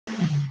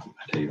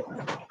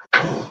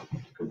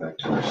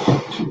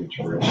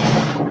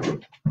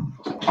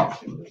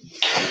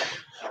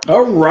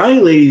All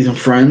right, ladies and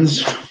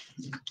friends.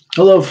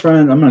 Hello,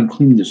 friend. I'm gonna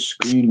clean the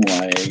screen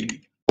while I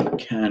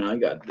can. I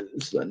got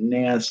this is a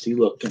nasty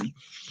looking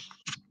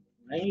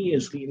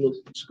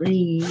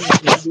screen.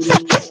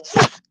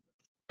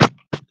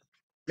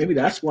 Maybe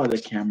that's why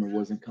the camera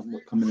wasn't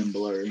coming in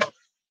blurry.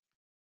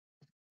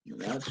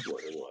 That's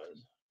what it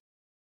was.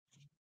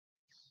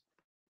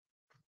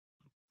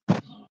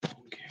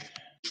 Okay.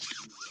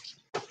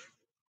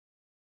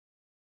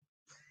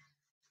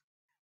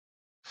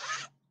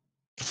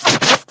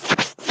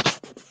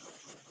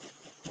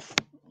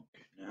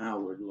 Now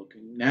we're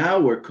looking. Now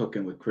we're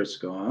cooking with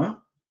Crisco, huh?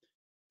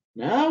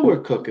 Now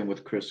we're cooking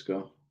with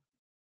Crisco.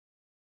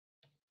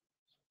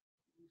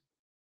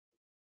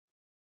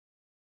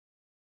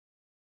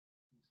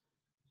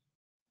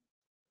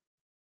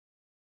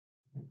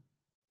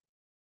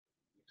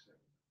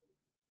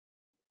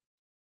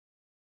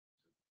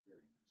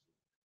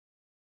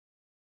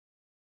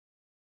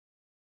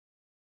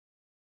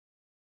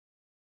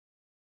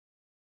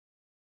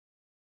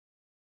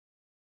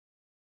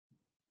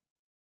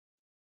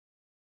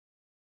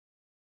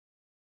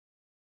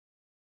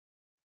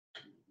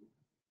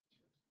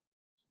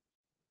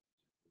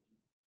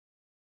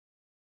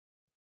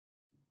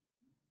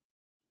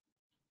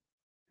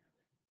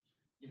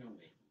 You know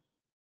me.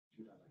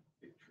 I like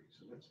big trees,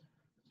 so let's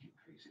get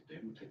crazy.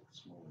 Then we take the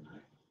small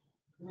knife,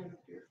 come right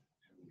up here,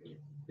 and we get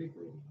a big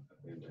roll of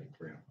Van Dyke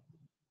brown.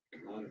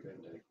 A lot of Van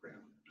Dyke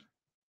brown.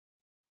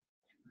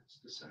 And let's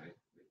decide.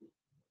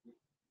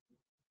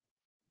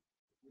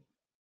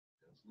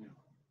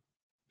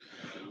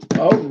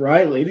 All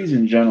right, ladies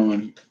and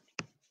gentlemen.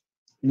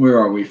 Where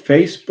are we?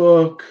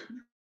 Facebook,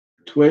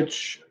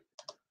 Twitch,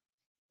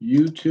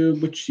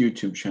 YouTube. Which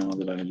YouTube channel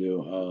did I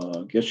do?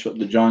 Gischala,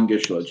 the John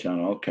Gischala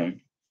channel. Okay.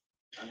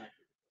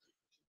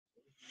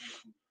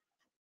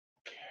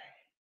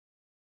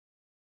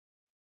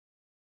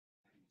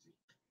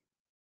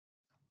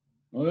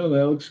 Well,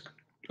 that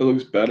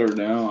looks better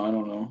now. I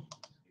don't know.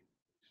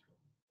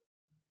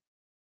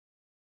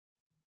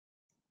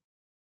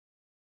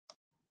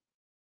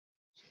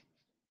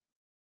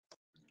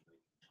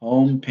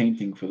 Home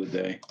painting for the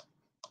day.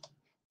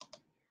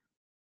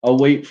 I'll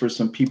wait for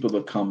some people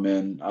to come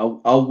in.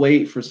 I'll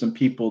wait for some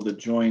people to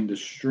join the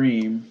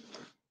stream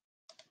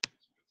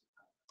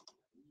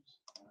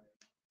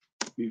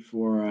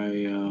before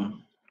I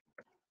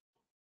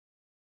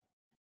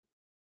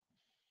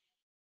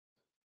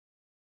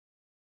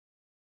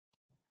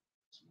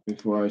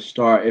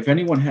start. If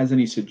anyone has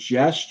any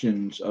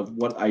suggestions of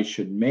what I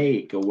should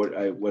make or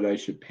what I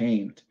should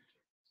paint,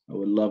 I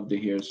would love to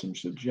hear some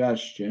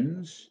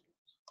suggestions.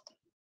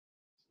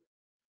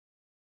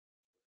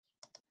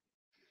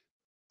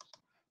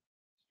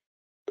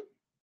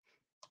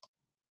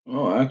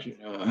 Oh, actually,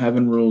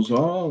 Heaven Rules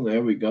All.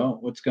 There we go.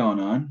 What's going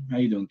on? How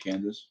you doing,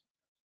 Candace?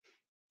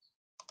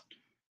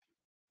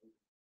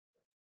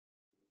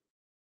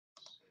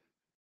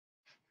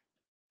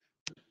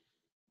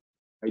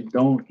 I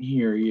don't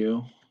hear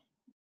you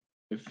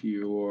if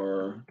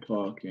you're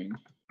talking.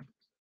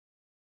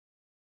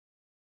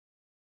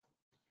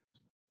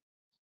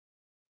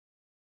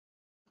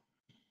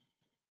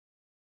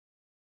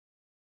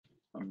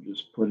 I'm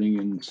just putting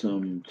in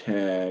some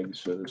tags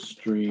for the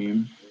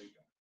stream,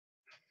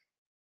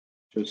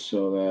 just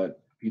so that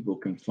people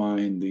can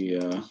find the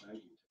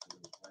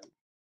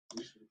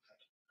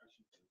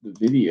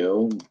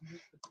video.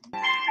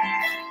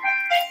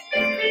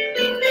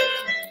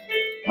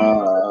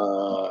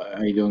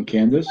 How you doing,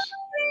 Candace?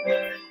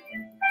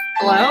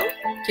 Hello?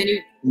 Can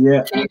you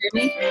hear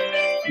me?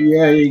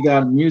 Yeah, you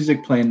got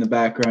music playing in the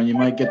background. You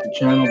might get the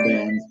channel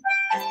banned.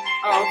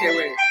 Oh, okay,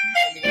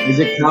 wait. Is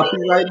it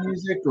copyright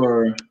music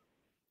or?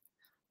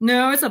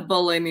 No, it's a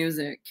ballet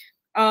music.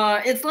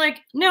 It's like,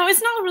 no,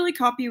 it's not really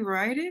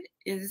copyrighted,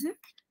 is it?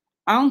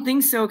 I don't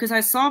think so, because I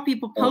saw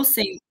people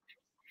posting.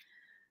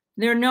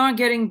 They're not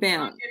getting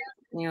banned.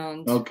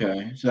 And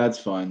okay, so that's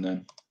fine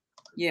then.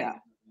 Yeah.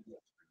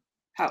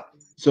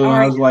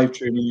 How's life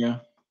treating you?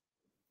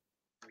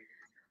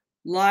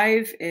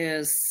 Life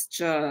is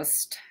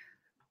just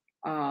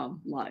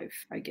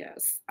life, I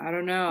guess. I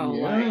don't know.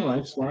 Yeah,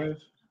 life's life.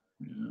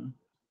 Yeah.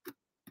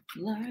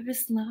 Life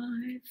is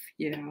life.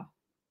 Yeah.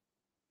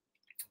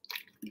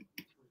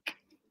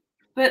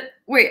 But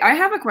wait, I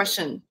have a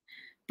question.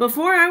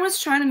 Before I was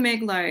trying to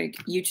make like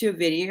YouTube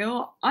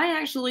video, I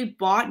actually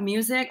bought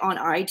music on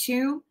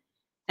iTunes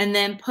and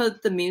then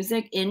put the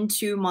music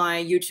into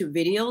my YouTube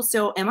video.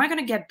 So am I going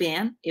to get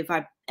banned if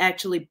I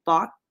actually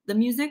bought the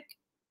music?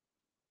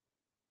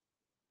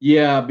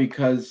 Yeah,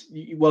 because,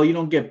 well, you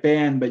don't get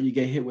banned, but you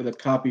get hit with a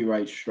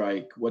copyright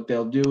strike. What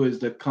they'll do is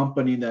the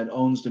company that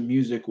owns the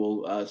music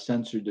will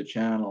censor the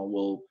channel,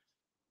 will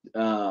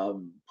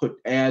put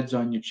ads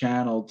on your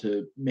channel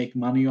to make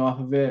money off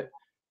of it.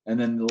 And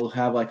then they'll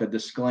have like a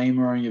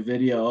disclaimer on your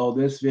video. Oh,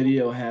 this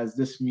video has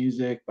this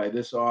music by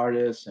this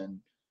artist. And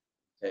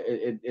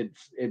it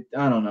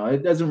I don't know.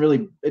 It doesn't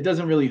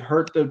really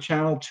hurt the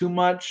channel too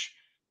much,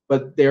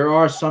 but there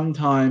are some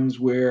times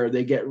where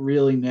they get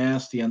really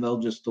nasty and they'll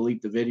just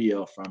delete the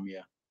video from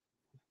you.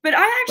 But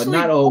But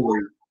not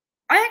always.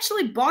 I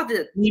actually bought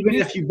it. Even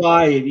if you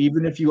buy it,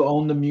 even if you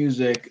own the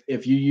music,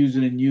 if you use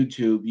it in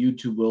YouTube,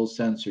 YouTube will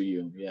censor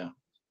you. Yeah.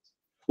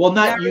 Well,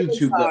 not That really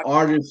YouTube. The sucks.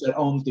 artist that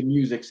owns the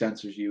music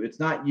censors you. It's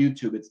not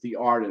YouTube. It's the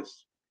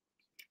artist.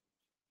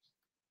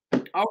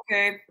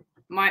 Okay.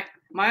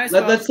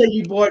 Let's say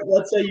you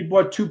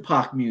bought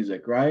Tupac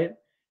music, right?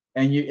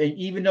 And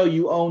even though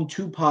you own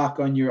Tupac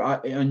on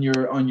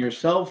your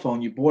cell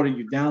phone, you bought it,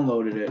 you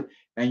downloaded it,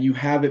 and you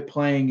have it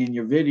playing in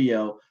your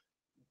video.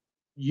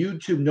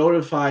 YouTube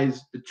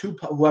notifies the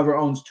whoever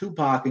owns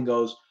Tupac and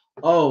goes,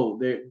 "Oh,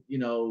 they're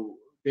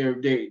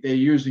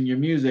using your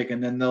music,"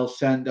 and then they'll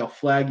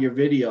flag your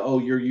video. Oh,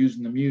 you're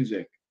using the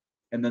music,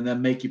 and then they'll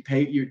make you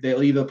pay.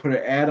 They'll either put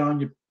an ad on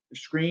your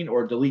screen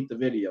or delete the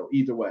video.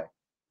 Either way.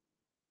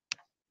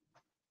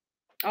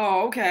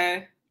 Oh,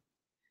 okay.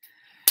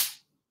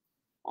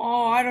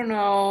 Oh, I don't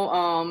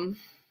know.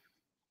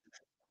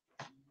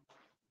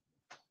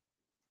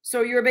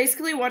 So you're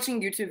basically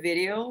watching YouTube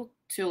video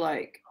to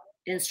like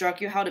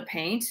instruct you how to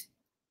paint,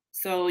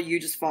 so you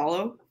just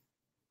follow?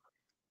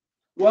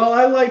 Well,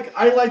 I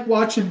like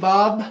watching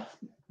Bob.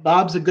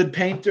 Bob's a good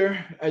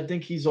painter. I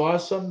think he's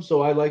awesome,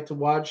 so I like to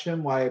watch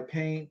him while I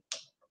paint.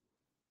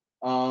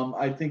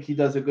 I think he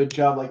does a good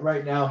job. Like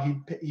right now,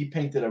 he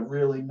painted a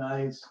really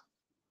nice,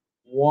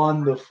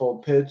 wonderful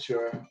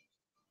picture.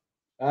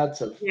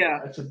 That's a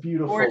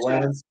beautiful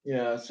land.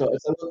 Yeah, so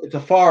it's a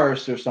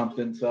forest or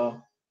something.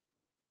 So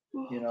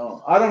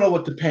I don't know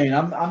what to paint.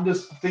 I'm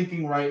just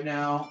thinking right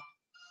now.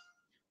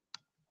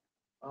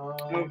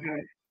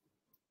 Okay.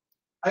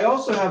 I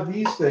also have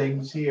these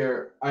things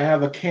here. I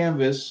have a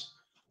canvas,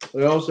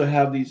 but I also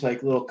have these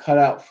like little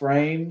cutout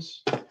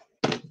frames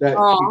that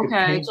you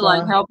can paint to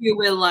like on. help you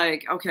with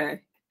like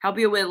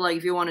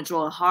if you want to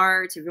draw a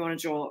heart, if you want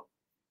to draw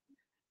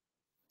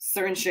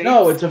certain shapes.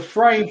 No, it's a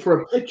frame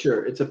for a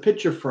picture. It's a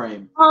picture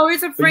frame. Oh,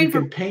 it's a frame. But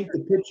you can paint the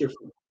picture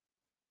frame.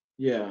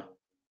 Yeah.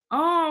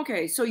 Oh,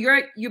 okay. So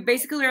you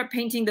basically are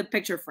painting the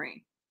picture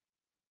frame.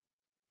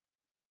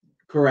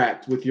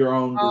 Correct, with your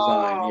own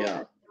design.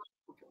 Yeah.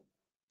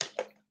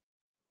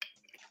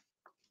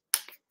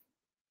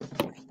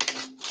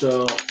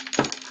 So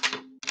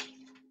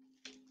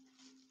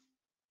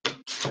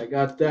I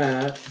got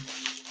that.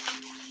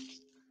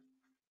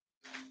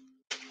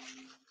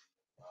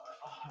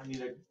 I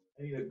need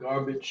a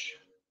garbage.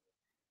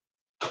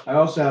 I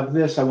also have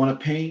this. I want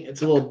to paint.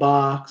 It's a little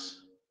box.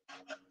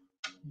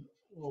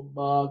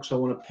 I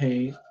want to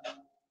paint.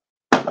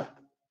 And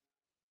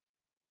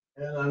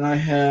then I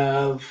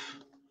have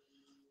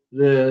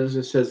this.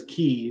 It says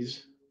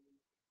keys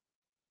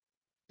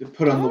to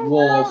put on the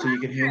wall, so you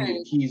can hang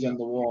your keys on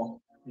the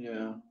wall.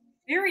 Yeah.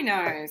 Very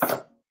nice.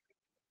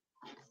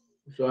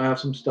 So I have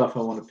some stuff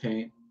I want to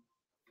paint.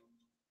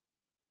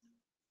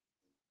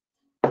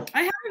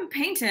 I haven't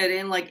painted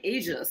in like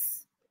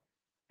ages.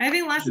 I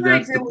think last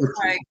night I was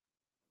like,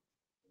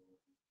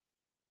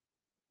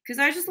 because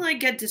I just like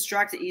get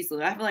distracted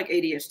easily. I have like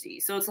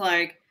ADHD, so it's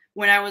like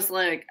when I was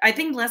like, I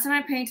think last time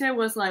I painted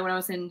was like when I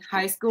was in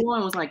high school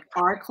and it was like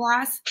art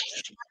class,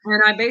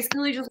 and I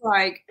basically just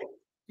like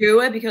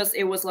do it because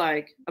it was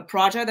like a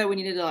project that we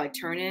needed to like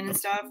turn in and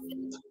stuff.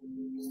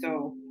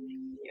 So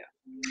yeah.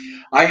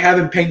 I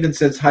haven't painted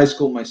since high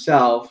school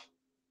myself,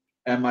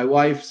 and my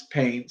wife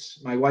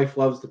paints. My wife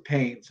loves to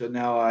paint, so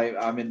now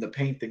I'm into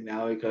painting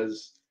now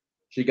because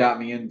she got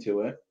me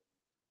into it.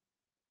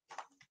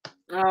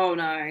 Oh,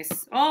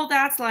 nice. Oh,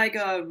 that's like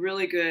a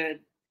really good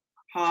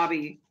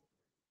hobby.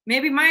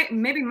 Maybe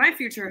my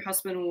future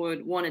husband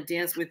would want to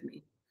dance with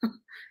me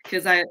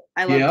because I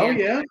love dancing.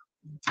 Yeah.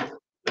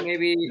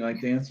 Maybe you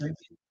like dancing?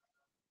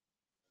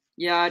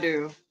 Yeah, I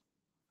do.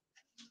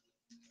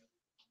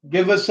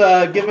 Give us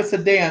a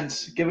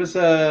dance. Give us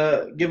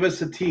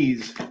a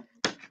tease.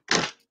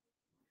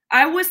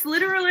 I was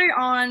literally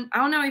on. I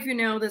don't know if you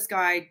know this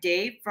guy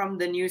Dave from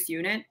the News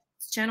Unit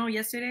channel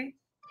yesterday.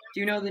 Do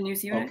you know the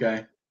News Unit?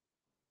 Okay.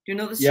 Do you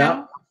know this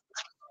channel?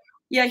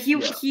 Yeah,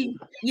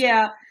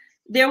 yeah.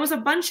 There was a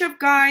bunch of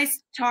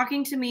guys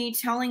talking to me,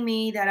 telling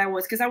me that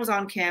because I was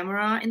on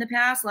camera in the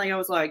past. Like I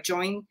was like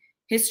joining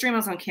his stream. I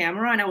was on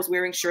camera and I was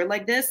wearing shirt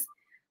like this,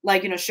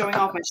 like showing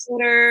off my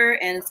shoulder,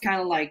 and it's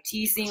kind of like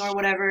teasing or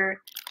whatever.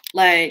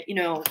 Like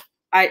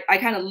I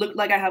kind of look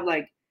like I have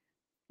like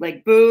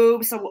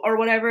boobs or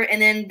whatever.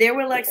 And then they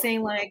were like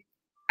saying like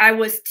I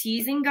was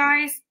teasing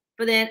guys,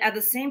 but then at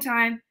the same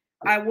time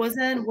I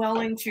wasn't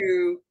willing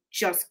to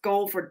just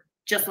go for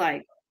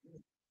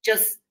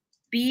just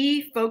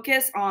be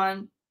focused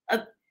on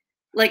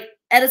like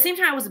at the same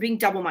time I was being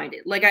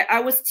double-minded. Like I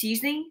was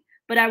teasing,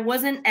 but I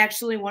wasn't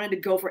actually wanting to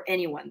go for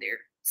anyone there.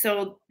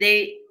 So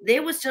they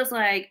was just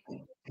like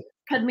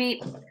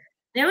they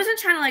wasn't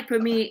trying to like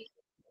put me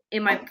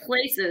in my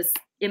places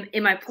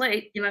in my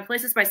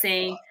places by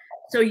saying,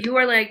 so you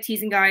are like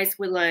teasing guys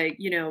with like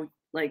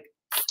like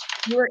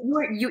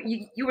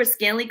you were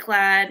scantily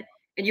clad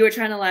and you were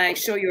trying to like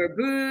show your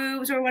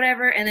boobs or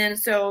whatever. And then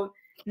so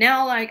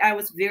now like I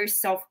was very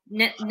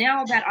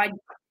now that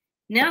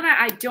now that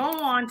I don't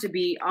want to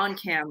be on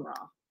camera.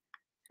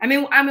 I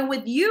mean,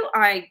 with you,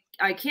 I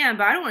can,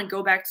 but I don't want to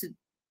go back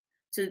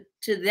to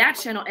that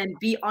channel and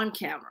be on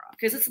camera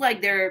because it's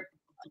like I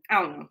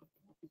don't know.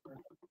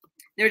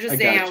 They're just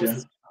saying I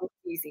was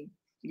easy.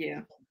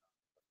 Yeah.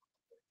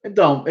 It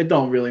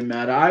don't really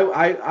matter.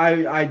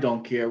 I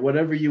don't care.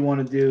 Whatever you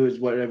want to do is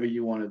whatever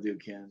you want to do,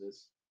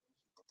 Candace.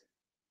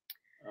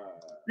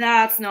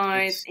 That's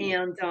nice.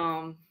 And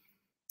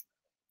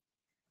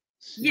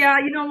yeah,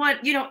 you know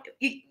what?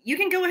 You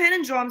can go ahead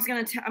and draw. I'm just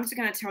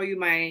gonna tell you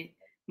my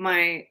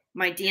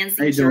dancing.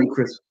 How you doing,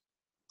 Chris?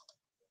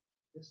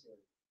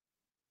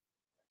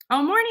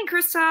 Oh, morning,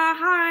 Krista.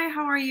 Hi,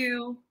 how are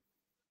you?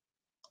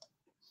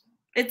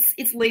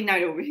 It's late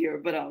night over here,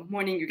 but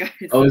morning, you guys.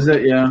 Oh, is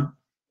it? Yeah.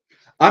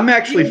 I'm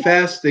actually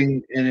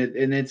fasting,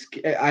 and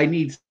I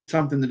need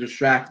something to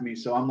distract me.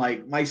 So I'm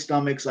like, my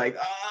stomach's like,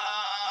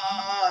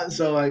 ah.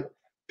 So like,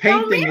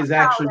 painting is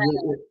actually.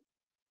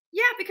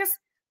 Yeah, because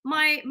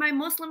my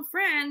Muslim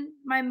friend,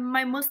 my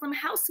Muslim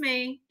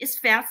housemate is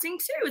fasting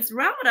too. It's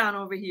Ramadan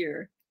over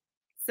here.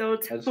 So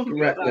that's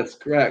correct. That's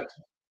correct.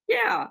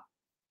 Yeah.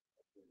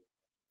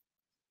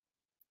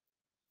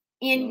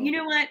 And you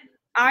know what?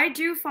 I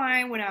do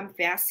find when I'm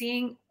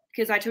fasting,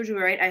 because I told you,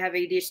 right, I have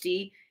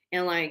ADHD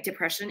and like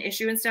depression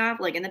issue and stuff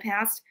like in the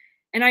past.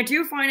 And I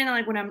do find it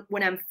like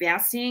when I'm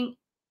fasting,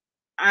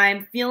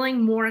 I'm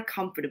feeling more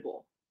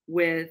comfortable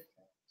with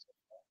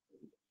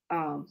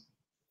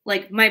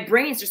like my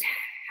brain is just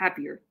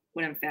happier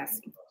when I'm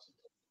fasting.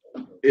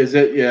 Is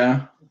it?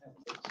 Yeah.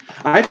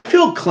 I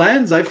feel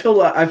cleansed. I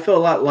feel a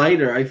lot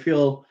lighter. I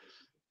feel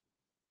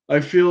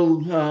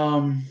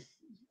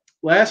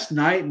last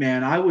night,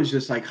 man, I was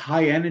just like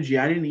high energy.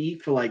 I didn't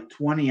eat for like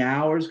 20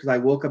 hours because I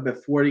woke up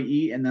at 4 to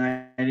eat, and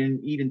then I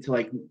didn't eat until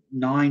like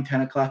 9,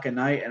 10 o'clock at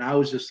night. And I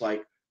was just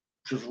like,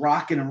 just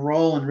rocking and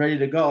rolling, ready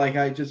to go. Like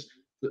it just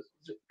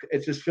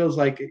feels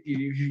like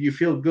you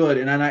feel good.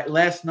 And then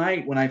last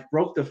night when I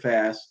broke the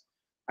fast,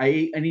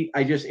 I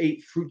just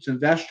ate fruits and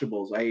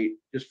vegetables. I ate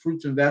just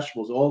fruits and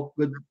vegetables, all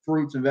good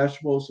fruits and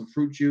vegetables, some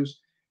fruit juice.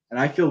 And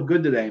I feel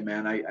good today,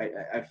 man.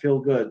 I feel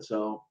good.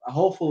 So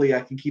hopefully I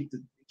can keep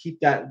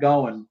that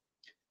going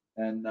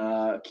and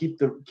keep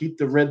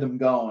the rhythm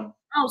going.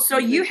 Oh, so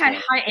you had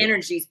high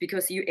energies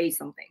because you ate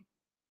something?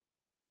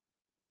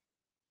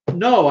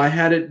 No, I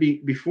had it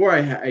before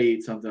I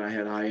ate something. I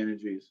had high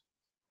energies.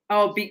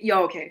 Oh, yeah,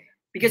 okay.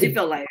 Because you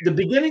feel lighter. The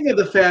beginning of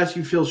the fast,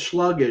 you feel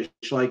sluggish.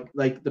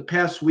 Like the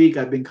past week,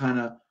 I've been kind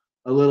of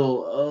a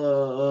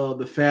little.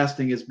 The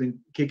fasting has been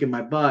kicking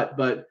my butt,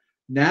 but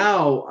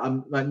now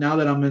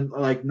that I'm in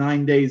like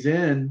 9 days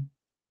in,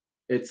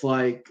 it's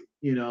like,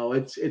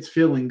 it's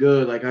feeling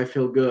good. Like I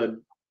feel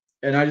good.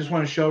 And I just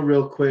want to show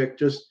real quick,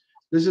 this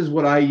is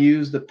what I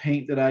use, the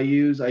paint that I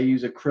use. I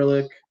use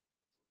acrylic.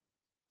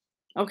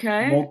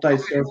 Okay.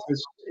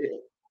 Multi-surface.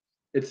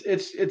 It's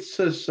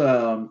just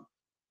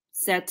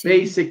setting.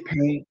 Basic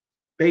paint.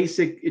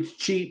 Basic, it's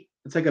cheap.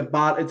 It's like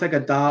it's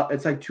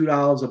like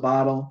 $2 a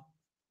bottle.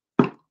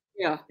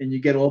 Yeah. And you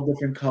get all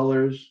different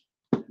colors.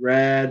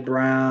 Red,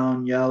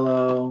 brown,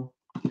 yellow,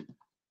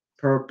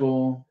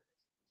 purple,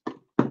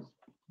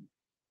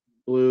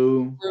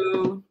 blue,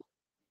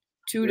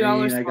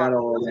 $2. I got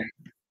all of them.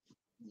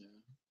 Yeah.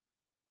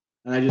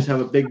 And I just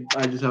have a big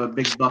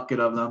bucket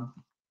of them.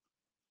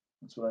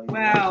 That's what I use.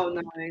 Wow,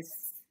 nice.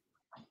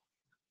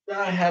 Then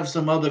I have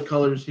some other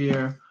colors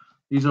here.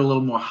 These are a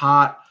little more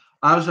hot.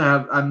 I also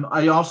have. I'm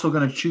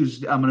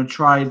gonna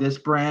try this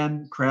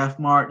brand, Craft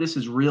Mart. This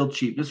is real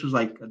cheap. This was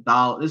like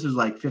 $1. This was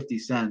like 50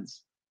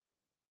 cents.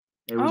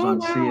 It was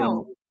on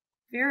sale.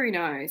 Very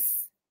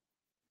nice.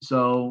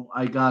 So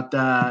I got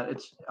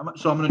that.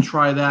 So I'm gonna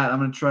try that. I'm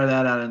gonna try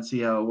that out and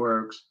see how it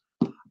works.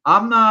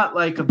 I'm not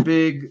like a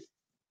big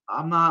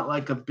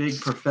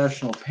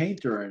professional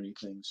painter or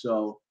anything.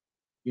 So,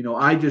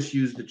 I just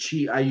use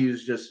I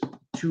use just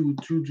 $2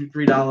 to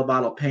 $3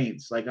 bottle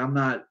paints. Like I'm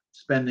not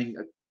spending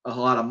a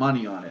lot of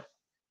money on it.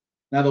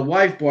 Now the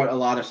wife bought a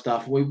lot of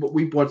stuff.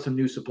 We bought some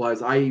new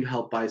supplies. I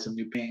helped buy some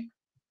new paint.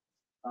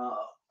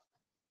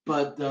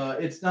 But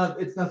it's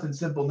nothing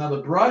simple. Now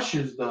the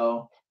brushes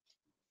though,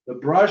 the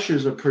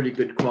brushes are pretty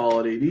good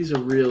quality. These are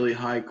really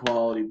high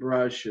quality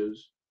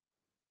brushes.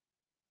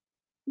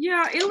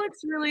 Yeah, it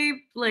looks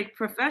really like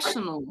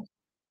professional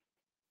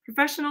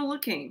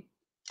looking.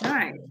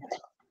 Nice.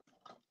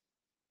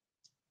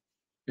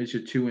 It's a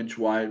 2-inch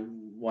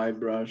wide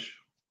brush.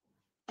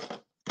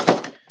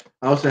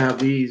 I also have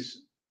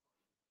these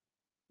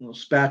little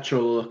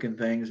spatula looking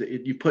things that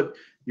you put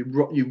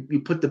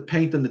the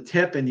paint on the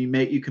tip, and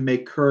you can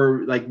make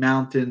curve like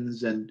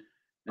mountains and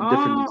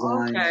different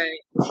designs.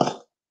 Okay.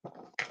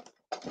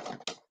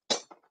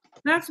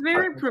 That's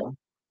very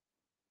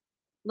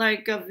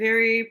like a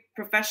very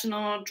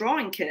professional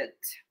drawing kit.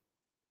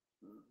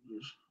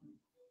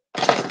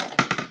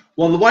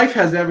 Well, the wife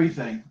has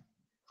everything.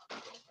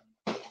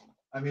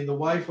 I mean, the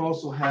wife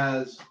also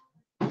has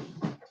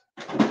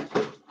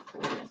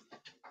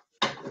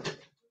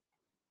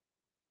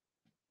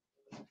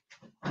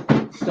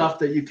stuff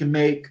that you can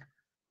make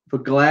for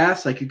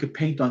glass, like you could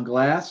paint on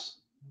glass.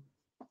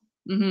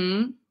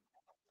 Mm-hmm.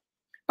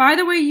 By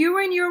the way, you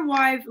and your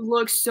wife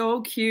look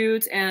so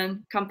cute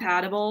and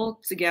compatible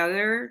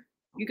together.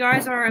 You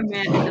guys are a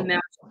match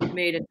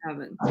made in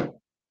heaven.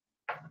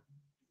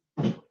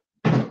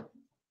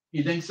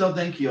 You think so?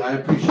 Thank you. I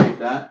appreciate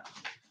that.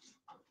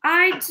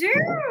 I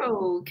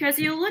do, because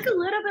you look a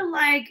little bit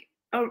like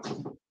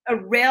a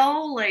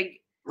real,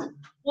 like,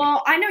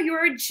 well, I know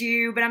you're a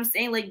Jew, but I'm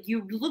saying like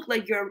you look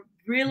like you're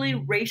really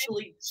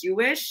racially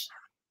Jewish,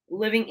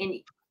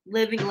 living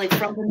like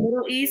from the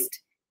Middle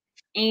East,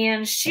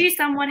 and she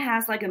somewhat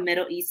has like a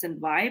Middle Eastern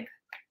vibe.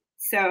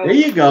 There So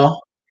you go.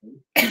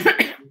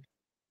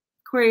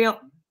 Crayola,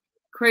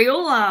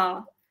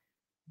 Crayola,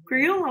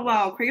 Crayola,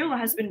 wow, Crayola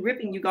has been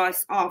ripping you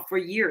guys off for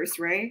years,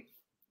 right?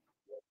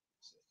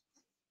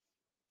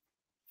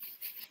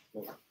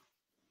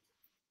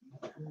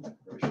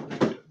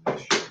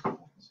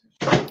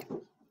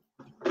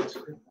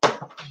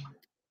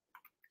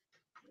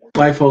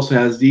 Wife also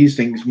has these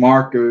things,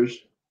 markers.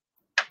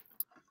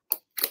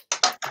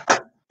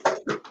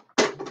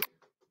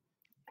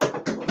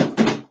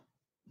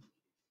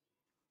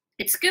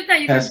 It's good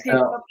that you can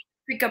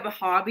pick up a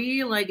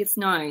hobby. Like, it's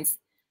nice.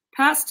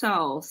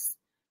 Pastels.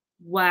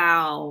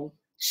 Wow.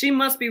 She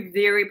must be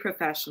very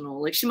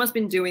professional. Like, she must have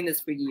been doing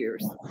this for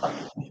years.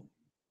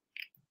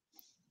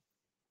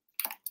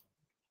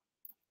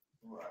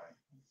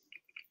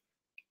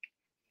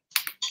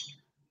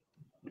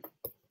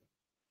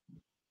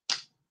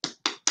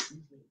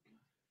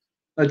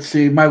 Let's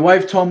see. My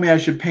wife told me I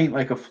should paint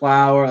like a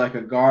flower, like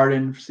a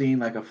garden scene,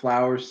 like a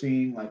flower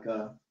scene, like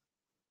a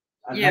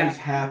nice,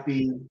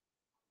 happy,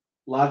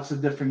 lots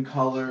of different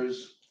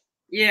colors.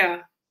 Yeah.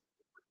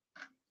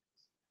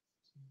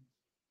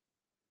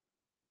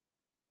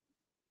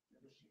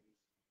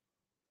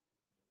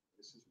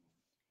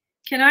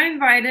 Can I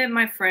invite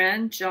my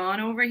friend John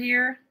over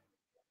here?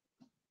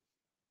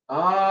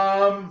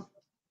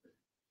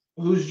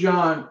 Who's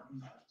John?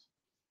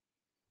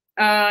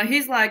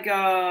 He's like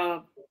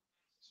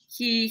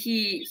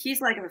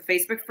he's like a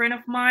Facebook friend of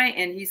mine,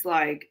 and he's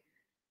like,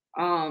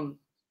 well,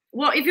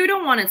 if you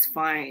don't want, it's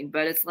fine,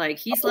 but it's like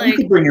he's like. You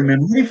can bring him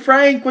in. Hey,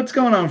 Frank, what's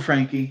going on,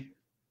 Frankie?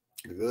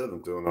 Good,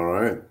 I'm doing all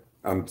right.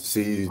 I'm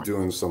see you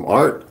doing some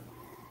art.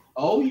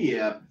 Oh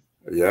yeah.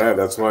 Yeah,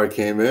 that's why I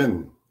came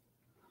in.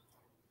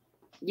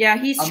 Yeah,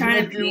 he's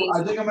trying to do.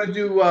 I think I'm gonna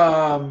do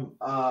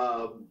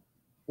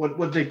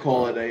what they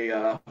call it,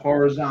 a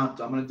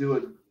horizontal. I'm gonna do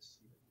a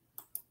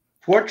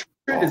portrait.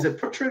 Oh. Is it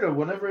portrait or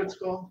whatever it's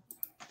called?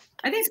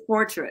 I think it's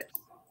portrait,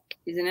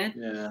 isn't it?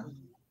 Yeah.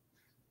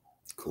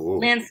 Cool.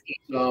 Landscape.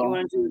 So I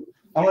want to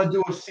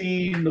do a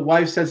scene. The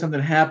wife said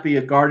something happy,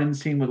 a garden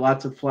scene with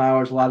lots of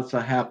flowers, lots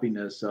of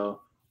happiness.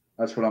 So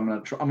that's what I'm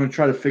gonna try. I'm gonna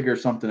try to figure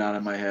something out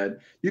in my head.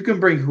 You can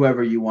bring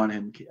whoever you want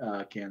in,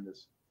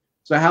 Candace.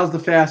 So how's the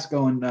fast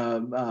going,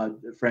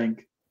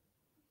 Frank?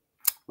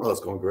 Well, it's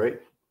going great.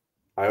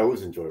 I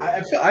always enjoy it.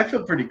 I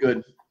feel pretty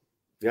good.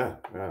 Yeah.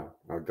 I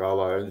got a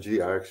lot of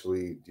energy. I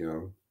actually,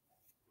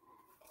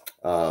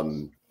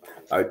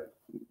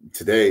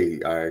 today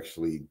I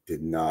actually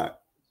did not,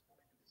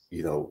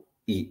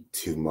 eat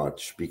too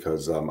much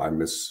because I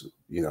miss,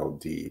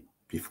 the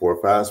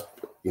before fast,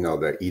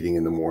 the eating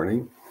in the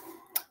morning.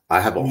 I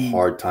have a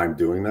hard time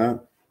doing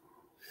that.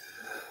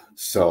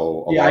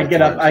 So yeah, I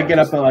get up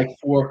at like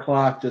 4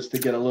 o'clock just to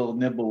get a little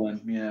nibble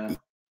in. Yeah.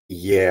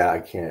 Yeah, I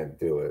can't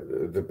do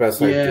it. The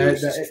best I do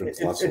is just drink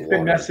lots of water. It's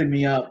been messing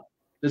me up.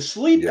 The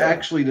sleep,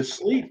 actually,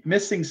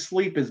 missing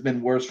sleep has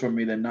been worse for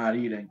me than not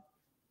eating.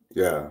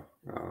 Yeah.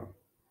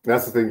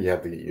 That's the thing you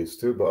have to get used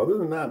to. But other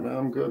than that, man,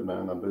 I'm good,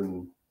 man.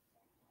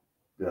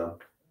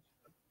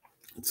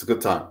 It's a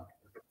good time.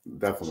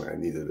 Definitely, I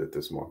needed it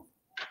this month.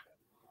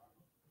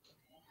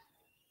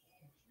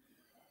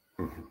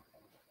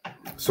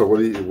 So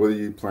what are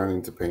you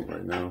planning to paint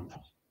right now?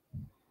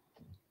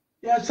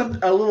 Yeah,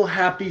 a little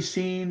happy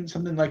scene,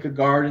 something like a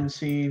garden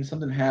scene,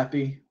 something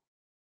happy.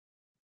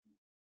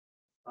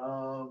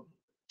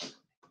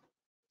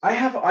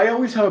 I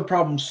always have a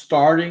problem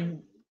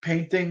starting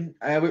painting.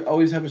 I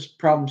always have a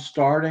problem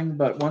starting,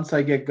 but once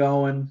I get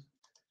going,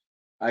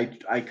 I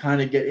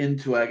kind of get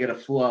into it. I get a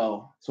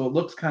flow. So it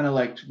looks kind of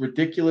like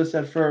ridiculous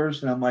at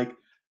first, and I'm like,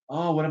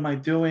 oh, what am I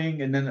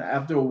doing? And then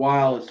after a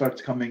while, it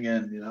starts coming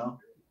in,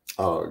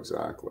 Oh,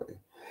 exactly.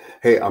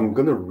 Hey, I'm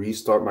gonna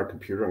restart my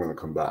computer. I'm gonna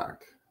come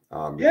back.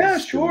 Yeah,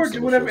 sure.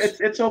 Do whatever.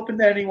 It's open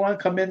to anyone.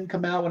 Come in,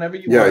 come out whenever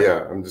you want.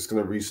 Yeah. I'm just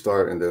gonna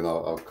restart and then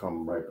I'll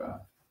come right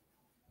back.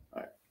 All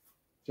right.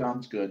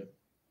 Sounds good.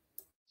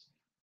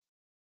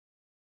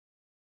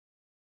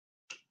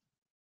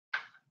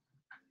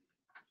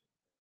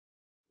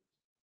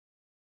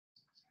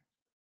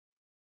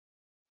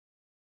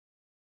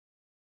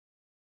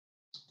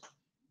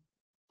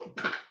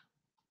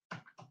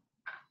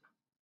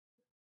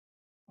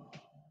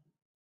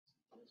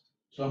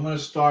 So I'm going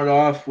to start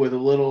off with a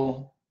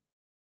little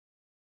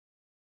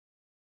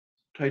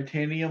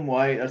titanium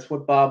white. That's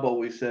what Bob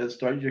always says.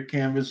 Start your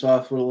canvas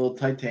off with a little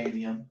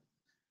titanium.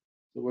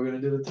 So we're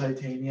going to do the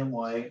titanium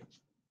white.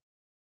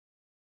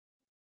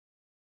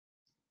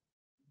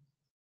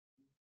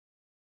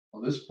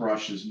 Well, this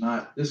brush is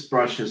not. This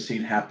brush has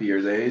seen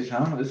happier days,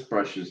 huh? This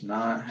brush is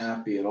not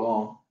happy at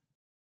all.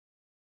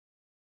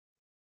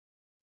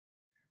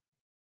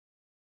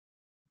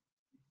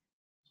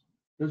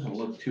 Doesn't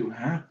look too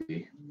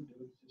happy.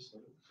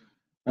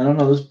 I don't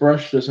know. This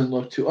brush doesn't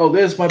look too. Oh,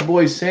 there's my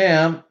boy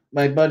Sam,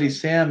 my buddy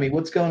Sammy.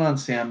 What's going on,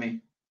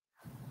 Sammy?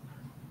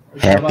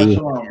 Happy,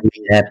 joy.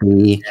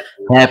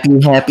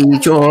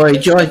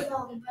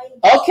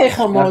 Okay,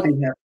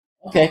 Hamodi.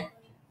 Okay.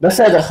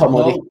 בסדר,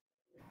 חמודי.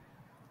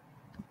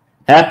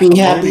 Happy,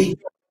 joy.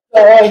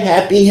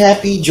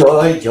 Happy,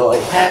 joy.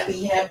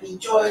 Happy,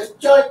 joy.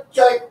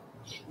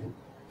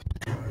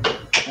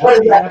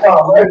 What is that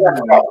from?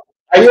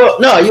 Are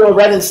you a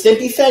Ren and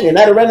Stimpy fan? You're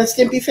not a Ren and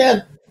Stimpy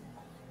fan?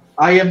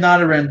 I am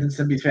not a Ren and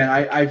Stimpy fan.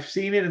 I've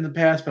seen it in the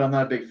past, but I'm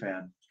not a big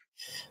fan.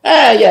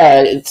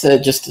 Yeah, it's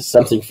just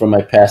something from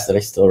my past that I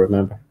still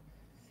remember.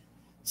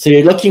 So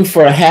you're looking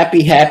for a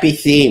happy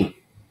theme.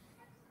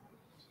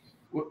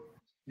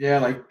 Yeah,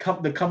 like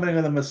the coming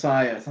of the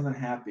Messiah, something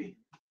happy.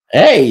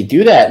 Hey,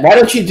 do that. Why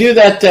don't you do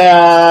that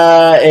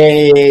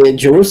a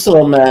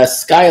Jerusalem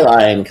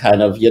skyline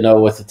kind of,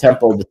 with the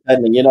temple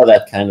descending,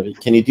 that kind of.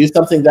 Can you do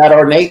something that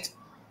ornate?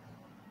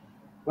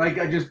 Like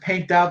I just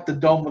paint out the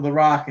Dome of the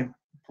Rock and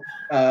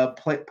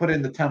put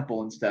in the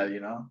temple instead,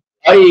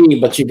 Aye,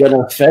 but you're going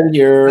to offend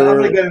your... I'm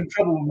going to get in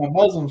trouble with my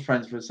Muslim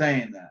friends for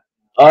saying that.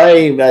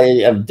 Aye,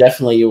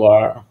 definitely you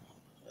are.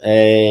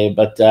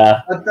 But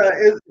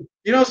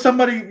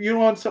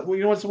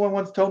someone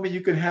once told me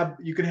you can have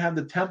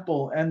the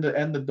temple and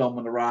the Dome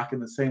of the Rock in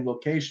the same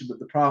location, but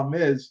the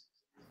problem is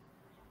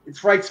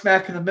it's right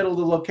smack in the middle of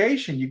the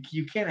location.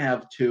 You can't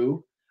have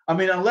two. I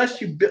mean,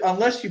 unless you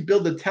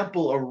build the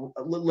temple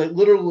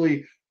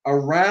literally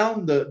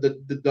around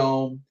the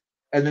dome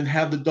and then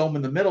have the dome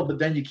in the middle, but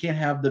then you can't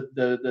have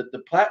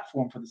the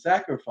platform for the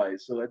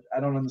sacrifice. So I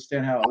don't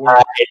understand how it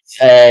works.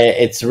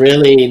 It's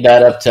really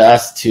not up to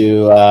us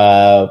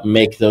to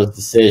make those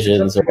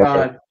decisions.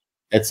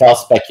 It's all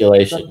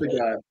speculation.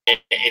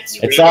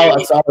 It's all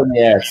in the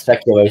air. It's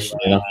speculation.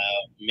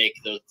 Make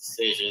those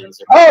decisions.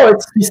 Oh,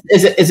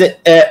 is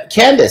it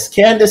Candace?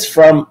 Candace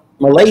from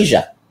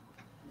Malaysia.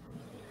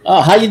 Oh,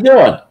 how you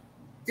doing?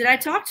 Did I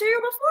talk to you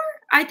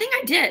before? I think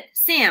I did.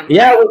 Sam.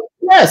 Yeah,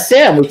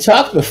 Sam. We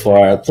talked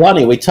before.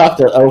 Plenty. We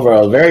talked over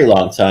a very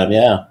long time.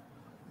 Yeah.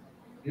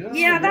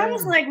 Yeah, that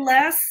was like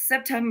last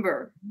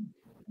September.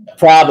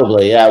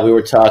 Probably. Yeah, we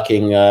were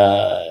talking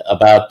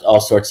about all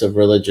sorts of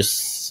religious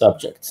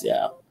subjects.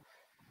 Yeah.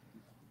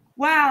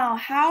 Wow.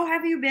 How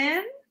have you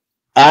been?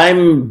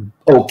 I'm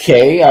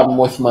okay. I'm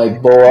with my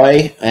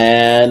boy,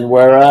 and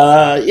we're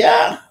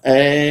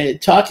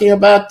talking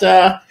about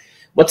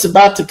what's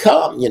about to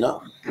come.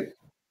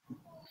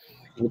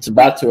 It's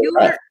about to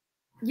arrive.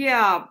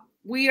 Yeah,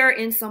 we are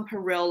in some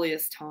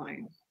perilous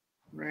time,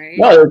 right?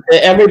 No,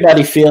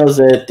 everybody feels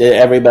it.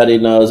 Everybody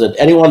knows it.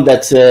 Anyone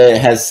that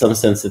has some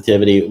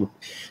sensitivity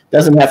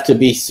doesn't have to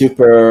be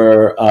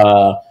super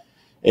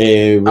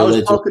religious. I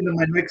was talking to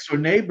my next door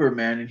neighbor,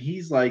 man, and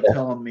he's like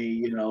telling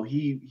me,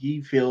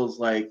 he feels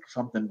like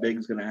something big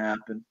is going to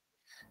happen.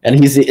 And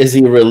is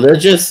he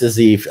religious? Is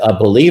he a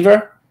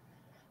believer?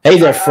 Hey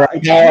there,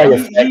 Frank. How are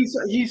you?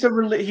 He's a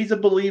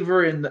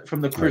believer from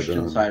the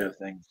Christian side of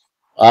things.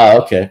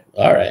 Oh, okay.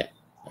 All right.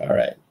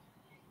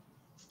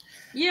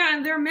 Yeah,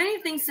 and there are many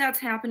things that's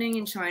happening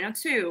in China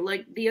too.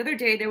 Like the other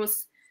day,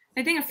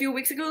 I think a few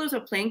weeks ago, there was a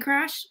plane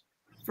crash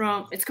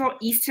it's called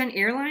Eastern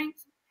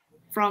Airlines.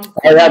 The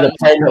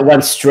plane that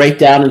went straight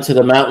down into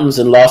the mountains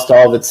and lost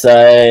all of its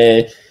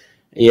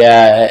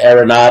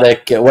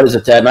aeronautic. What is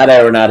it? Not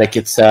aeronautic.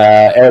 It's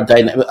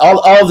aerodynamic.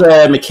 All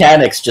the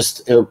mechanics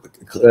just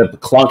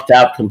clunked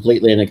out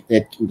completely, and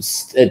it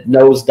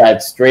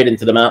nosedived straight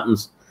into the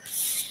mountains.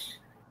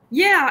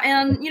 Yeah,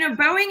 and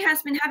Boeing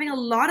has been having a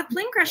lot of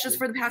plane crashes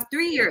for the past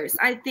 3 years.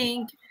 I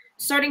think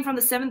starting from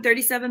the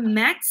 737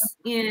 MAX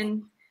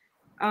in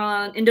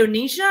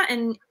Indonesia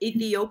and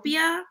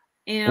Ethiopia.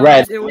 And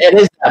right, it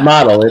is that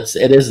model.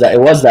 It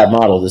was that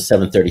model, the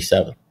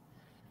 737.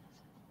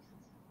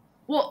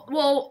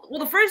 Well,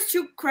 the first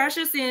two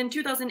crashes in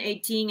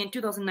 2018 and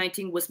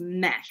 2019 was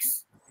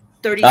MAX,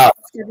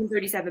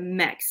 737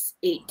 MAX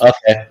 8.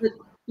 Okay.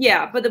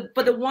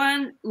 But the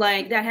one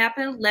like that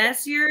happened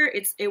last year,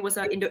 it was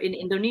in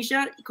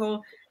Indonesia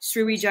called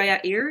Sriwijaya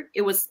Air.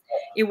 It was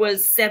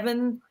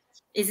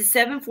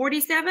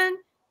 747,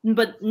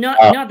 but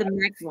not the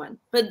MAX one.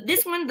 But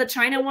this one, the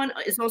China one,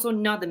 is also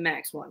not the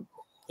MAX one.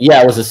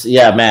 Yeah, it was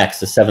MAX,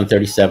 the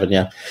 737.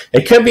 Yeah,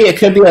 it could be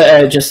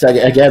just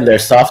again their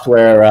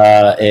software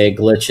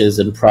glitches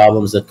and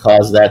problems that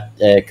cause that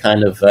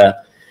kind of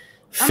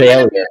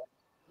failure.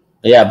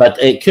 Yeah,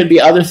 but it could be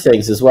other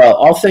things as well.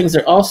 All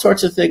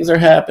sorts of things are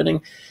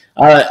happening.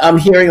 I'm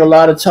hearing a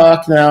lot of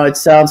talk now. It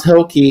sounds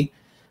hokey,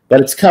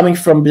 but it's coming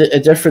from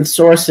different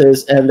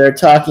sources, and they're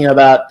talking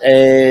about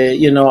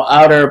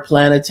outer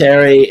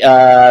planetary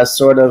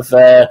sort of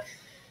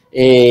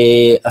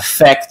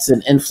effects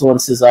and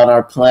influences on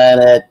our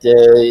planet,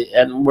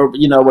 and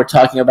we're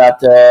talking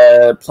about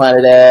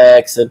Planet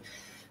X and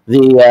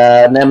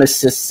the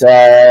nemesis,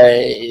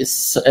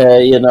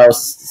 you know,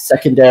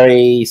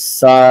 secondary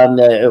sun.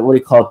 What do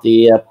you call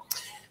it?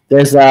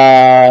 There's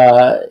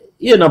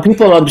you know,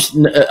 people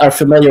are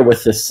familiar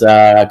with this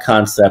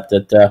concept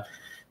that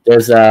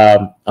there's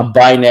a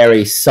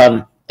binary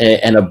sun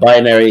and a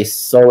binary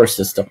solar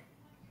system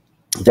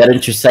that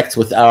intersects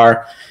with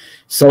our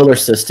solar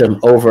system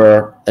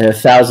over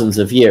thousands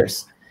of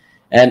years,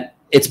 and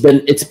it's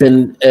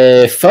been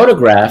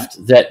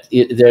photographed that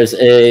there's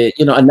a,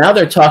 you know, and now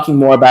they're talking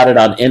more about it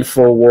on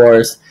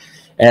InfoWars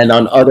and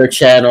on other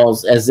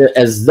channels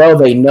as though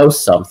they know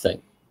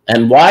something.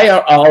 And why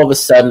are all of a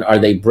sudden are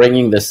they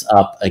bringing this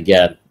up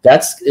again?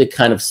 That's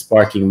kind of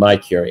sparking my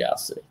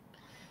curiosity.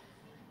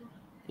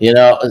 You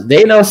know,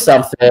 they know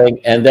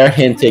something and they're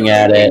hinting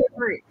at it.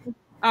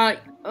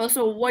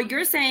 Also, what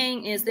you're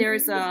saying is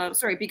there's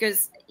sorry,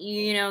 because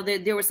you know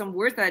there were some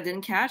words that I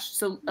didn't catch.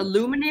 So a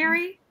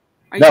luminary.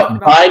 No,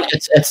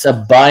 it's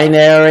a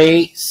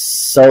binary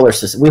solar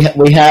system.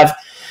 We have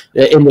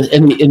in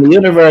the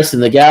universe, in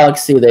the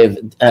galaxy, they've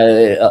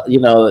you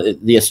know,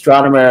 the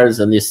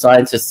astronomers and the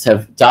scientists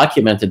have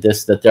documented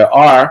this, that there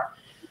are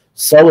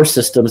solar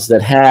systems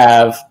that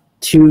have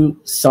two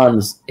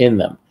suns in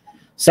them,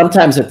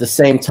 sometimes at the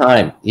same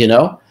time, you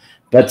know,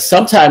 but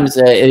sometimes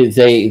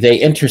they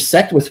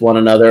intersect with one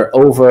another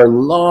over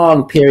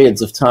long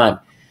periods of time.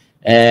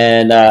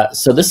 And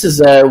so this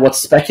is what's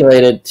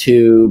speculated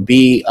to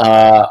be,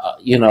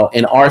 you know,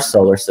 in our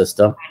solar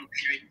system,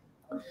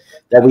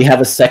 that we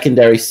have a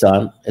secondary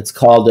sun. It's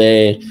called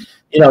you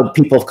know,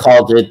 people have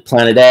called it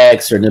Planet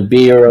X or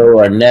Nibiru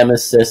or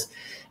Nemesis.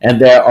 And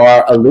there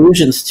are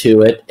allusions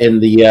to it in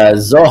the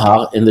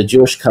Zohar, in the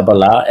Jewish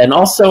Kabbalah, and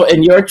also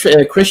in your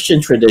Christian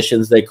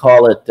traditions, they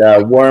call it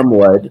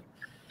wormwood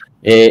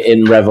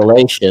in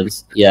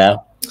Revelations. Yeah.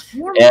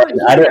 And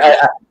I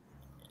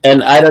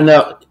don't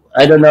know.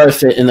 I don't know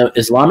if in the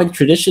Islamic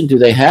tradition, do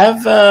they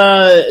have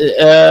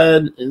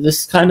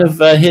this kind of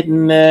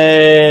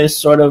hidden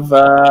sort of,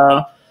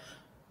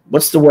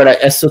 what's the word,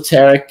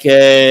 esoteric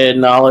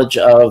knowledge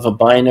of a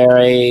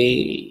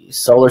binary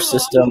solar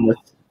system with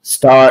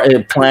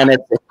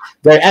planets?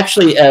 They're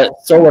actually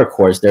solar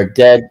cores. They're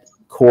dead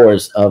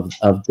cores of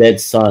dead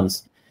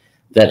suns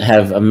that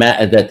have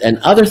that and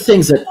other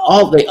things that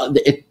all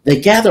they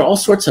gather all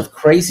sorts of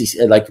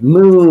crazy, like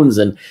moons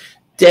and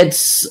dead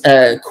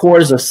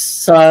cores of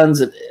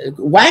suns,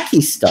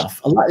 wacky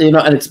stuff. A lot, you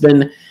know, and it's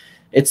been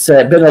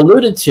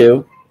alluded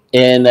to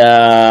in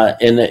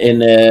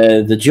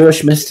the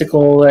Jewish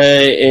mystical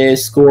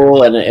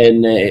school and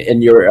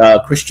in your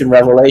Christian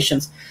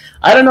revelations.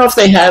 I don't know if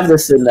they have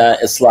this in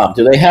Islam.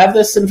 Do they have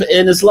this in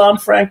Islam,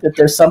 Frank? That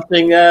there's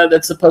something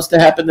that's supposed to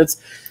happen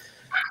that's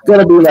going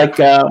to be like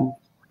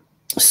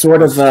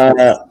sort of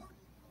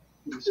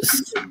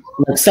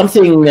like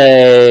something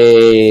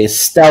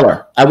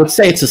stellar. I would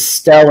say it's a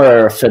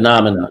stellar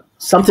phenomenon.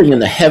 Something in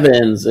the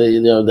heavens,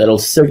 you know, that'll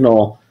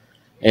signal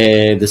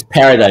this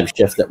paradigm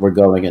shift that we're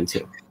going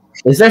into.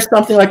 Is there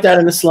something like that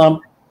in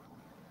Islam?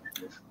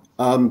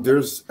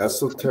 There's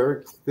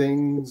esoteric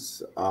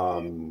things.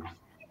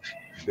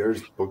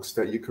 There's books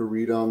that you could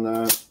read on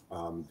that.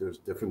 There's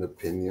different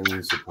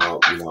opinions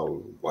about, you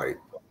know,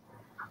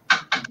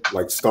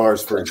 like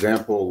stars, for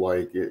example,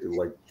 like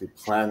the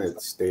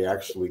planets, they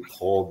actually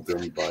called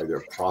them by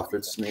their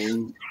prophet's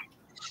name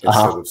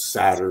instead of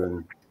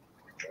Saturn.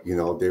 You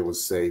know, they would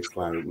say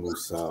planet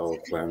Musa or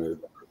planet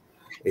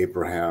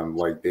Abraham.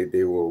 Like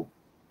they were,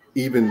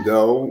 even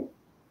though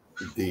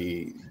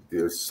the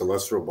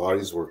celestial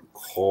bodies were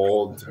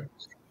called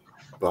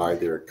by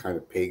their kind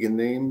of pagan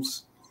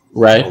names,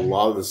 right? A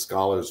lot of the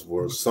scholars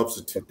will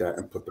substitute that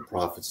and put the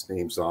prophets'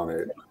 names on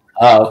it.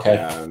 Oh, okay.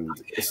 And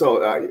so,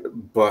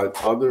 but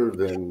other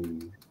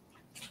than,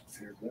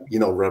 you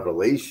know,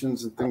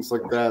 revelations and things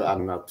like that,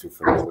 I'm not too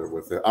familiar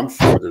with it. I'm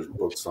sure there's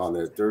books on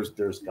it. There's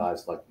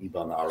guys like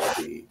Ibn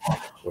Arabi.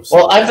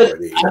 Well,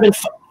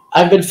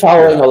 I've been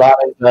following a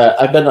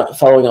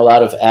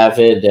lot of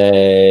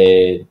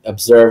avid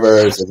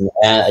observers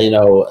and you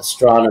know,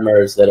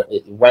 astronomers that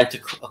went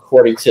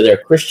according to their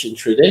Christian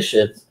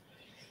traditions,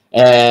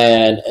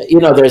 and you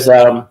know, there's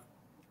a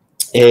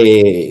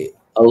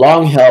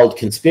long-held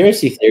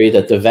conspiracy theory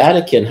that the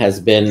Vatican has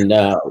been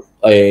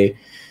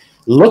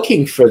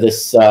looking for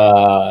this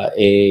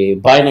a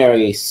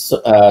binary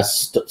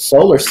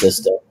solar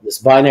system, this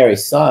binary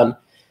sun,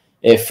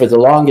 for the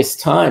longest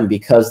time,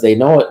 because they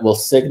know it will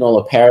signal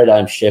a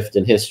paradigm shift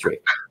in history.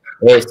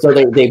 So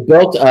they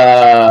built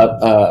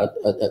a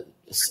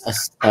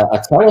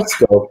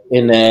telescope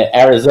in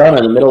Arizona,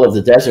 in the middle of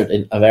the desert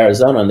of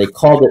Arizona, and they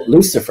called it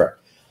Lucifer,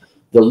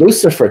 the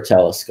Lucifer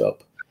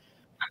telescope.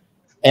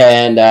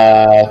 And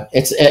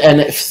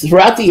it's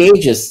throughout the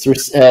ages,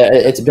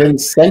 it's been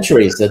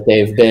centuries that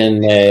they've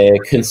been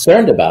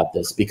concerned about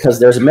this, because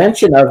there's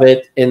mention of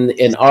it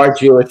in our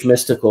Jewish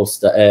mystical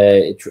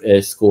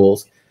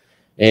schools,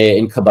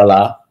 in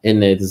Kabbalah, in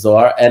the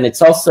Zohar, and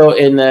it's also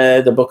in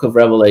the Book of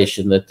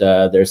Revelation that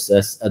there's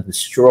a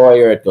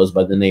destroyer. It goes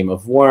by the name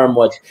of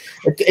Wormwood.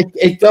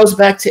 It goes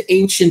back to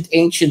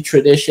ancient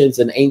traditions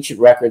and ancient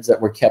records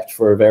that were kept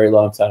for a very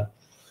long time.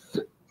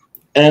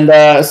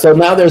 And so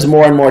now there's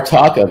more and more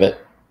talk of it,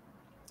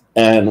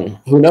 and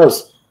who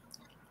knows?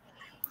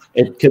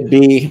 It could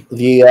be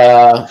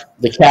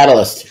the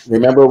catalyst.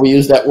 Remember we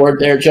used that word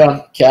there,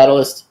 John?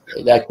 Catalyst.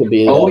 That could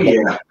be. Oh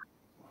yeah.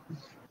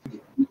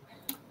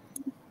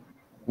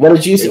 What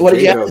did you say? What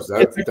did you have?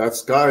 That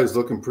sky is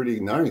looking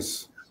pretty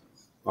nice.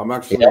 I'm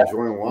actually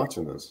enjoying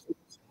watching this.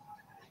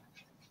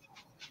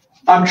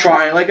 I'm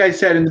trying. Like I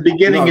said in the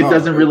beginning, it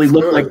doesn't really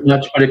look like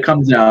much, but it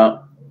comes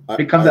out.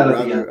 It comes out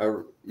at the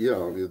end. You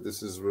know,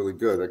 this is really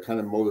good. It kind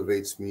of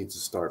motivates me to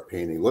start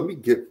painting. Let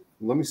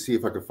me see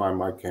if I can find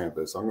my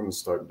canvas. I'm going to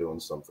start doing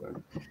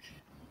something.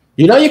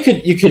 You know, you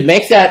could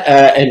make that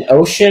an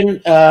ocean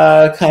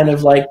kind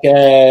of like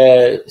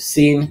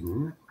scene.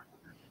 Mm-hmm.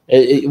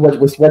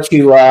 With what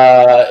you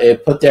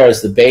put there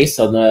as the base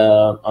on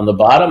the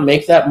bottom,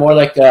 make that more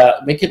like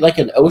make it like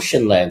an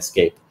ocean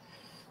landscape.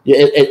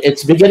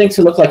 It's beginning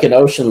to look like an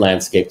ocean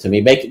landscape to me.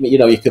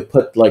 You could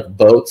put like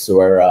boats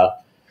or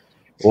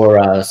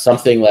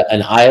something like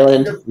an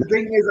island. The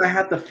thing is, I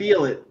have to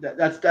feel it.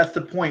 That's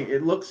the point.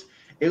 It looked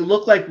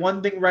like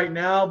one thing right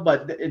now,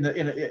 but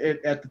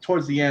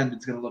towards the end,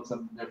 it's going to look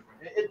something different.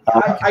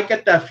 I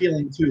get that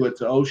feeling too. It's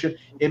an ocean.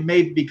 It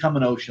may become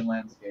an ocean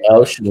landscape.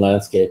 Ocean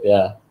landscape,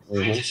 yeah.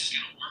 Mm-hmm. This is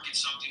going to work at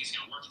something. It's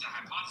going to work at the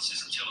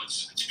hypothesis until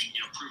it's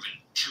proven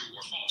true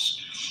or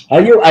false.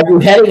 Are you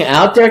heading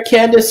out there,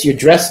 Candace? You're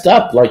dressed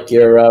up like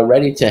you're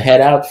ready to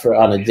head out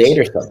on a date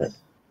or something.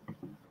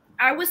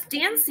 I was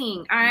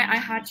dancing. I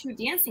had 2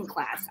 dancing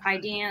class. I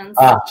danced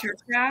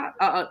cha-cha,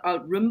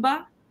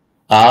 Rumba.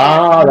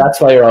 Oh,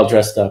 that's why you're all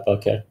dressed up.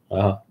 Okay.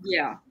 Uh-huh.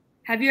 Yeah.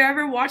 Have you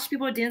ever watched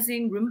people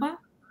dancing Rumba?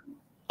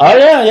 Oh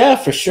yeah,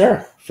 for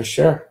sure.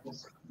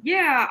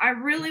 Yeah, I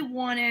really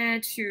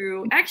wanted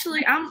to.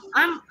 Actually,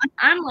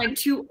 I'm like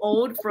too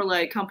old for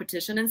like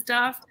competition and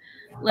stuff.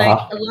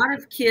 Like a lot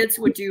of kids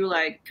would do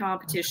like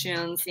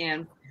competitions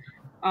and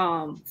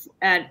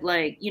at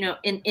like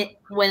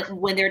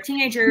when they're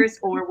teenagers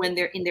or when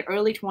they're in their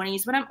early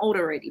 20s. But I'm old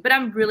already. But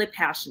I'm really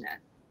passionate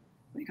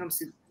when it comes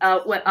to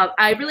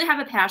I really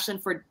have a passion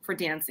for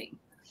dancing.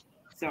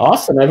 So.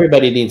 Awesome!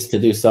 Everybody needs to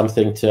do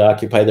something to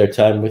occupy their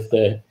time with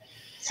the.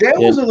 Sam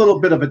was a little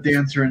bit of a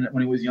dancer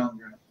when he was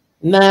younger.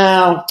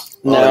 No.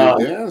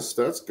 Yes,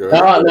 that's good.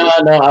 No.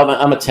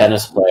 I'm a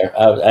tennis player.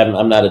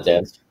 I'm not a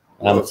dancer.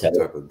 I'm a tennis.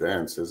 Type of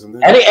dance, isn't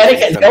it?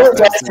 The only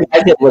dancing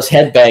I did was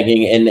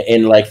headbanging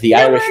in like the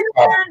Irish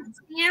pub.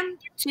 Sam,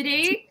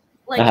 today,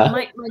 like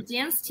my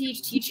dance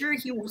teacher,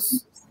 he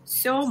was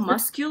so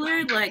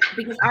muscular, like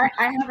because I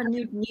have a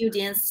new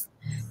dance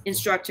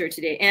instructor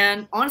today,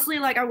 and honestly,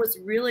 like I was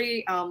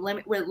really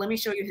let me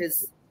show you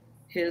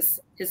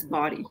his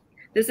body.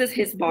 This is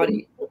his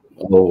body.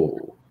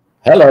 Oh,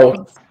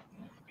 hello.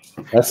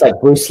 That's like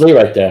Bruce Lee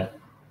right there.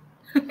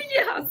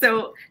 Yeah.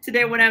 So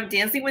today when I'm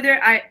dancing with her,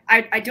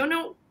 I don't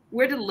know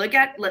where to look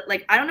at.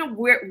 Like I don't know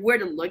where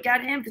to look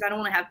at him because I don't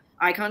want to have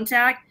eye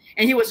contact.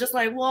 And he was just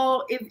like,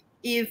 well,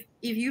 if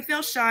you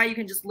feel shy, you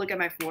can just look at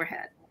my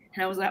forehead.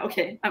 And I was like,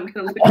 okay, I'm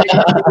gonna look at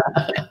you.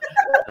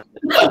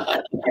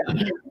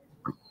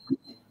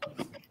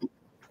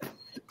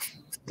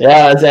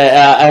 Yeah,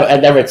 I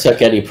never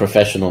took any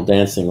professional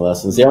dancing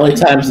lessons. The only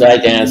times I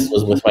danced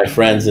was with my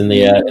friends in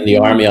the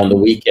army on the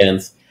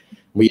weekends.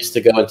 We used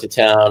to go into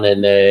town,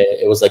 and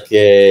it was like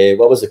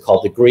what was it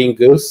called? The Green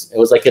Goose. It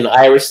was like an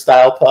Irish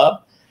style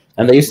pub,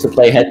 and they used to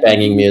play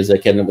headbanging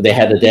music, and they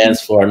had a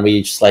dance floor, and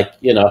we just like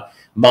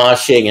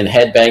moshing and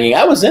headbanging.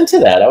 I was into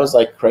that. I was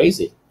like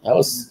crazy. I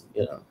was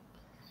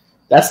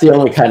that's the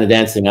only kind of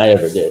dancing I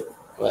ever did.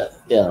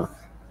 But Yeah.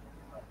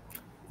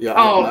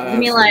 Oh, you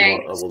mean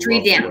like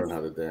street dance? Learn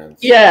how to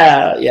dance.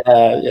 Yeah. Yeah,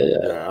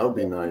 that would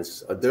be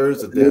nice. There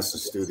is a dancing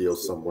studio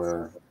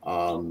somewhere,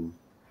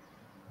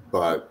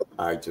 but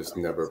I just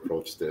never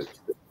approached it.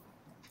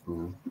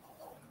 Mm-hmm.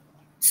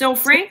 So,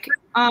 Frank,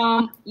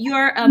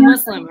 you're a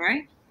Muslim,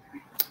 right?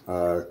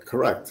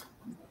 Correct.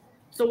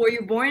 So, were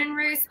you born and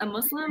raised a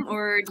Muslim,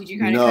 or did you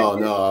kind of?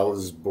 No, I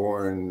was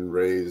born and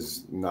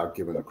raised not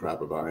giving a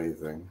crap about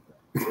anything.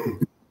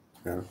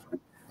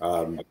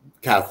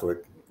 Catholic.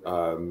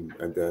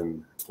 And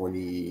then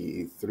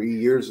 23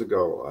 years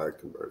ago, I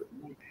converted.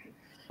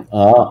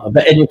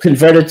 And you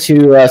converted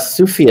to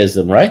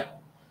Sufism, right?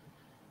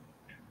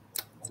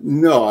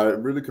 No, I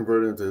really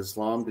converted into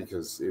Islam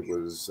because it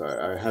was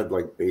I had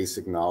like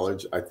basic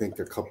knowledge. I think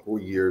a couple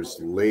years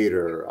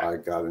later, I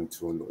got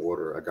into an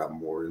order. I got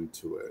more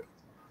into it.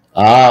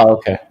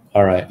 Okay.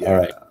 All right.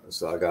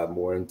 So I got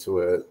more into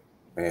it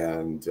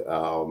and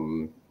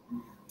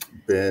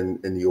been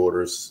in the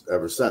orders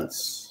ever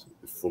since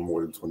for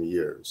more than 20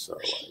 years. So.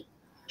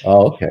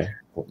 Okay.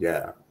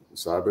 Yeah.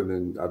 So I've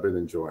been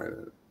enjoying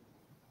it.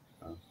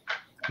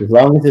 As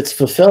long as it's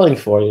fulfilling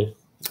for you.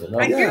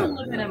 I do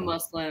live in a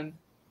Muslim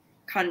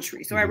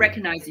country, so I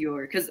recognize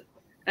because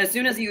as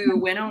soon as you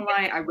went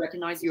online, I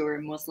recognized your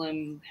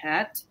Muslim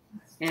hat.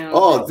 And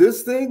Oh,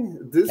 this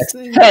thing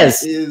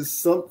Fez. is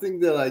something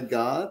that I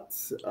got.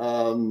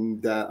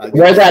 That I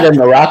Wear that in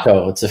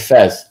Morocco. It's a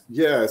fez.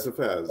 Yeah, it's a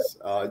fez.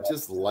 I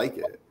just like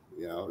it.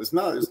 You know, it's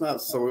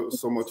not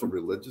so much a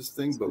religious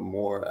thing, but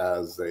more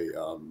as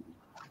a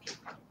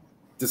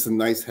just a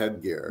nice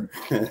headgear.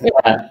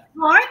 Yeah.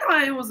 Oh, I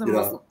thought it was a Yeah.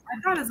 Muslim. I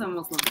thought it's a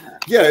Muslim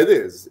hat. Yeah, it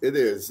is. It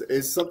is.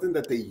 It's something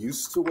that they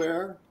used to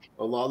wear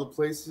a lot of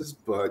places,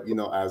 but you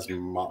know, as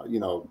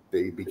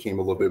they became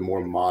a little bit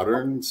more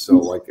modern. So,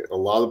 like a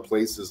lot of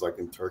places, like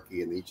in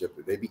Turkey and Egypt,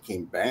 they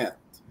became banned.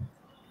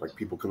 Like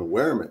people couldn't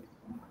wear them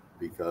anymore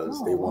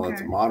because they wanted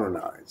to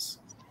modernize.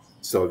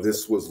 So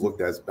this was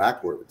looked as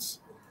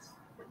backwards,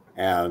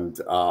 and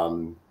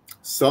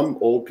some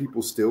old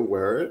people still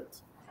wear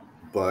it,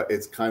 but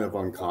it's kind of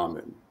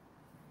uncommon.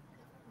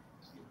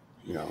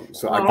 You know,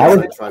 so I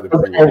try to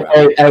bring it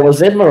back. I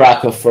was in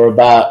Morocco for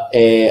about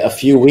a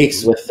few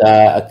weeks with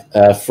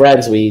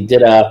friends. We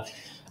did a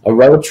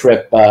road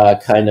trip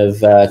kind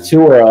of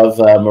tour of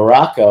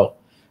Morocco,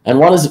 and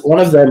one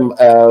of them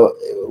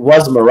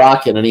was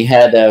Moroccan, and he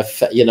had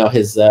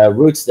his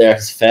roots there,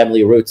 his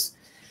family roots.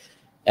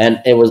 And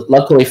it was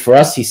luckily for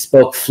us, he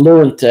spoke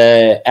fluent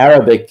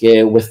Arabic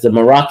with the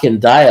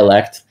Moroccan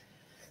dialect.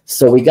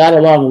 So we got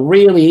along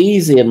really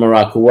easy in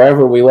Morocco.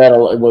 Wherever we went,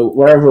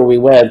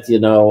 you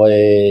know,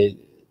 it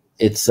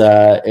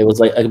was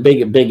like a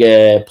big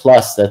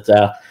plus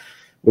that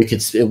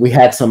we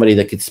had somebody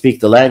that could speak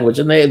the language,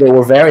 and they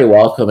were very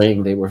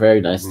welcoming. They were very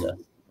nice to us.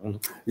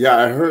 Yeah,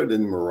 I heard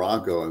in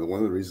Morocco, and one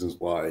of the reasons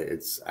why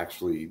it's a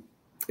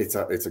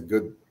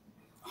good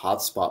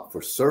hotspot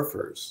for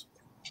surfers.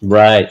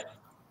 Right.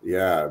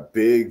 Yeah,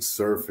 big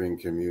surfing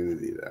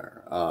community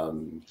there.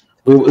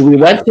 We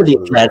went to the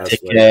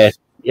Atlantic.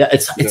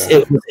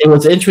 It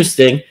was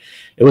interesting.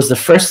 It was the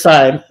first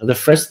time.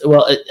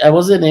 I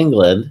was in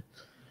England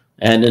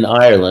and in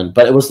Ireland,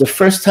 but it was the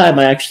first time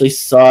I actually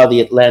saw the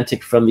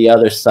Atlantic from the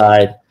other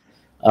side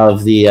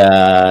of the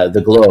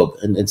globe,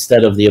 and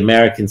instead of the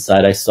American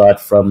side, I saw it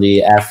from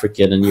the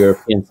African and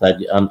European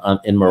side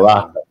in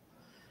Morocco.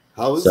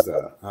 How was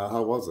that?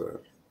 How was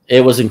it?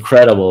 It was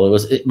incredible.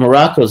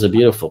 Morocco is a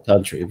beautiful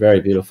country, a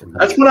very beautiful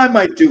country. That's what I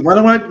might do.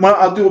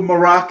 I'll do a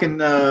Moroccan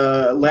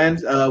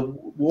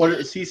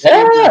water sea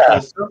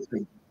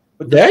surfing.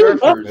 With there the you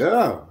go. surfers.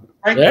 Yeah.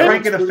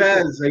 Frank and a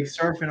fez, like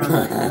surfing on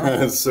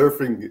that.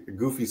 Surfing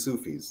goofy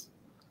Sufis.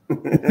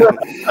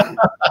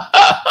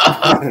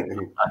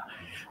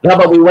 No,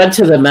 but we went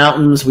to the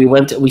mountains. We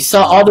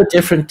saw all the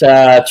different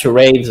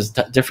terrains.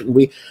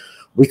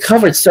 We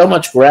covered so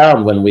much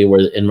ground when we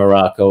were in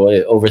Morocco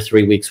over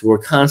 3 weeks. We were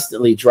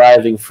constantly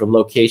driving from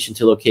location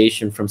to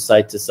location, from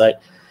site to site.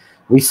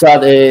 We saw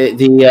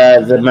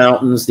the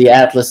mountains, the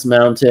Atlas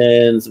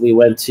Mountains. We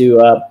went to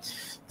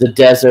the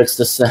deserts,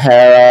 the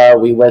Sahara.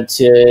 We went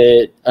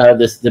to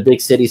the big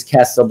cities,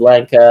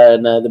 Casablanca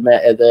and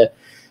the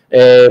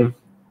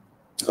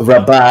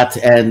Rabat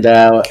and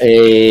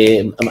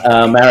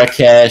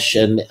Marrakesh,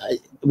 and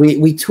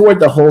we toured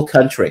the whole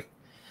country,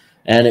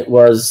 and it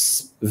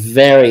was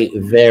very,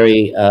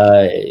 very,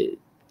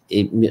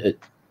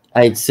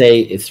 I'd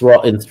say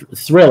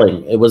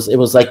thrilling. It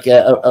was like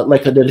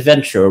an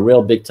adventure, a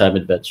real big time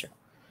adventure.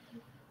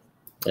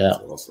 Yeah,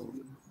 that's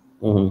awesome.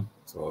 Mm-hmm.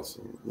 That's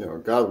awesome. You know,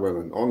 God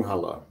willing, on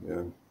hala.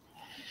 Yeah.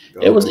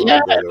 It was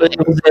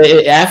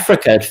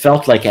Africa. It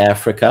felt like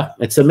Africa.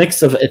 It's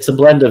a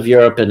blend of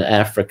Europe and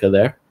Africa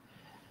there,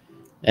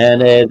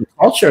 and the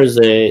culture is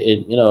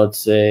if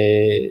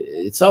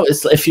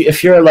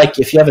you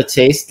have a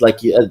taste,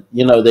 like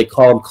they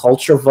call them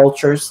culture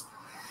vultures,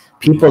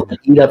 people that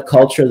eat up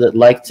culture, that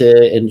like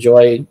to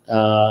enjoy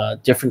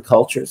different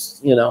cultures,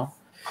 and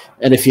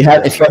if you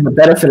have the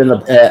benefit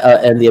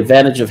and the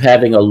advantage of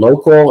having a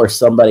local or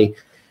somebody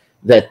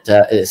that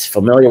is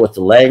familiar with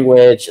the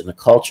language and the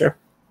culture.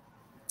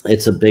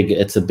 It's a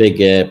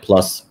big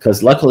plus,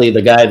 because luckily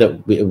the guy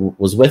that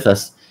was with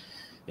us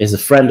is a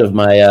friend of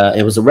my.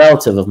 It was a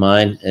relative of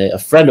mine, a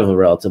friend of a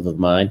relative of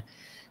mine,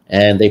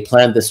 and they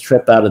planned this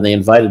trip out and they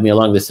invited me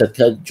along. They said,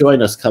 "Come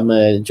join us,"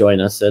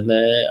 and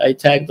I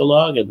tagged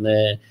along, and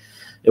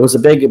it was a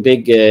big,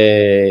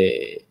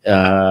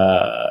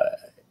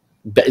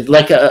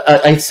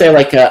 I'd say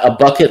like a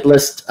bucket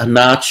list, a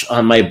notch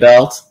on my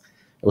belt.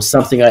 It was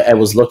something I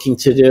was looking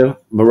to do.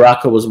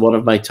 Morocco was one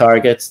of my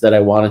targets that I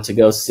wanted to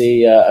go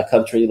see, a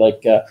country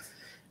like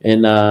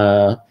in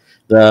the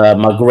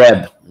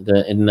Maghreb,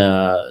 in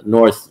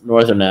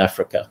northern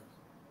Africa.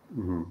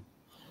 Mm-hmm.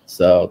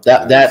 So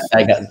I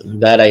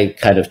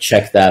kind of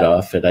checked that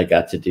off, and I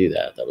got to do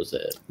that. That was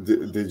it.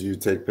 Did you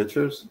take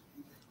pictures?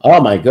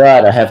 Oh my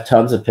God, I have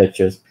tons of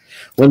pictures.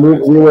 When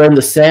we were in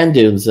the sand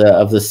dunes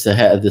of the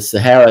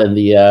Sahara in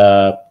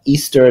the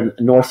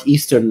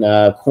northeastern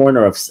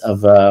corner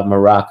of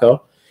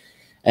Morocco,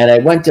 and I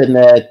went and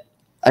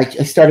I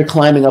started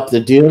climbing up the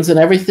dunes and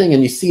everything,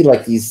 and you see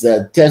like these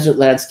desert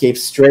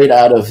landscapes straight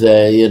out of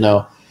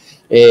the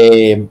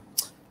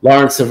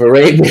Lawrence of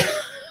Arabia,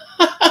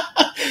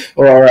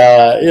 or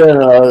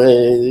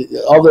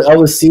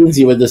all the scenes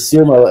you would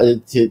assume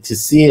to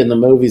see in the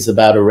movies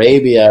about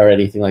Arabia or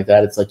anything like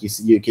that. It's like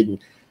you can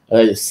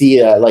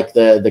see like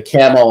the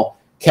camel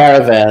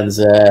caravans,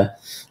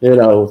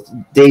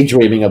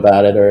 daydreaming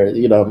about it, or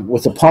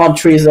with the palm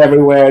trees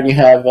everywhere, and you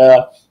have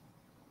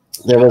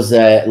there was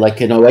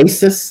like an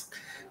oasis.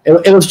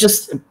 It was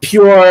just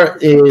pure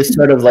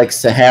sort of like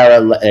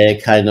Sahara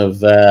kind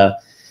of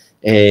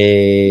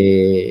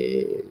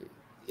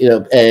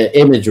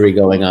imagery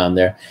going on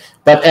there.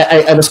 But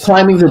I was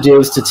climbing the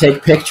dunes to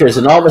take pictures,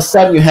 and all of a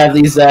sudden you have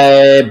these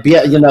dirt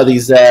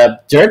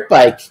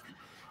bikes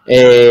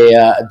and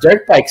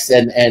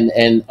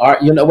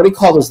what do you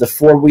call those? The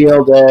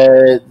four-wheeled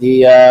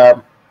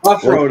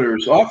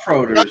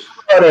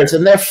off-roaders,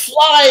 and they're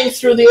flying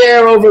through the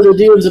air over the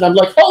dunes, and I'm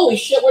like, holy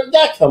shit, where did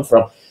that come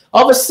from?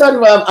 All of a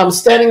sudden, I'm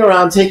standing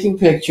around taking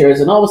pictures,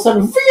 and all of a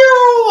sudden,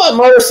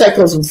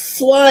 motorcycles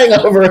flying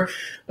over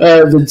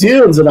the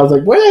dunes, and I was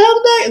like, where the hell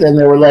did they? And then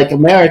they were like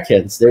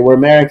Americans. They were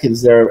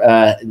Americans. They're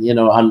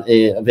on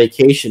a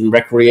vacation,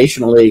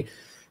 recreationally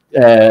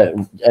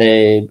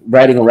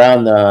riding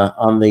around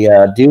on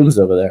the dunes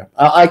over there.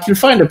 I can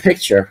find a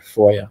picture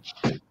for you,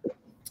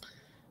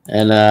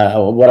 and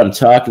what I'm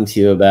talking to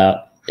you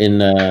about.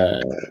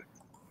 I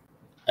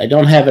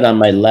don't have it on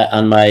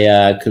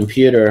my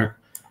computer.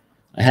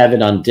 I have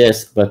it on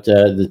disk, but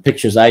the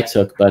pictures I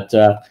took. But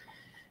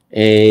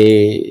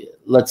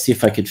let's see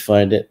if I could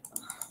find it.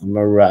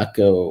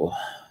 Morocco.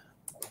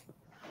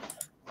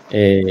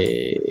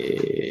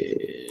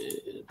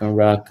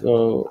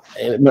 Morocco.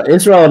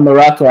 Israel and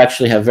Morocco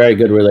actually have very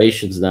good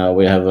relations now.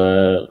 We have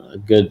a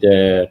good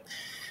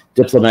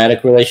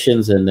diplomatic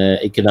relations and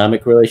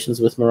economic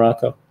relations with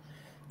Morocco.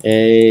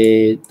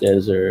 A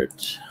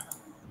desert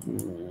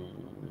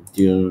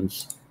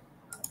dunes.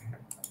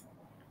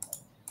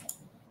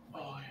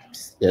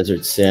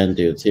 Desert sand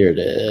dunes. Here it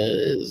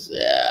is.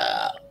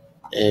 Yeah.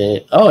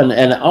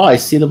 I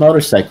see the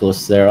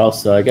motorcyclists there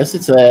also. I guess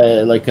it's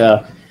like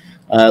the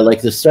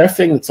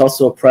surfing. It's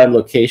also a prime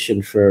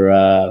location for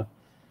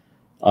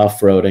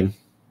off-roading.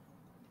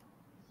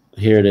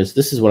 Here it is.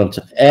 This is what I'm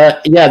talking.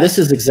 Yeah, this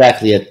is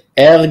exactly it.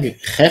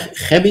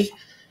 ELGATO.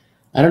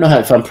 I don't know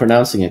if I'm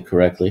pronouncing it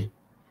correctly.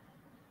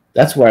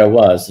 That's where I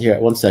was. Here,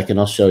 1 second.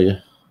 I'll show you.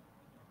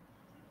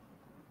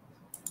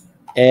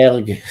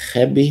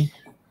 ELGATO.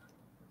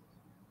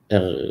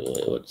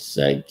 1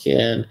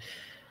 second.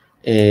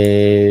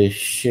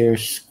 Share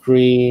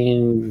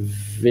screen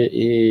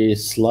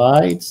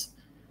slides.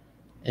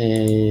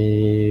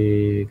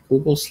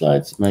 Google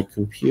Slides. My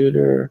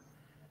computer.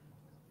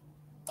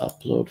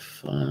 Upload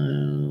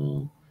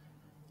file.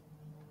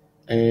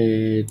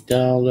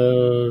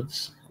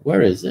 Downloads.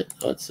 Where is it?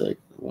 Oh, it's like,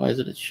 why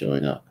isn't it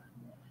showing up?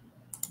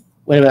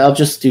 Wait a minute. I'll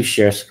just do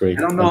share screen.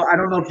 I don't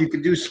know if you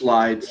could do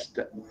slides.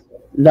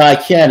 No, I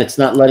can't. It's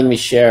not letting me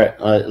share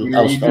it. You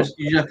just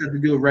have to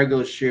do a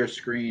regular share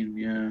screen.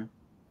 Yeah.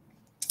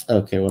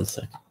 Okay, 1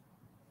 second.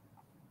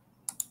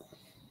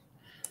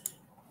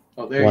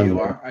 Oh, there you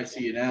are. I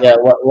see it now. Yeah,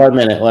 1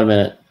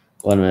 minute.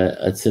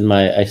 It's in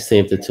my. I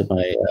saved it to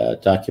my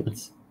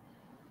documents.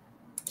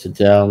 To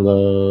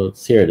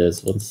download. Here it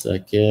is. 1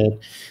 second.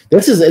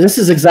 This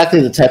is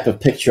exactly the type of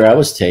picture I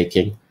was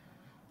taking.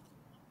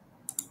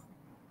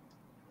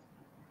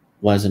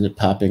 Why isn't it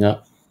popping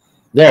up?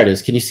 There it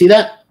is. Can you see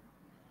that?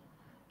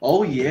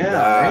 Oh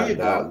yeah, there you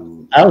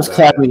go. I was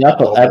climbing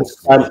up.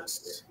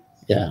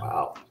 Yeah.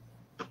 Wow.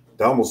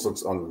 That almost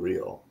looks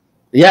unreal.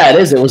 Yeah, it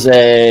is. It was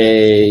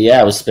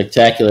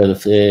spectacular. And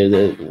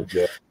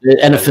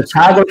the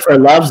photographer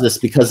loves this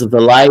because of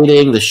the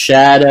lighting, the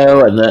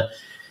shadow, and the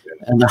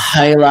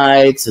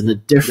highlights and the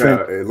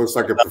different. Yeah, it looks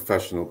like a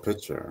professional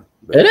picture.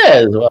 It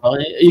is. Well,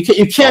 you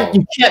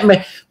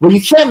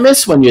can't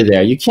miss when you're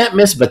there. You can't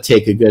miss but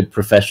take a good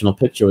professional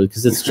picture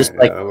because it's just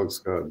like that looks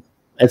good.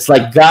 It's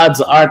like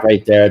God's art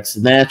right there. It's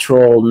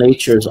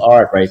nature's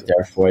art right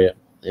there for you.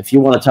 If you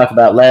want to talk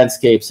about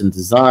landscapes and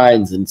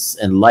designs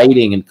and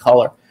lighting and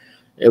color,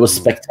 it was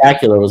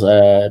spectacular. It was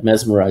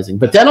mesmerizing.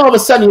 But then all of a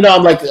sudden,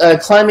 I'm like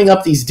climbing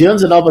up these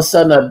dunes, and all of a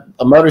sudden,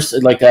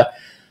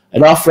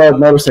 an off-road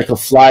motorcycle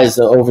flies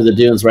over the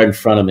dunes right in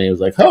front of me. It was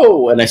like,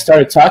 oh! And I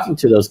started talking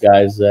to those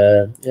guys.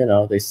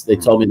 They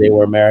told me they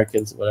were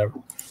Americans, whatever.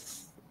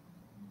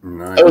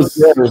 Nice. It was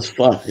good. It was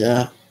fun.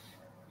 Yeah.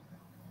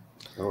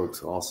 That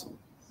looks awesome.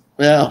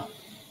 Yeah.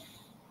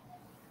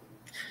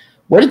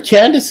 Where did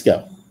Candace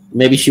go?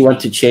 Maybe she went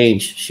to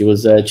change. She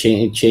was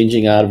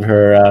changing out of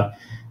her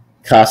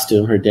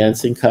costume, her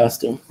dancing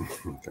costume.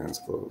 Dance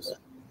clothes.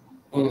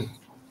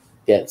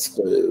 Dance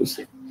clothes.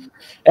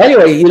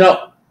 Anyway,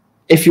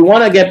 if you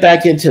want to get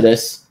back into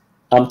this,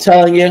 I'm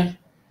telling you,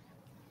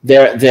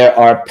 there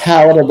are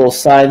palatable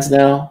signs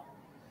now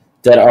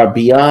that are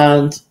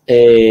beyond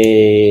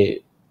a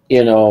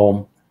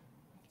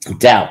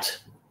doubt.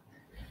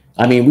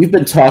 I mean, we've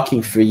been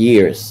talking for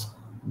years,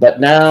 but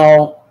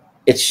now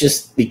it's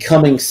just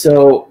becoming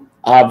so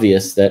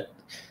obvious that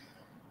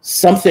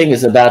something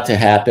is about to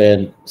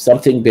happen,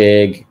 something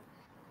big,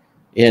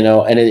 you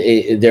know,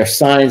 and there are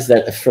signs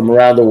that from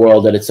around the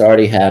world that it's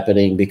already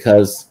happening,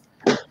 because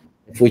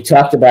if we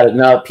talked about it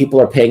now, people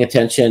are paying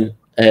attention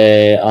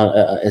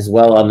as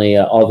well on the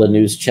all the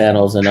news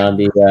channels and on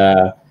the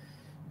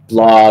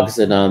blogs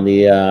and on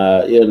the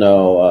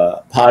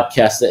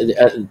podcasts.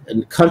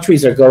 And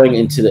countries are going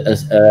into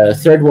the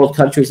third world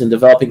countries and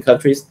developing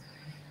countries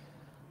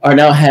are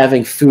now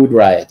having food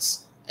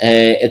riots,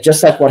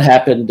 just like what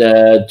happened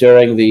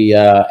during the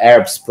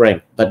Arab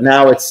Spring. But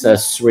now it's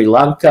Sri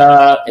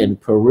Lanka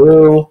and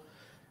Peru.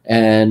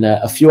 And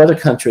a few other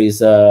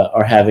countries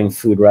are having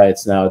food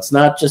riots now. It's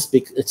not just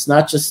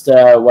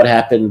what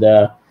happened.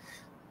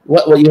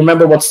 What you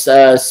remember? What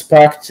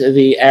sparked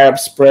the Arab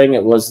Spring?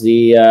 It was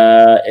the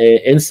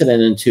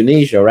incident in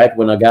Tunisia, right?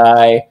 When a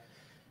guy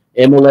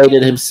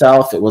immolated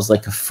himself. It was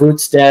like a fruit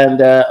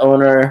stand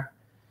owner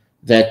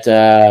that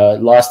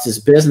lost his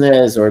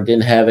business or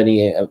didn't have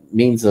any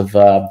means of.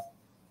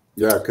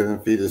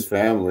 Couldn't feed his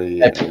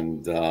family,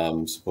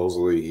 and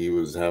supposedly he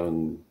was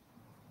having.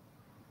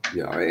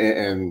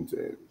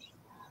 And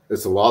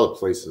it's a lot of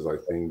places I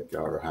think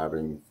are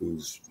having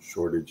food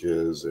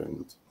shortages,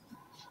 and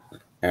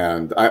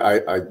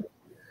I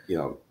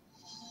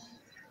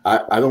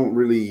don't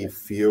really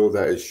feel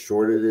that it's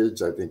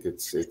shortage. I think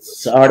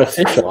it's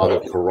artificial. A lot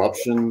of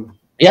corruption.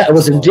 Yeah, it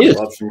was induced.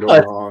 Corruption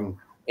going on.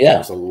 Yeah,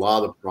 there's a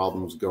lot of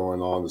problems going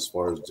on as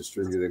far as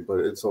distributing, but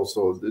it's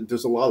also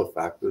there's a lot of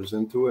factors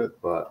into it.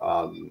 But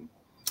I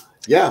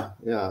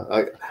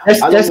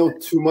don't know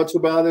too much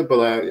about it,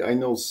 but I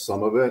know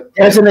some of it.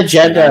 There's an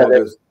agenda.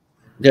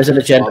 There's an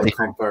agenda. A lot of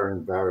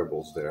comparing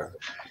variables there.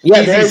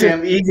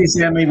 Yeah, easy,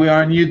 Sammy. We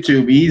are on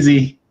YouTube.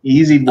 Easy,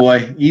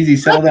 boy. Easy.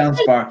 Settle down,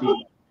 Sparky.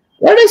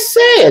 What did I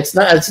say?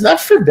 It's not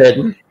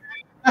forbidden.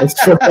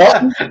 It's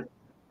forbidden.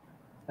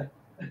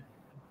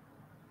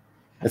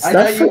 I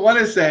know you want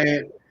to say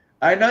it.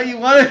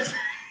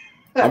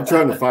 I'm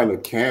trying to find a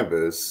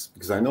canvas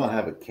because I know I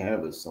have a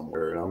canvas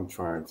somewhere, and I'm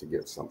trying to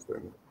get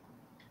something.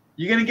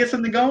 You gonna get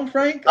something going,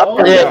 Frank?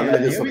 Oh, yeah.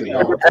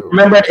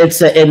 Remember,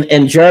 it's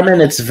in German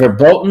it's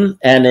verboten,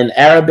 and in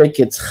Arabic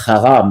it's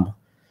haram,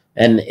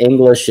 and in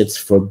English it's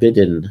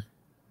forbidden.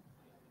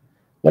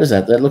 What is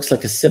that? That looks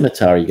like a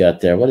scimitar you got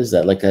there. What is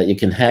that? Like you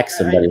can hack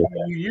somebody.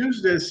 You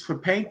use this for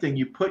painting.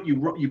 You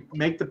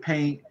make the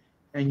paint,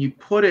 and you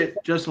put it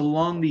just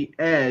along the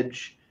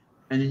edge,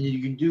 and then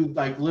you can do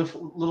like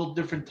little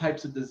different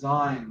types of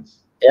designs.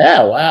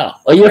 Yeah, wow.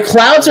 Well, your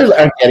clouds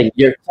are getting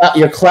your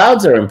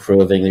clouds are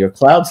improving. Your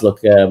clouds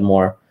look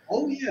more.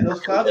 Oh yeah,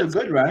 those clouds are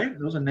good, right?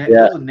 Those are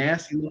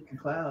nasty looking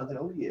clouds.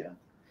 Oh yeah.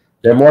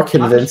 They're more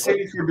convincing. I'm just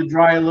waiting for it to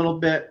dry a little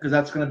bit because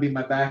that's going to be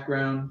my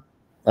background.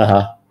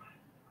 Then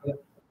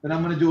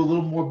I'm going to do a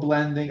little more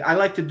blending. I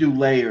like to do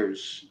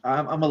layers.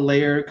 I'm a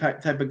layer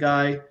type of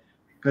guy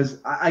because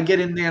I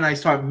get in there and I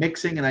start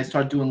mixing and I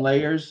start doing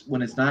layers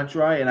when it's not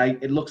dry and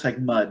it looks like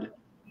mud.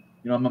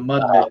 You know, I'm a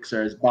mud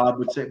mixer, as Bob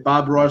would say.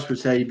 Bob Ross would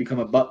say, you become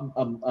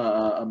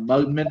a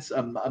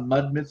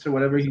mud mixer,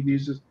 whatever he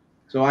uses.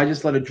 So I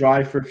just let it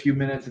dry for a few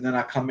minutes, and then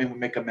I come in and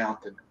make a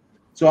mountain.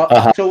 So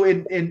so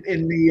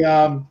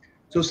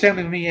Sam,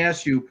 let me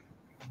ask you: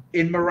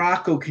 in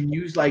Morocco, can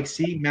you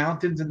see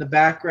mountains in the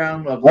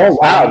background? Of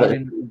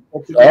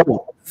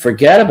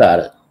forget about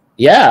it.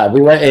 Yeah,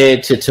 we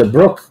went to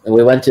Tobruk, and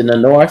we went in the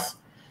north.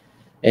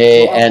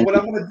 And what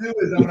I'm going to do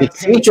is you can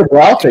see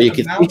Gibraltar. You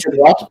can see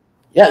Gibraltar.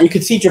 Yeah, you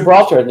can see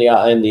Gibraltar in the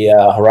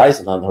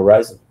horizon, on the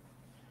horizon.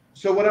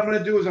 So what I'm going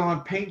to do is I'm going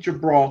to paint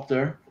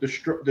Gibraltar,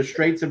 the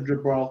Straits of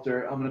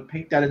Gibraltar. I'm going to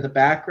paint that in the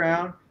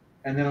background,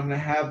 and then I'm going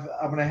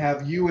to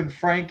have you and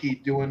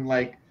Frankie doing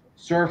like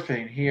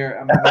surfing here.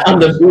 On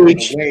the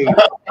beach. You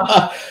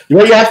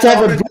have to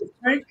have a. I'm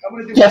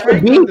going to do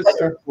Frank on the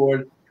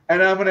surfboard,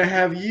 and I'm going to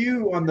have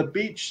you on the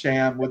beach,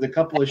 Sam, with a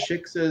couple of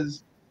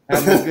shiksas,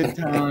 having a good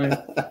time.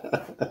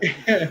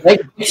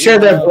 Make sure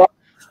that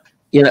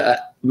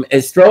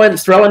it's throw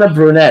in a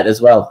brunette as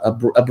well, a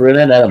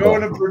brunette edible. Throw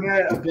in a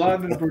brunette, a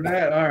blonde and a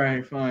brunette. All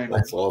right, fine.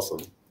 That's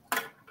awesome.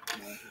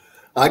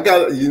 I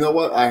got. You know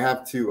what? I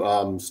have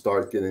to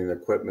start getting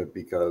equipment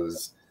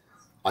because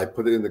I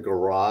put it in the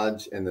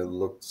garage and it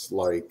looks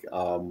like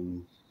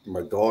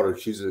my daughter.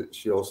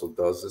 She also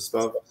does this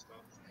stuff.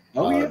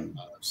 Oh yeah.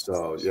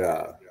 So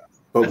yeah.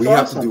 But we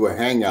have to do a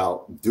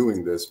hangout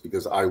doing this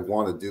because I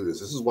want to do this.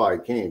 This is why I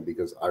came,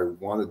 because I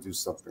want to do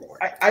something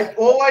like that.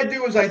 All I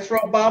do is I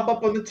throw Bob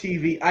up on the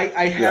TV.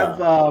 I have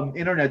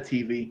internet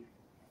TV,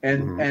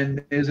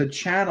 and there's a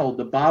channel,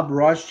 the Bob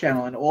Ross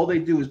channel, and all they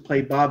do is play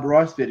Bob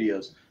Ross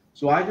videos.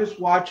 So I just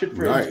watch it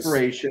for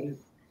inspiration,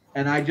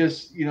 and I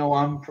just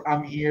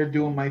I'm here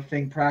doing my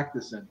thing,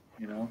 practicing.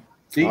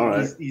 See,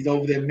 he's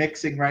over there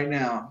mixing right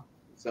now.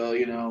 So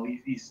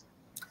he's.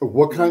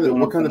 What kind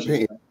of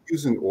paint?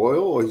 Using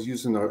oil, or he's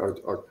using our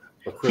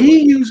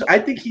acrylic? I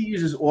think he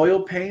uses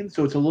oil paint,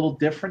 so it's a little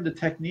different, the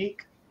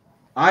technique.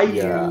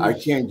 I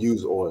can't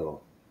use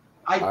oil.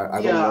 I'm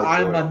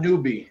a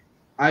newbie.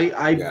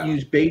 I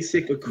use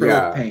basic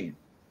acrylic paint.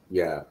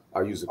 Yeah,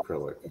 I use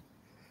acrylic.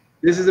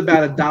 This is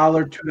about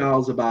 $1,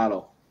 $2 a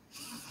bottle.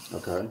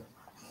 Okay.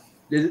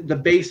 the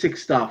basic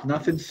stuff,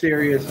 nothing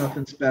serious,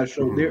 nothing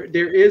special. There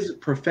is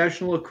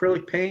professional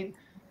acrylic paint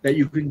that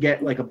you can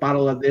get like a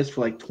bottle of this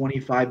for like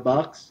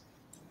 $25.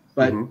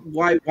 But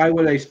why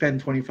would I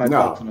spend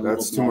 $25 on a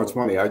that's too much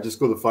money. I just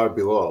go to Five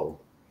Below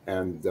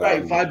and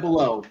right, Five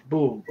Below,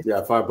 boom.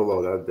 Yeah, Five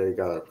Below, that they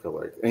got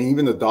acrylic. And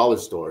even the dollar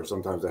store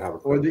sometimes they have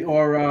acrylic.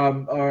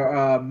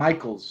 Or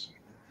Michael's.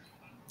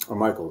 Or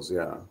Michael's,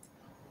 yeah.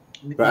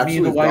 Me But actually,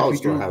 and the wife,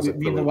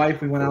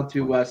 acrylic. we went out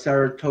to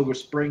Saratoga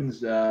Springs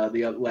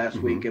the last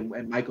week,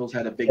 and Michael's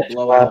had a big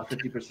blowout,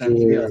 50%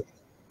 deal.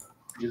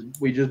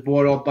 We just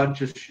bought a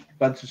bunch of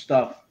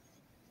stuff.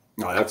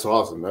 No, that's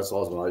awesome. That's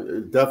awesome. I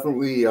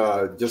definitely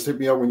just hit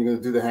me up when you're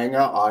going to do the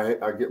hangout.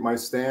 I get my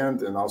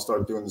stand and I'll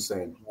start doing the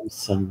same.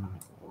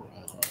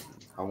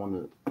 I want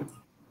to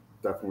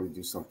definitely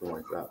do something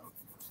like that.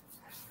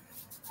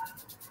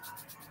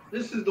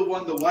 This is the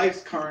one the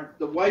wife's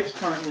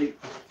currently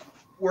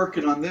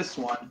working on this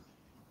one.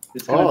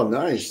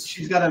 Nice.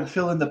 She's got to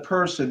fill in the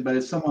person, but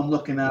it's someone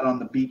looking out on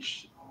the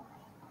beach.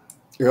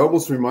 It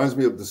almost reminds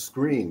me of the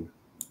screen.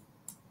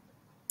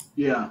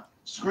 Yeah.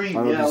 Screen,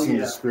 I don't know if you've seen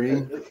yeah. the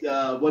screen.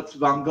 What's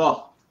Van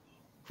Gogh?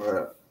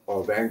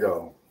 Oh, Van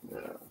Gogh.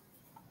 Yeah.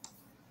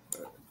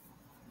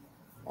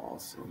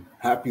 Awesome.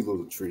 Happy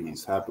little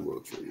trees. Happy little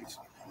trees.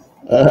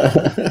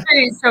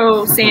 Okay,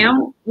 so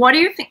Sam, what do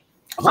you think?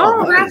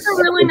 Oh, nice. That's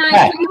a really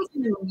nice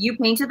painting. You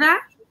painted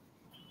that?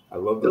 I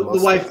love the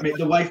wife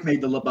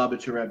made the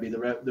Lubavitcher Rebbe.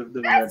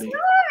 The that's Rebbe.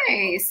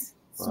 Nice.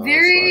 It's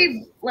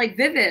very like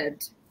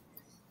vivid.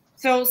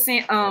 So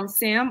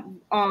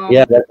Sam,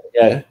 yeah, go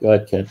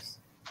ahead, kids.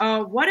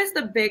 What is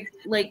the big,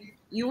 like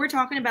you were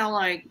talking about,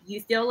 like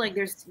you feel like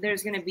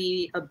there's gonna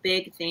be a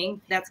big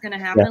thing that's gonna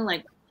happen? Yeah.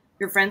 Like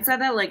your friend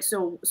said that, like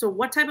so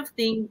what type of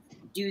thing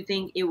do you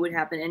think it would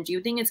happen? And do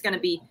you think it's gonna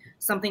be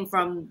something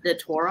from the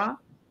Torah?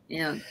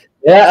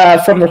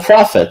 Yeah, from the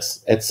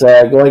prophets. It's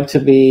going to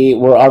be,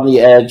 we're on the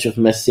edge of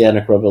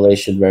Messianic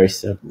revelation very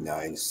soon.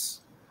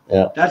 Nice.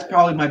 Yeah. That's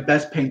probably my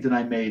best painting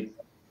I made.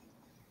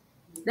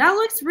 That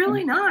looks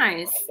really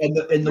nice. And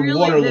the really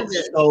water vivid.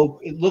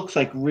 It looks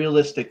like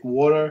realistic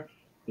water.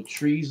 The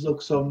trees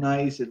look so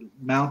nice, and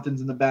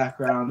mountains in the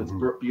background. It's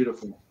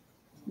beautiful.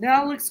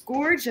 That looks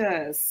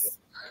gorgeous.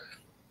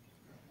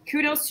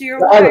 Kudos to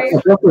your wife.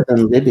 Tobruk was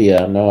in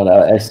Libya. No,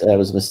 I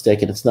was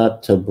mistaken. It's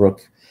not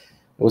Tobruk.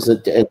 It was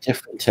a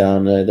different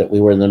town that we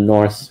were in the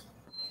north.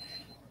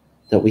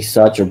 That we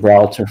saw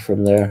Gibraltar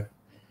from there.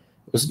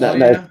 It was not.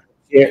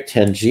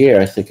 Tangier,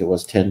 I think it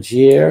was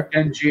Tangier.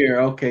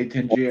 Okay,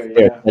 Tangier.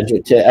 Yeah.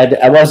 Tangier.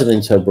 I wasn't in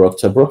Tobruk.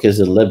 Tobruk is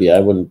in Libya. I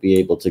wouldn't be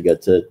able to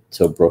get to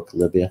Tobruk,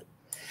 Libya.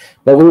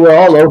 But we were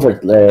all over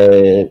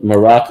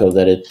Morocco.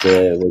 That it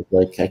was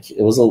like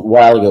it was a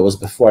while ago. It was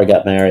before I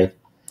got married,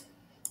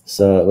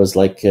 so it was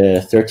like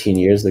 13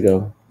 years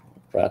ago,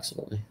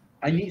 approximately.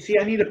 I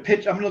need a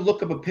picture. I'm going to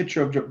look up a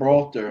picture of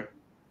Gibraltar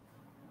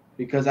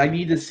because I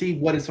need to see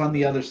what is on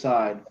the other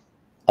side.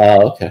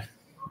 Oh, okay.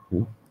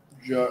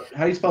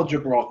 How do you spell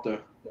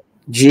Gibraltar?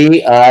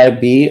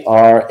 Gibraltar.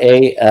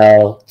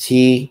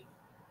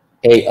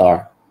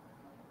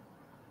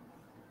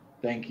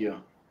 Thank you.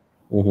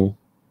 Mm-hmm.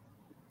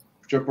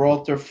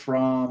 Gibraltar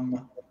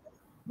from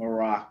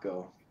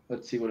Morocco.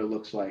 Let's see what it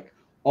looks like.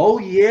 Oh,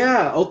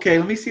 yeah. Okay,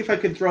 let me see if I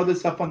can throw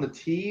this up on the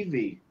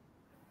TV.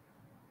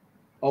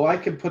 Oh, I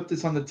can put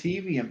this on the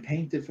TV and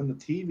paint it from the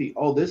TV.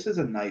 Oh, this is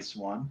a nice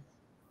one.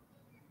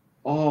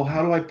 Oh,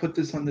 how do I put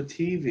this on the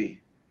TV?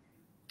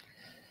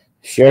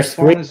 Share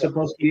screen. Is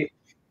supposed to be,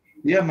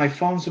 yeah, my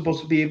phone's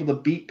supposed to be able to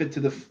beep it to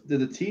the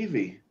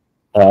TV.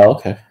 Oh,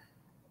 okay.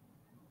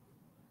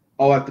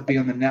 Oh, I have to be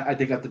on the net. I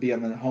think I have to be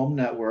on the home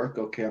network.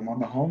 Okay, I'm on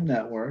the home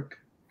network.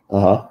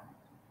 Uh-huh.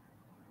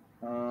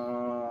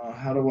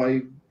 How do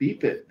I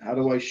beep it? How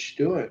do I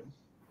do it?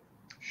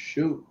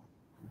 Shoot.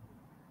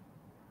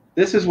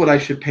 This is what I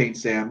should paint,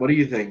 Sam. What do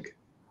you think?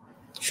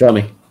 Show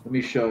me. Let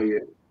me show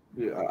you.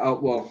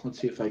 Well, let's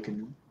see if I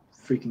can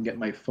freaking get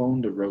my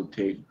phone to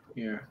rotate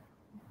here.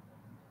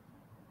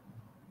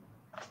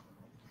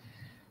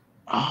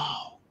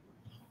 Oh.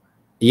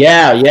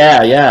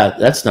 Yeah.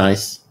 That's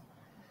nice.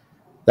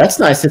 That's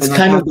nice. It's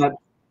kind of that,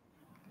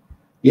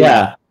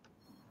 yeah.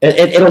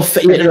 It'll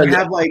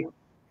have like,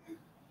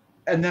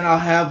 and then I'll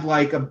have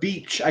like a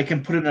beach. I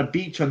can put in a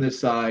beach on this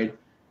side,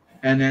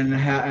 and then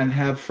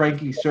have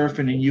Frankie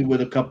surfing and you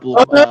with a couple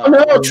of.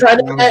 No. Try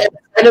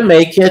to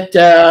make it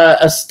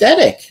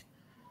aesthetic,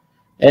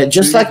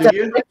 just like that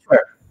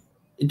picture.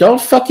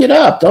 Don't fuck it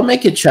up. Don't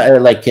make it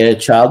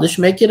childish.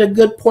 Make it a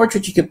good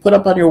portrait you could put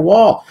up on your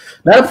wall.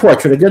 Not a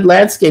portrait, a good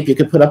landscape you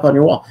could put up on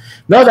your wall.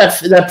 No,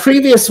 that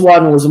previous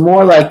one was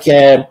more like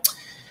that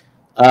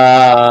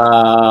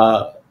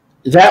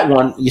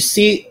one. You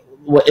see,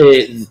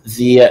 in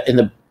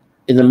the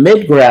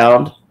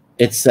midground,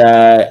 it's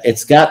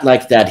got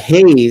like that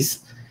haze,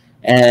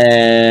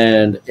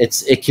 and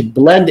it can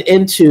blend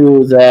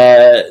into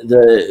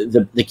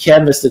the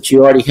canvas that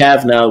you already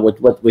have now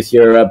with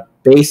your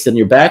base and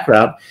your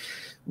background,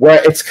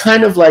 where it's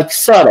kind of like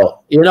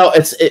subtle. You know,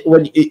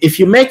 if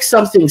you make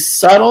something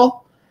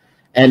subtle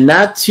and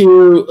not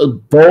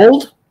too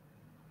bold,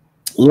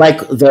 like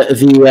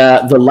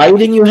the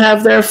lighting you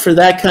have there for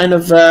that kind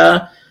of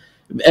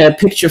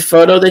picture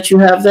photo that you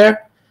have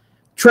there.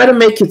 Try to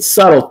make it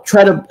subtle.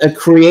 Try to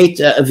create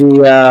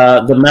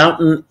the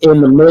mountain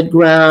in the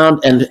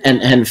midground and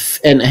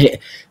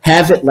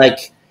have it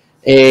like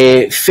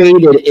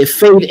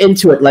fade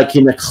into it like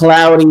in a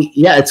cloudy.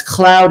 Yeah, it's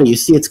cloudy. You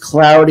see, it's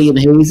cloudy and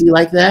hazy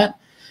like that.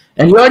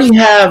 And you already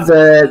have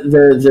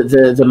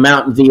the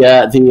mountain,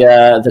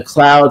 the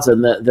clouds,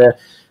 and the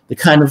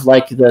kind of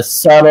like the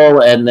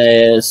subtle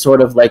and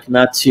sort of like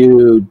not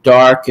too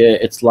dark.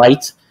 It's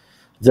light.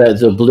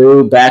 The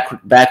blue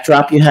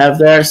backdrop you have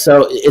there,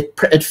 so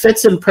it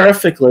fits in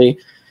perfectly.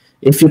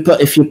 If you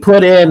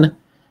put in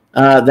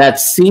that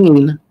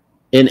scene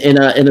in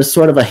a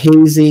sort of a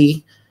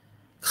hazy,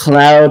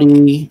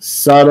 cloudy,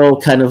 subtle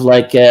kind of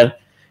like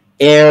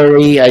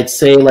airy, I'd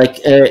say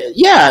like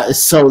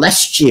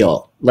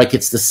celestial, like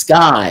it's the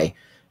sky.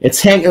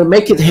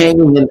 Make it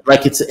hanging in,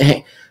 like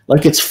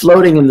it's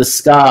floating in the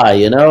sky.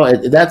 You know,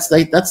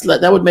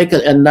 that would make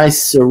a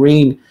nice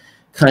serene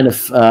kind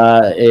of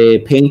a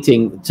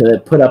painting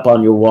to put up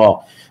on your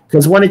wall.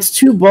 Because when it's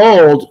too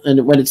bold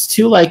and when it's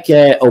too like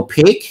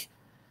opaque,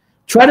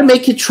 try to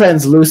make it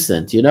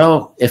translucent. You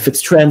know, if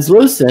it's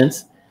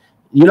translucent,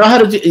 you know how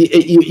to do.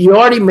 You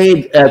already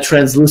made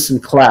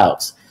translucent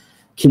clouds.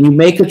 Can you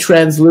make a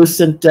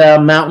translucent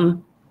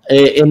mountain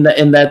in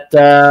that?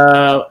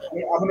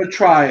 I'm gonna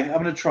try. Yeah.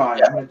 I'm gonna try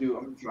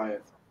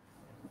it.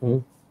 Mm-hmm.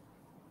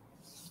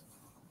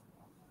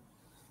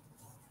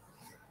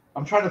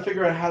 I'm trying to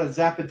figure out how to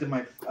zap it to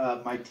my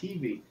my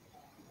TV.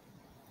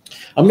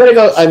 I'm gonna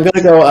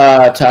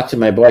go talk to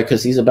my boy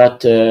because he's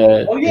about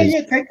to. Oh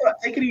yeah.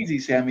 Take it easy,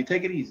 Sammy.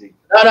 Take it easy.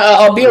 No,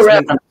 I'll be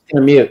around. I'm just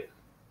gonna mute.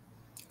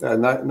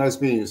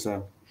 Nice meeting you,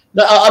 Sam.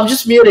 No, I'm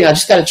just muting. I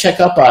just got to check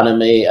up on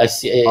him. I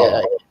see.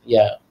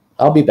 Yeah,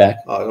 I'll be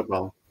back. Oh, no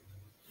problem.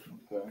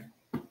 Okay.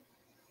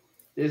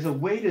 There's a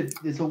way to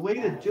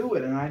do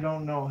it, and I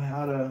don't know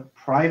how to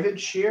private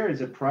share. Is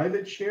it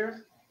private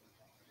share?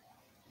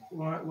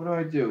 What do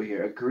I do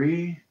here?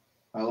 Agree,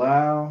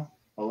 allow.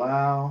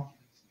 Oh,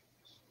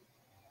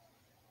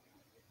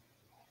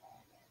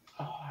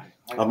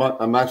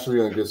 I'm actually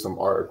going to get some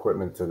art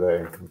equipment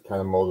today. It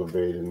kind of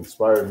motivated,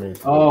 inspired me.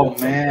 Oh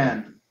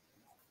man!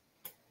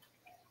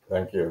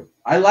 Thank you.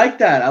 I like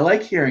that. I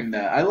like hearing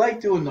that. I like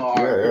doing the art.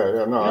 Yeah.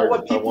 No, you know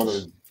what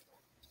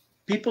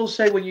people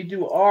say when you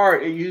do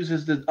art, it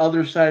uses the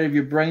other side of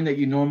your brain that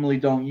you normally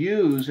don't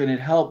use, and it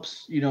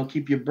helps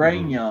keep your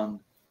brain young.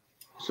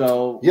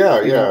 So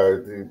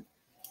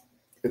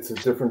it's a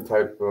different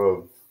type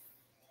of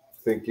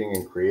thinking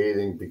and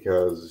creating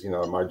because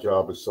my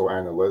job is so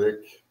analytic,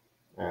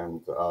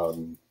 and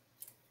you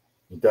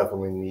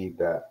definitely need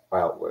that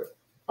outlet.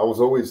 I was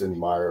always an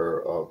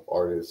admirer of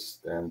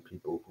artists and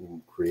people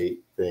who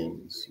create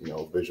things,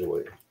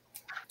 visually.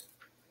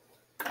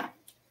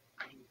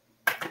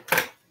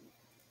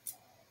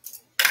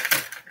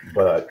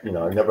 But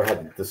I never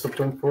had the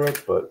discipline for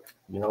it. But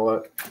you know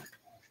what?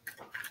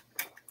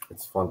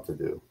 It's fun to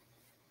do.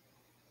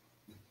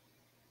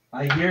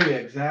 I hear you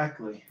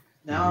exactly.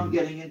 Now I'm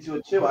getting into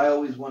it too. I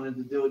always wanted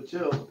to do it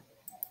too.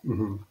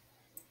 Mm-hmm.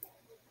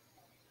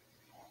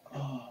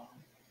 Oh.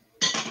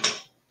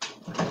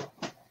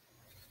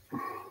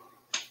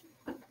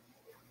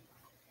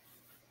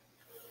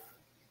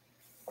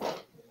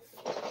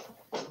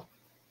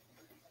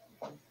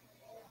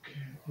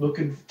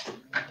 Looking.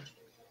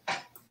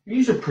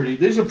 These are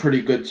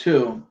pretty good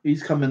too.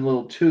 These come in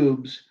little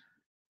tubes.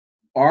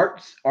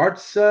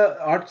 Artsia,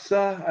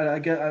 I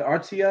get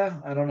Artsia.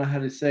 I don't know how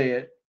to say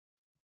it,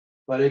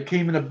 but it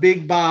came in a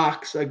big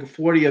box, like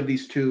 40 of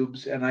these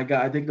tubes, and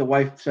I think the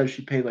wife says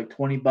she paid like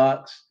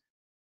 $20,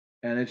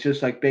 and it's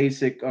just like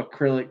basic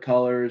acrylic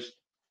colors.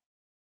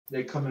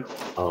 They come in.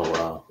 Oh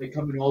wow! They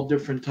come in all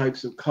different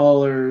types of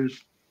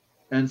colors,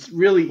 and it's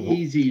really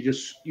easy. You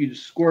just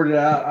squirt it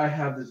out. I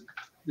have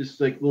this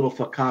like little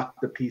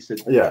fakakta piece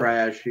of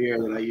trash here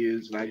that I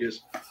use, and I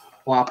just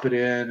plop it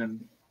in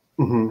and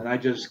I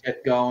just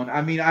get going.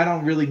 I mean, I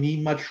don't really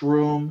need much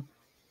room.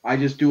 I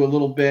just do a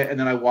little bit and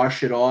then I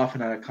wash it off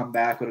and then I come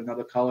back with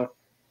another color.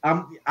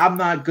 I'm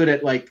not good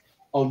at like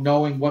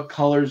knowing what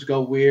colors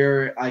go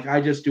where. Like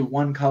I just do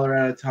one color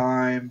at a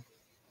time.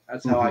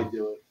 That's how I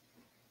do it.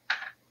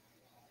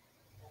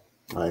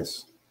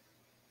 Nice.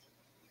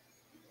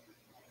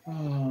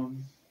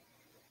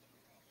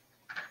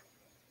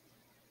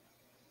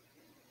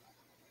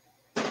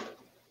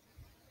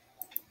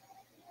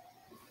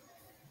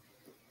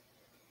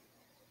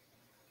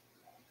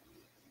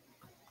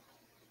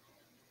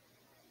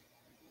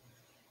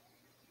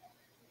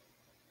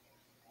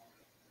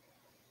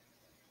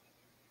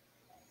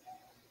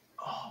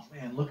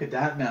 Man, look at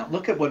that mount.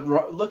 Look at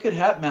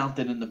that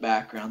mountain in the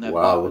background. That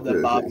wow,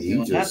 Bob's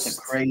doing. That's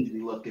a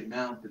crazy looking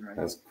mountain right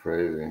That's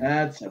crazy.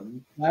 That's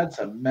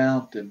a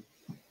mountain.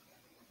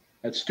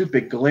 That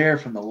stupid glare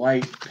from the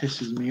light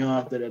pisses me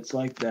off that it's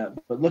like that.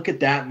 But look at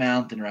that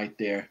mountain right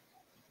there.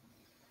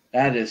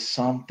 That is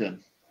something.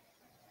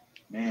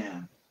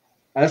 Man.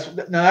 That's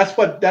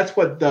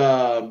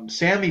what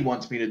Sammy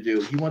wants me to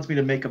do. He wants me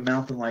to make a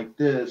mountain like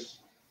this,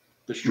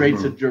 the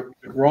Straits of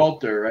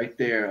Gibraltar, right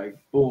there, like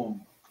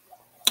boom.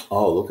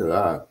 Oh, look at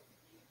that!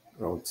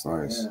 Oh, it's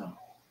nice. Yeah.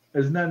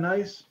 Isn't that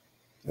nice?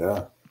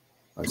 Yeah,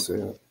 I see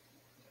it.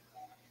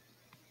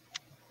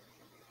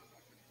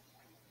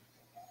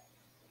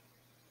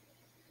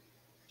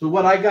 So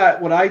what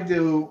I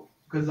do,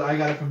 because I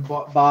got it from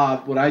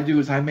Bob, what I do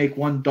is I make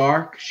one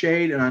dark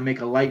shade and I make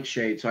a light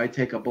shade. So I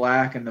take a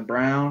black and the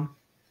brown,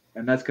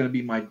 and that's going to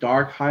be my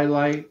dark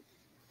highlight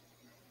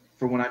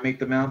for when I make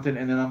the mountain.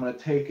 And then I'm going to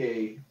take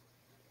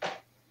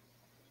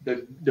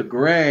the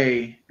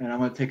gray, and I'm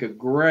going to take a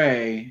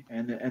gray,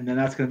 and then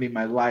that's going to be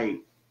my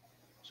light.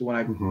 So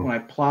when I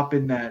plop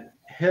in that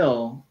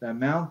hill, that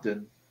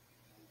mountain,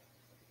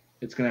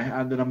 it's gonna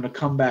have, then I'm gonna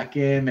come back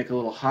in, make a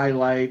little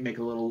highlight, make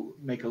a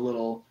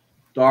little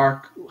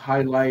dark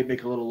highlight,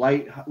 make a little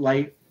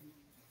light,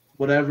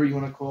 whatever you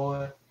want to call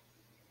it.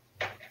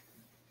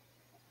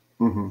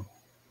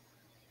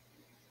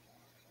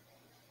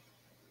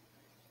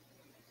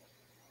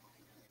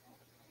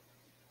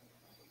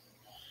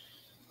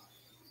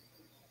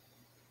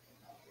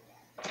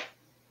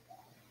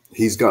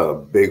 He's got a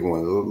big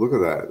one. Look at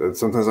that.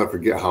 Sometimes I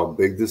forget how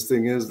big this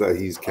thing is that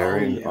he's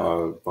carrying.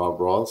 Bob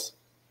Ross.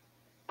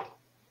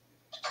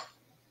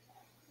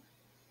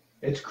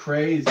 It's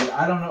crazy.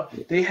 I don't know.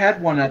 They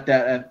had one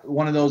at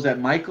one of those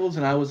at Michael's,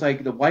 and I was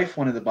like, the wife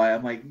wanted to buy it.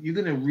 I'm like, you're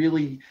gonna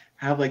really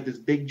have like this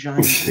big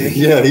giant thing?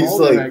 Yeah, he's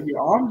like,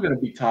 your arm's gonna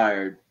be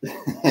tired.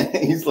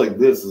 He's like,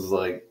 this is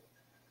like,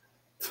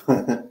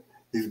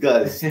 he's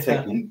got his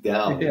technique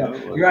down. Yeah, you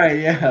know? Like, right.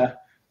 Yeah,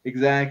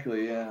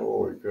 exactly. Yeah.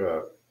 Holy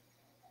crap!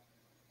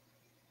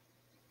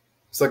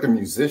 It's like a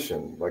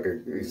musician.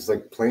 He's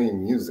like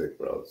playing music,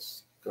 bro.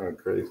 It's kind of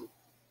crazy.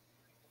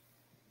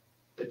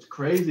 It's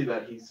crazy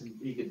that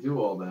he could do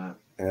all that.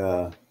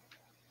 Yeah.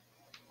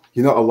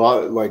 You know, a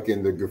lot like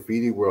in the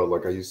graffiti world,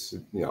 like I used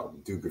to,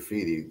 do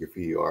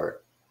graffiti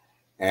art.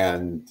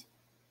 And,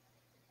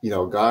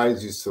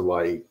 guys used to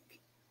like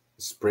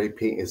spray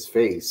paint his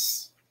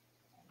face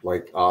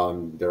like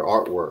on their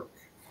artwork.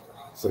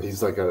 So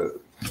he's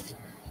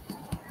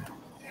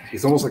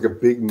almost like a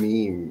big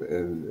meme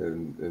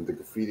in the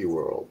graffiti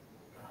world.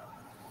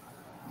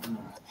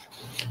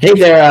 Hey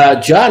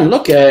there, John.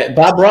 Look,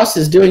 Bob Ross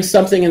is doing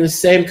something in the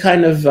same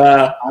kind of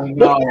the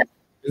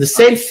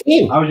same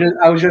theme.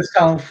 I was just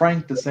telling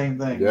Frank the same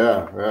thing.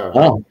 Yeah.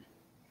 Oh,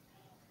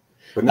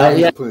 but now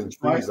he's putting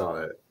trees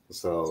on it.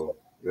 So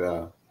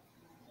yeah,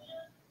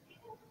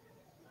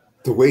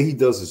 the way he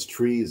does his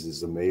trees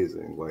is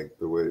amazing. Like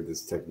the way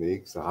this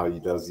technique, so how he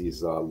does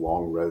these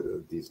long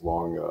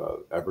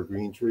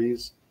evergreen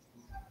trees.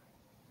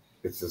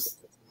 It's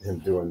just him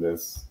doing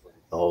this.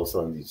 All of a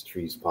sudden, these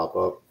trees pop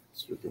up.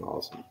 It's freaking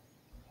awesome.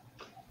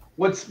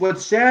 What's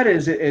sad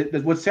is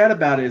what's sad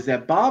about it is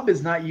that Bob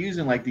is not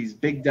using like these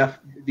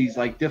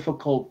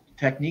difficult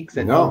techniques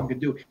that no one can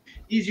do.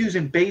 He's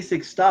using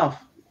basic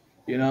stuff,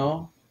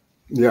 Yeah,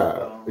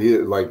 he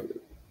like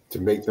to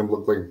make them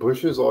look like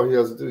bushes. All he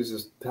has to do is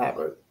just tap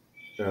it,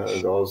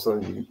 and all of a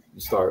sudden you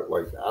start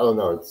like I don't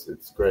know.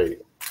 It's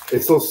great.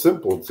 It's so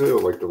simple too,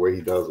 like the way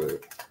he does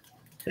it.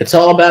 It's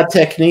all about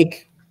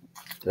technique.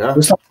 Yeah,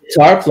 it's like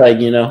guitar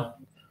playing,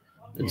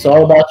 It's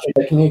all about your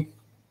technique.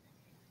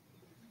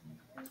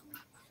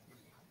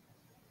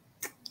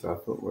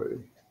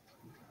 Definitely.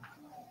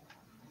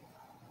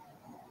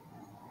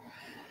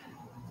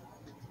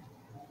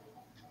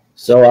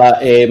 So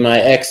my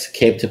ex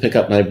came to pick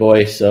up my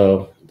boy,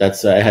 so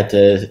that's I had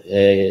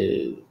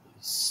to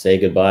say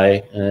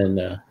goodbye,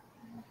 and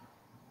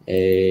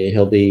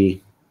he'll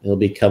be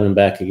coming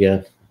back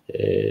again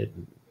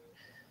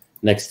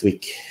next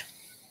week.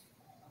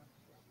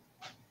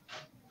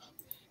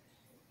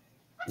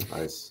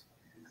 Nice.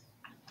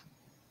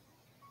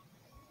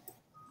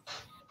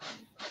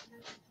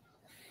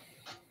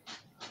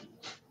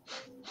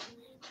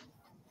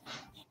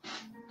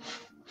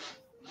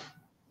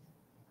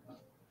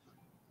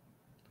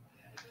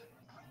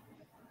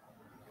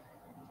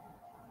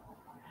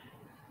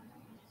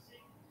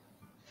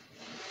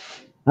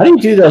 How do you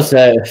do those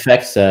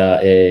effects,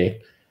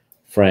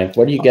 Frank?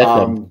 Where do you get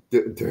them?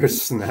 They're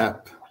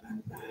Snap.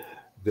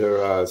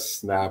 They're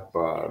Snap.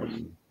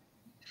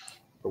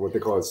 What they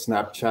call a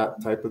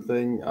Snapchat type of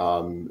thing.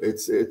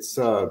 It's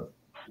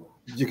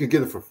you could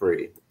get it for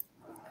free.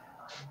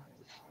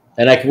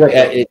 And I can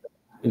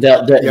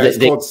it's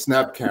called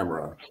Snap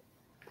Camera.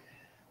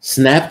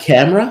 Snap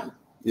Camera?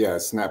 Yeah,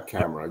 Snap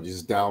Camera. You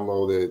just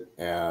download it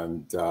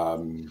and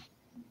all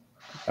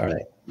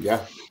right.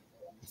 Yeah,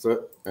 that's it.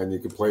 And you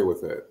can play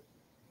with it.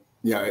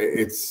 Yeah,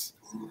 it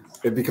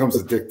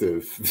becomes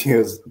addictive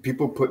because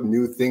people put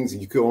new things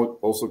and you can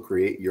also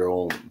create your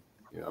own,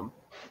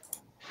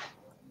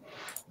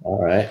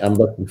 All right, I'm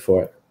looking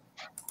for it.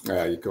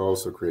 Yeah, you can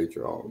also create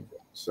your own.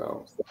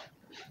 So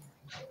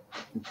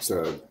it's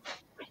a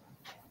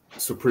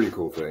pretty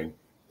cool thing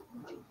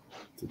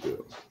to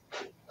do.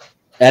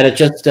 And it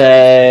just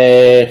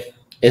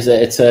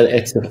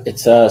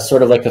it's a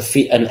sort of like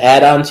an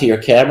add-on to your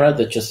camera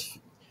that just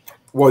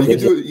Well, you could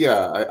do it.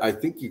 Yeah, I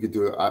think you could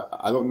do it.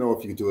 I don't know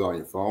if you could do it on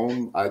your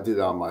phone. I did it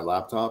on my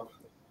laptop,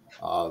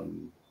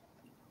 and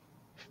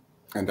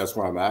that's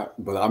where I'm at.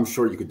 But I'm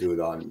sure you could do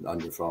it on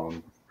your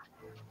phone.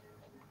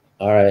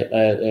 All right.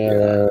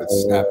 Yeah,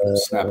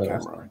 it's snap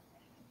camera.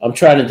 I'm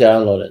trying to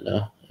download it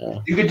now. Yeah.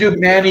 You could do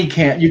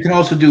ManyCam. You can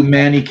also do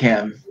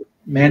ManyCam.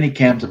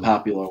 ManyCam's a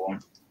popular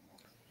one.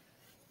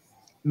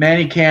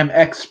 ManyCam,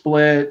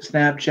 XSplit,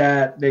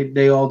 Snapchat.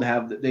 They all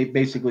have. They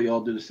basically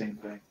all do the same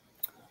thing.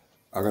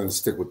 I'm going to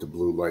stick with the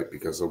blue light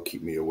because it'll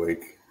keep me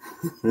awake.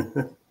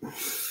 So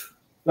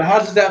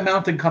how's that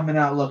mountain coming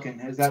out looking?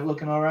 Is that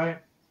looking all right?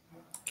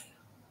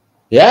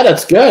 Yeah,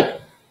 that's good.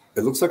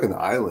 It looks like an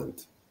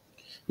island.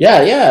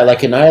 Yeah,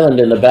 like an island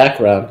in the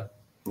background.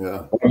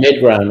 Yeah. Or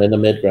midground, in the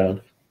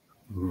midground.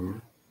 Mm-hmm.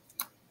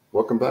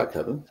 Welcome back,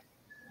 Heaven.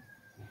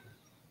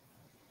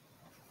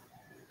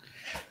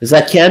 Is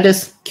that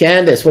Candace?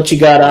 Candace, what you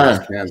got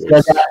on?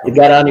 You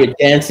got on your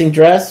dancing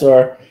dress,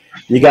 or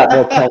you got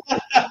more comfort?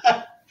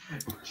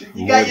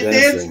 You got your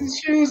dancing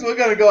shoes? We're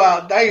going to go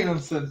out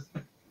dancing.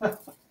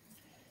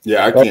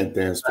 Yeah, I can't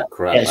dance for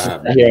crap. Yeah, I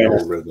have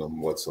no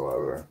rhythm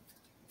whatsoever.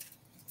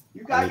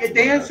 You got your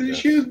dancing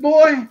shoes,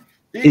 boy?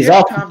 He's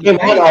all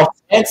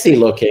fancy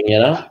looking, you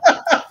know?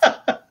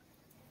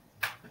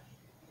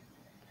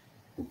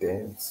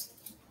 Dance.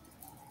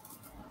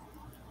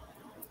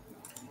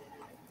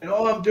 And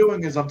all I'm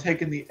doing is I'm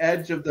taking the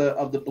edge of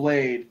the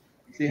blade.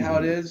 See how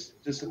it is?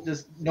 Just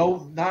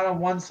not on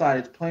one side.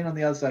 It's plain on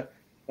the other side.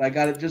 But I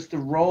got it just to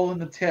roll in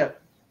the tip.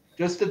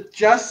 Just the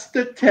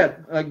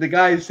tip, like the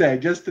guys say,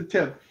 just the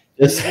tip.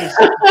 Just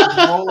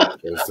roll it.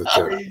 Just the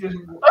tip.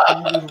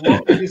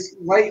 You just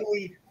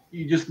lightly.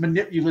 You just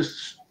manipulate.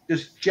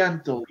 Just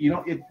gentle.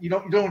 You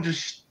don't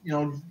just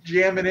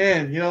jam it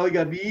in. You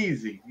got to be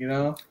easy.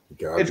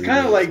 It's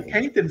kind of like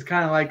painting's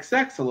kind of like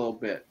sex a little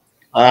bit.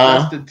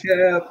 Just the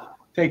tip.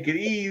 Take it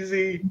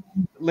easy.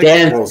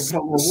 Dance.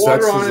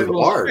 Sex is an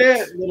art.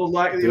 There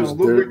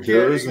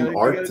is an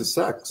art to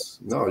sex.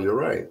 No, you're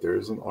right. There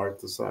is an art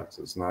to sex.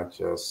 It's not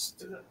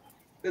just.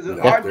 There's an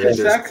art to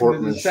sex.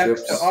 And there's a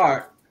sex to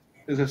art.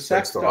 There's a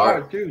sex to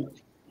art too.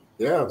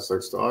 Yeah,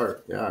 sex to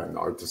art. Yeah, and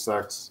art to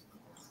sex.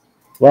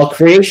 Well,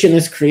 creation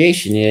is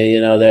creation.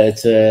 Yeah,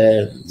 that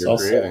it's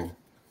also creating.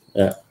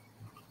 Yeah.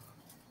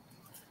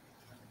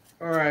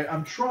 All right,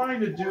 I'm trying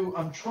to do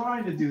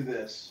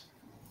this.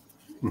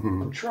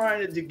 I'm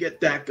trying to get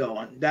that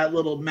going. That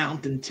little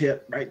mountain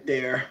tip right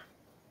there.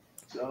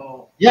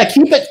 So yeah,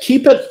 keep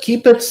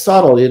it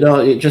subtle.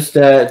 Just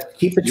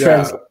keep it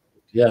trans.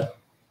 Yeah.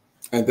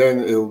 And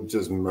then it'll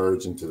just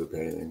merge into the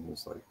painting.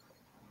 It's like.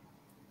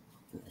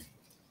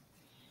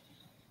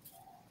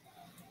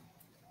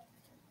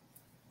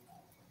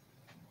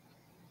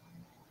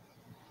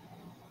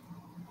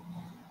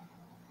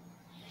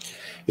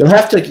 You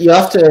have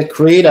to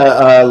create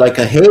a like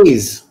a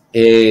haze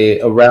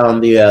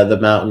around the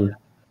mountain.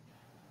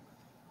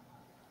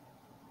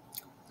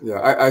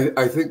 Yeah,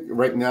 I think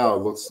right now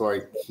it looks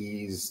like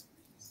he's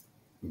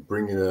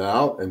bringing it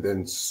out, and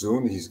then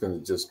soon he's going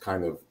to just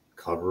kind of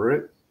cover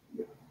it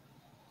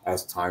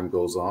as time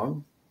goes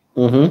on.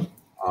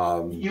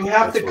 Mm-hmm. You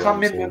have to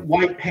come in with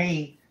white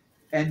paint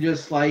and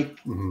just like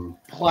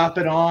plop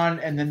it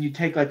on, and then you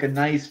take like a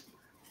nice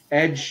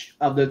edge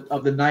of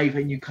the knife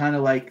and you kind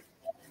of like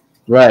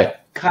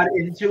cut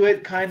into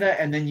it, kind of,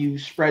 and then you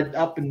spread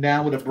up and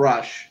down with a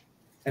brush,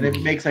 and it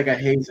makes like a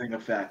hazing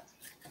effect.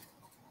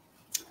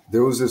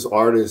 There was this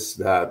artist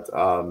that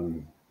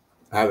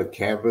had a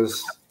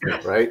canvas,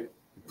 right?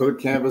 Put a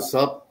canvas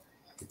up,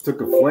 took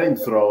a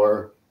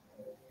flamethrower,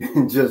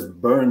 and just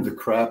burned the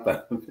crap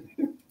out of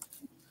it.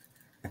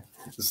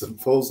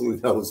 Supposedly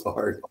that was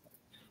art.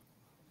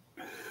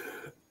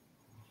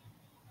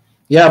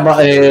 Yeah, but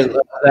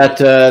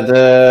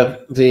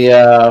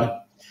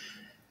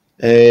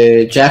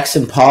the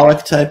Jackson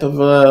Pollock type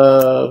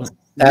of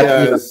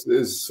yeah,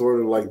 it's sort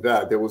of like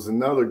that. There was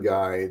another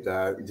guy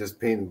that just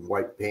painted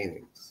white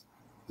paintings.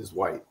 Just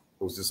white.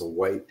 It was just a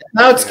white.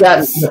 Now it's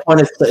gotten to the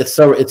point. It's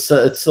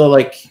so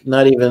like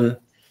not even.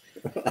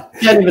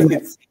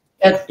 You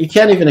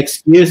can't even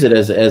excuse it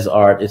as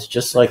art. It's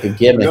just like a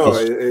gimmick. No,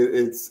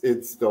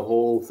 it's the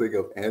whole thing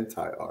of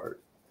anti-art.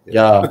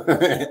 Yeah,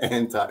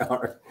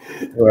 anti-art.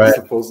 Right.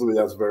 Supposedly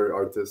that's very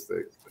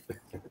artistic.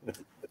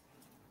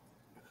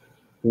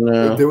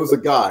 No. There was a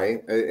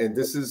guy, and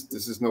this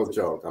is no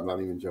joke. I'm not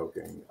even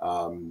joking.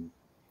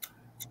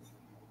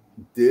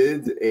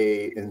 Did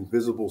a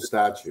invisible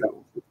statue,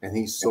 and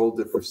he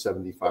sold it for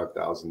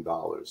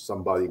 $75,000.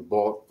 Somebody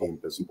bought the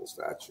invisible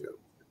statue,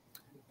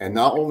 and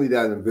not only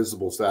that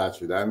invisible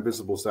statue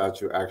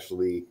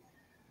actually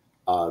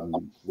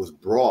was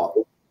brought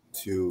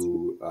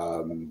to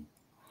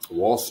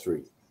Wall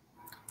Street.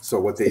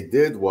 So what they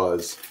did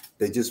was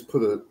they just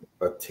put a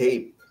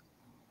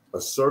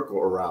circle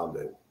around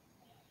it,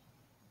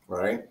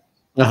 right?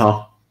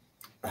 Have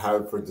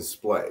it for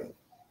display.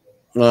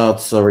 Oh,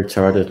 it's so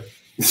retarded.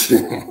 It's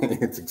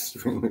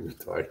extremely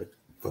retarded,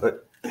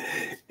 but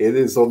it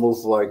is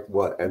almost like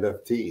what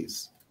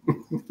NFTs.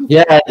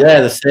 Yeah,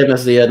 the same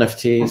as the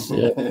NFTs.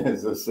 Yeah.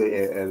 As I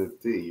say,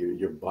 NFT,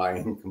 you're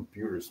buying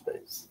computer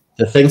space.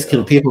 The things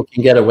people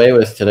can get away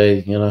with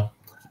today, Yeah.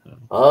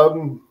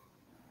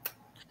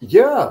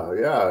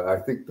 I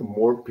think the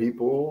more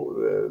people,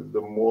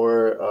 the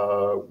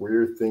more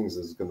weird things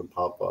is going to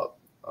pop up.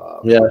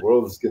 The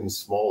world is getting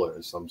smaller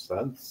in some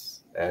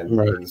sense, and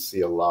you're going to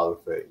see a lot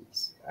of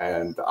things.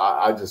 And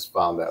I just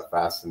found that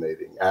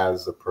fascinating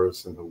as a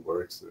person who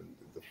works in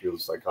the field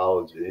of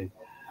psychology.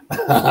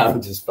 I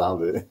just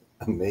found it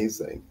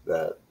amazing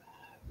that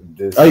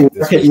this.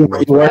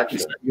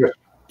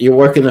 You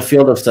work in the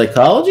field of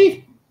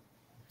psychology?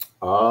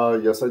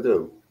 Yes, I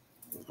do.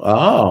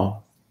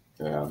 Oh,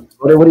 yeah.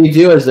 What do you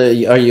do?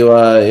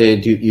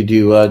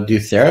 Do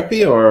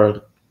therapy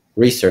or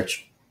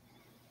research?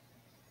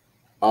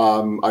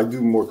 I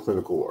do more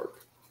clinical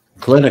work.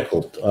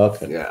 Clinical,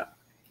 okay. Yeah.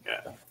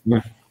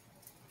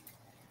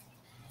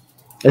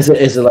 Is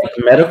it like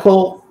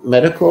medical?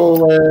 No,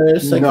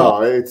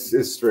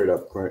 it's straight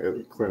up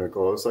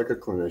clinical. It's like a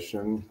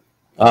clinician.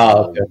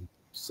 Oh, okay.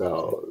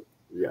 So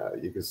yeah,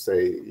 you could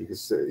say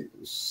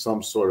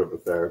some sort of a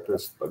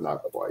therapist, but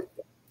not quite.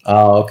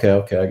 Oh, okay.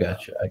 I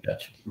got you.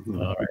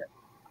 Mm-hmm. All right.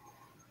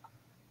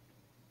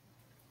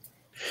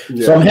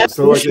 Yeah,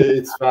 so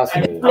it's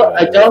fascinating.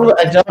 I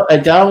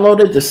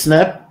downloaded the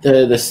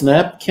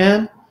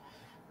SnapCam,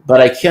 but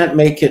I can't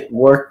make it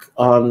work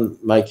on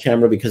my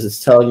camera because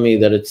it's telling me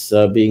that it's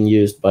being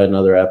used by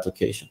another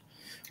application.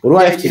 What do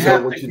I have to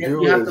do?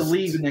 You have to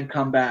leave and then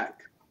come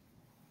back.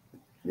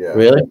 Yeah.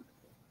 Really?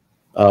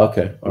 Oh,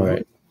 okay. All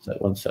right. So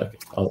 1 second.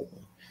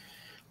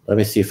 Let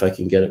me see if I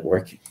can get it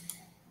working.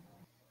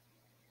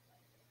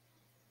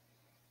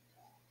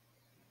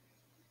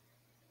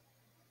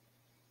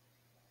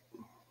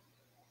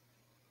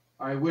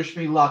 All right, wish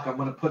me luck. I'm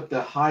going to put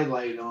the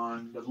highlight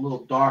on the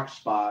little dark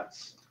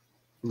spots.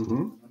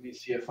 Mm-hmm. Let me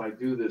see if I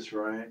do this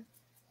right.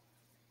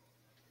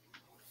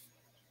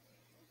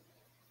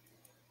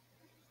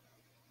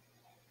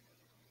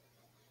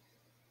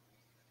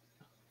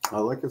 I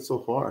like it so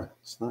far.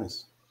 It's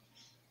nice.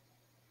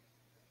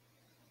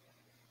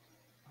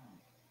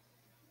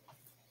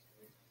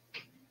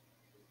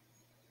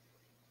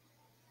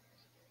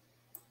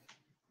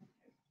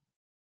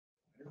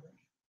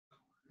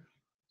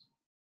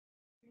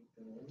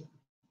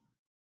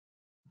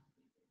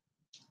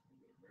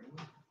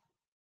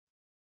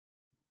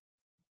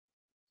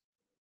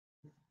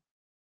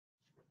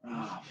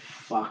 Oh,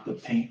 fuck, the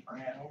paint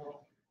ran over.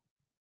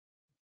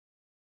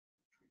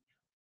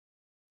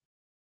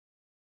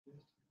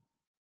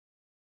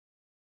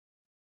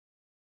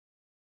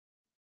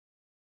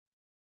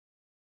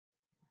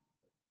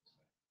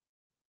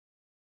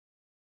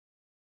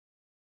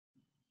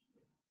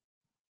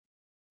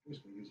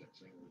 Just use that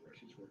same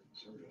brush. It's working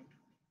so good.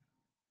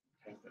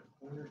 Tap that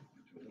corner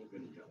into a little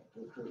bit of yellow.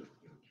 Look her,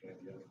 can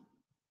yellow.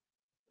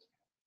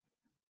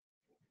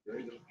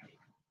 Very little.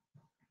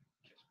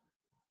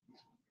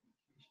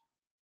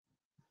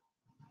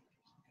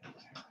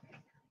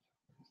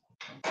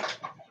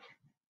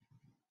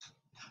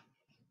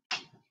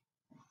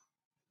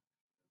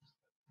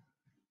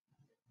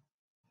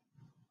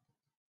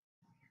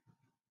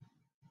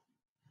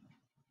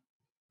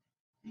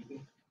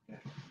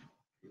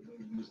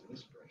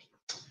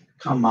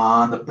 Come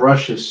on, the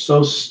brush is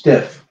so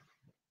stiff.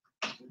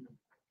 I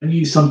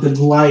need something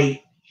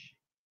light.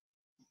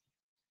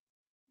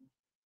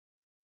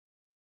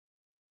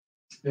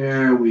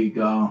 There we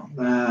go.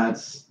 Now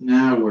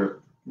we're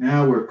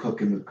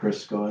cooking with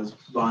Crisco, as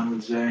Vaughn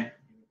would say.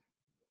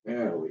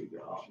 There we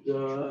go.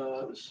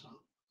 Just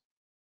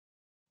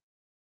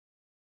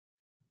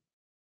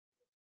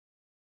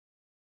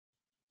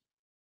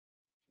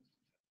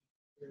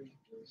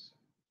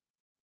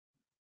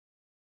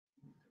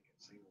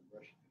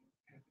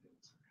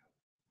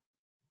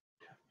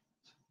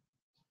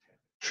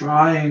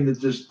trying to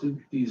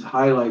these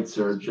highlights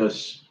are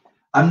just.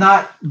 I'm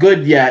not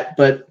good yet,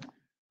 but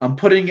I'm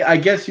putting. I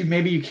guess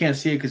maybe you can't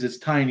see it because it's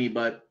tiny,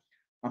 but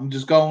I'm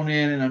just going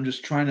in and I'm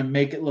just trying to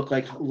make it look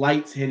like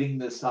lights hitting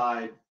the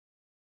side.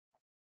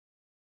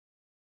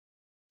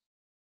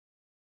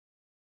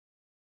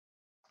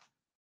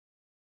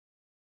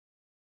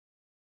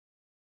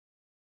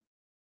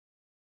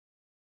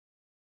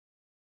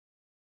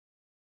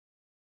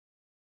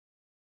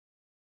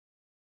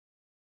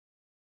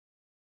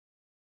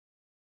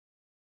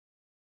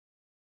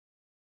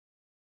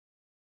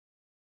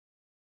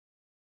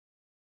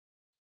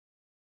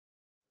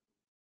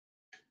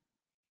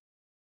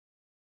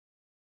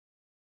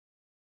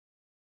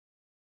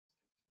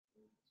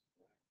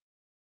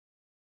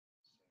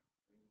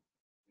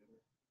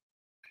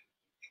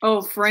 Oh,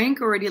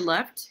 Frank already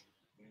left?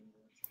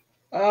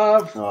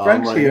 Frank's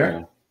right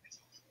here.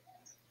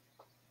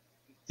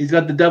 He's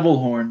got the devil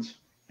horns.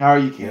 How are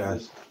you,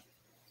 Candace?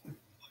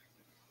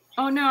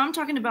 Oh no, I'm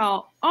talking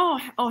about. Oh,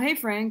 hey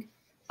Frank.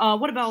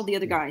 What about the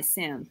other guy,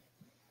 Sam?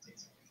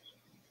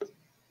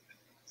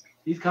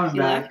 He's coming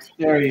back. Left?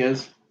 There he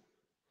is.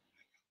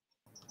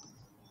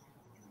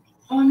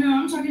 Oh no,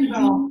 I'm talking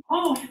about.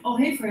 Oh,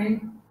 hey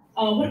Frank.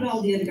 What about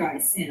all the other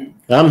guys, Sam?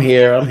 I'm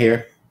here. I'm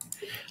here.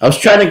 I was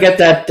trying to get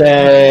that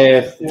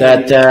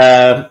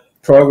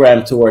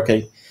program to work.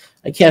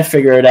 I can't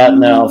figure it out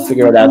now. I'll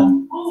figure it out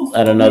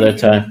at another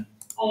time.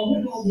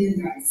 I'm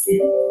here.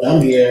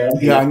 I'm here.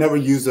 Yeah, I never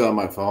used it on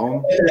my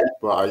phone,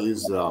 but I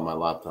use it on my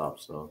laptop.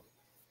 So.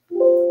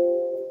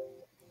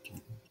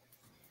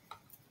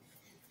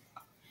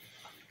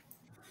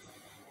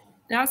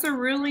 That's a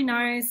really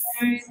nice.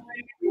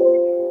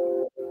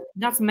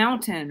 That's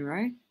mountain,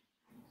 right?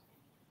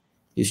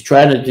 He's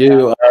trying to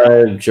do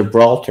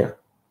Gibraltar.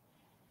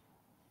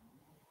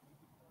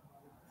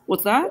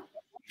 What's that?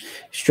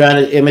 He's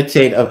trying to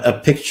imitate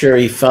a picture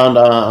he found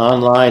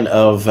online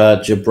of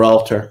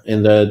Gibraltar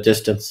in the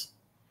distance.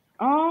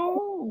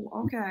 Oh,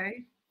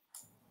 okay.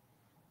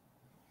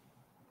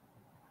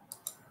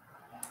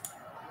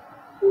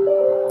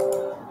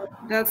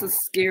 That's a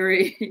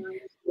scary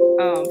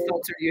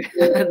filter you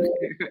had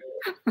there.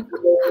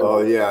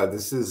 Oh yeah,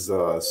 this is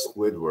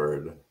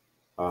Squidward.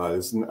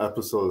 This is an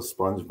episode of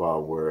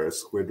SpongeBob where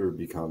Squidward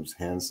becomes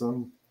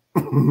handsome.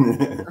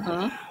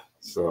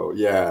 So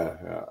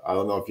yeah, I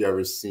don't know if you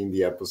ever seen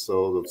the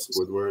episode of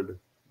Squidward.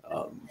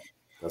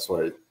 That's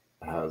why it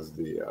has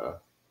the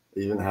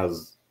even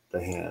has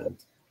the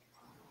hand.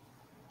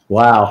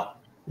 Wow,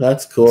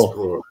 that's cool. That's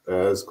cool.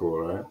 That is cool,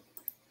 right?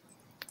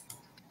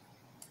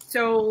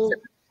 So,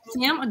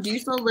 Sam, do you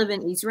still live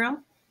in Israel?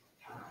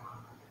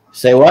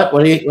 Say what?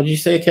 What did you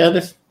say,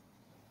 Candace?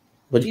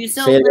 Do you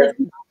still live?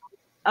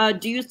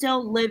 Do you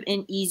still live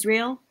in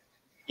Israel?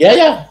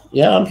 Yeah.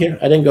 I'm here.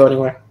 I didn't go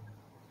anywhere.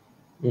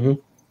 Mm-hmm.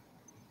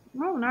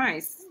 Oh,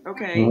 nice.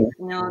 Okay.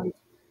 Mm-hmm.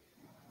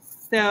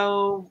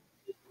 So,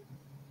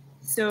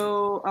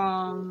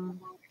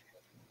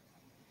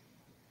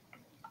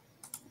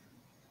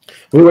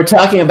 we were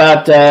talking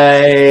about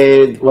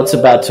what's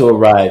about to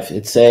arrive.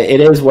 It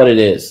is what it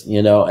is.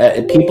 You know,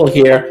 people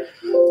here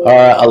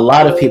a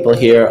lot of people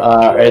here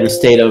are in a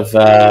state of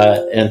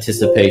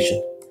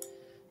anticipation.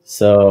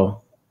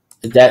 So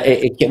that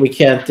we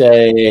can't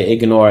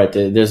ignore it.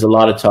 There's a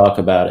lot of talk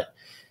about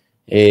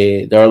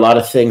it. There are a lot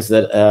of things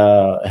that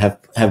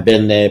have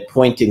been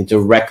pointing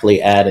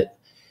directly at it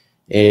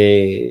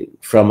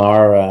from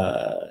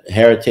our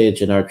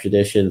heritage and our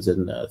traditions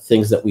and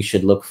things that we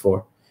should look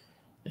for.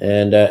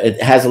 And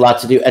it has a lot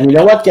to do. And you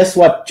know what? Guess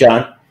what,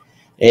 John?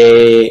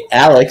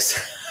 Alex,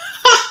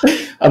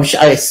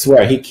 I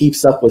swear he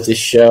keeps up with this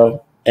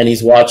show and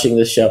he's watching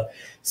this show.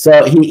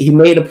 So he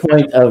made a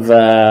point of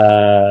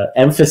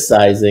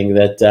emphasizing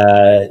that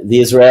the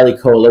Israeli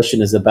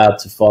coalition is about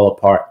to fall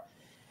apart.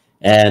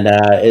 And,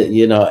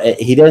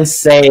 he didn't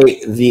say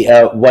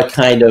what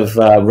kind of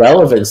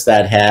relevance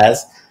that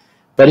has,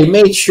 but he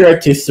made sure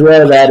to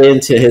throw that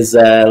into his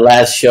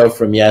last show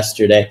from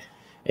yesterday.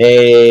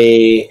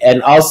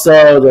 And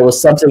also there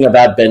was something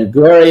about Ben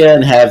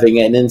Gurion having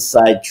an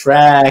inside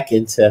track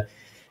into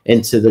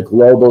the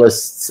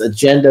globalists'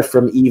 agenda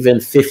from even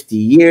 50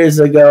 years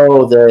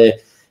ago, the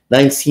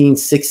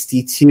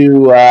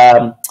 1962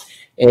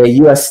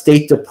 U.S.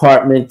 State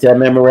Department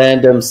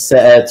memorandum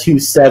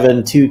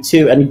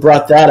 2722, and he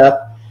brought that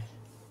up.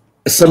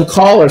 Some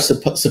caller,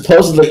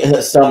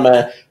 supposedly some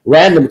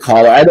random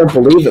caller. I don't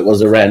believe it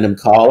was a random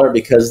caller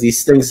because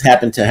these things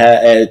happen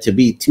to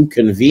be too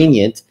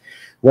convenient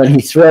when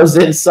he throws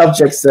in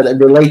subjects that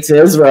relate to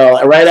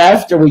Israel right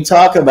after we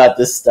talk about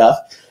this stuff.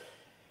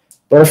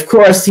 But of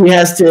course, he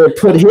has to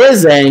put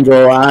his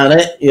angle on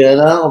it,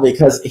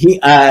 because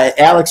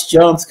Alex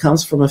Jones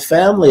comes from a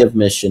family of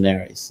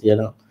missionaries.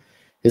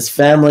 His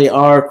family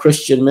are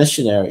Christian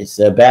missionaries,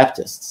 they're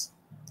Baptists,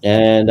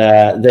 and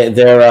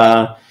they're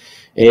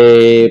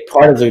a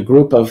part of the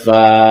group of.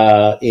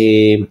 I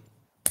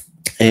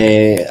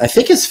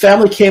think his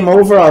family came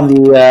over on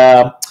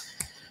the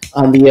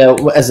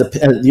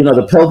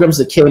the pilgrims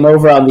that came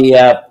over on the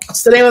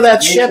what's the name of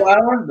that ship?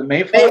 The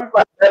Mayflower?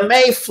 The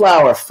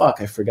Mayflower.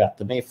 Fuck, I forgot.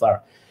 The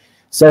Mayflower.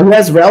 So he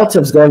has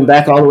relatives going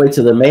back all the way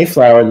to the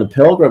Mayflower and the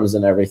Pilgrims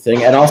and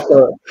everything, and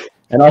also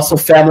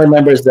family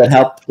members that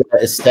helped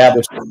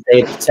establish the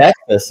state of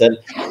Texas. And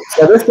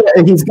so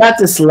he's got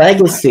this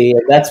legacy,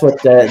 and that's what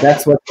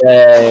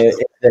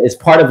is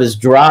part of his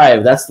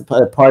drive. That's the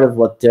part of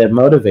what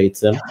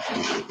motivates him.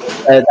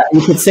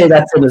 You could say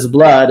that's in his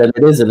blood, and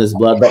it is in his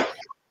blood, but.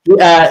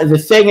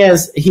 The thing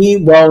is, he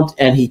won't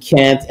and he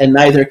can't, and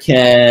neither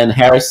can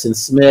Harrison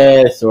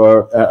Smith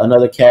or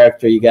another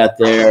character you got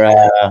there,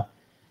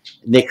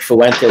 Nick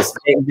Fuentes.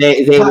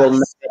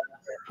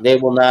 They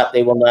will not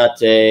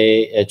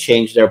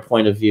change their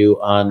point of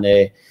view on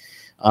the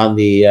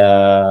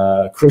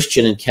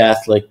Christian and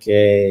Catholic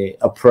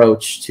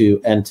approach to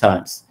end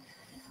times.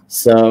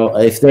 So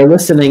if they're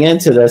listening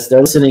into this, they're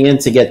listening in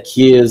to get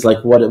cues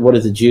like what do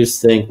the Jews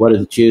think? What are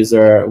the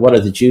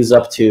Jews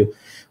up to?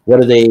 What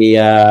are they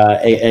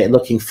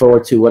looking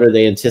forward to? What are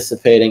they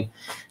anticipating?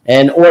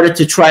 In order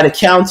to try to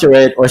counter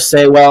it or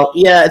say, well,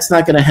 yeah, it's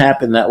not going to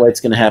happen that way. It's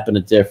going to happen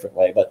a different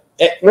way. But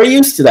we're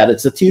used to that.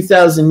 It's a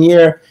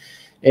 2,000-year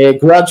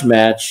grudge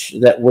match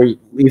that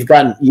we've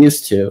gotten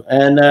used to.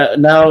 And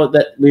now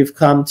that we've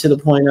come to the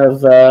point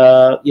of,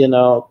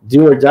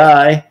 do or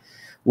die,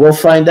 We'll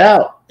find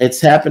out. It's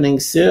happening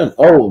soon.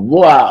 Oh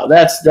wow,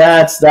 that's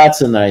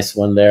a nice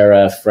one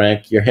there,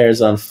 Frank. Your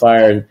hair's on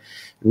fire and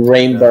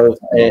rainbow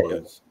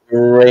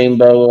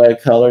rainbow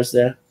colors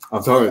there.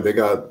 I'm telling you, they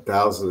got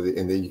thousands,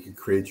 and then you can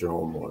create your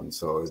own one.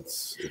 So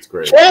it's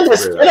great.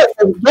 Candace,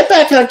 get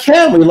back on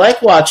cam. We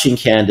like watching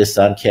Candace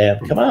on cam.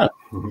 Come on,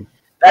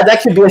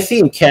 that could be a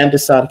theme.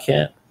 Candace on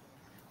cam.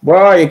 Where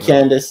are you,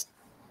 Candace?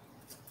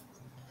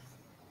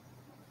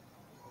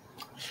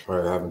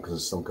 Probably having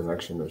some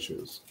connection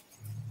issues.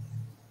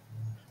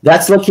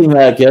 That's looking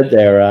good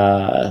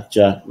there,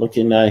 John.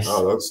 Looking nice.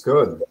 Oh, that's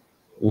good.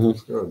 Mm-hmm.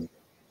 That's good.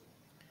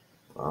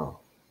 Wow.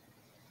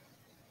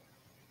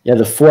 Yeah,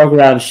 the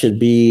foreground should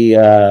be,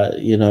 yeah.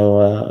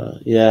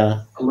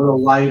 A little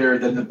lighter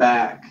than the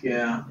back,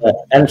 yeah.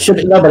 And it should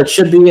be, but it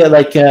should be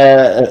like,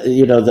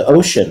 the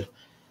ocean.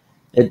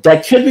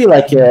 That could be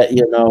like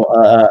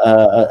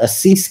a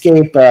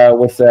seascape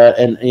with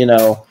land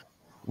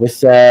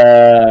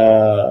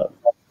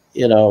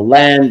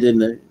in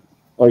the,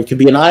 or it could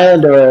be an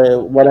island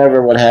or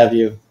whatever, what have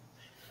you.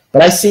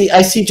 But I see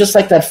just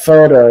like that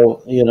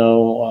photo,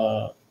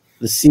 the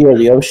sea or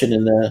the ocean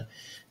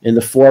in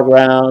the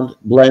foreground,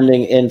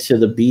 blending into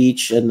the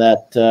beach and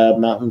that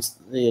mountains,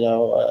 and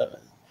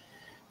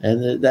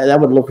that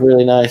would look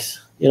really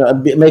nice.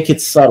 Make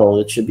it subtle.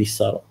 It should be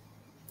subtle.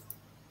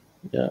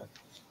 Yeah.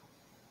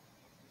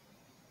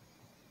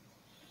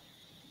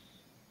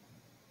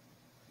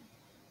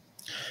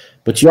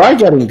 But you are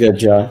getting good,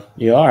 John.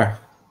 You are.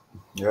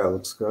 Yeah, it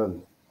looks good.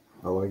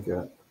 I like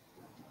it.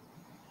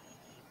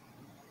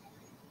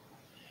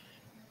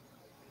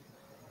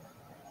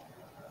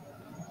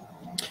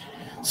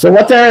 So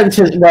what they're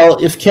into, well,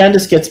 if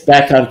Candace gets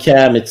back on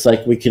cam, it's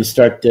like we can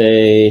start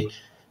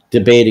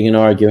debating and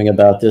arguing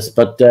about this.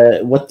 But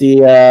what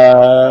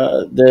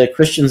the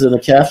Christians and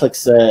the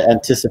Catholics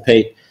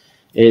anticipate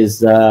is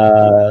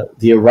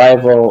the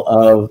arrival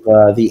of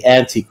the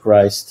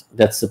Antichrist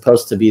that's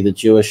supposed to be the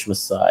Jewish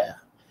Messiah.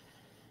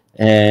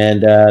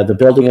 And the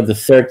building of the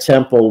third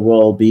temple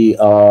will be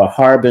a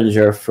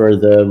harbinger for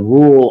the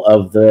rule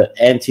of the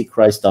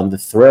Antichrist on the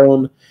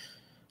throne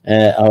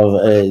of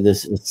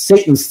this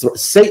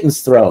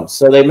Satan's throne.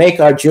 So they make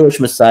our Jewish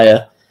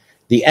Messiah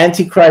the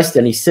Antichrist,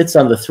 and he sits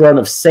on the throne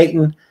of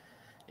Satan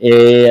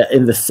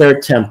in the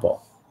third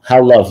temple.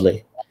 How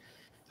lovely!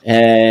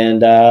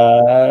 And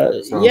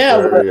very,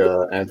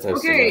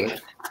 anti-Semitic.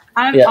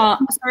 Okay,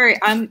 I'm sorry.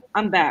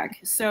 I'm back.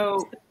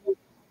 So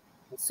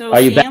are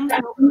you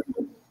back?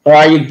 Or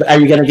are you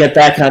going to get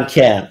back on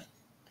cam?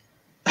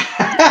 That's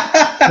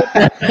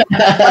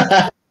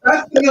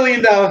the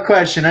 $1,000,000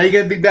 question. Are you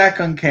going to be back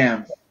on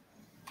cam?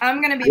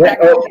 I'm going to be back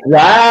on cam.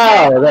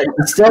 Wow,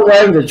 you're still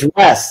wearing the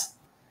dress.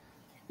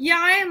 Yeah,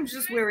 I am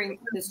just wearing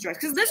this dress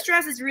because this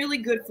dress is really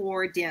good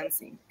for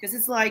dancing because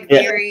it's like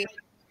very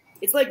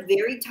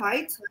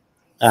tight. So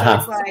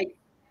it's like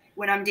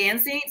when I'm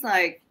dancing, it's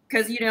like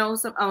because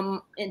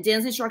some in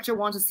dance instructor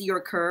wants to see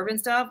your curve and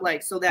stuff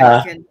like so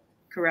that he can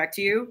correct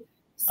you.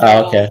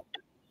 So, okay.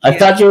 I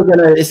thought you were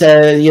gonna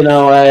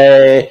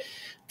say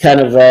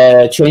kind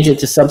of change it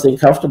to something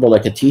comfortable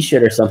like a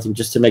t-shirt or something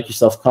just to make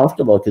yourself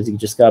comfortable because you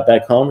just got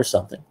back home or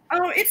something.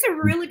 Oh, it's a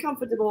really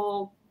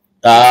comfortable.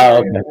 Oh,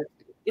 okay.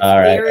 It's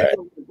very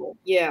comfortable.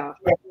 Yeah,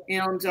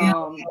 and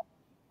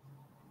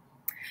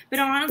but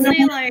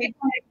honestly,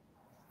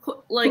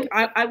 like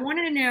I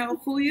wanted to know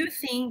who you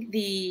think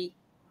the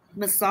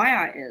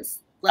Messiah is.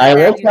 I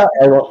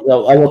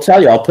will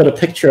tell you. I'll put a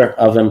picture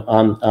of him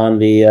on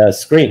the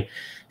screen.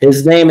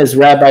 His name is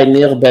Rabbi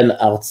Nir Ben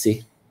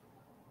Artzi.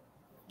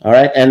 All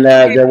right, and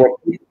there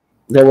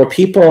were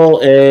people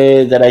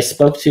that I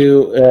spoke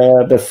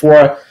to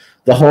before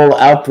the whole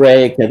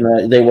outbreak,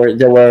 and there were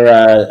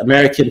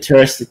American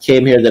tourists that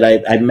came here that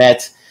I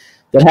met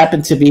that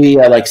happened to be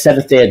like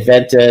Seventh-day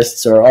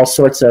Adventists or all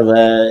sorts of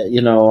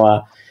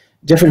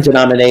different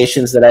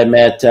denominations that I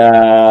met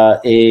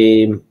that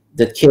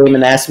came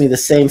and asked me the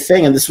same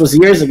thing, and this was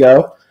years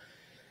ago.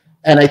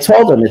 And I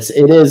told him it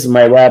is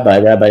my rabbi,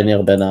 Rabbi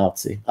Nir Ben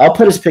Artzi. I'll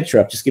put his picture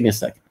up. Just give me a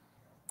second.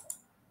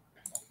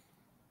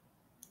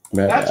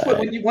 That's what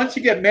once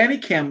you get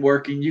Manicam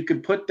working, you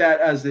can put that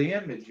as the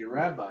image, your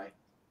rabbi.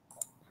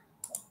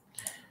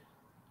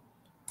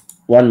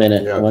 1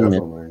 minute. Yeah, 1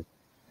 definitely. minute.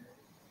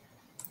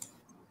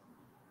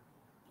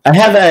 I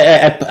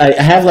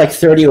have like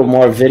 30 or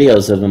more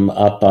videos of him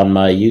up on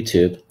my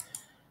YouTube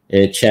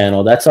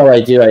channel. That's all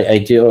I do. I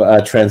do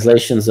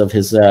translations of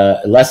his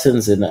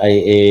lessons, and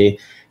I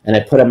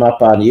put them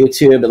up on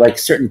YouTube, like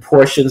certain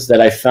portions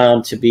that I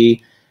found to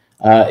be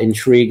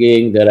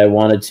intriguing that I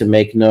wanted to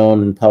make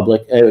known in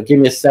public. Give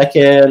me a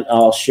second.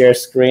 I'll share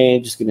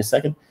screen. Just give me a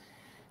second.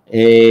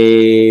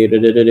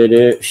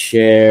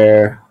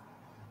 Share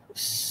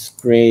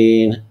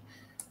screen.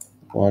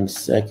 1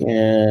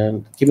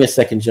 second. Give me a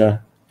second, John.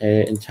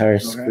 Entire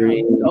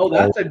screen. Oh,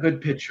 that's a good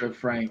picture of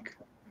Frank.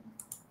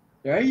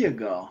 There you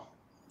go.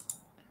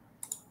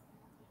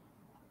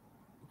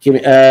 Give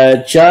me,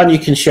 John. You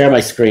can share my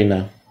screen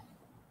now.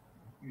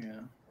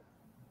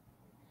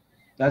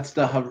 That's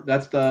the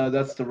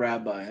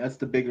rabbi. That's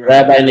the big rabbi.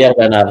 Rabbi Nir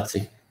Ben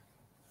Artzi.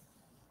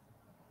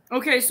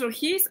 Okay, so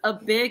he's a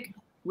big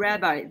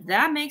rabbi.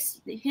 That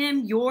makes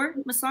him your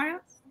Messiah?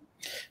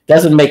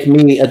 Doesn't make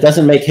me. It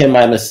doesn't make him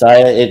my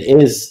Messiah. It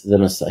is the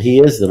Messiah. He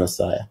is the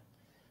Messiah.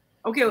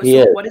 Okay, He so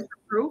is. what is the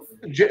proof?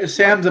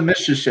 Sam's a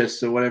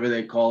Mishishist, or whatever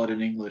they call it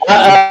in English.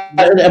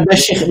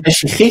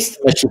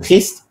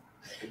 Mashiachist.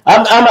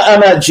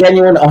 I'm a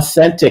genuine,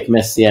 authentic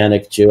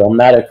Messianic Jew. I'm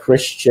not a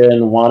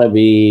Christian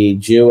wannabe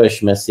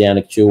Jewish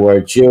Messianic Jew or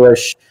a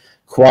Jewish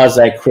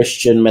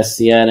quasi-Christian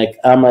Messianic.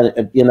 I'm like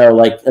a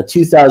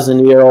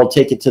 2,000-year-old,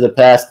 take it to the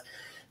past,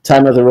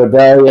 time of the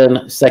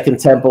rebellion, Second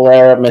Temple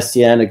era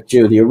Messianic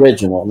Jew, the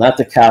original, not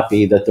the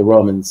copy that the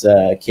Romans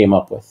came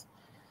up with.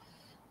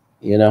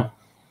 You know?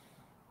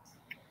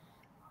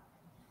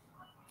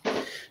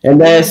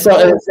 And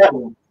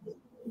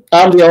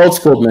I'm the old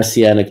school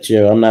Messianic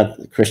Jew. I'm not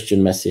the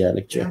Christian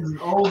Messianic Jew.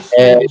 Old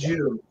school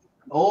Jew.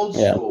 Old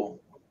school.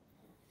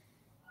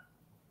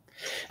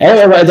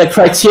 Anyway, the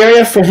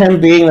criteria for him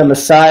being the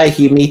Messiah,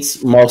 he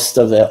meets most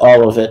of it,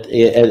 all of it,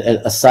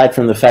 aside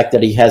from the fact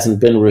that he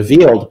hasn't been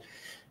revealed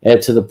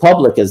to the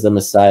public as the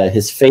Messiah.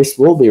 His face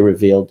will be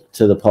revealed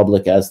to the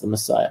public as the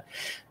Messiah.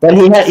 But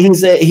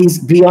he's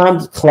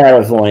beyond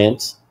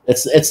clairvoyant.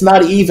 It's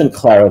not even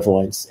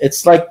clairvoyance.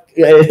 It's like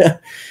the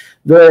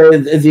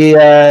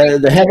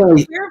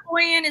heavenly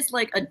clairvoyant is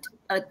like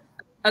a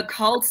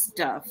occult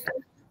stuff.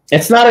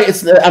 It's not.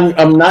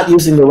 I'm not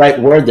using the right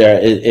word there.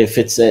 If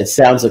it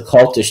sounds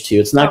occultish to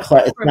you, it's not.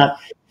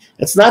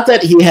 It's not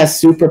that he has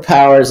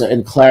superpowers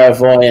and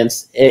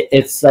clairvoyance.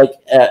 It's like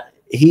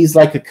he's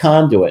like a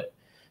conduit.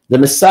 The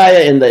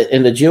Messiah in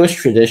the Jewish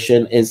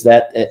tradition is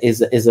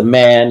a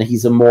man.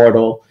 He's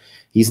immortal.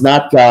 He's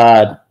not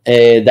God.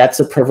 That's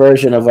a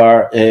perversion of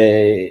our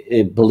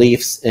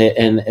beliefs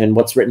and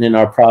what's written in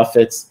our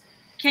prophets.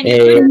 Can you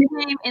put his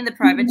name in the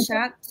private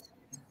chat?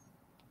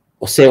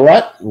 Say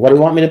what? What do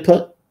you want me to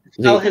put?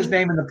 Spell his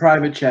name in the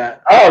private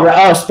chat.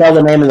 Oh, spell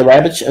the name in the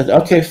private chat.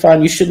 Okay,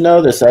 fine. You should know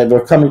this.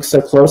 We're coming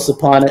so close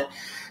upon it.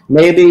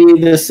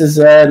 Maybe this is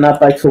not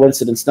by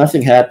coincidence.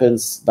 Nothing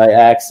happens by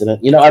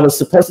accident. I was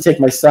supposed to take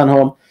my son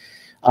home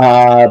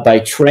by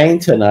train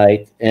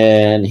tonight,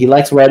 and he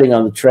likes riding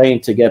on the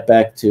train to get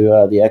back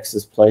to the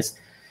ex's place.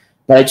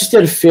 But I just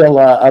didn't feel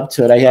up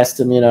to it. I asked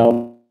him,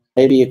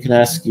 maybe you can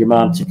ask your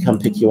mom to come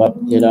pick you up,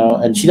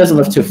 and she doesn't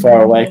live too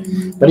far away.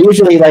 But he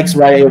usually likes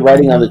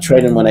riding on the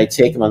train, and when I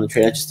take him on the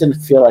train, I just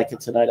didn't feel like it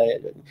tonight.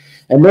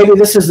 And maybe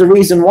this is the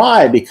reason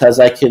why, because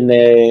I can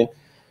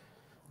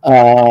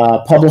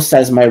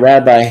publicize my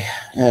rabbi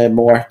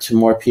more to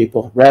more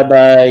people.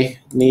 Rabbi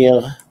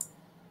Neil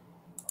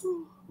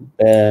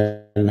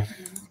Ben.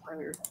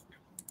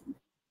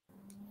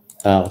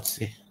 Let's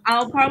see.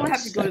 I'll probably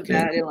have to go to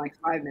bed in like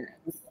 5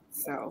 minutes.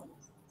 So.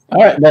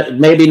 All right, but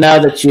maybe now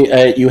that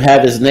you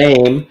have his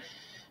name,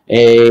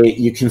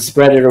 you can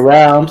spread it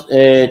around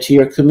to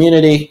your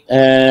community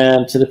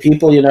and to the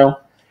people,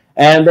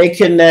 and they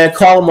can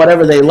call him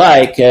whatever they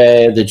like,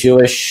 the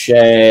Jewish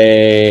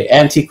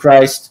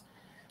Antichrist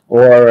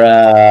or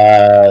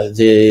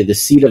the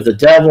seed of the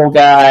devil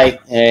guy,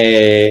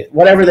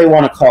 whatever they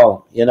want to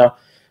call him,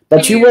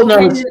 But you will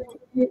know.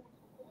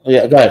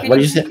 Yeah, go ahead. What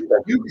did you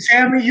say?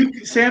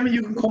 Sammy,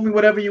 you can call me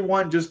whatever you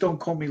want. Just don't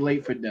call me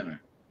late for dinner.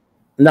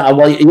 No,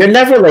 well, you're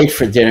never late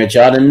for dinner,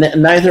 John, and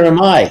neither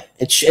am I.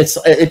 It shows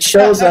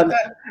on.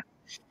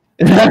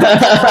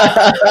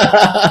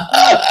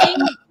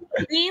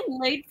 Being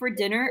late for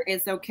dinner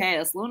is okay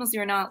as long as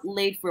you're not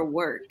late for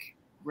work,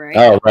 right?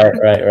 Oh, right.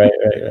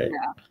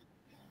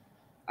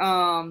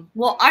 Yeah.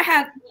 Well, I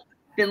have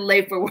been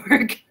late for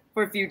work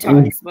for a few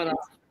times, but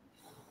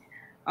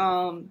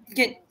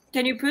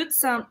can you put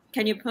some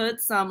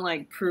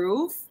like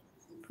proof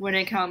when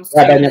it comes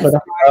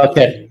to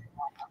okay.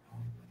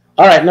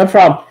 All right, no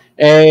problem.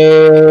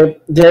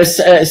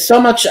 There's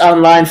so much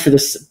online for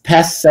this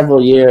past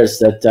several years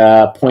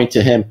that point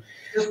to him.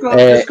 Just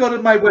go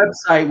to my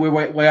website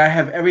where I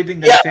have everything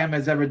that Sam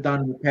has ever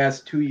done in the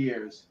past 2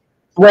 years.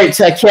 Wait,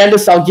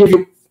 Candace, I'll give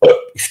you.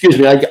 Excuse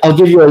me. I'll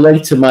give you a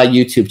link to my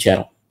YouTube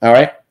channel. All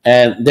right,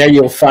 and there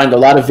you'll find a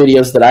lot of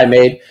videos that I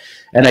made,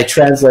 and I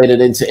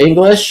translated into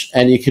English,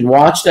 and you can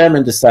watch them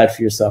and decide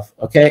for yourself.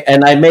 Okay,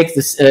 and I make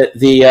this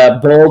the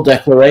bold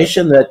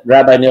declaration that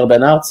Rabbi Neil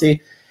Ben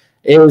Altzi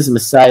is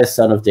Messiah,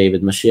 son of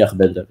David, Mashiach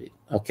ben David.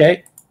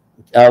 Okay,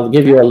 I'll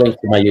give you a link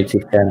to my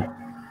YouTube channel.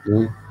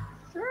 Sure,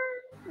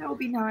 that would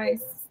be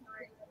nice.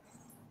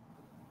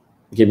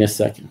 Give me a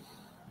second.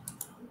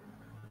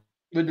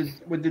 What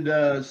did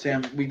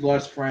Sam? We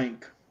lost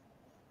Frank.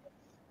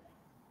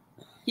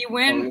 He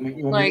went.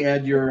 You want me to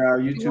add your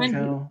YouTube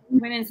channel? He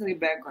went into the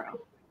background.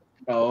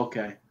 Oh,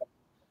 okay.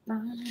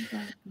 The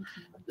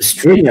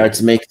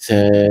StreamYards make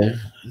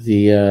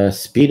the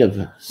speed of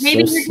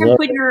maybe so you slow. can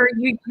put your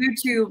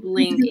YouTube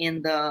link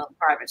in the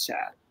private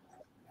chat.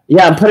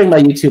 Yeah, I'm putting my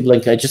YouTube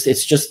link.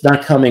 It's just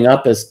not coming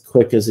up as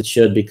quick as it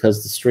should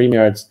because the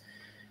StreamYards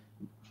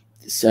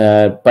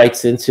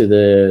bites into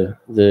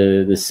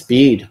the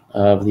speed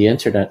of the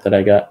internet that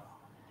I got.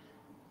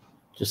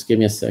 Just give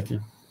me a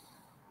second.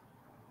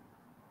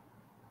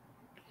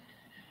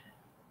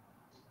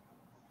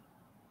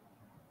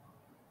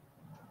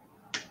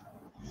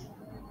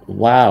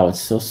 Wow, it's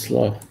so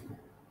slow.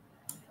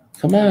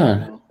 Come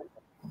on.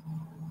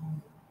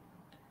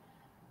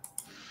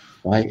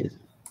 Why is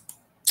it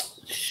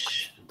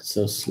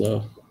so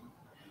slow?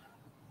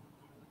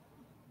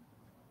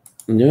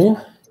 New?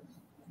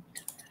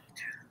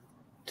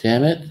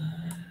 Damn it.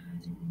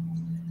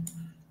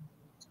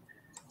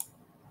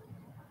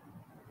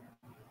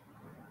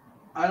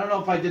 I don't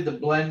know if I did the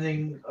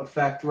blending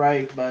effect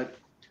right, but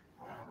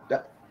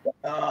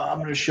I'm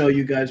going to show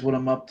you guys what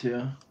I'm up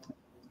to.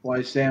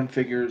 Why Sam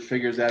figures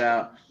that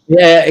out.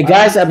 Yeah,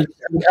 guys, I'm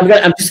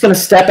just gonna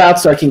step out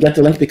so I can get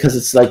the link because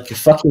it's like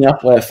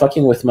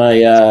fucking with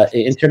my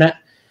internet,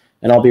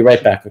 and I'll be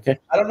right back. Okay.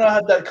 I don't know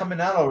how that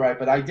coming out all right,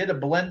 but I did a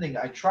blending.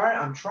 I'm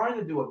trying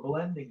to do a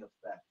blending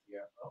effect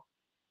here. Oh.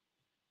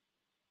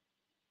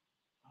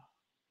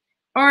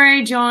 All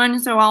right, John.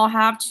 So I'll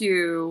have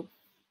to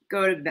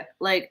go to bed.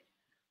 Like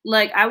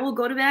I will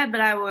go to bed, but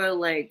I will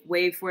like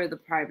wait for the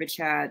private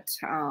chat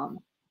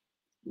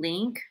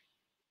link.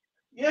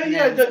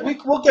 Yeah.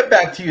 We'll get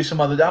back to you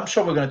some other day. I'm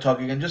sure we're going to talk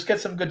again. Just get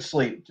some good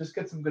sleep.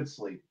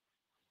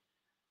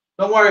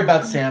 Don't worry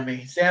about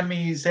Sammy.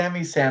 Sammy's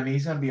going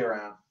to be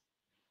around.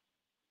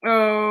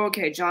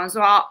 Okay, John.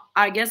 So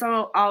I guess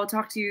I'll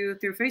talk to you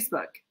through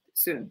Facebook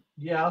soon.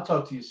 Yeah, I'll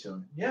talk to you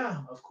soon. Yeah,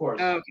 of course.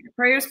 Okay.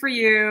 Prayers for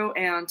you,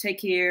 and take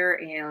care,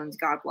 and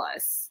God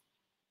bless.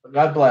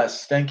 God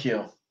bless. Thank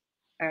you.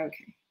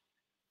 Okay.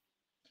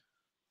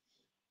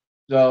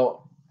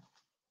 So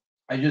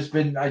I've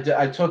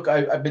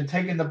been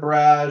taking the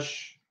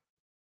brush.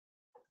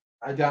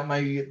 I got my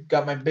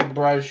big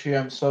brush here.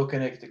 I'm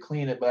soaking it to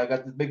clean it, but I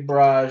got the big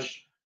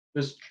brush.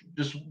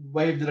 Just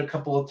waved it a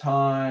couple of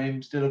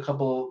times. Did a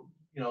couple,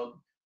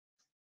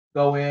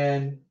 go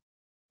in,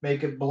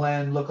 make it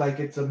blend, look like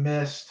it's a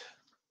mist.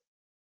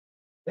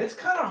 It's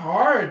kind of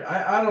hard.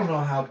 I don't know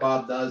how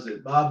Bob does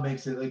it. Bob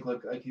makes it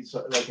look like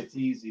it's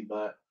easy,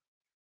 but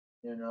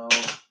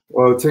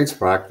Well, it takes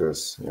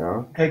practice,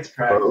 It takes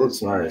practice. But it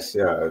looks nice.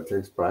 Yeah, it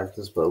takes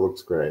practice, but it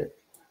looks great.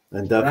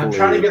 And definitely, I'm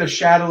trying to get a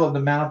shadow of the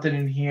mountain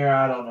in here.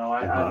 I don't know.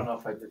 I don't know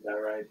if I did that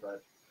right,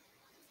 but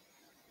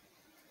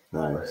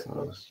nice.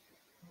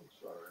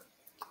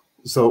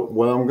 So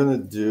what I'm gonna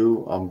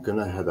do, I'm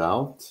gonna head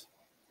out.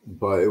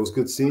 But it was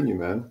good seeing you,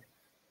 man.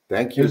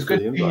 Thank you. It was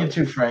good seeing you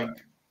too,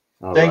 Frank.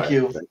 All Thank right.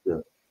 you. Thank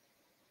you.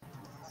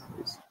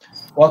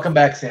 Welcome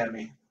back,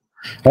 Sammy.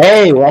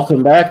 Hey,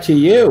 welcome back to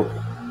you.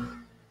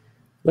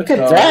 Look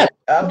at that.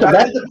 I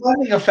did the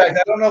blending effect.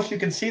 I don't know if you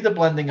can see the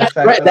blending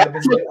effect. Right.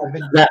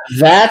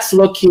 That's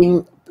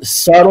looking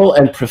subtle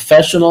and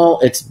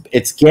professional.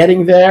 It's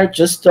getting there.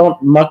 Just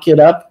don't muck it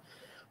up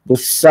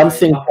with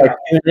something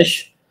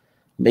cartoonish.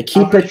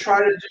 I'm gonna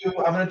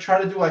try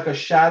to do like a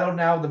shadow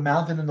now, the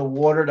mountain and the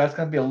water. That's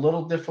gonna be a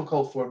little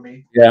difficult for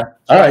me. Yeah.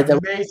 All right. I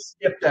may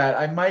skip that.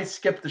 I might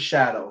skip the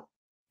shadow.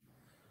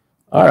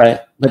 All right,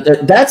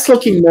 but that's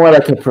looking more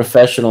like a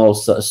professional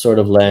sort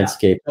of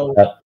landscape.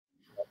 Yeah.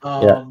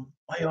 So,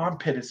 my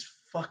armpit is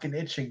fucking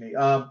itching me.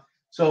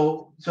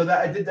 So that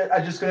I did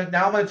that.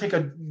 Now I'm gonna take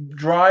a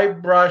dry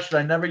brush that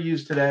I never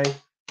used today,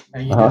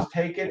 and you just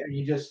take it and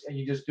you just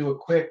do a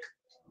quick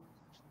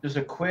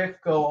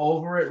go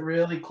over it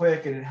really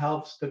quick, and it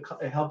helps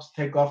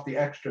take off the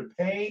extra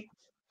paint,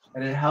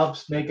 and it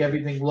helps make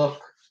everything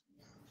look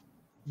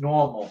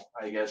normal.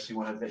 I guess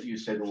you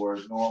say the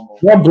word normal.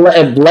 Yeah,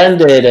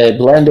 blending it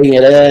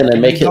in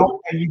and make it.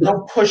 And you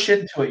don't push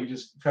into it. You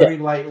just very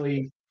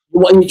lightly.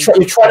 Well, you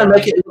try to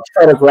make it look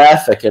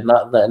photographic and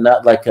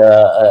not like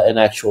an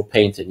actual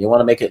painting. You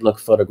want to make it look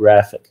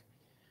photographic.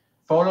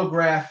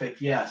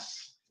 Photographic,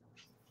 yes.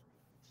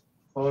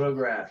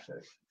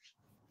 Photographic.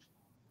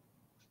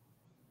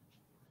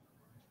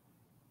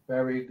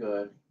 Very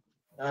good.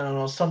 I don't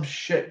know. Some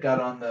shit got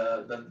on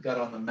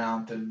the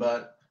mountain,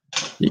 but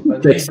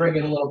let me bring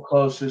it a little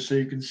closer so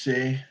you can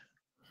see.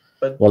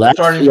 But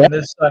starting from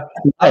this side,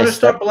 I'm gonna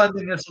start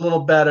blending this a little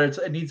better.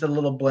 It needs a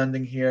little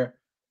blending here,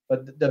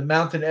 but the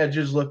mountain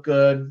edges look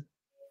good.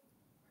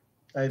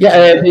 This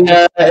needs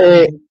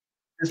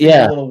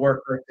a little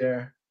work right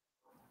there.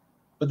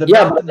 But the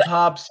mountain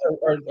tops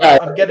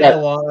I'm getting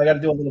along. I got to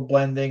do a little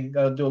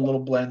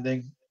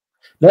blending.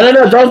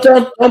 No!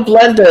 Don't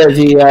blend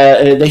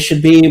they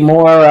should be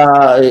more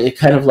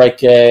kind of like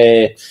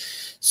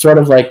sort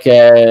of like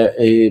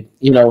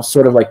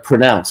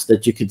pronounced,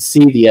 that you could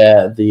see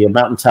the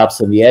mountaintops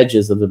and the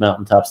edges of the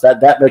mountaintops.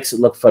 That makes it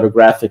look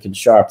photographic and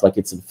sharp, like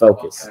it's in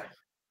focus.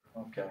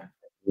 Okay.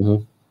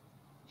 Mm-hmm.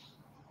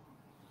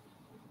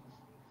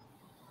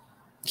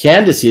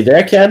 Candace, you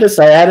there, Candace?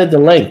 I added the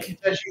link.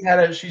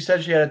 She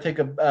said she had to take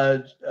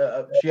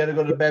she had to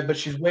go to bed, but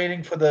she's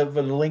waiting for the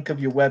link of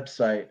your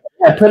website.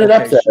 Yeah, put it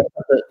up there.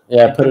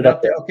 Put it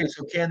up there. Okay,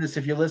 so Candace,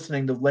 if you're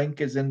listening, the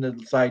link is in the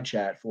side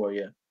chat for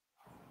you.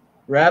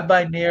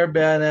 Rabbi Nir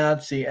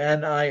Banatzi,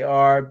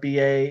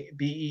 NIRBENAART.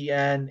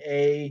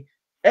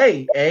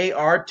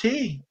 ART.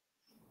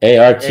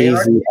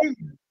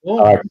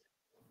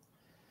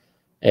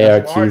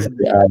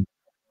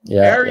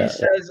 Harry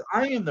says,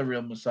 I am the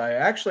real Messiah.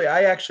 Actually,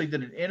 I did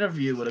an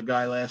interview with a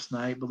guy last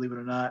night, believe it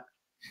or not.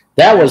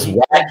 That was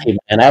wacky,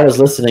 man. I was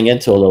listening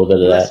into a little bit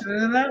of that.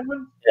 Listening to that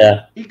one?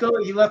 Yeah.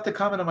 He left a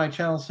comment on my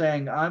channel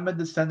saying, "I'm a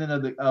descendant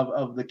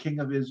of the king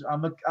of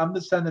Israel. I'm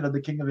descendant of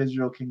the king of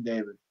Israel, King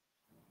David."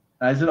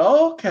 And I said,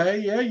 "Oh, okay,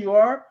 yeah, you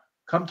are.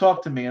 Come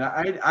talk to me." And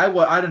I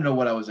didn't know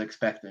what I was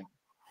expecting.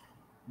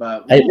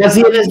 But was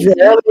he an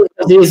Israeli?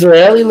 Was he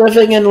Israeli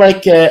living in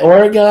like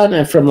Oregon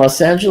and from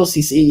Los Angeles?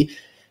 He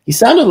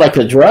sounded like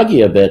a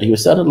druggie a bit. He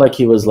sounded like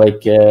he was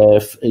like like a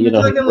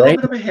little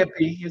bit of a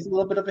hippie. He's a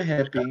little bit of a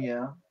hippie,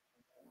 yeah.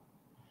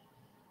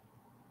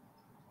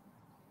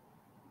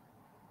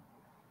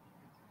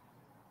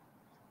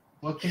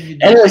 What can you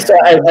do? Anyway, so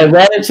I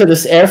ran into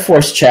this Air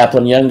Force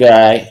chaplain, young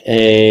guy.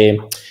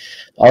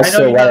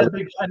 Also, I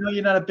know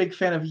you're not a big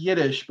fan of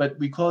Yiddish, but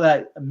we call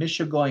that a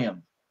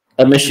Mishagoyim.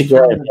 A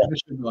Mishagoyim.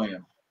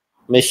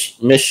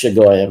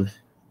 Mishagoyim.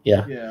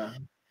 Yeah. Yeah.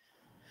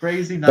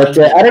 Crazy. But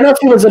I don't know if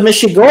he was a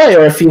Mishigoy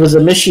or if he was a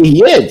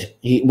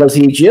Mishiyid. Was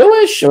he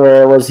Jewish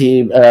or was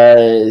he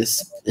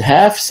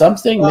half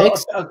something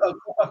mixed?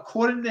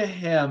 According to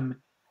him,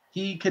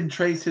 he can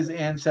trace his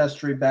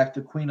ancestry back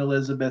to Queen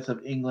Elizabeth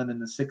of England in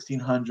the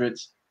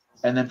 1600s,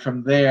 and then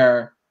from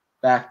there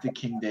back to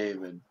King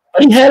David.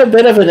 But he had a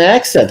bit of an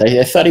accent.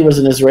 I thought he was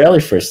an Israeli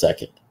for a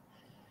second.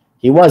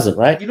 He wasn't,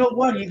 right? You know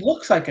what? He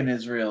looks like an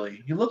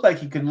Israeli. He looked like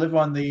he could live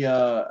on the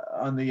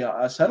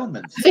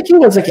settlements. I think he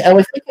was.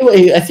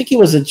 I think he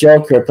was a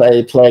joker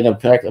playing a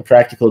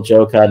practical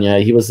joke on you.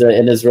 He was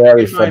an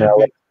Israeli from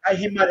LA.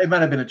 It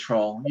might have been a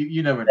troll.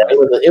 You never know.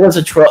 It was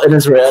a troll, an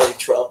Israeli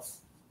troll.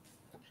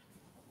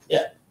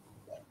 Yeah.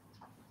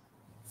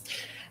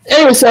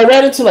 Anyway, so I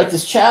ran into like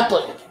this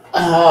chaplain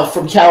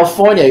from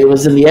California. He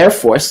was in the Air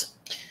Force.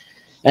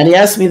 And he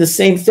asked me the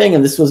same thing,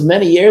 and this was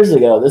many years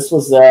ago. This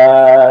was,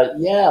 a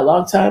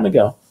long time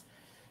ago.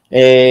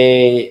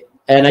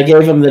 And I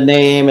gave him the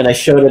name, and I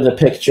showed him the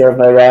picture of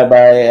my rabbi.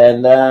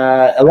 And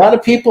a lot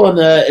of people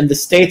in the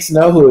States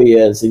know who he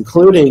is,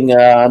 including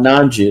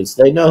non-Jews.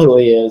 They know who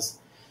he is.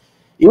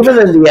 Even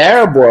in the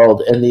Arab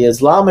world, in the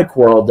Islamic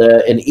world,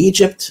 in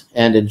Egypt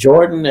and in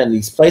Jordan and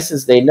these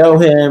places, they know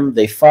him.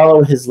 They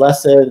follow his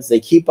lessons. They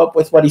keep up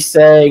with what he's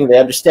saying. They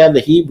understand the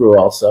Hebrew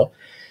also.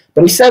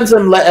 But he sends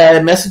them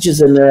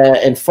messages in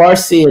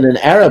Farsi and in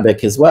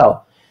Arabic as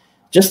well,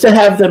 just to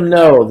have them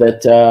know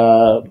that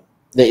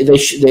they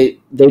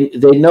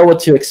know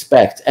what to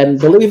expect. And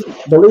believe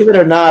it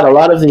or not, a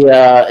lot of the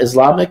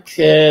Islamic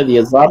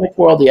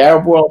world, the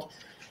Arab world,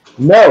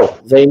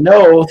 they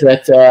know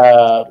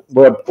that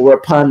we're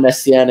upon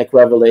messianic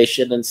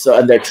revelation, and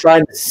they're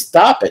trying to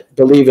stop it.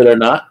 Believe it or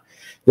not,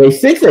 they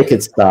think they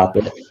could stop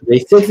it. They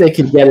think they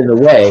could get in the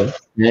way,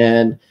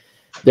 and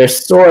they're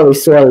sorely,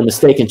 sorely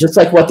mistaken. Just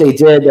like what they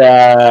did,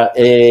 the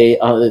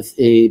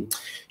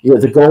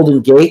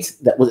Golden Gate.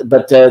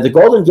 The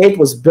Golden Gate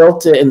was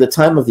built in the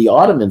time of the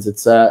Ottomans.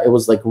 It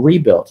was like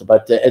rebuilt,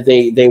 but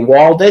they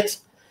walled it,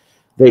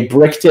 they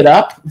bricked it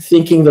up,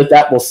 thinking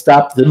that will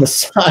stop the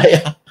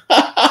Messiah.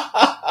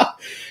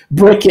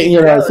 Bricking,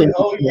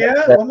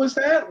 when was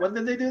that? When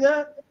did they do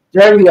that?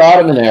 During the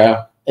Ottoman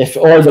era,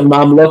 or the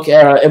Mamluk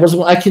era. It was.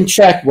 I can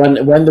check when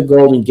the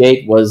Golden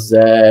Gate was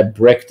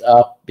bricked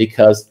up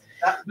because.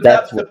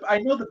 I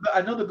know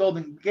the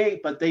Golden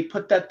Gate, but they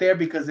put that there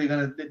because they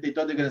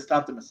thought they're gonna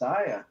stop the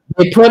Messiah.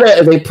 They put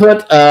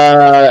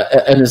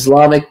an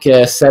Islamic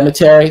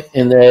cemetery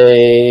in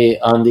the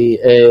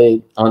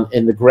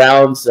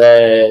grounds,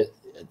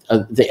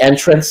 the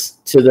entrance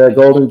to the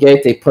Golden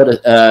Gate. They put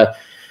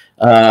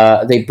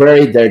they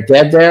buried their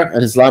dead there,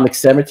 an Islamic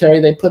cemetery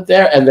they put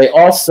there, and they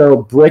also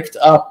bricked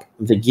up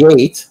the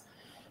gate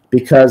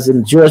because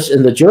in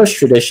the Jewish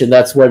tradition,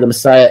 that's where the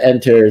Messiah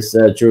enters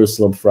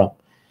Jerusalem from.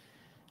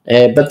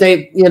 But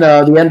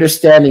the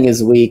understanding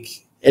is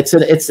weak. It's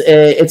an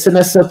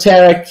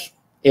esoteric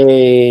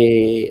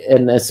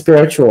and a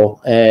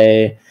spiritual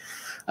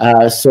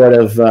sort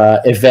of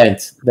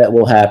event that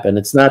will happen.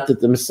 It's not that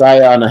the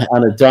Messiah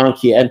on a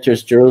donkey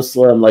enters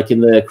Jerusalem like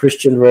in the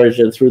Christian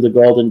version through the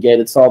Golden Gate.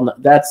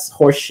 That's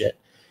horseshit.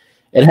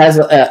 It has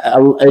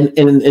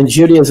in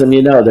Judaism,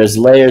 there's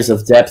layers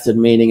of depth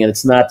and meaning, and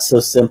it's not so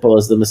simple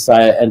as the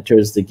Messiah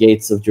enters the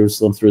gates of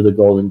Jerusalem through the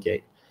Golden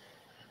Gate.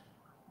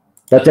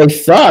 But they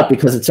thought,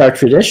 because it's our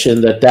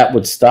tradition, that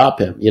would stop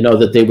him.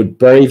 That they would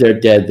bury their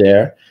dead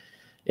there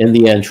in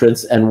the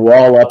entrance and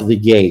wall up the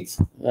gate.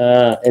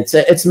 It's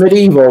a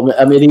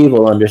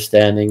medieval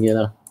understanding,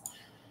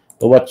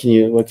 But what can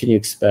you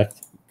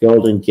expect?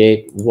 Golden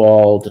Gate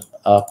walled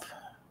up,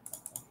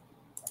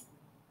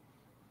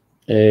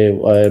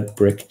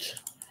 bricked.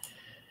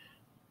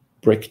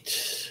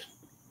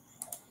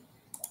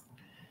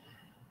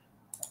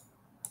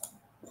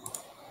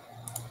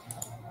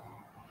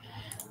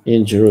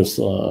 In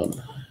Jerusalem.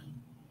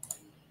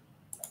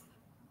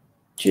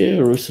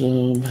 There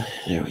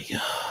we go.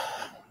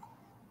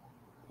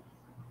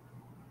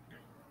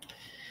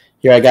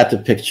 Here, I got the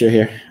picture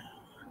here.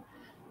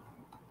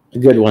 A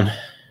good one.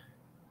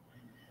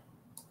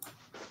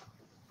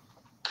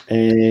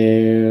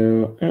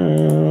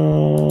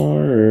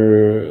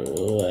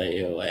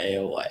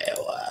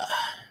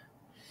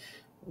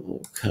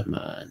 Oh, come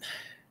on.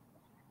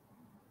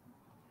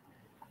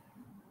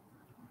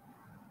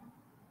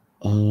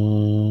 Here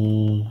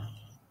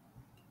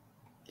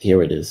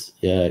it is.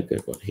 Yeah,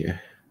 good one here.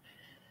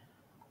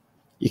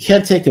 You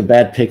can't take a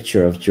bad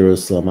picture of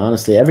Jerusalem.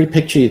 Honestly, every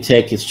picture you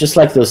take, it's just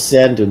like those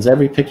sand dunes.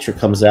 Every picture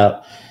comes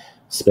out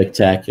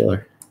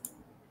spectacular.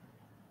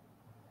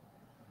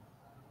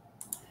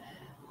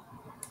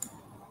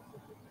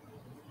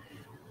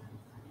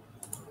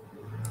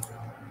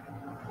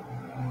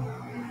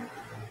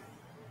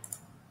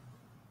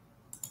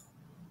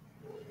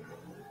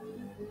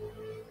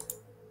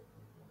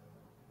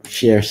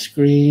 Share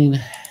screen.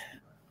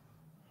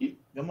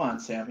 Come on,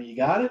 Sammy, you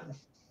got it?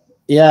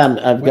 Yeah,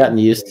 I've gotten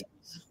used to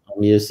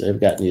this. I've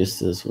gotten used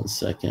to this. 1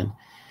 second.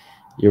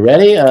 You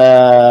ready?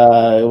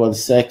 1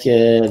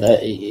 second.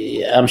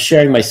 I'm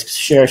sharing my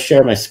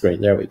share my screen.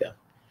 There we go.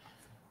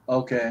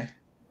 Okay.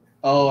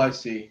 Oh, I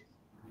see.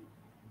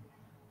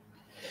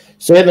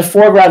 So in the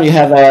foreground, you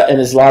have an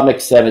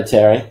Islamic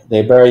cemetery.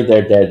 They buried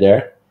their dead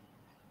there,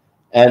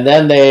 and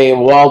then they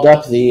walled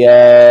up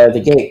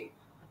the gate.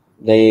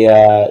 They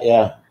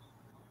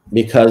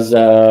because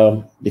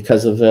of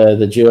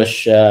the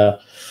Jewish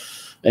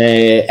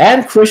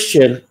and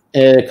Christian,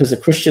 because the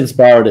Christians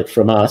borrowed it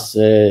from us,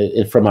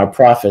 from our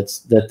prophets,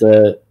 that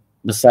the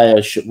Messiah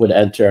would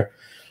enter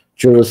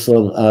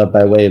Jerusalem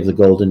by way of the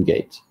Golden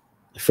Gate,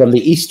 from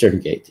the Eastern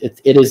Gate.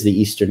 It is the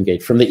Eastern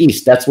Gate, from the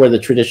East. That's where the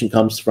tradition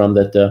comes from,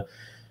 that the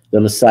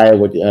Messiah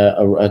would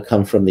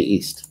come from the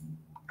East.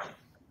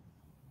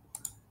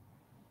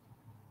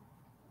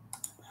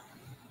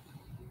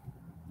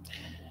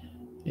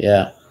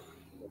 Yeah.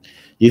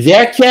 You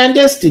there,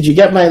 Candace? Did you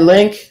get my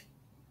link?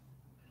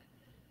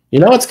 You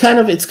know, it's kind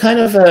of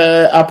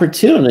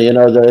opportune. You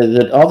know,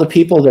 all the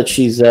people that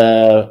she's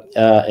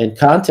in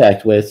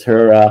contact with,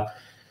 her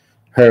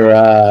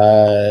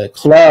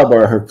club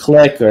or her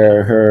clique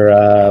or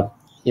her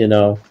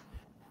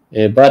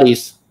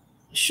buddies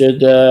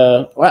should.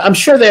 Well, I'm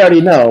sure they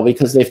already know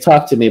because they've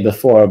talked to me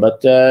before.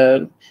 But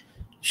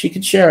she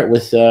could share it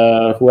with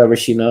whoever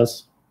she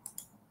knows.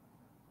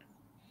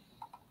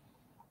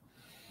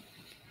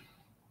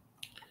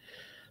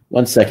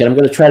 One second. I'm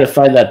going to try to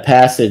find that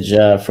passage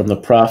from the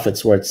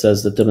prophets where it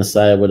says that the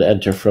Messiah would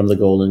enter from the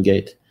Golden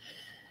Gate.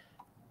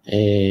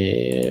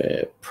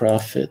 A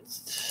prophetic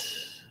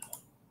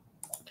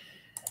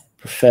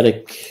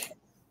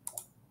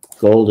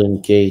Golden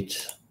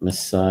Gate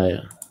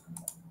Messiah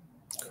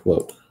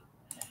quote.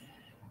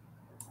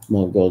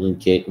 More Golden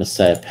Gate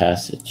Messiah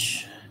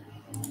passage.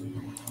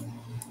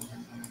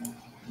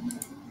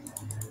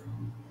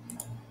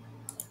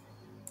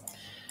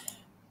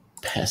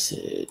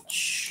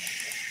 Passage.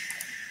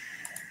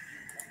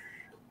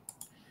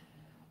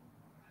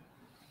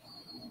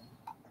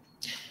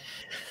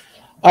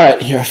 All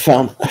right, here I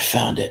found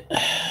it.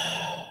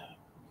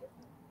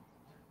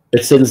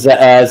 It's in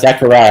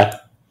Zechariah.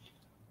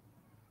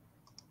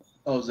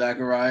 Oh,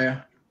 Zechariah.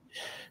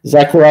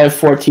 Zechariah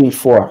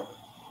 14:4.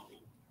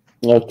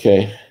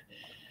 Okay.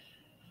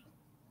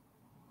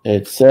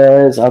 It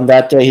says, on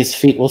that day his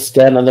feet will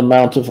stand on the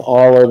Mount of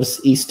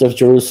Olives east of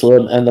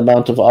Jerusalem, and the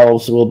Mount of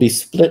Olives will be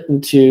split in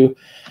two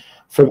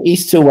from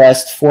east to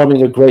west,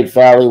 forming a great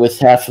valley with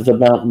half of the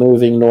mount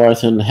moving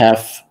north and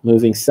half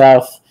moving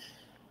south.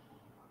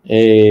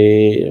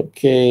 Okay.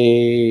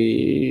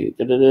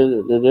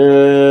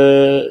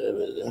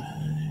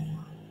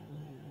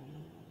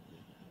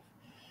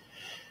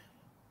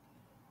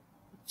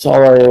 It's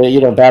all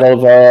a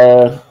battle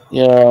of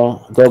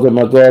Gog and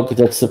Magog.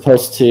 That's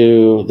supposed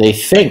to, they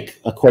think,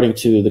 according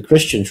to the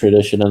Christian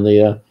tradition,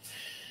 and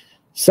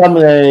some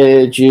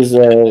Jews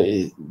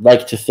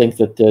like to think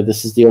that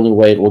this is the only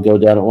way it will go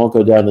down. It won't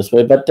go down this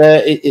way, but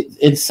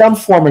in some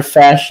form or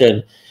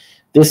fashion,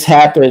 this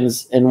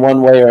happens in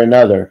one way or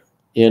another.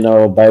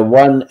 By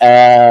one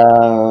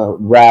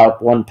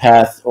route, one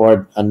path,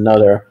 or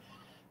another.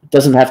 It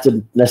doesn't have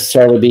to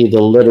necessarily be the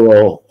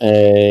literal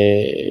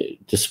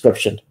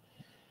description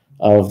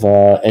of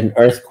an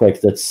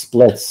earthquake that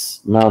splits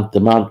the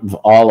Mount of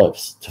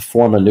Olives to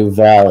form a new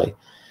valley.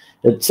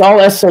 It's all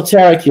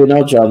esoteric,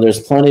 John. There's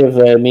plenty of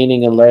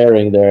meaning and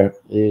layering there.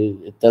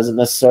 It doesn't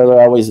necessarily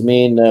always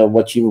mean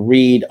what you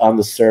read on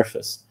the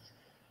surface.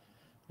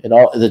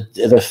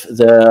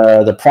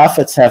 The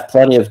prophets have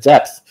plenty of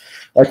depth.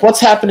 Like what's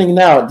happening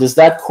now, does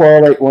that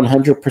correlate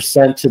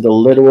 100% to the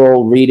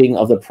literal reading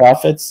of the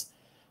prophets?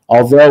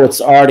 Although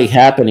it's already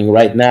happening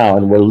right now,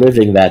 and we're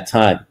living that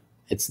time.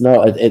 It's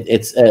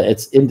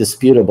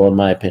indisputable in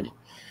my opinion,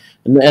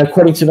 and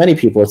according to many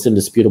people, it's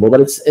indisputable. But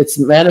it's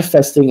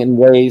manifesting in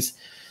ways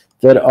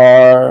that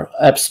are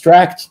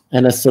abstract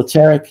and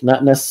esoteric,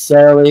 not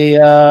necessarily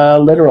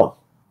literal.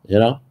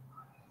 The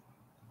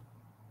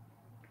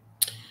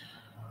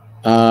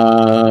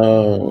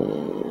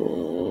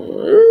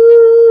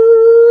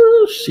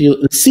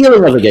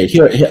sealing of the gate.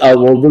 Here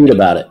we'll read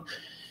about it.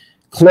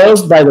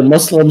 Closed by the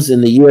Muslims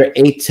in the year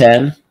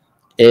 810,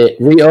 it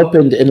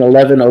reopened in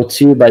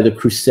 1102 by the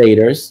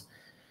Crusaders.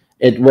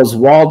 It was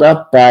walled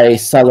up by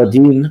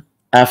Saladin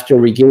after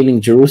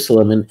regaining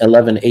Jerusalem in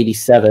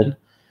 1187.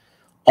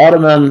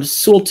 Ottoman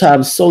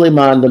Sultan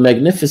Suleiman the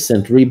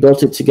Magnificent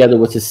rebuilt it together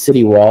with his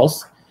city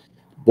walls.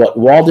 but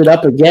walled it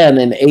up again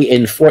in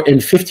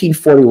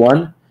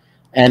 1541,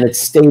 and it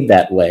stayed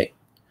that way.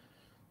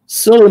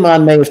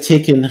 Suleiman may have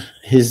taken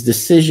his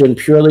decision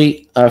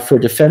purely for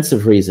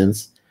defensive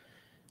reasons,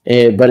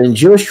 but in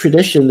Jewish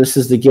tradition, this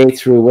is the gate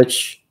through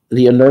which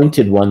the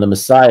Anointed One, the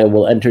Messiah,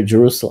 will enter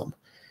Jerusalem.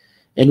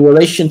 In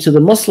relation to the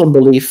Muslim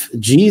belief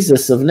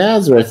Jesus of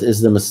Nazareth is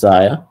the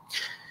Messiah,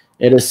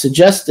 it is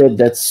suggested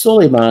that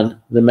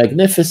Suleiman the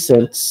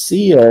Magnificent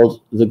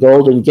sealed the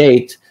Golden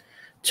Gate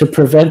to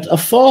prevent a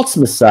false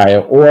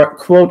Messiah, or,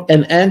 quote,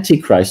 an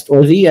Antichrist,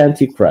 or the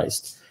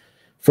Antichrist,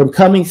 from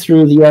coming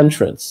through the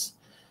entrance.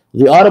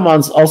 The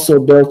Ottomans also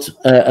built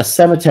a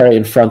cemetery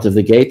in front of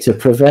the gate to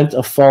prevent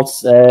a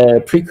false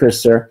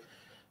precursor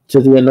to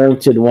the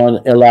Anointed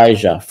One,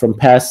 Elijah, from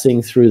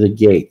passing through the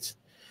gate.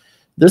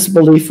 This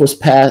belief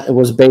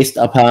was based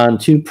upon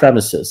two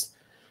premises.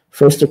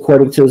 First,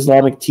 according to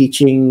Islamic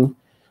teaching,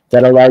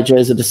 that Elijah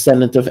is a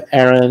descendant of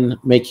Aaron,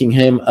 making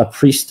him a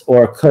priest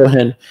or a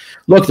Kohen.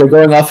 Look, they're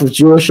going off of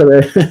Jewish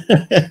beliefs,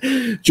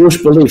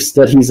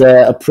 that he's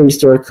a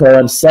priest or a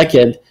Kohen.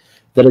 Second,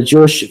 that a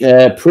Jewish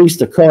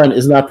priest or Kohen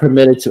is not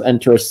permitted to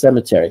enter a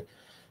cemetery.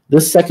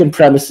 This second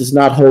premise is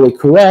not wholly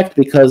correct,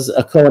 because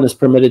a Kohen is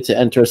permitted to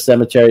enter a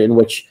cemetery in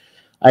which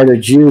either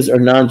Jews or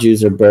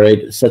non-Jews are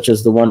buried, such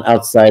as the one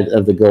outside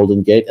of the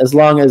Golden Gate, as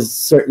long as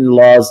certain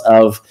laws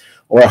of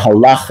or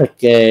halachic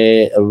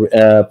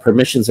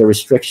permissions or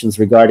restrictions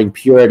regarding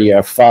purity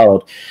are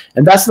followed.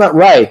 And that's not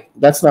right.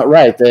 That's not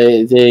right.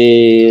 The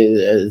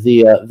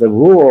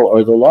rule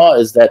or the law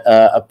is that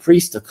a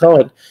priest, a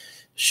Kohen,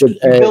 should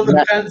build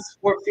a fence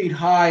 4 feet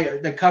high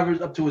that covers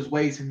up to his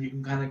waist, and you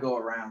can kind of go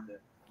around it.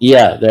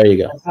 Yeah, there you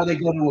go. That's how they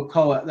go to a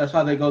Kohen. That's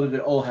how they go to the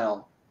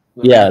Ohel.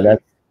 Yeah,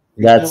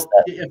 that's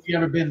if you've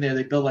ever been there,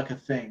 they build like a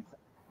thing.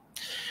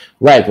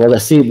 Right. Well,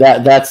 see,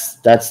 that's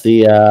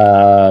the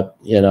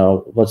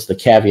what's the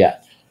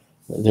caveat?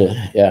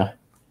 Yeah.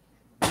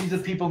 These are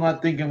people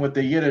not thinking with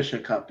the Yiddish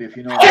cup, if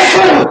you know.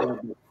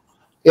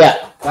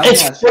 Yeah,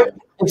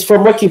 it's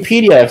from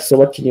Wikipedia. So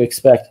what can you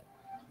expect?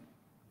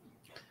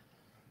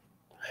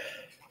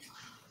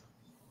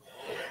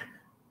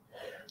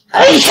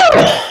 I've got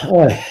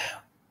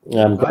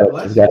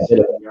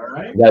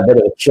a bit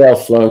of a chill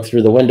flowing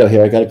through the window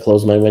here. I got to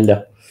close my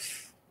window.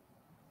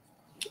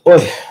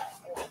 Oy.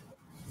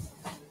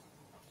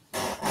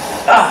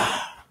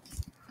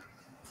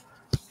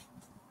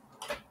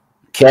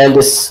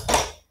 Candace,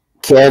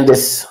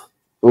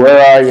 where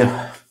are you?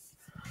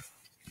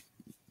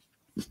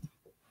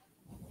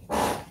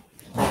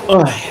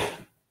 Oh.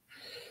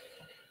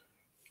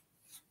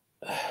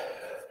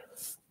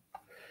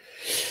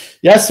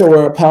 Yeah, so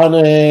we're upon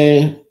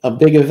a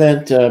big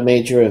event, a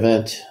major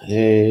event.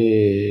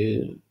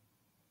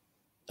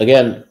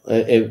 Again,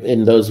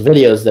 in those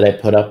videos that I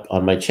put up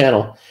on my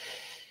channel,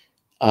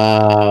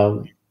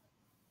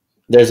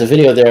 there's a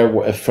video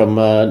there from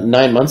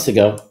 9 months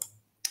ago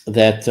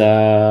that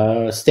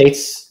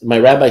my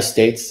rabbi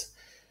states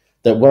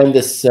that when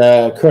this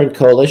current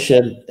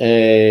coalition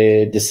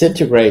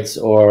disintegrates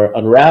or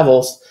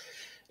unravels,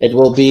 it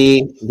will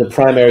be the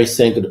primary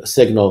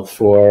signal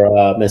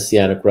for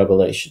messianic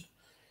revelation.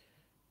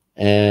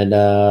 And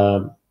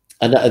I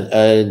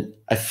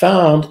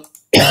found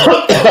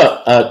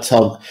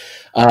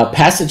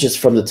passages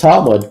from the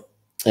Talmud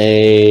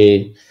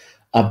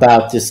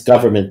about this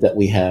government that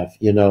we have,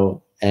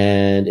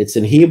 and it's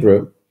in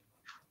Hebrew,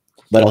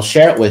 but I'll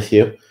share it with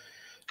you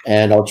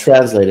and I'll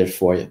translate it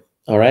for you.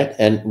 All right.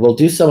 And we'll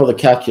do some of the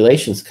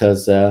calculations,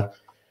 because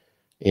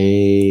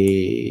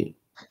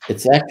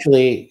it's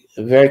actually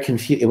very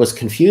confusing. It was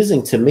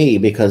confusing to me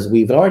because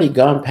we've already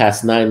gone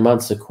past 9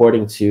 months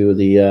according to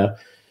the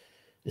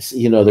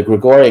the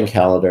Gregorian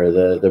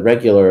calendar, the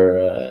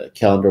regular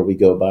calendar we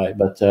go by.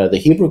 But the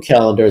Hebrew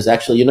calendar is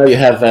actually, you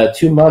have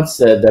 2 months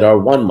that are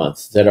 1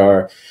 month, that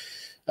are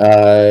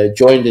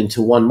joined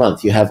into 1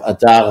 month. You have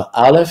Adar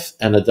Aleph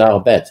and Adar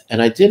Bet. And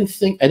I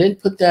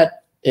didn't put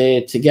that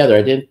together.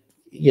 I didn't,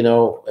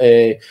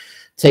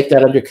 take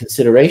that under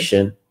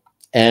consideration.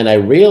 And I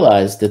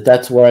realized that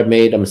that's where I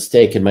made a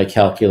mistake in my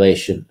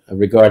calculation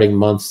regarding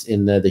months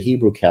in the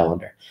Hebrew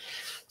calendar.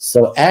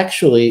 So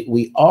actually,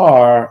 we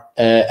are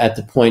at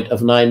the point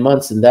of 9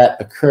 months, and that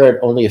occurred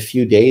only a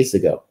few days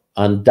ago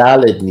on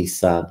Daled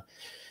Nisan.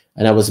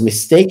 And I was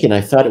mistaken.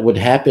 I thought it would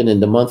happen in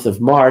the month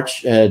of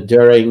March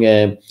during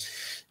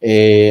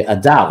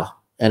Adar,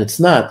 and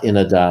it's not in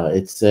Adar.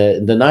 It's the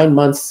 9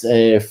 months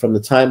from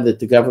the time that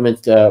the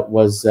government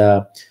was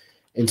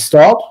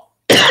installed,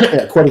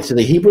 according to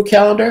the Hebrew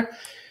calendar,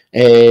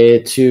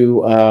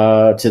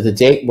 to the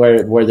date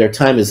where their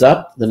time is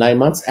up. The 9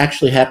 months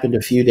actually happened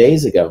a few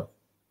days ago.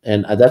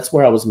 And that's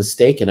where I was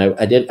mistaken. I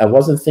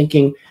wasn't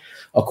thinking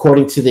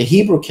according to the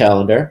Hebrew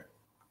calendar.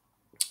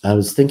 I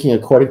was thinking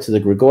according to the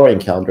Gregorian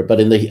calendar. But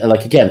in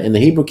the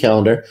Hebrew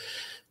calendar,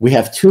 we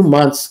have 2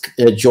 months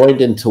joined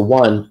into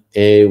one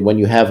when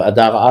you have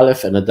Adar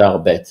Aleph and Adar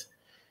Bet.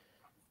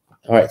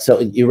 All right. So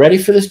you ready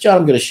for this, John?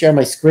 I'm going to share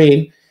my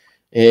screen.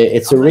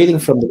 It's a reading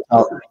from the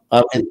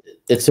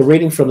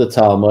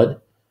Talmud,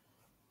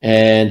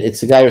 and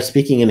it's a guy who's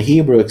speaking in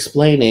Hebrew,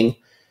 explaining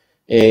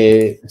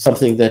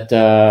something that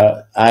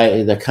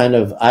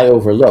I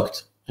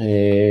overlooked.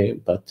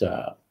 But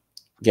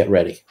get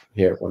ready.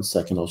 Here, 1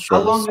 second. I'll show.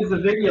 How long is the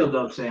video,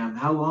 though, Sam?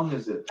 How long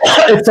is it?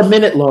 It's a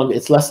minute long.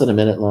 It's less than a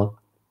minute long.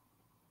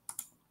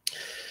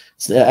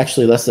 It's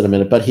actually less than a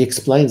minute, but he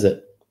explains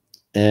it,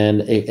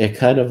 and it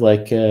kind of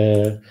like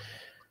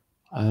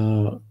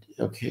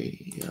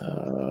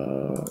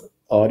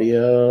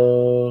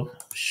audio,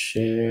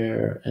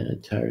 share an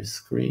entire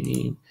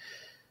screen,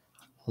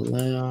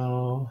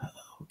 allow.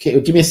 Okay,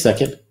 give me a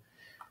second.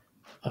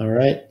 All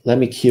right, let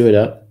me cue it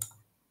up.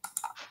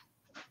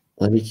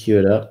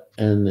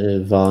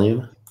 And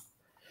volume.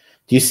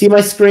 Do you see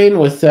my screen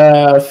with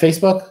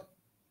Facebook?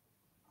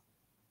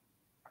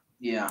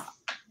 Yeah.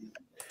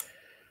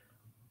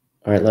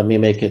 All right, let me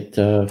make it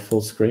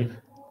full screen.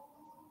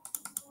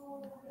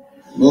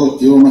 בואו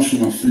תראו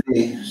משהו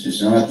מפליא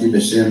ששמעתי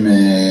בשם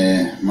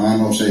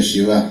מרן ראש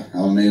הישיבה,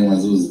 הרב מאיר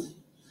מזוז.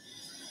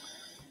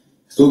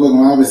 כתוב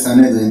בגמרא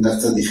בסנהדרין, דף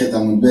צדיחת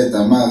עמוד ב',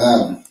 אמר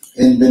רב,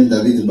 אין בן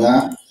דוד בא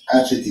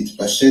עד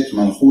שתתפשט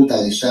מלכות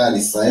הרישה על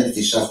ישראל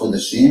 9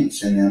 חודשים,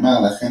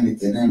 שנאמר לכן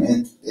ניתנם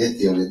את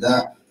יולדה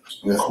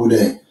וכו'.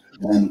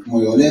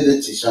 כמו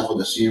יולדת 6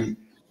 חודשים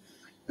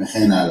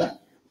וכן הלאה.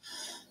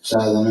 עכשיו,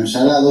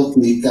 הממשלה הזאת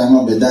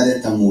קמה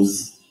בד'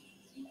 תמוז.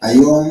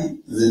 היום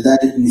זה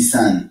ד'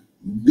 ניסן.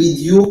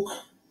 בדיוק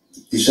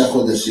 9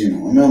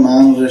 חודשים. אומר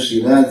מרן ראש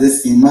הישיבה, זה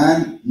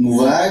סימן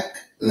מובהק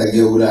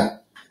לגאולה.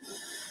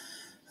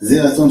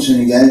 זה רצון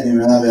שנגאל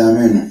במהרה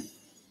בימינו.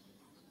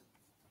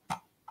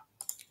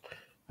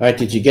 All right,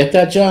 did you get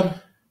that, John?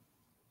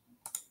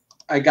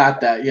 I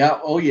got that. Yeah.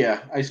 Oh, yeah.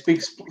 I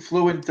speak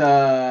fluent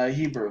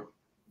Hebrew.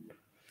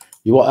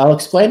 I'll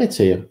explain it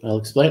to you. I'll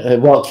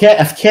explain. Well,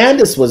 if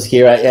Candace was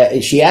here,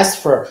 she asked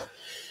for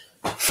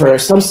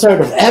some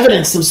sort of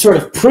evidence, some sort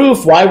of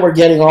proof why we're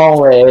getting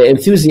all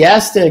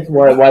enthusiastic,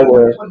 why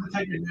we're. She wanted to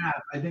take a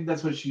nap. I think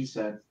that's what she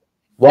said.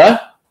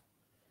 What?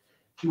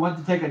 She wanted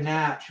to take a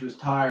nap. She was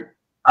tired.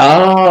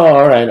 Oh,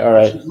 all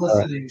right. She's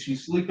listening. Right.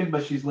 She's sleeping,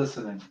 but she's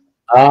listening.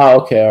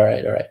 Oh, okay. All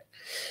right.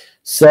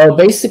 So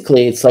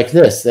basically, it's like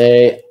this.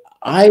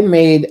 I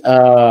made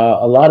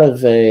a lot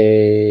of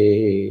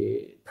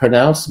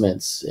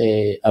pronouncements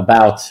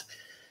about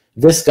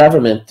this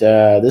government,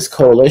 this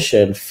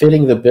coalition,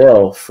 fitting the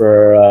bill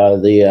for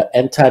the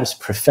end times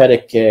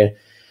prophetic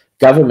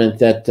government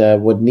that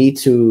would need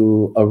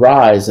to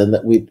arise and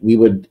that we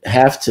would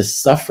have to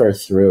suffer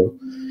through.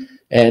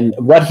 And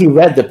what he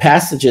read, the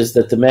passages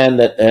that the man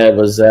that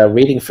was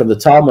reading from the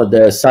Talmud,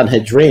 the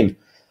Sanhedrin,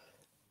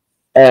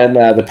 and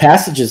the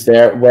passages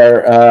there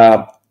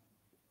were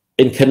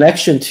in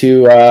connection to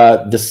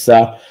this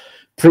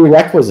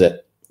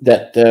prerequisite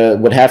that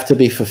would have to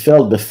be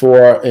fulfilled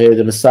before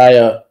the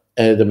Messiah,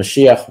 the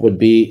Mashiach, would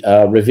be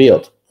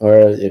revealed,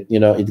 or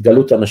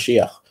Idgalut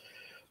HaMashiach.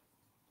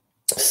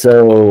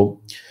 So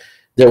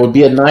there would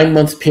be a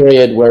 9-month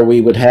period where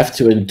we would have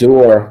to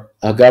endure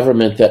a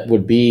government that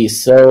would be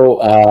so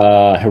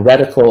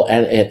heretical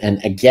and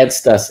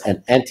against us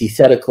and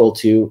antithetical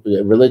to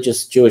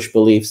religious Jewish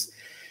beliefs,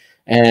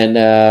 and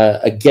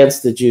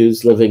against the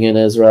Jews living in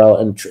Israel,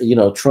 and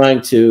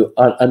trying to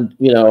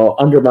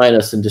undermine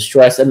us and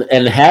destroy us,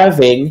 and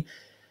having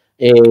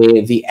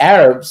the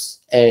Arabs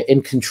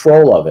in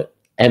control of it.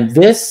 And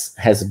this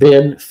has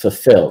been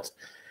fulfilled.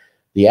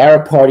 The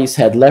Arab parties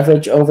had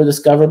leverage over this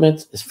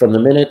government from the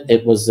minute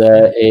it was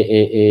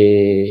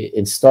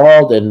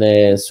installed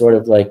and sort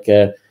of like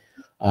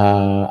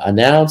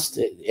announced.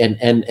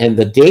 And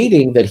the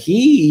dating that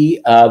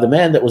the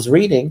man that was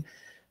reading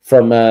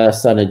from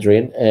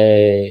Sanhedrin,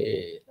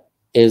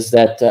 is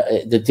that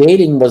the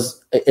dating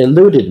was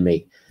eluded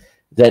me.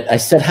 That I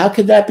said, how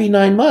could that be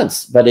 9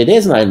 months? But it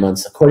is 9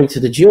 months according to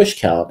the Jewish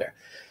calendar.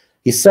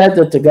 He said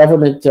that the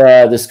government,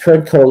 this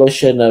current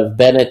coalition of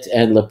Bennett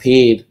and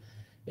Lapid,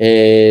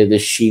 the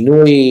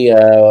Shinui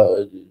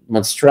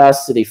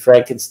monstrosity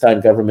Frankenstein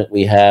government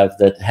we have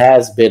that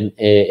has been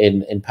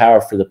in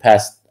power for the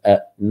past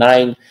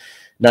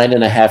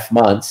 9.5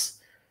 months,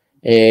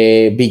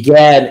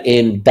 began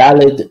in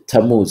Daled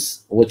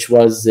Tammuz, which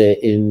was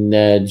in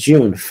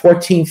June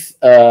 14th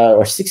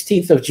or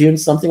 16th of June,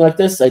 something like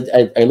this.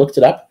 I looked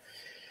it up.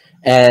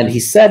 And he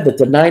said that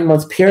the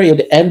 9-month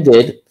period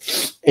ended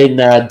in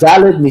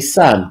Daled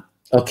Nisan.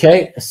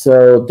 Okay,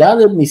 so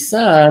Daled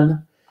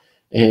Nisan,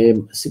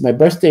 see, my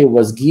birthday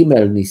was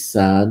Gimel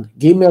Nisan.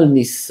 Gimel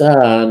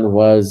Nisan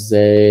was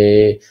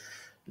a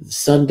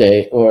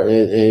Sunday, or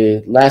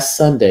last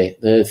Sunday,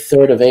 the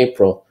 3rd of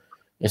April.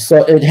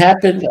 So it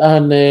happened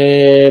on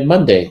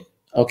Monday.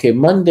 Okay,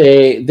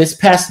 Monday, this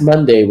past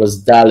Monday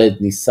was Daled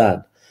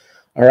Nisan.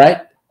 All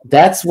right,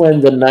 that's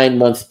when the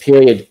 9-month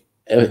period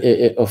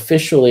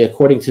officially,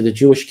 according to the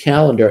Jewish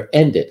calendar,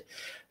 ended.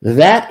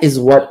 That is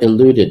what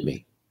eluded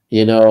me,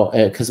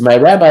 because my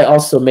rabbi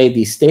also made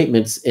these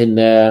statements in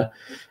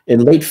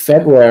late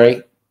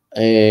February,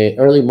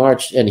 early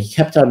March, and he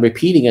kept on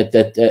repeating it,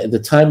 that the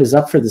time is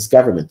up for this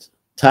government.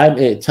 Time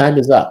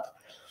is up.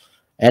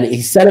 And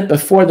he said it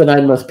before the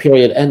 9-month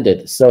period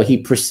ended. So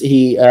he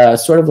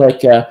sort of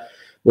like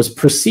was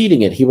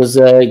preceding it. He was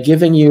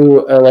giving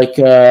you like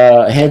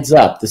a heads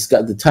up.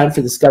 The time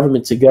for this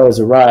government to go has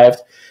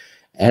arrived.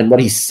 And what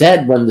he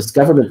said when this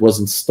government was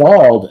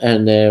installed,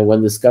 and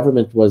when this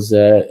government was,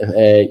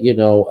 you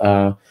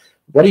know,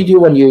 what do you do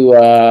when you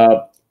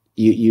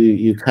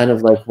kind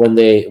of like when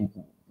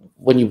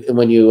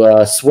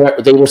you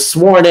swear, they were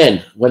sworn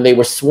in, when they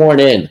were sworn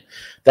in.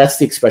 That's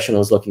the expression I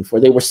was looking for.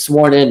 They were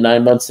sworn in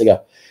 9 months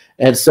ago.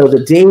 And so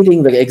the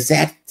dating, the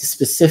exact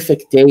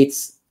specific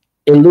dates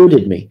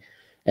eluded me.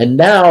 And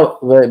now,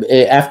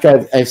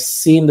 after I've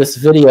seen this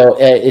video,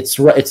 it's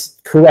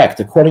correct.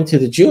 According to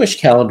the Jewish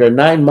calendar,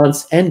 9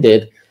 months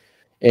ended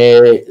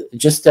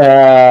just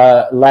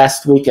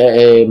last week,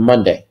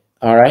 Monday,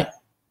 all right?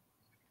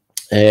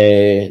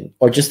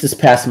 Or just this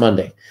past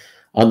Monday,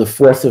 on the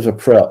 4th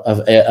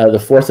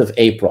of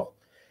April.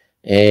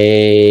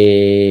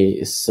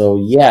 So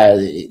yeah,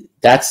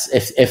 that's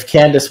if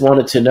Candace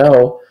wanted to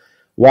know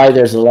why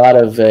there's a lot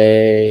of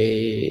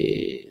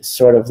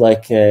sort of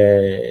like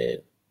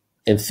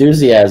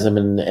enthusiasm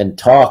and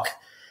talk,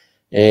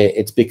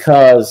 it's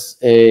because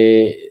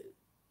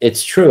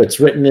it's true. It's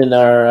written in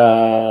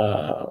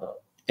our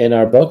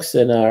books,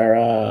 in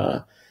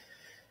our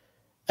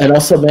and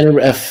also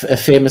many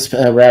famous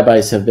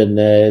rabbis have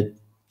been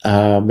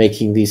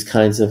making these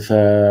kinds of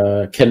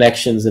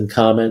connections and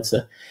comments.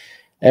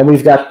 And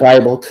we've got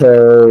Bible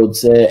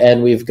codes,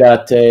 and we've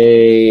got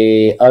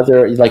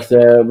other, like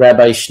the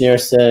Rabbi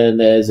Schneerson,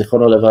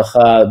 Zichrono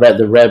Levacha,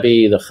 the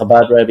Rebbe, the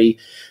Chabad Rebbe,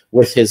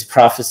 with his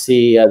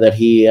prophecy that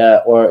he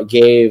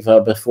gave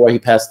before he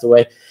passed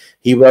away.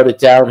 He wrote it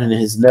down in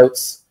his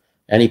notes,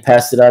 and he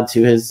passed it on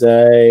to his,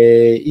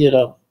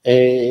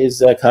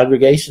 his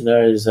congregation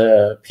or his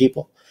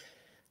people.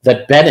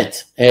 That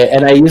Bennett,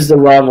 and I used the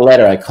wrong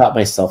letter. I caught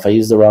myself. I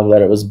used the wrong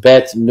letter. It was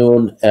Bet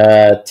Nun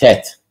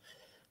Tet.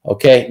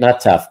 Okay,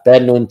 not tough.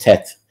 Ben Nun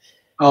Tet.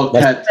 Oh,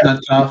 Tet, not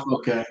tough.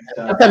 Okay.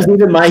 Sometimes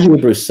even my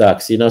Hebrew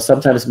sucks. You know,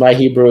 sometimes my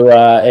Hebrew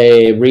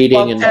reading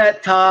well, and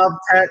Tet Tav,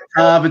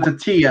 it's a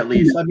T at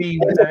least. I mean,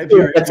 if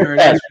you're an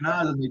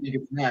Ashkenaz, they think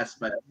it's an S,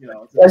 but you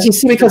know. As you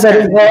see, because I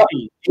didn't grow up.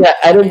 Yeah,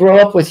 I didn't grow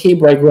up with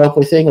Hebrew. I grew up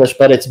with English,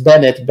 but it's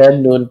Bennett,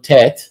 Ben Nun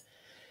Tet.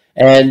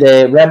 And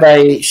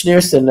Rabbi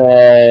Schneerson,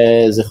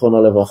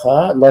 Zichrono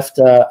Levacha, left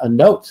a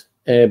note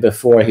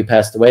before he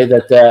passed away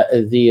that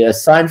the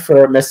sign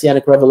for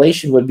Messianic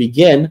revelation would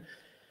begin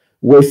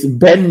with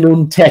Ben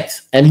Nun Tet.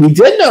 And he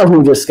didn't know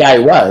who this guy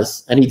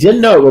was, and he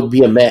didn't know it would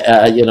be a man,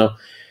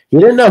 he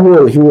didn't know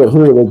who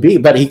it would be,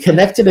 but he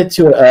connected it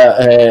to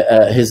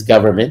his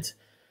government.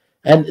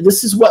 And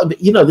this is what,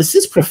 this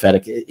is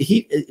prophetic.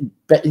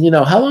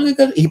 How long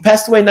ago? He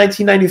passed away in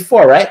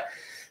 1994, right?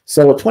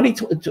 So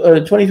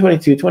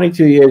 2022,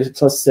 22 years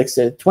plus 6,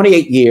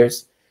 28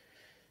 years.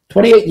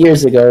 28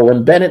 years ago,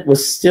 when Bennett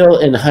was still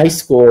in high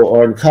school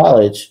or in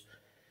college,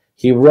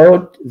 he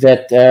wrote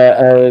that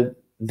the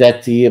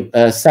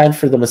sign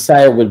for the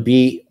Messiah would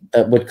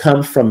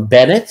come from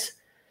Bennett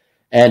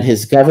and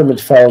his government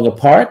falling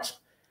apart,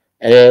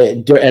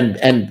 and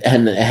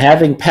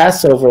having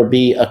Passover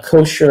be a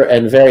kosher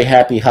and very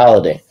happy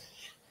holiday.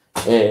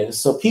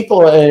 So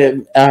people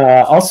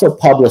also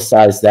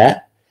publicized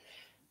that.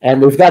 And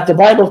we've got the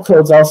Bible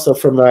codes also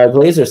from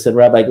Glazerson,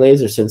 Rabbi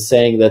Glazerson,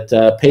 saying that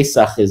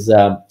Pesach is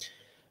a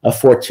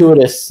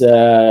fortuitous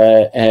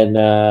and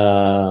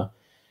a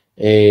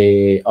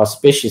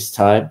auspicious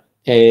time.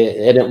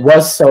 And it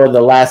was so in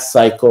the last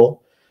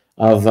cycle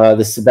of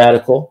the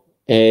sabbatical.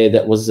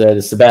 That was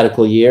the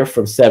sabbatical year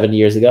from 7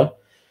 years ago.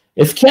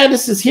 If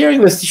Candace is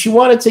hearing this, she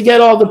wanted to get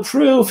all the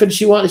proof, and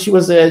she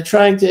was going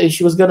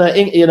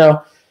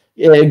to,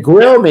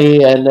 grill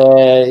me and,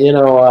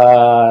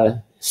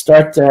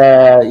 start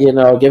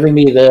giving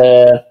me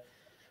the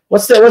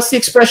what's the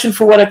expression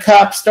for when a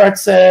cop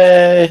starts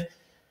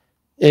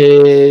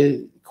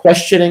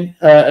questioning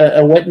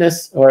a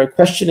witness or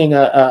questioning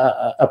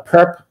a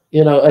perp,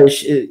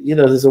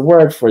 there's a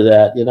word for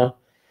that,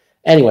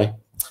 anyway,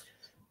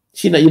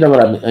 you know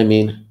what I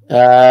mean.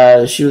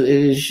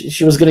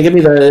 She was going to give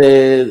me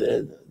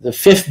the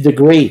fifth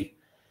degree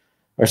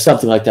or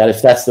something like that,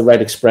 if that's the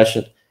right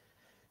expression.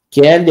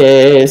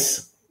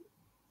 Candace,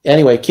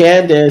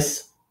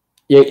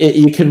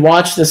 You can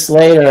watch this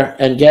later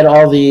and get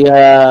all the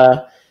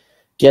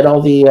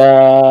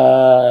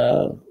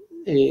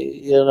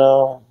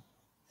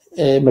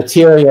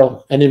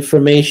material and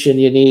information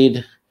you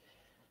need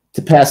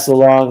to pass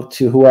along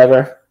to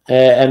whoever.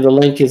 And the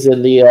link is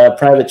in the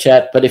private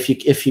chat. But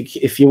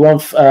if you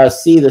won't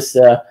see this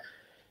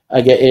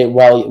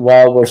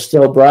while we're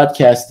still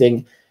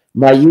broadcasting,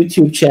 my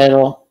YouTube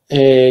channel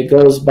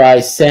goes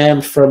by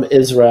Sam from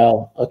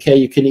Israel. Okay,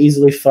 you can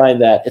easily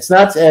find that. It's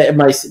not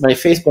my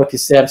Facebook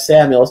is Sam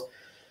Samuels,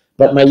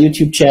 but my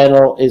YouTube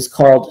channel is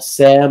called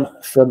Sam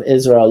from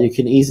Israel. You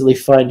can easily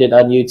find it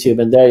on YouTube,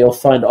 and there you'll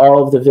find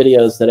all of the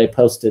videos that I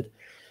posted,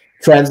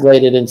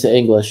 translated into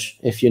English.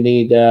 If you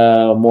need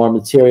more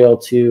material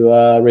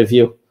to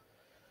review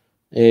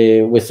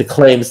with the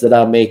claims that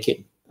I'm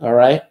making. All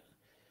right,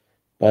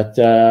 but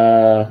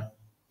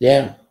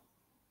yeah,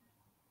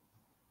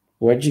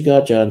 where'd you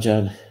go,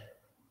 John?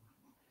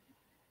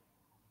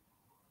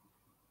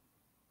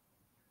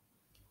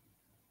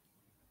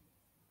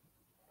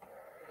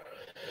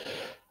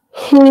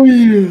 Why?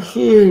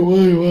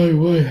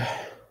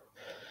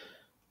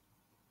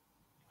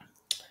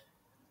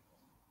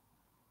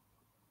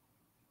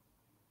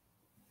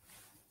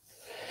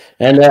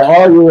 And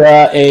all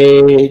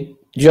you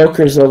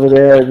jokers over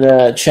there in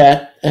the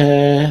chat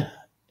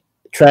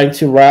trying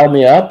to rile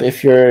me up,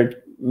 if you're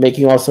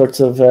making all sorts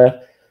of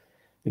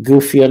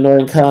goofy,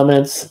 annoying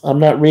comments, I'm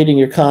not reading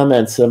your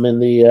comments. I'm in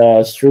the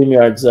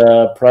StreamYard's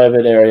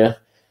private area,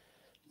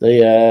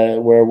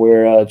 where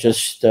we're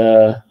just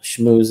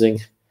schmoozing.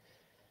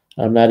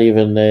 I'm not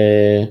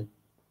even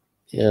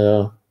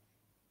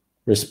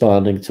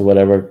responding to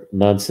whatever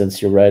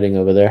nonsense you're writing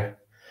over there.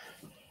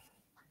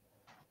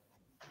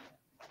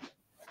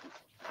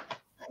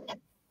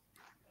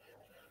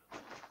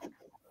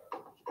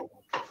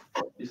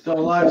 You still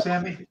alive,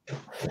 Sammy?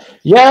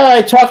 Yeah,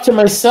 I talked to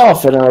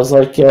myself, and I was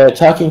like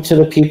talking to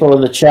the people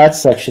in the chat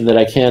section that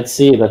I can't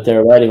see, but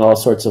they're writing all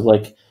sorts of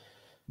like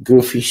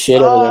goofy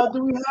shit over there.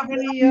 Do we have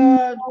any?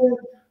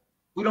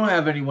 We don't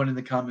have anyone in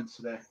the comments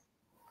today.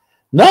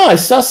 No, I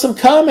saw some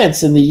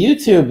comments in the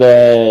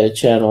YouTube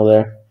channel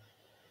there.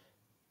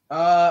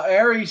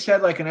 Ari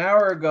said like an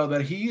hour ago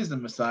that he is the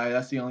Messiah.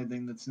 That's the only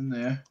thing that's in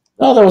there.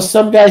 No, there was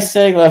some guy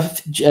saying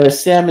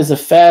Sam is a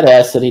fat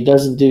ass and he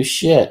doesn't do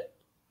shit.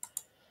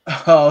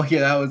 Oh,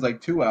 yeah, that was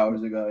like 2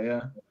 hours ago,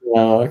 yeah.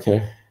 Oh,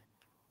 okay.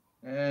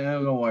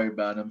 Don't worry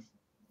about him.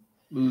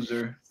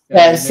 Loser.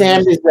 Yeah,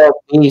 Sam is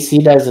obese. He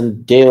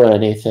doesn't do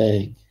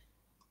anything.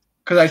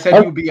 Because I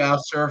said you'd be out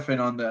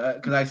surfing on the...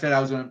 Because I said I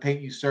was going to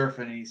paint you surfing,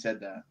 and he said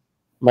that.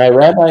 My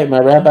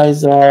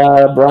rabbi's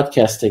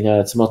broadcasting.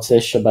 It's Motzei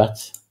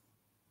Shabbat.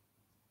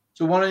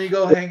 So why don't you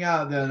go hang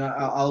out then?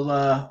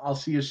 I'll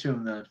see you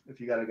soon then,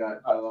 if you got a guy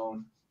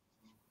alone.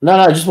 No,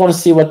 I just want to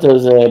see what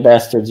those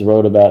bastards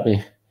wrote about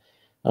me.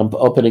 I'm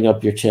opening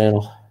up your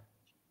channel.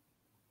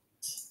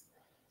 Post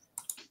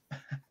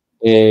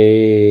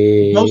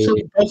a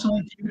link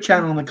to your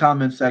channel in the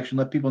comments section.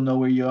 Let people know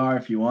where you are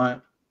if you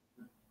want.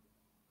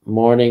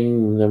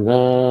 Morning. I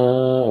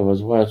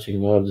was watching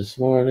this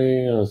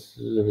morning. It was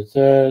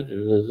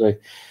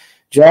like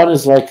John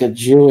is like a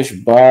Jewish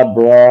Bob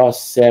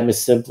Ross. Sam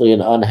is simply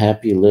an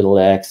unhappy little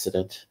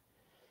accident.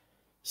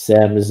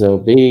 Sam is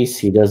obese.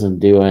 He doesn't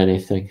do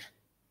anything.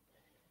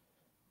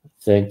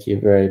 Thank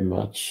you very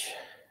much.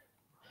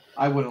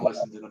 I wouldn't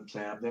listen to them,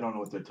 Sam. They don't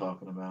know what they're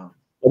talking about.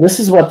 Well, this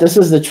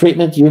is the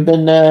treatment you've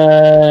been,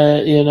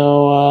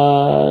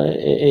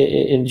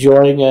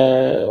 enjoying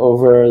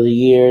over the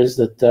years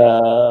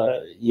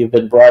that you've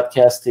been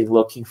broadcasting,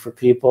 looking for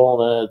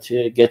people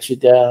to get you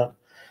down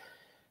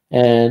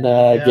and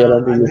get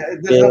under your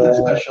skin. There's nothing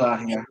special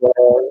out here.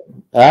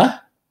 Huh?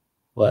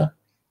 What?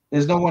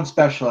 There's no one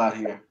special out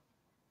here.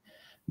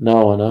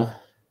 No one, huh?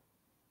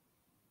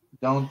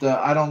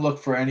 I don't look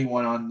for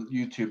anyone on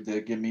YouTube to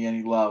give me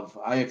any love.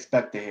 I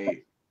expect to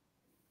hate.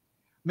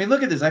 I mean,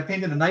 look at this. I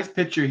painted a nice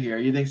picture here.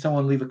 You think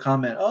someone leave a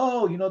comment?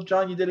 Oh,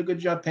 John, you did a good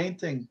job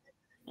painting.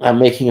 I'm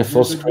making a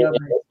full screen.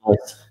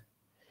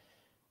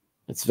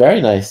 It's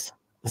very nice.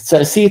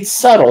 See, it's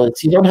subtle.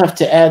 You don't have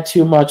to add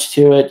too much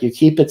to it. You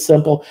keep it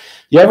simple.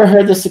 You ever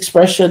heard this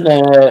expression?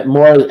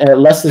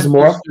 Less is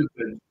more.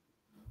 Stupid.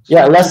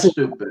 Yeah, less is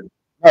stupid.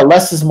 No,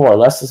 less is more.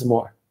 Less is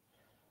more.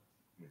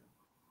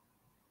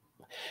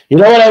 You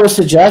know what I would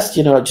suggest?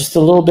 Just a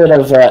little bit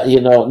of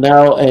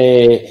now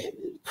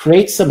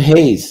create some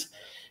haze.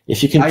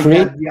 If you can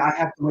create, I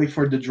have to wait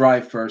for it to dry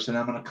first, and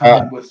I'm going to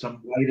come in with some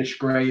whitish,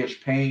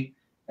 grayish paint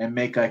and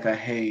make like a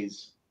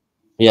haze.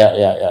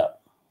 Yeah.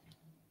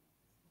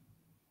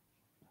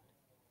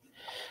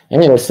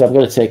 Anyway, so I'm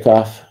going to take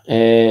off.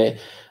 I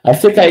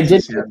think I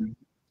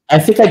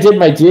did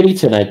my duty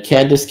tonight.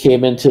 Candace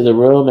came into the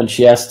room and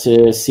she asked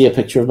to see a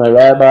picture of my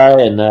rabbi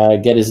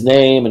and get his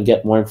name and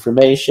get more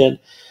information.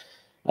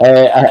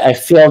 I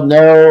feel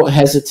no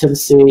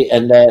hesitancy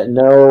and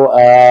no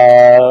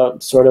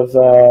sort of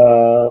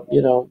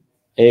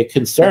a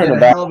concern you did a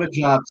about. Hell of a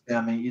job,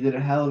 Sammy. You did a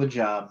hell of a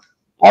job.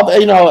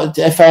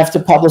 If I have to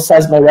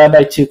publicize my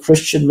rabbi to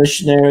Christian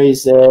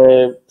missionaries,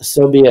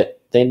 so be it.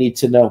 They need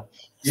to know.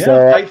 Yeah,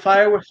 so, fight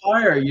fire with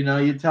fire.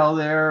 You tell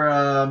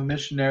their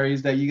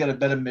missionaries that you got a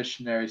better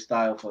missionary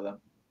style for them.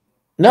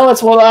 No,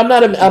 I'm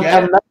not.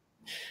 I'm not.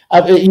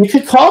 You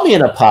could call me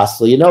an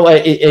apostle.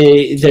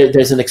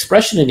 There's an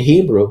expression in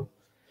Hebrew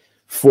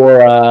for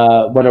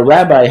when a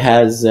rabbi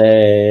has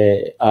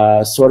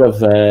sort of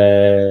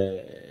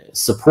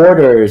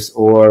supporters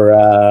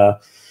or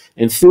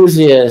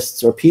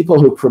enthusiasts or people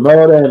who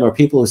promote him or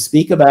people who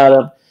speak about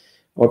him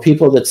or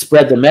people that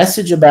spread the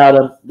message about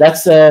him.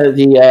 That's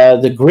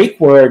the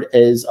Greek word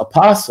is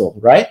apostle,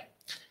 right?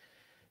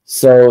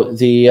 So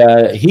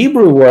the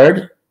Hebrew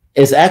word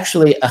is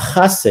actually a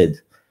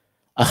chassid.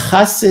 A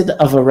chassid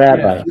of a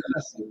rabbi. Yeah,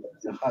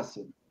 a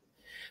chassid.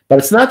 But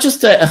it's not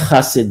just a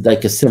chassid,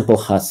 like a simple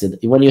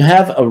chassid. When you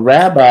have a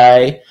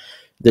rabbi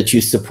that you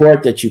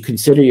support, that you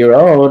consider your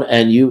own,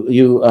 and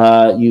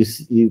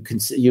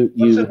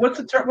what's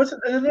the term? What's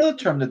another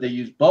term that they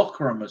use?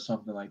 Bulkarim or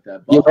something like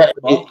that.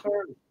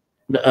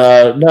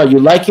 No, you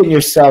liken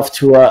yourself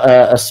to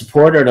a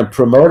supporter and a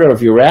promoter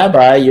of your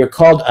rabbi. You're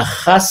called a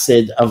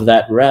chassid of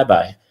that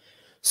rabbi.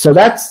 So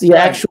that's the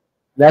actual.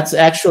 That's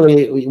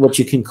actually what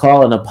you can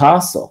call an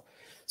apostle.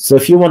 So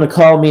if you want to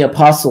call me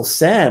Apostle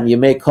Sam, you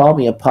may call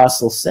me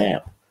Apostle Sam.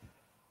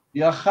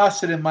 You're a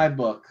chassid in my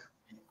book.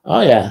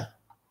 Oh yeah.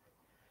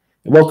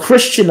 Well,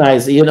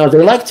 Christianize. They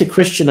like to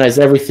Christianize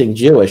everything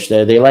Jewish.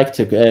 They like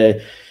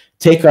to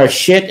take our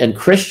shit and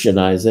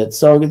Christianize it.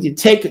 So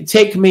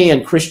take me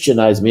and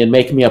Christianize me and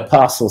make me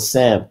Apostle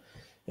Sam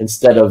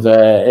instead of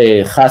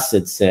a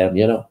Chassid Sam.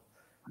 Yeah,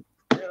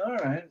 all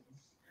right.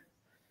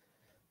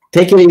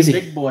 Take it easy.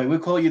 Big boy. We'll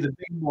call you the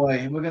big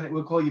boy.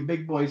 We'll call you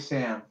Big Boy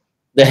Sam.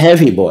 The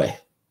heavy boy.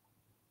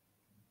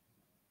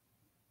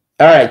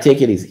 All right,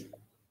 take it easy.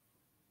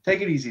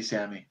 Take it easy,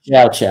 Sammy.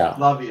 Ciao, ciao.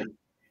 Love you.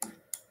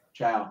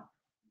 Ciao.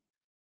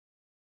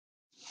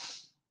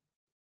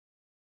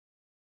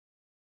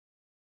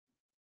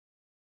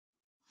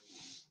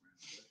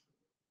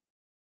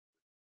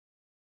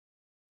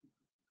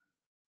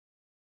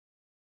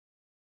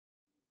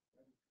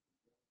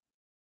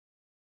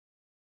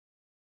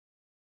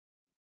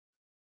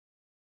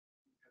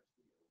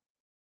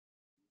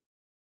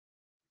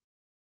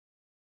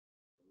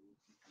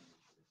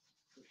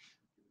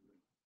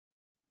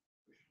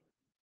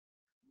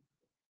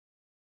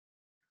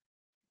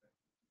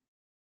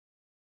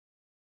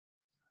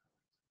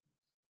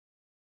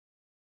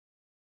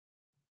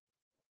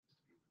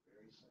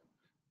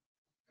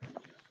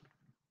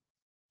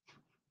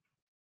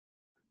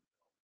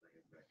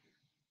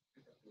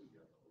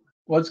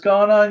 What's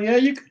going on? Yeah,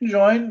 you can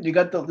join. You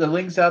got the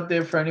links out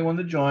there for anyone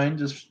to join.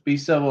 Just be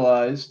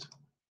civilized.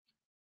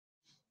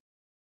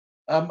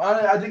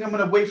 I think I'm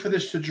gonna wait for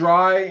this to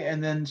dry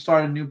and then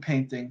start a new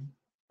painting.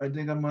 I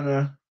think I might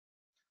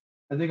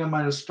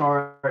have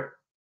start.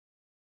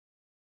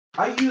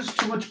 I use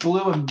too much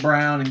blue and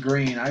brown and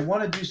green. I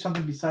want to do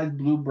something besides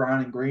blue,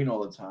 brown, and green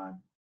all the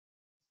time.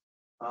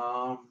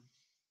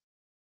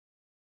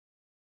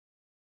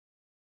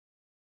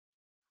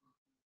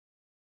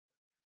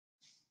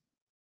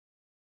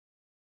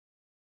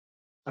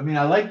 I mean,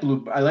 I like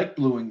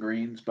blue and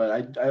greens,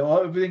 but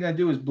everything I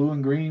do is blue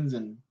and greens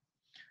and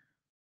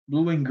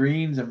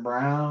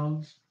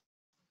browns.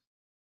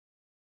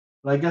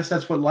 But I guess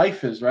that's what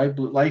life is, right?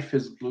 Life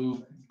is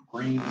blue,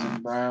 greens,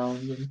 and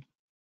browns. And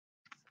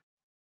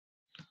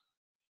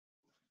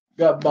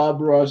got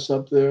Bob Ross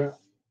up there.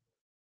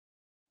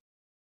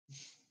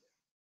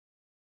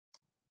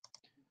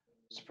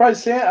 I'm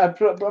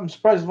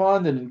surprised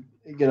Vaughn didn't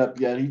get up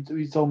yet.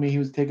 He told me he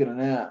was taking a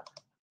nap.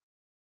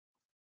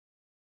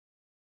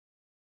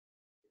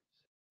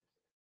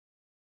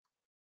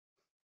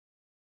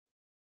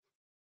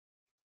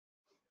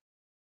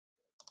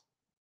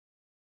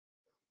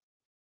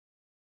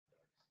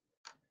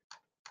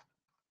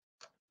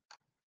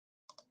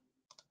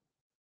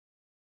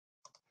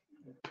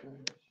 Okay.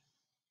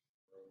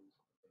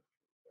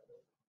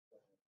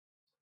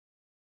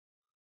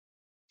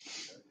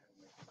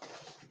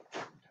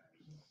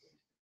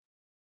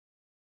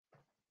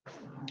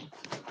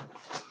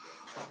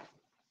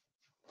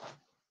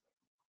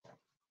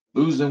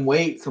 Losing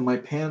weight, so my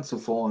pants are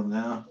falling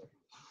now.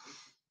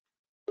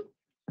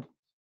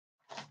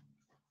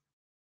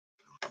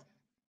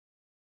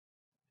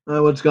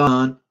 What's going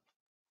on?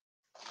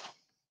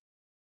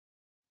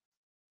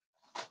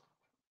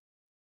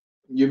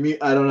 You're mute.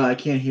 I don't know. I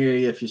can't hear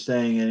you if you're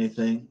saying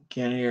anything.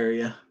 Can't hear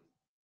you.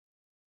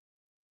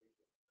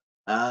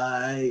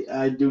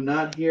 I do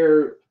not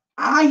hear.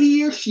 I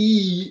hear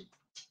she.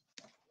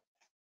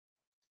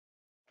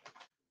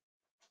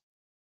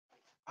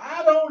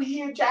 I don't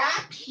hear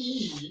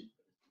Jackie.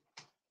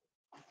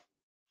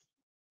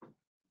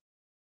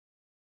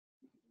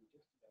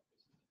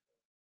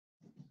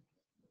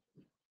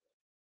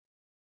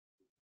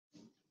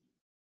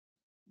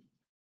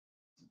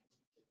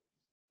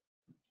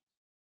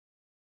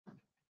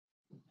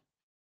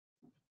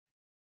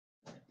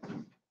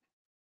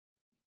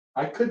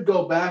 I could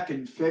go back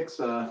and fix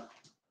I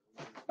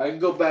can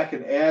go back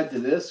and add to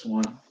this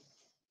one.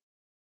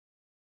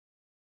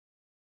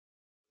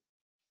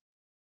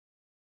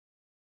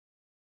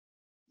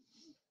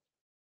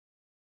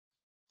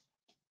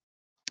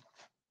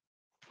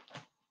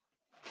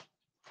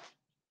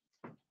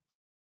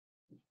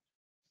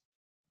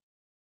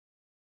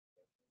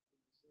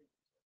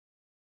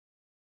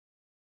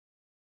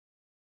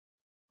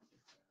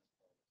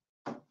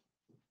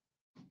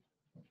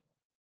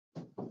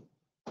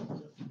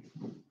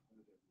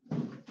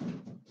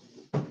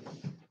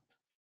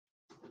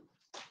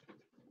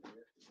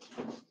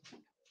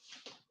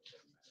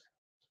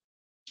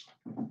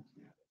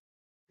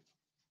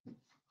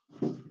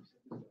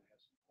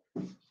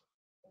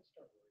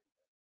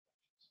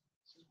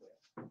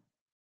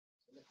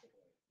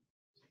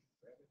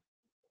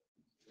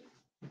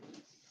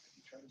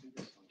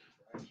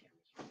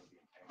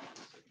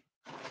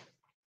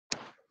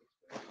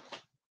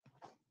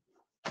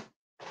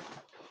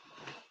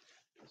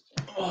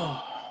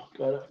 Oh,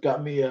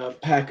 got me a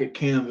pack of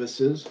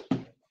canvases.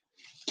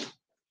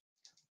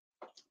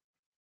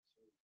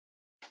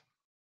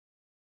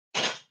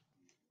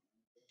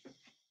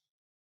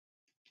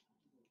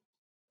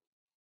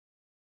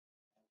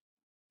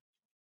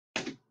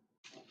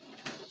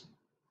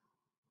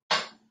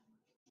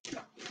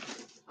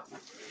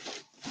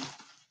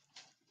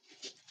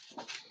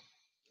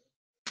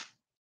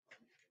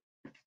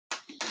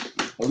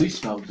 Oh, these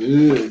smell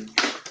good.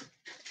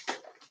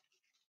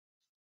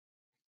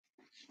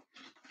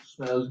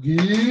 Smells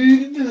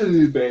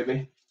good,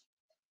 baby.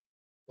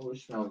 Oh, it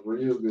smells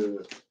real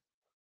good.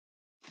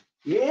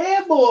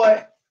 Yeah,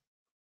 boy.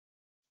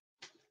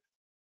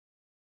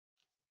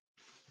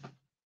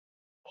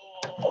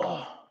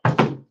 Oh.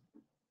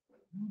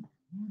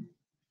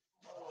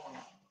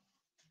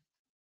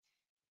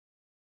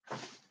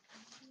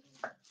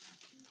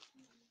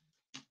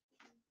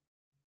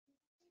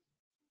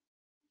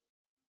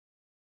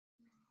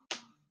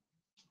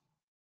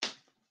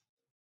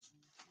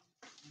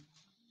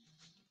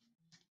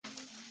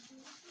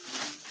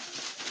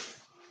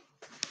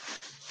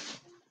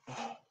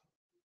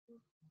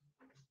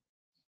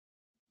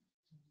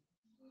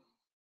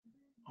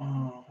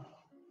 Oh.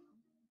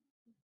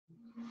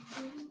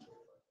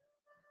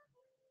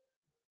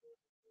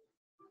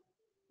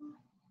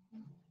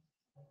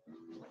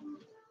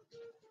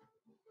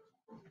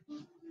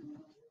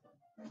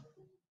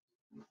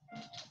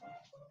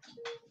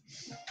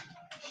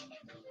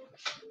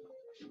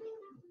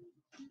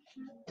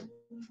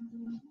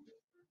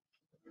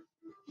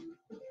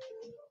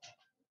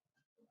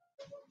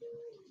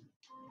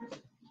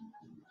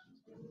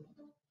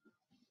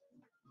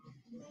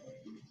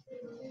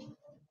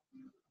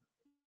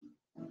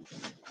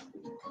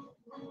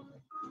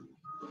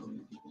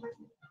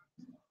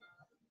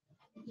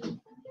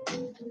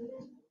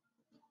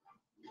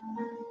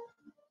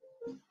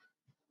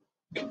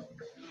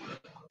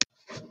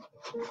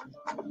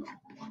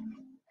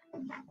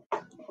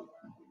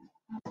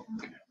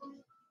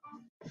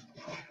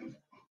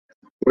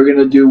 We're going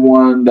to do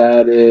one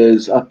that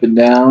is up and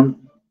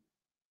down.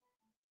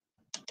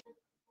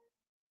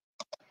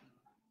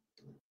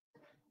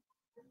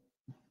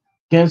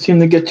 Can't seem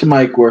to get your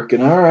mic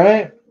working. All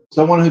right.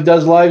 Someone who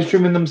does live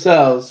streaming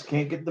themselves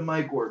can't get the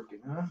mic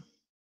working, huh?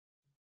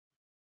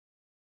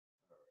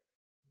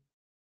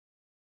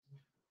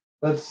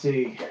 Let's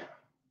see.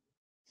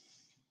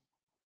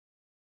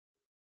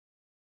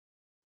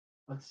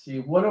 Let's see.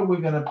 What are we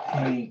going to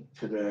paint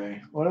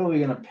today? What are we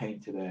going to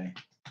paint today?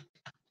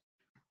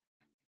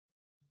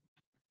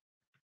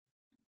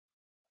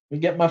 Let me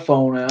get my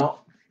phone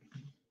out.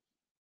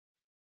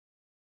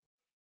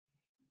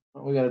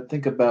 We got to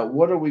think about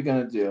what are we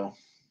going to do.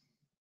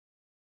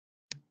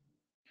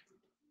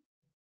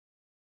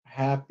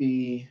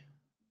 Happy,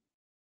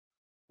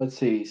 let's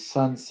see,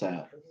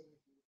 sunset.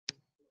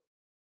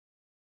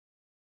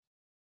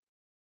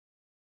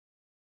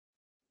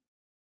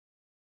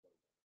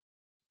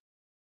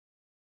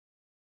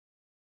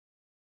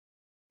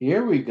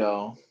 Here we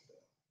go.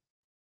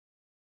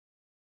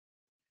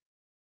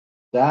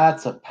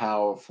 That's a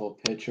powerful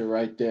picture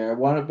right there.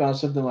 What about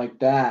something like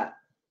that?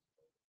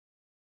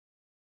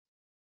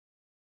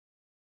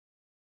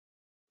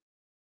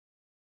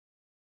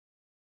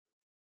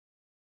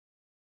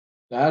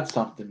 That's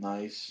something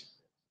nice.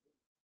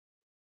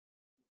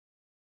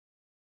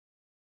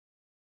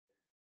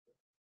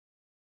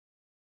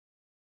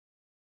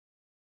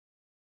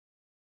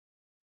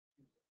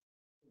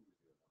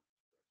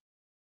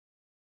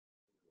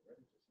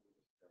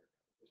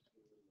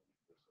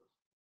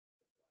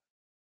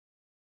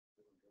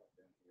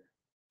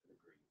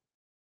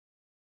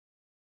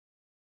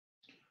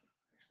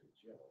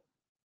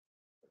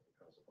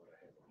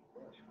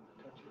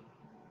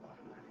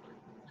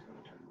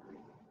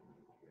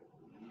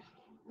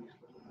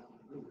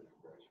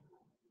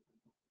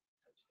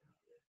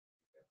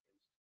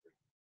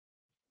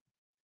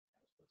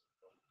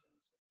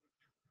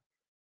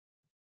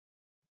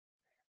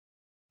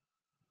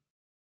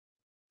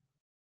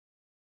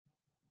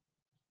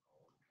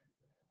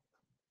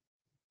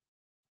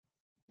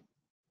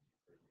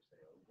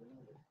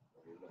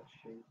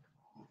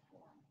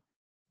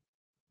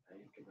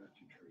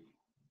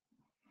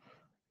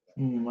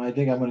 I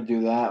think I'm going to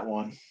do that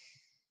one.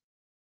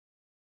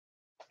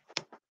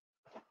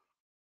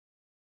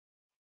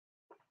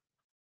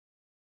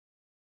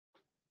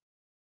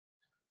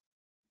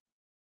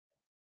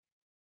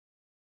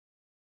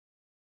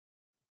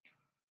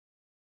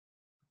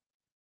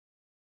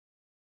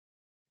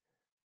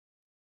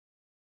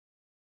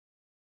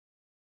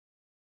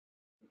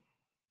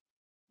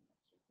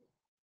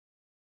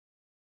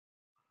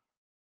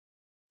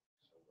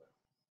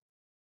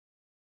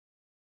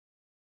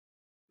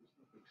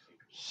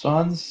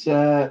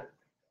 Sunset.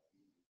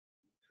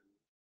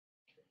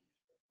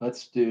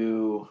 Let's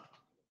do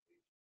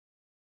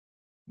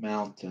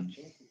mountain.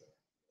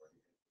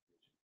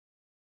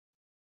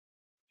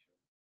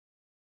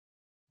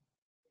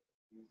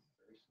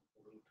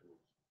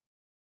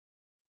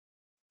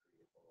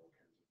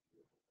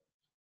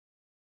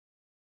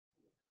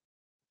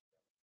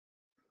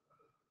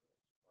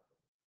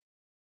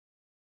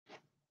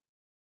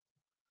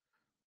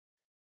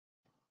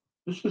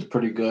 This was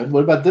pretty good.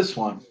 What about this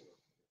one?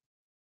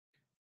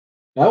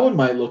 That one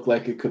might look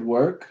like it could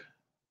work.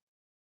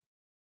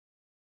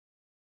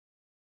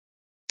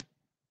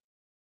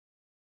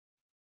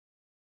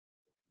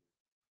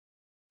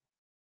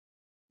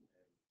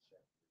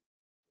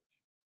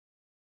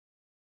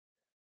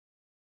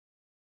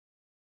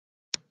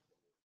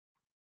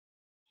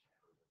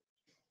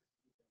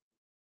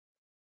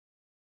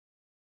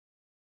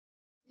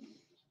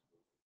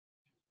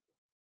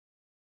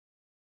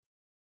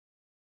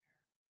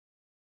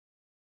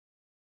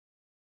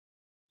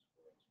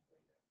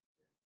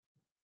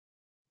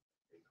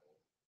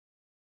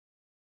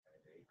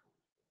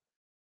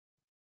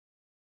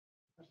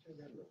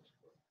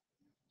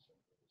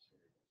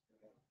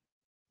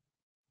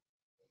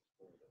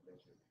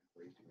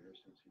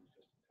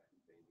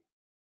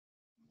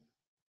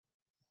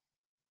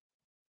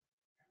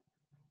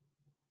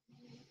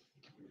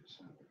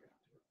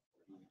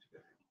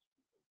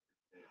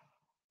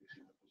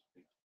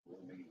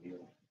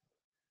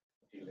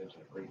 He lives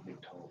in a great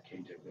big tall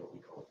cage I built.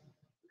 We call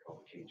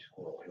the cage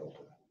squirrel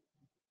Helton.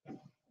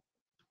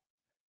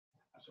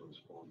 So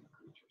he's full of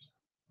creatures.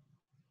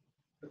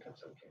 But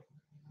that's okay.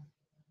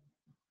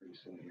 Pretty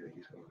soon here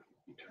he's going to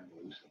be turned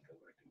loose and go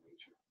back to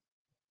nature.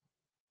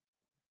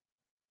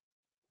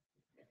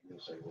 And you'll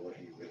say, well,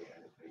 he really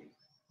had it made.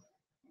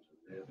 He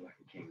lived like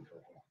a king for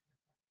a while.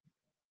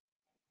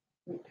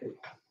 Okay.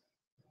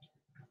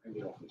 I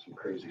get off on some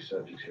crazy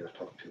subjects here. I've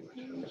talked too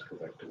much. So let's go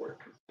back to work.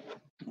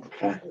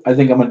 Okay. I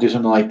think I'm going to do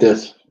something like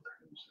this.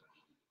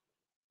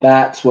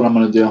 That's what I'm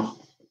going to do.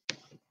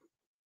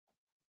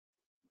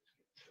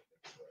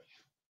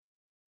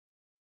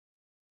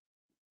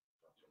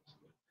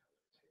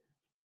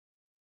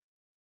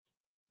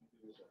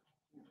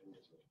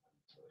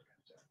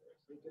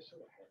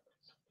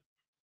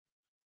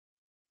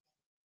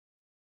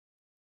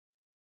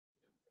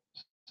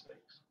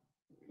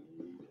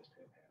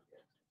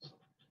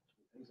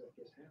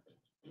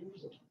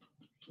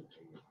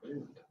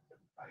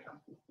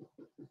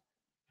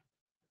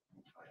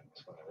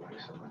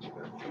 So much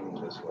about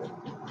feeling this way.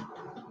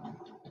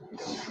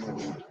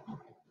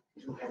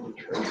 You don't have any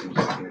traces of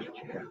here that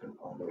you happen,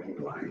 although he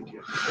lied to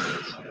you.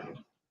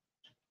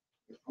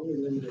 You're only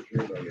limited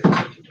here by your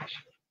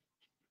imagination.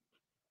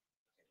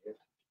 And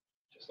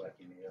just like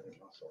any other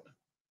muscle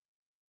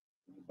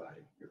in the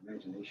body, your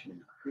imagination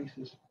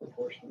increases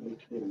proportionally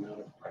to the amount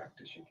of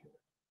practice you give it.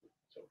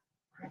 So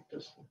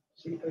practice.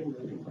 See how you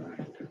really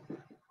mind.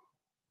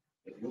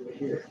 If you're over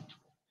here,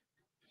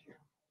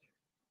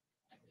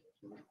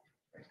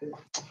 right there.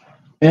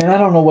 And I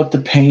don't know what to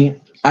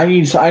paint. I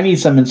need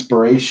some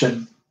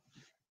inspiration.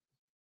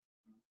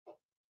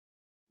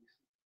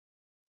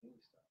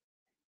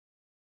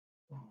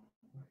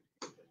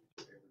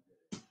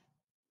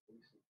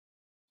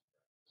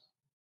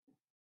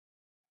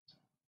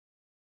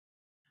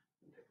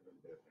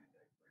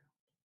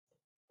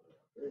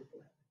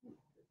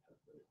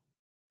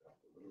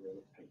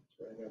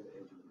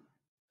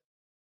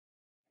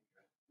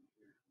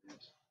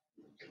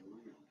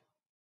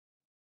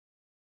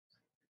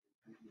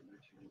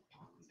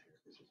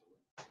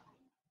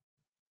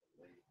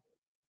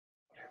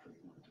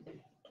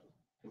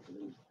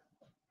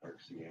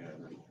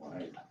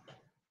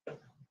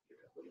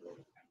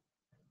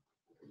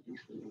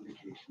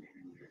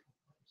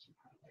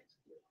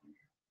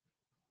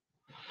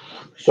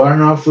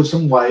 Starting off with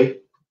some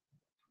white,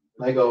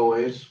 like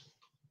always.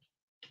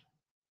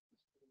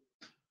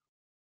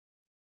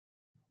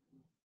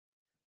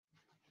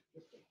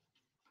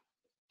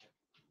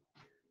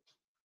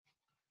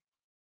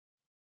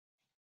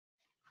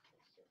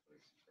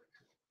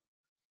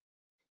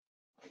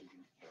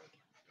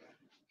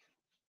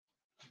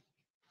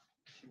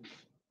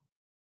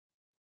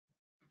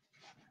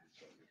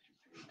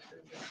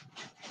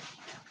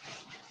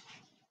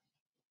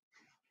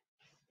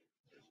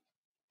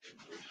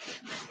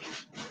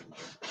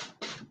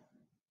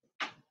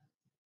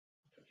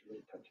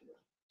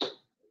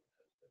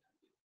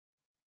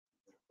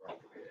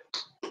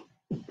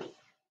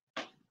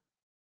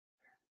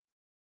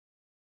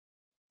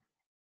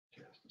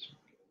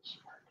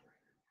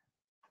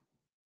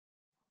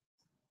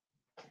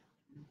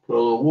 Put a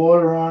little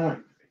water on it.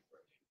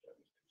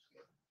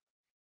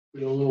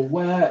 Get a little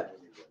wet.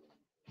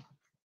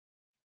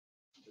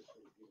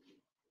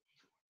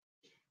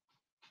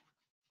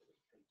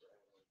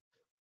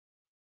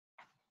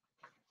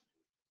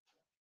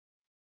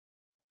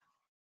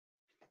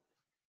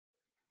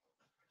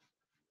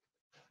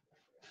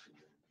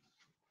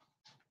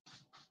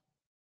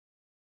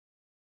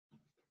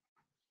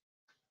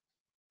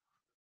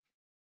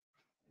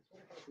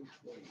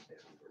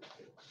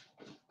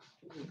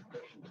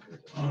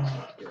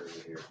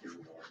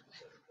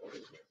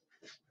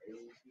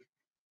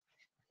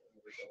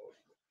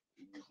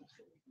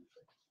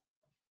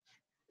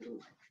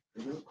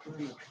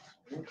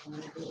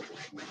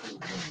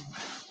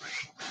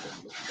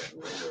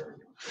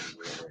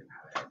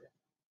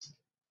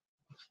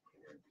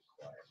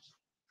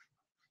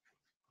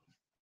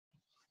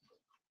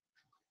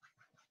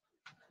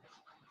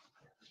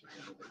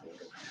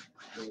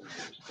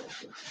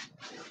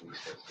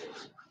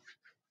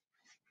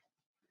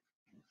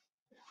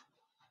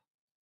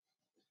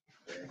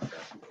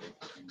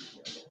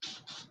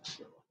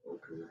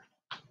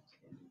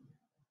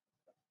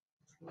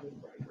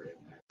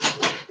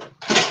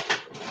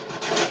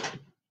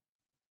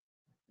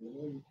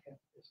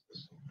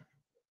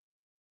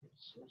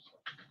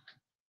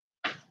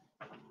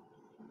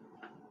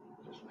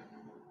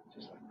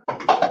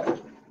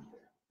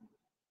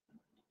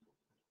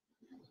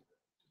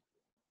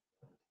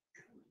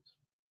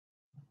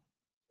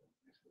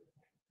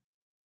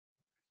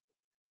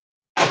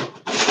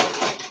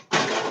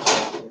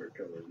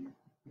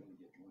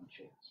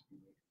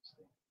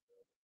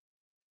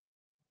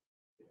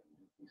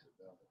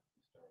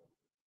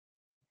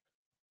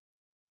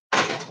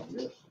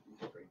 this,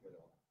 these are very good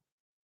on.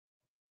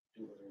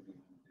 Do whatever you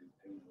can do,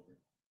 paint over.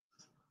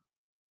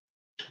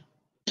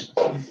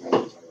 I like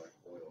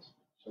oils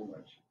so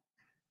much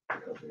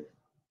because it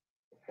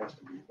has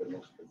to be the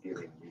most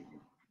forgiving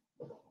medium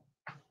of all.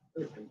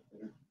 Put a paint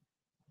thinner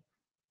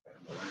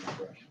and a line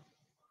brush.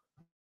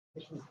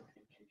 This one's for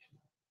vacation.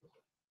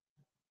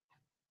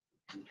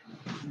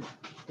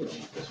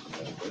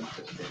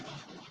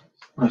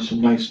 Nice,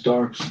 some nice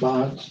dark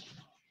spots.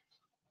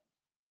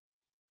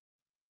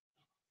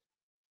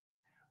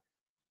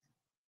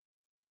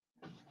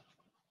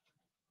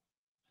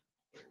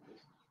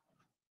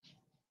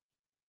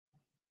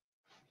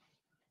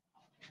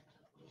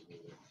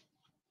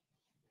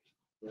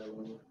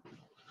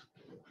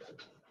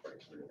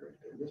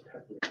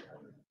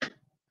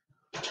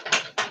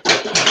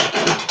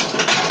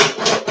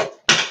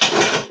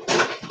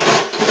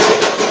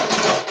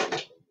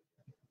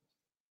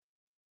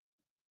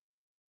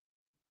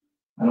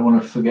 I don't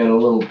want to forget a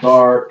little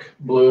dark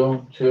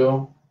blue too.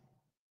 I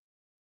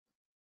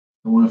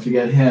don't want to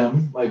forget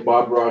him, like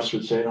Bob Ross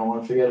would say. I don't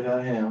want to forget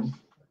about him.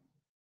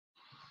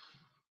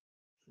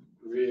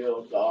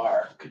 Real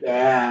dark.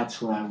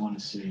 That's what I want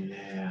to see.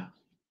 Yeah.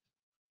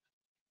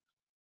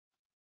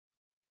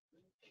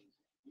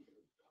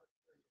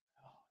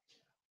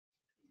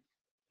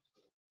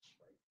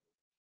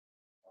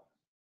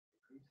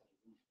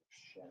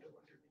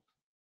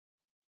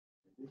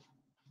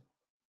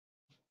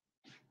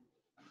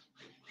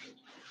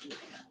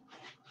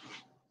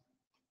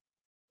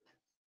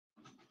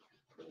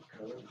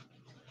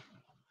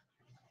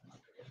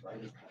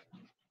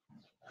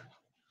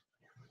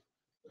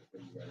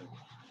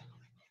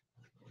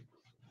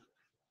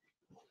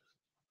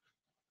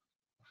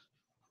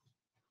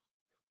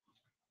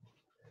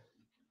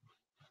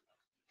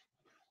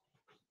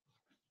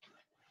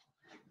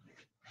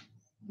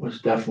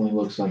 Which definitely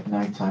looks like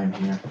nighttime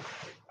here.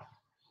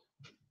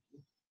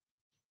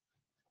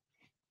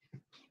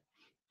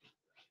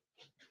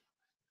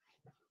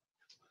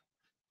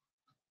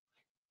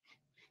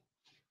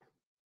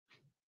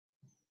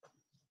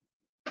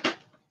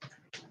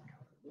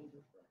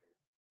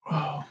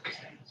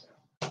 Okay.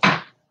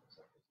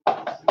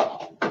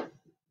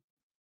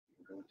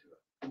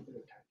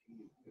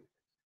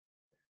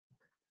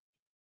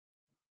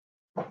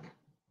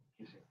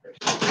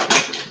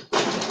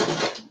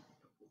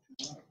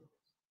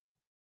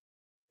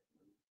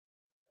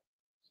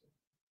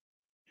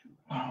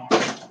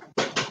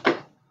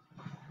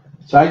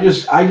 So I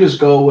just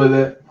go with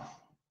it.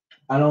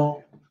 I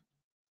don't.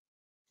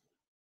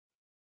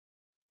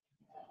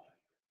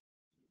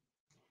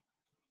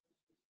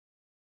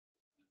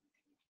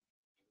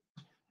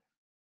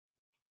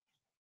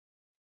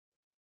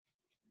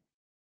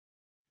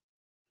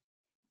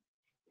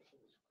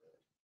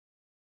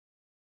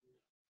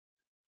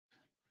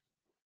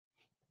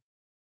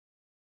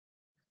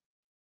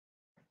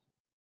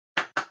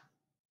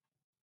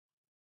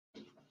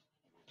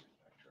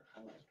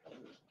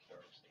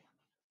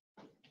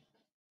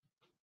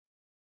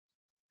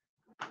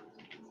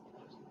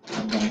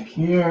 Come back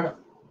here.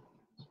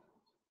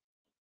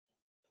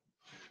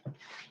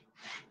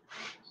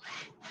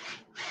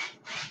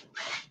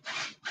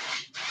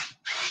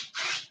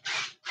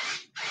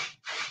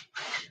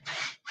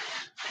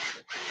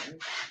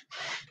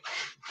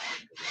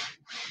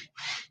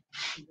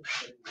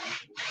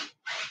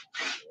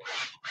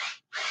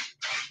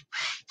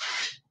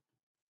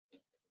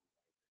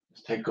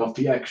 Let's take off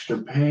the extra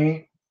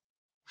paint.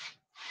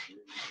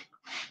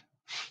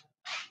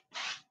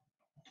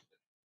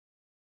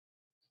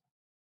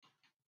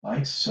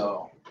 Like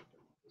so.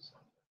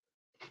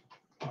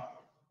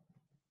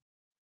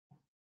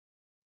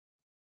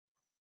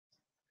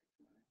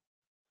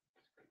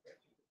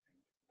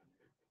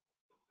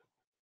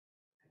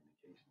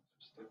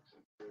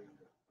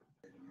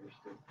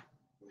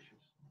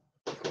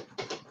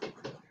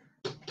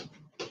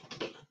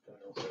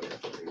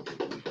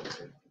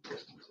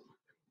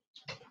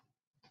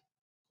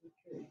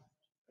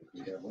 We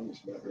have one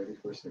that's about ready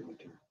for a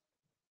signature.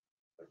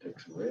 I take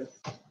some red,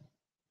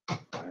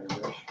 iron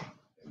brush,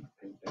 and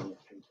paint down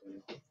with paint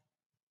thinner.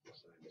 I'll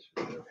sign this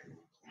with your hand.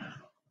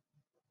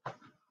 I hope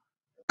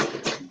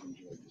you've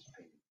enjoyed this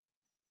painting.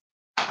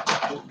 I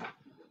hope you have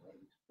a lot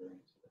of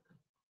experience that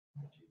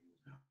you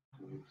use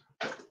tools.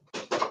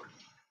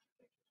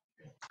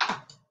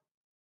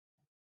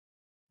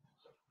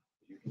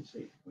 As you can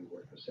see, we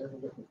work with several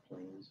different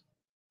planes.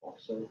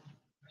 Also,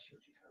 I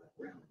showed you how that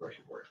round brush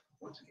works.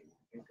 Once again, you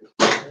can think this is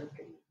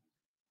okay.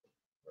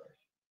 Brush.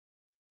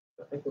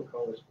 I think we'll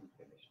call this one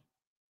finished.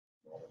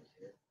 While it's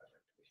here, I'd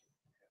like to wish you a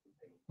happy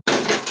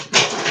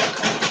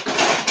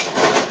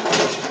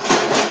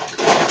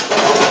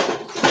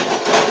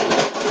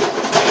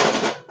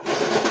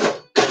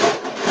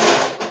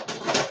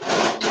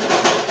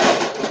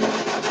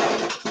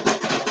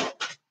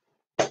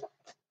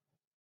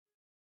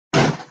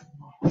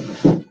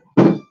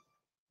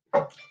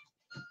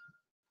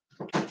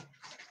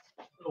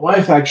The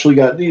wife actually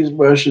got these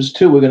brushes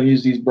too. We're going to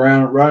use these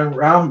round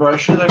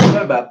brushes. I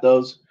forgot about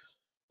those.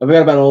 I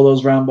forgot about all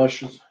those round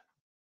brushes.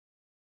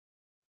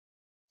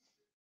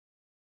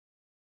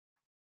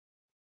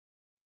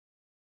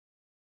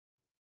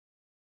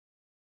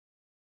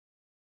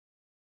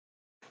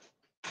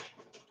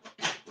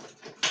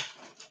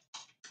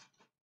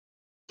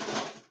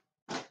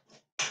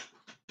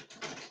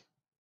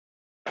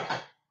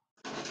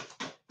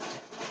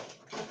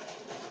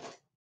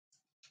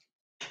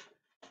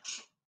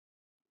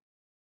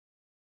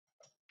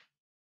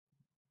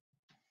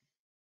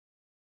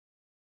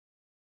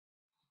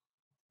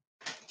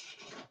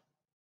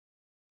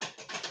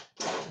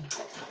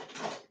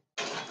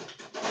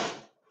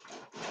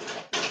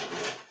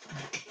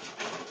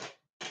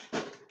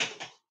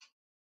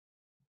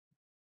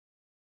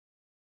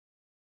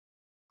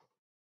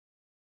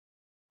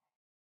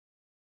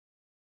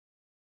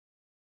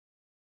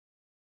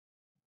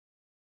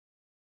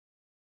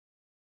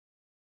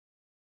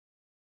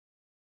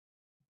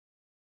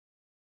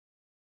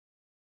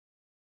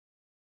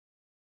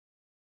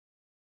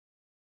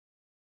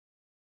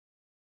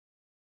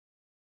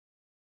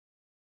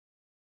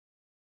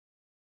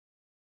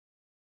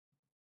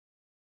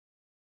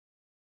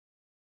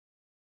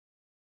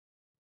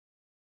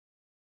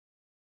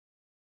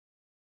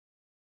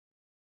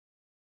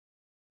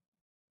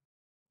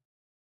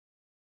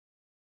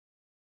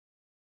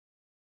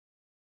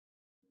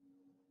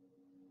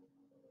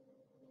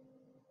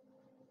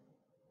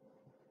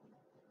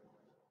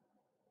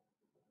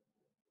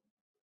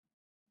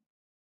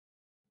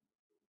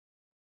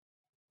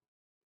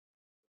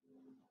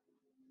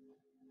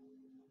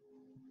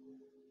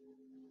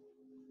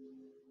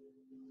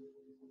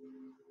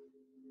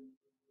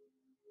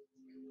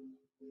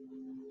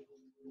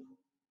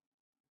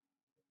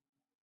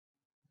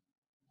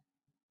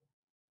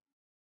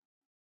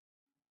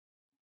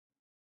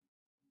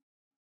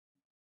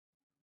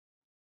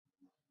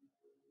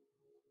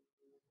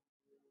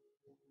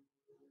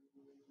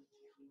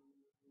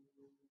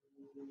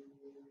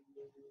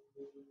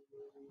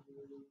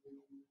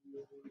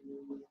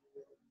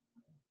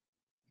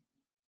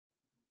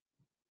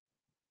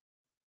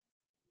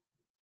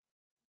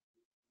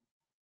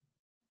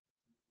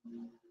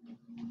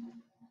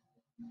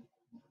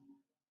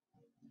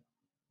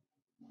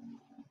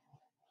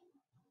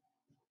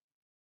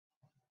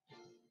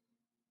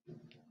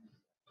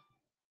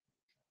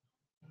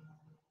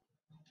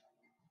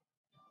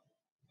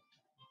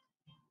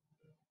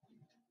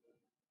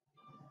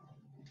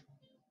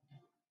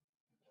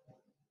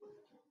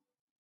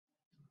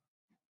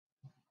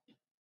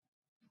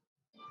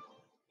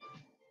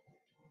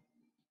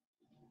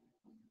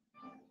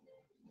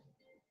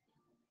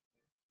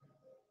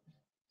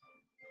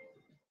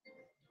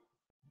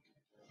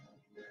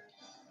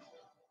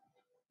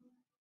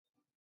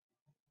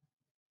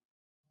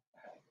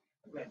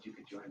 I'm glad you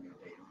could join me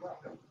today, and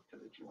welcome to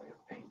the joy of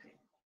painting.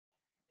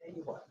 Tell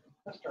you what,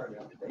 let's start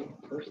out today.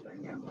 First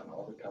thing, I'm running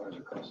all the colors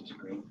across the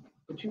screen,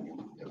 but you need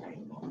to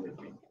paint along with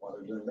me. While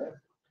they're doing that,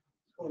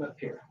 it's going up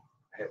here.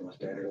 I have my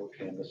standard old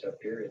canvas up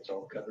here. It's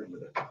all covered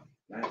with a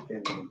nice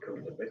thin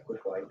coat of liquid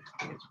white.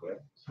 It's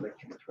wet, slick,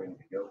 and it's ready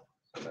to go.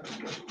 So that's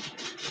good.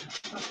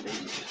 Not today,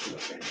 we just do a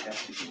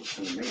fantastic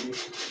routine. Maybe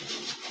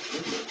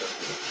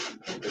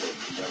a bit of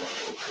yellow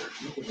ochre.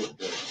 Look at what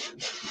this.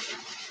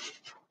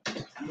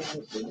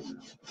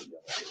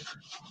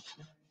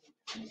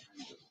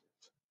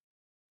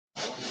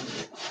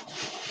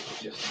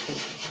 Just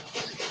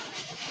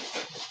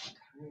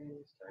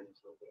tiny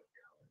little bit of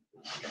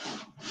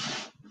color.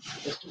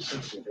 Let's do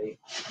something today.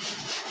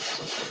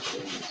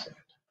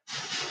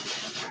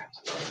 That's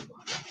a lot of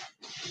fun.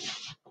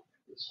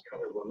 This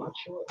color will not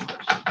show up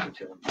much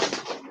until the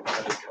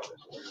other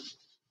colors around.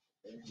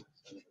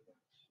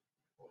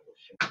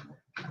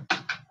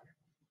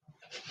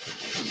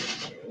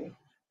 Okay.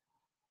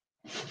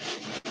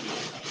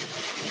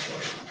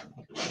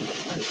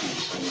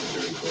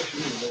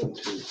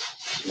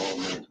 Small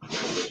amount of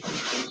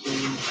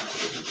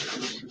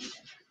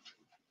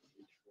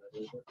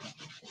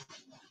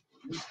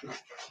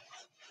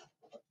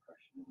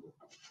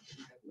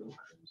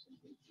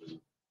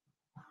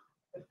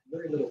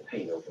very little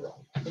paint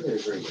overall. Very,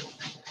 very little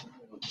paint. I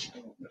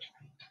don't much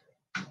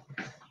paint.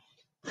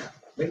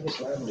 Maybe this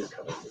lavender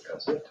color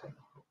because it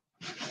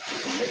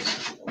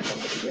makes on top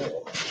of the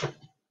yellow.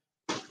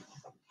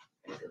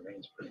 And it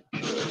remains pretty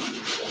pure.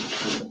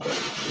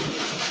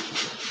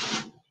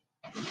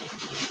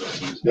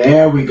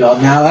 There we go.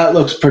 Now that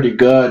looks pretty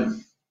good.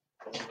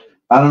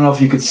 I don't know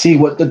if you could see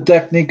what the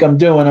technique I'm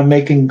doing. I'm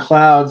making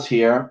clouds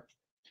here,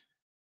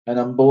 and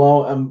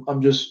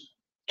I'm just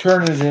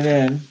turning it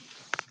in,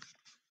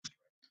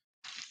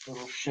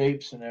 little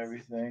shapes and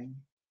everything.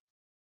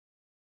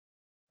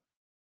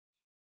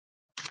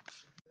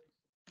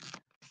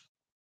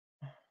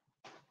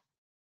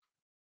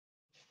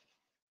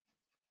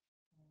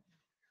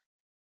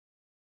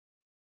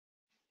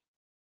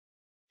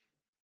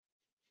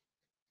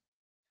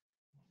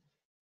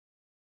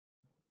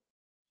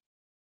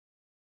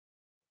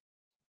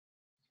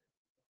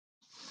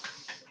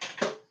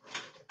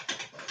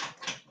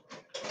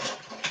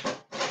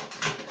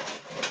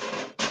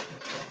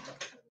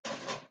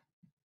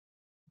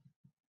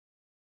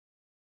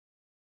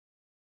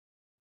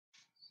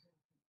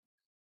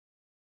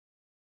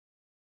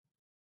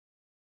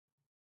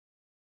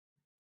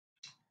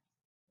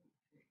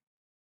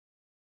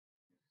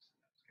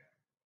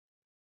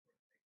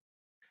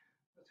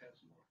 Let's have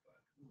some more fun.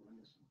 We'll run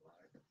this in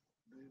black. A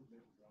little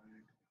bit of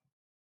black.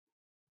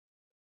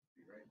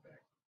 Be right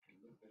back. A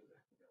little bit of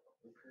that yellow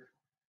ochre.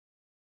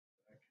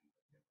 Black and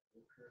yellow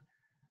ochre.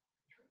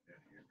 Try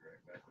down here, drag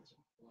back with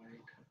some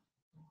white.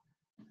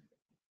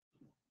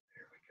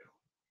 There we go.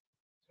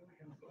 So we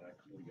have black,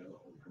 a little yellow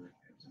ochre,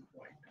 and some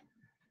white.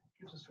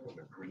 It gives a sort of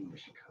a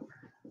greenish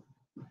color.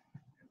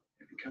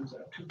 If it comes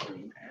out too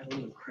green, add a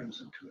little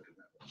crimson to it, and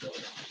that will build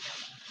it.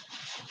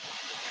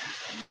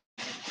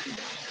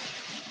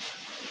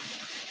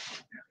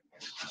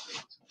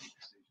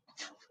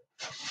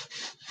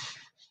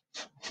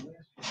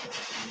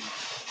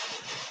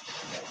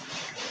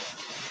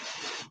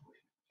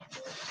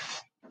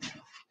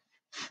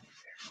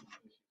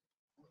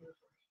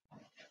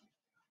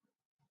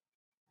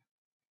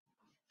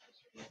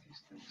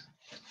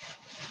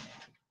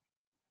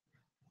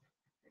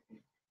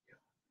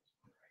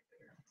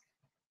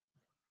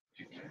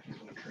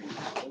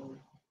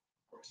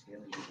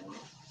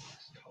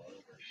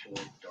 Short,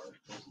 dark,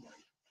 or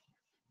light.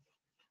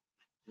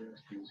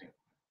 Just using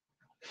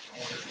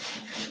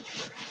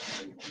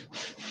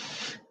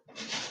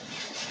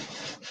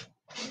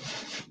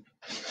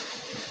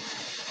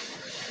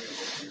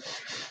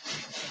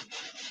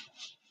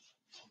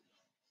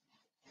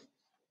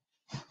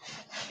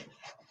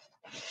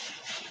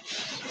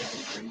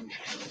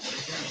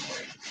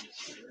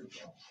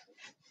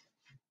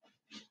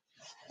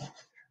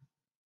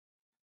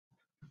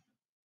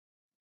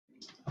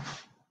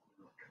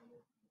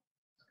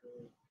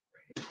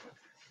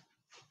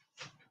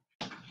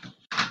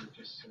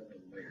just several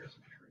layers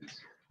of trees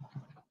here.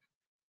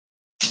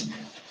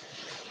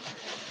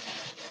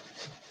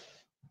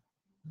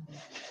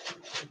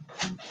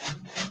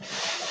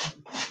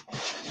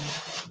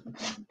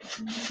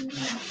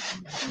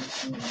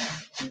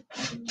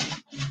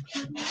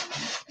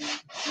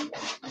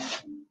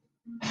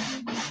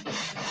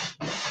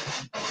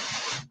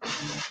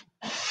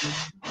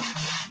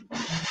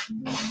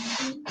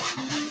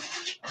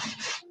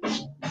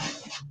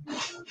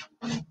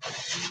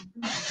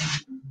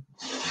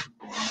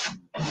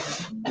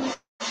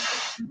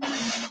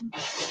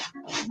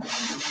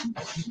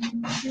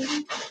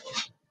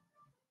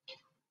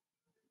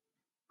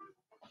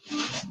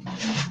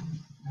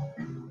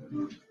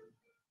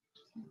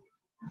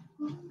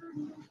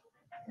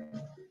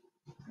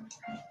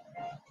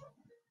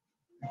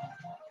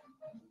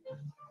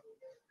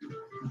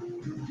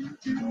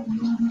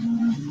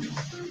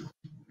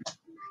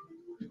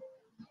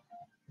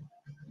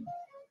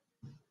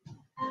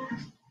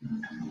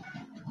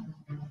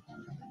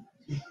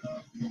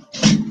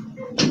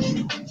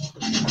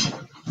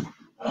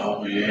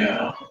 Oh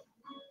yeah.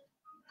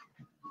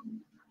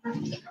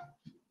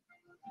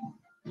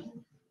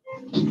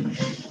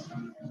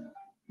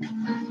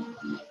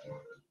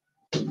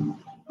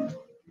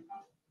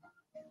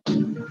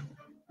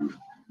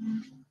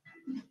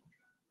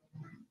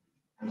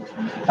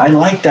 I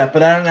like that,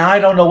 but I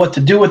don't know what to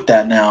do with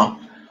that now.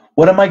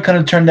 What am I going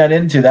to turn that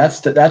into?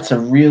 That's a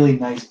really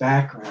nice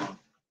background.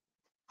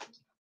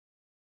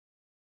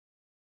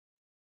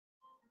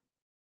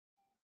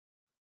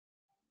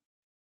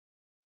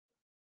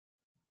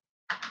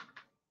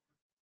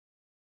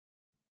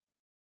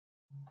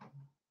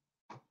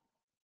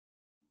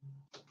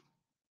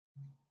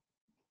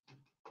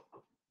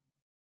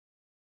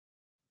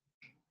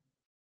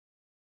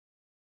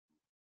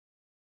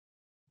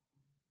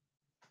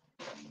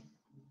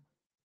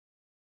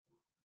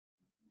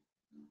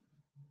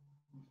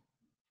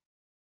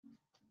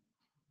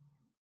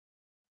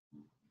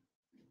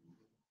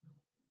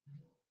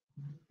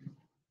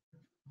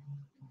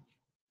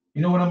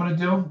 You know what I'm going to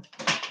do?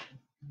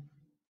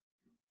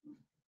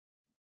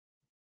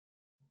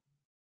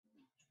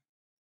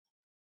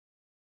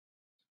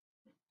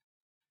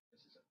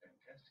 This is a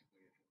fantastic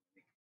way to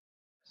make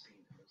a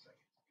scene that looks like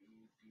it's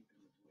deep, deep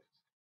in the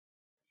woods.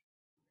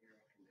 Layer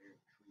after layer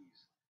of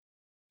trees.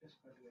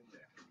 Just by doing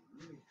that, you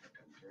really have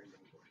done very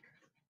little work.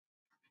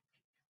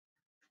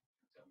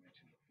 As I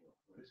mentioned before,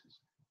 well, this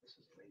is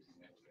lazy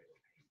metal way of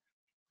paint.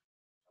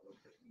 I look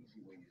for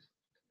easy ways to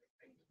make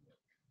painting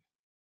work.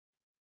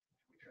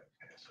 We try to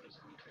pass those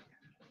on to you.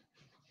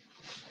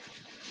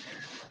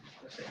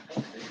 Let's say,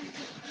 how big you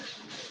can pass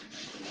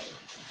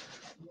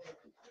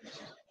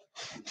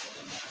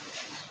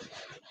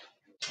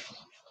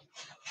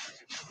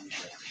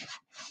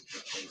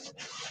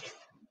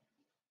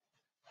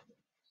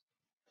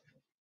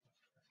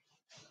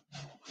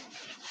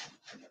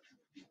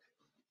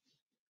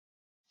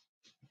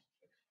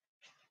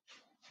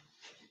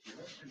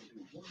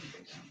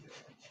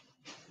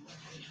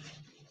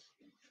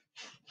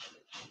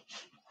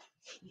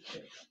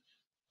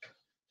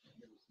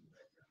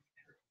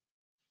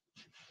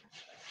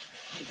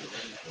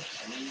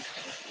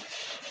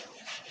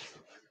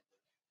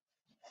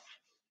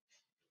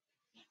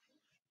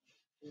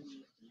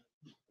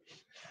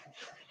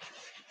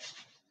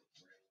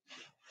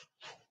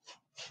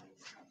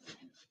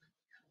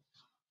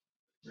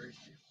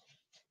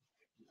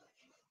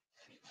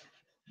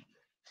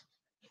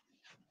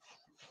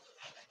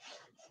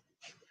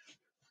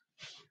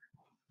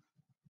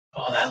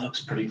Oh, that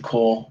looks pretty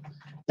cool.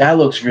 That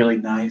looks really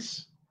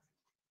nice.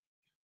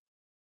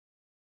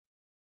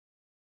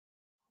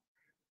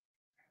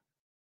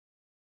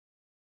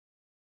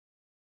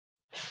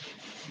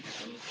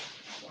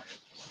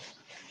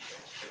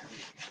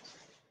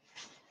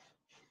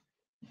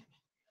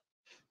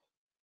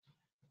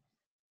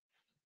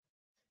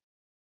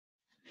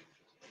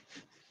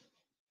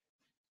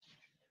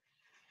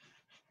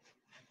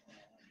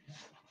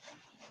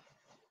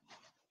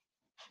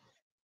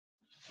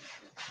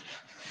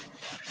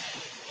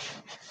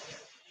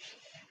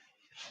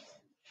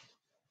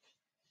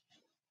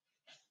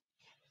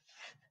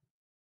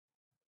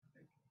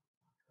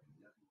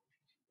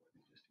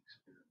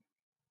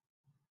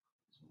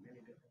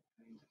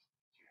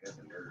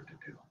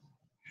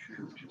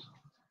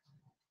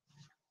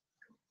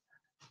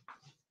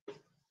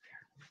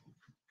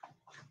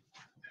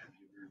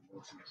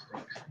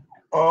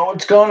 Oh,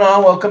 what's going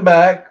on? Welcome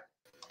back.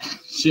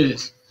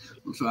 Cheers.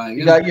 We'll try again.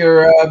 You got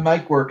your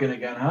mic working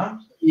again, huh?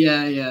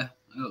 Yeah,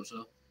 I hope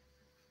so.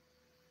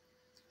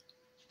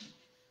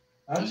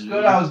 That's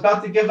good. I was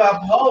about to give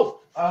up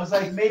hope. I was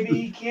like, maybe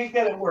he can't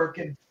get it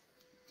working.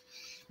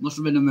 Must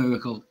have been a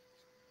miracle.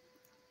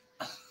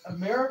 A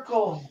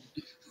miracle.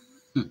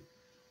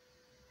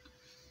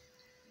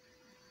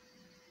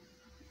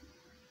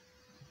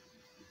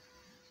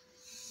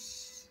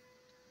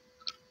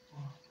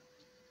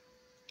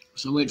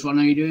 So which one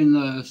are you doing?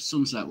 The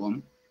sunset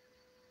one?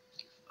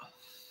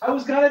 I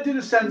was gonna do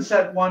the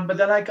sunset one, but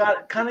then I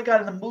kind of got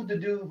in the mood to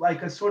do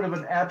like a sort of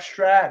an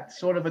abstract,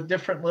 sort of a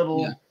different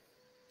little. Yeah.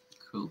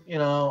 Cool. You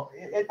know,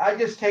 I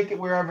just take it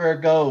wherever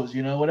it goes.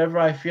 You know, whatever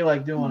I feel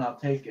like doing, I'll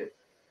take it.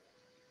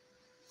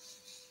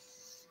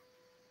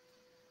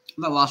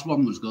 That last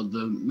one was good,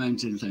 the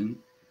mountain thing.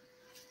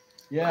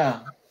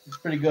 Yeah, it's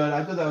pretty good.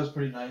 I thought that was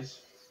pretty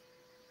nice.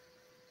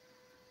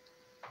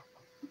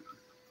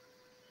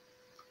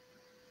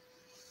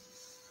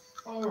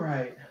 All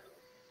right.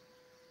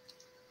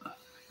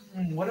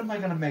 What am I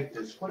going to make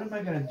this? What am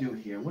I going to do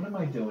here? What am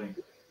I doing?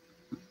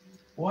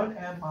 What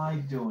am I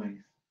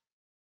doing?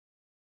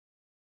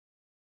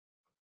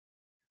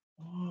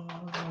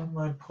 What am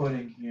I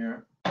putting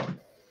here?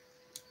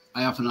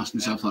 I often ask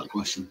myself that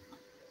question.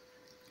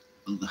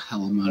 What the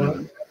hell am I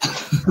doing?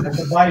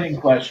 That's a biting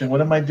question. What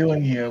am I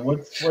doing here?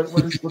 What's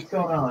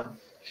going on?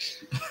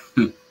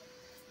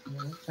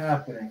 What's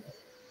happening?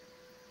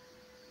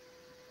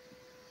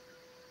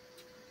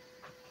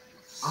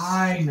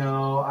 I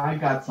know. I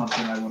got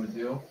something I want to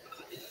do.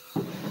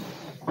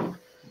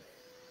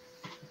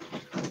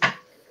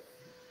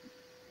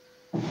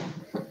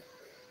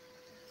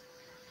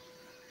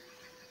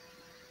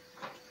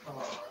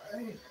 All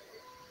right.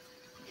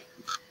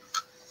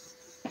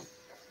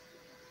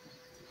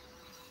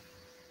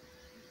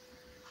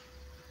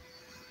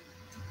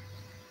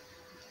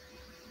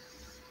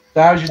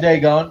 So how's your day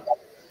going?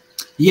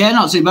 Yeah,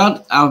 not too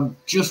bad. I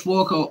just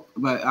woke up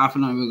about half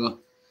an hour ago.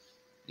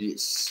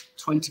 It's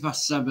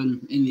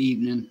 7:20 in the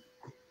evening.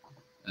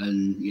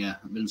 And yeah,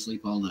 I've been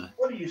asleep all day.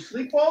 What, do you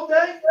sleep all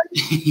day?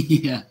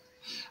 Yeah.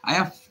 I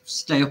have to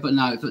stay up at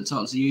night to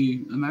talk to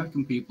you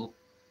American people.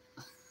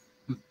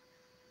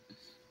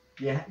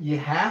 Yeah, you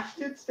have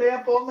to stay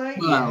up all night?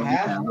 Well, you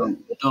have to?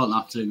 Don't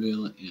have to,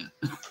 really, yeah.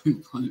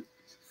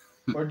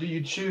 Or do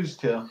you choose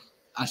to?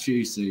 I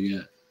choose to,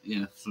 yeah.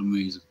 Yeah, for some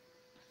reason.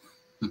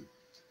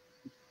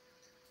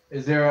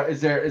 Is there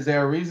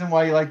a reason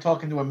why you like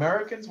talking to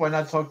Americans? Why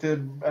not talk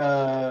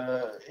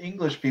to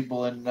English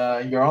people in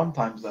your own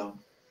time zone?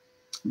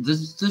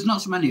 There's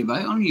not so many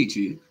about on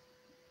YouTube.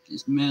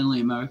 It's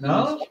mainly Americans.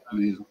 No? I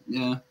mean,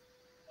 yeah.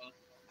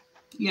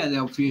 Yeah,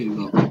 there are a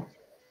few, but...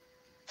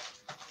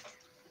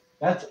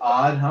 That's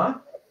odd, huh?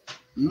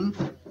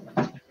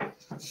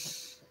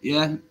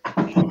 Yeah.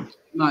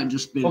 Might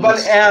just be... What about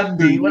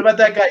Andy? What about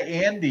that guy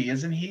Andy?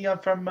 Isn't he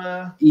from...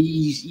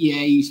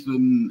 He's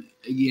from...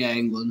 Yeah,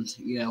 England.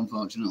 Yeah,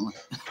 unfortunately.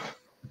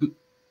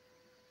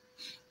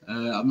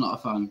 I'm not a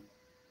fan.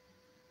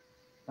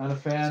 Not a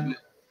fan?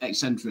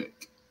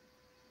 Eccentric,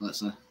 let's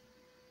say.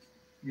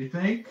 You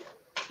think?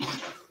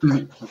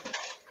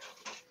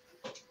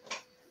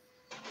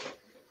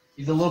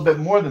 He's a little bit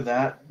more than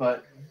that,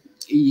 but...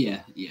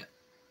 Yeah.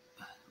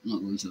 I'm not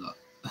going to that.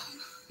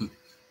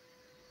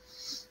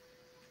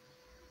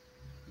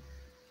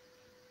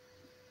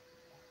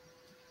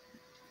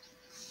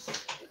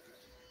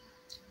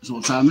 So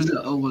what time is it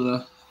over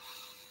there?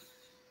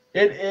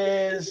 It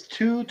is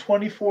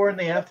 2:24 in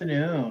the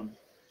afternoon.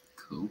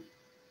 Cool.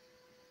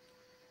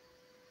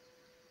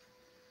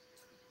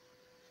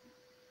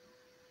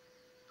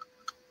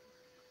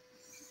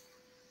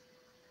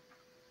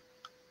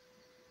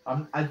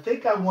 I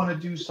think I want to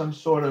do some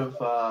sort of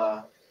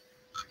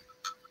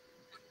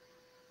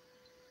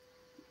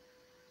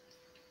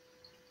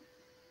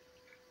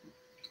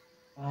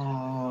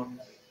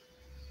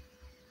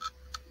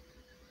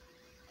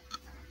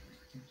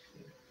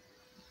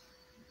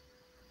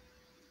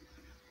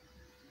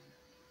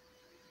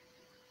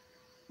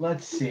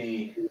let's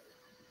see.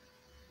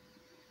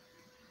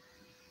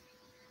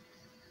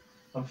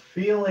 I'm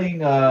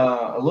feeling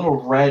a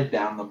little red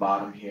down the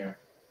bottom here.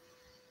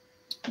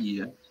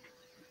 Yeah.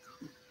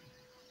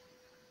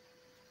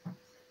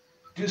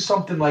 Do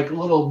something like a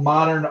little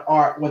modern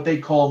art, what they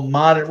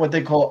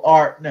call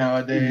art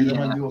nowadays. I'm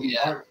gonna do an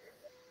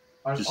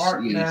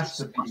art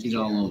masterpiece. It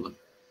all over.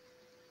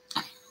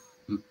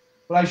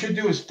 What I should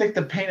do is stick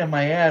the paint on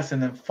my ass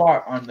and then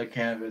fart on the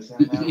canvas.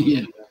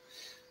 Yeah.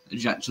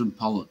 Jackson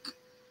Pollock.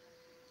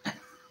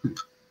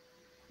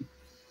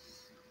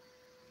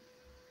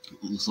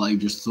 Looks like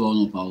just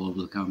thrown up all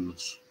over the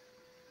canvas.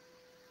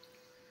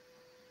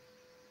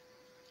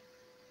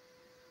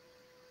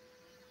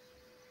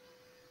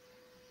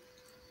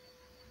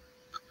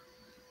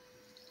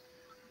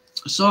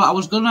 So I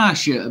was going to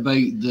ask you about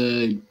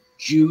the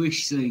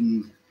Jewish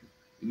thing,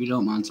 if you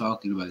don't mind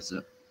talking about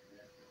it.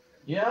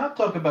 Yeah, I'll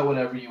talk about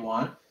whatever you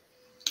want.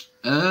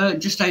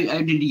 Just how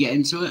did you get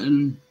into it,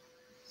 and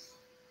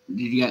Did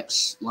you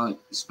get like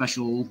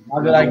special?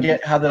 How did I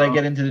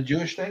get into the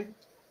Jewish thing?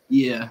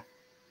 Yeah.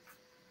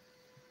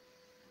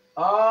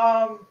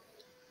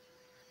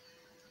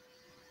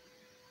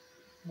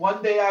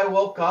 One day I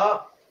woke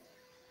up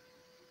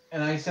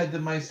and I said to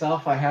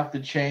myself, I have to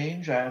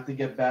change. I have to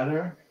get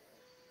better.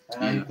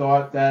 And I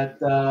thought that,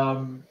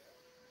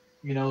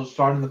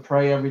 starting to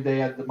pray every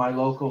day at my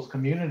local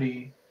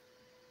community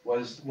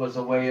was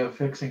a way of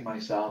fixing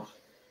myself,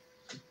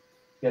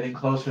 getting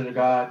closer to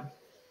God.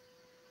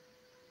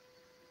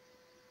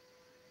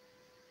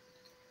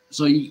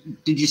 So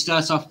did you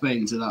start off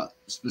praying to that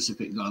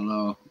specific God,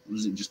 or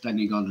was it just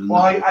any God?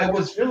 Well, I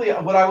was really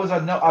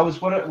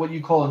what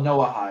you call a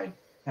Noahide.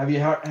 Have you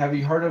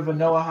heard of a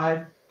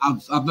Noahide?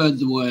 I've heard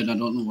the word. I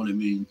don't know what it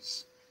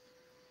means.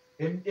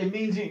 It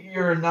means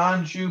you're a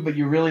non-Jew, but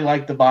you really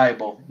like the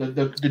Bible,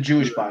 the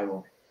Jewish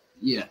Bible.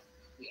 Yeah.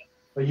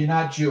 But you're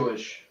not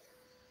Jewish.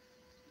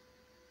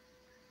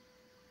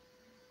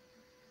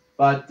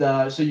 But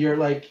so you're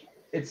like,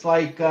 it's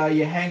like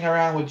you hang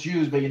around with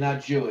Jews, but you're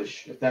not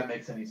Jewish, if that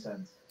makes any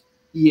sense.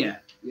 Yeah.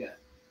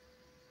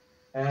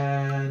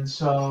 And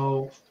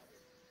so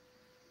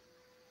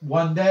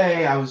one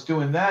day I was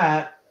doing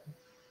that,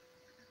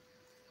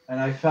 and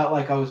I felt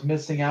like I was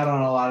missing out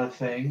on a lot of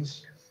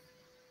things,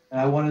 and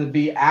I wanted to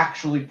be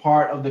actually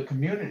part of the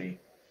community.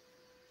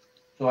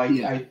 So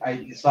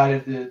I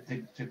decided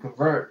to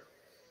convert.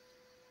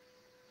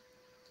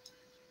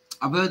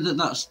 I've heard that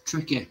that's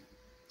tricky.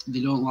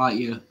 They don't like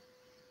you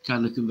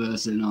kind of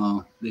conversing,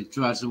 or they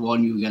try to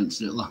warn you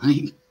against it.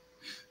 Like,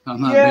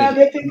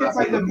 they think it's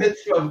like the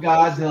mitzvah of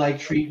God to like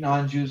treat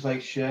non-Jews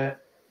like shit.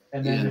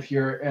 And then if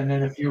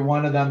you're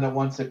one of them that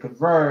wants to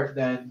convert,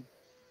 then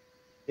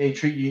they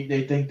treat you.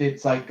 They think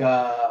it's like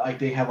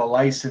they have a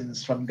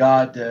license from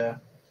God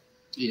to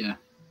give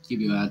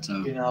you a hard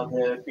time.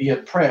 To be a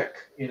prick.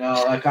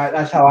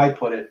 That's how I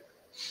put it.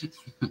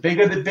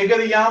 Bigger the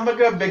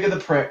yarmulke, bigger the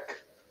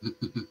prick.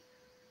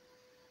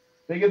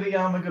 Bigger the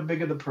yarmulke,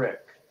 bigger the prick.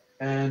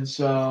 And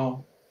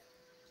so,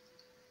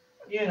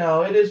 it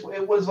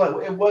was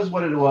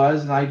what it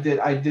was, and I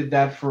did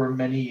that for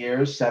many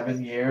years,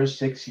 7 years,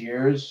 6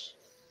 years.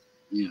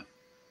 Yeah.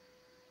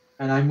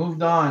 And I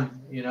moved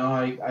on.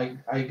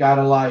 I got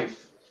a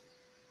life.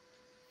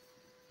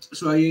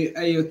 So are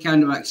you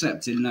kind of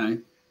accepting now?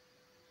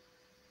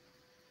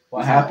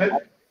 What happened?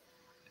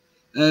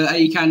 Are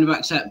you kind of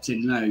accepted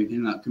now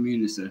in that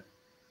community?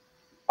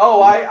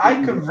 Oh,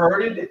 I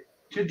converted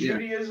to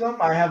Judaism.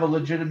 I have a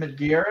legitimate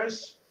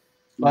gearus,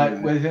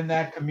 but within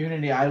that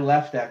community, I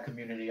left that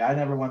community. I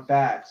never went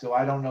back, so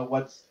I don't know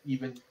what's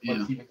even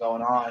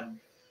going on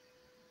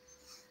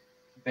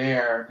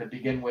there to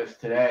begin with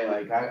today.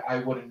 Like I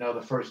wouldn't know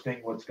the first thing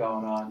what's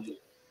going on.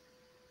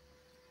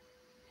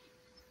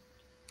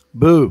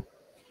 Boo.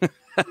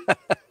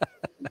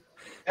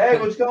 Hey,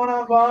 what's going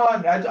on,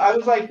 Vaughn? I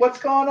was like, what's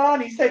going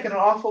on? He's taking an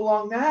awful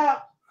long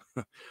nap.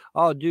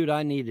 Oh, dude,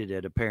 I needed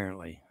it,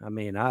 apparently. I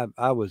mean,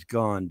 I was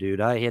gone,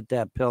 dude. I hit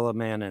that pillow,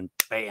 man, and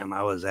bam,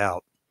 I was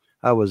out.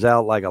 I was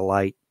out like a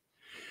light.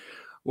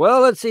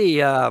 Well, let's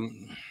see.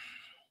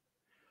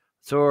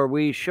 So are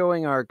we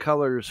showing our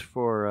colors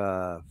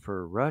for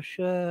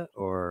Russia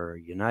or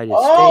United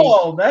States?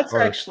 Oh, that's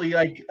actually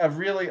like a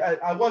really.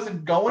 I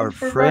wasn't going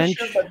for French.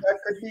 Russia, but that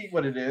could be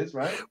what it is,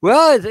 right?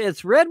 Well,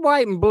 it's red,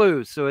 white, and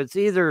blue. So it's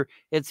either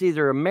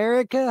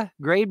America,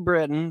 Great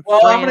Britain.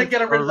 Well, France, I'm going to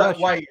get rid of that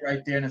Russia. white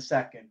right there in a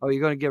second. Oh,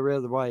 you're going to get rid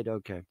of the white?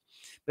 Okay.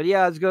 But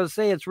yeah, I was going to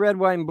say it's red,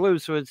 white, and blue.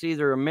 So it's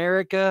either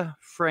America,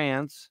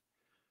 France,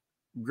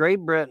 Great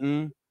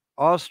Britain,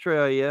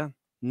 Australia,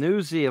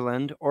 New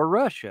Zealand, or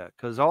Russia,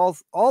 because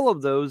all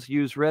of those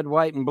use red,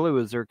 white, and blue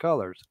as their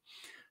colors.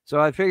 So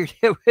I figured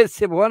it was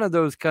one of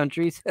those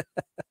countries.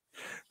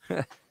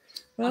 I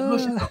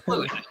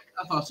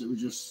thought it was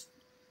just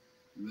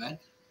red.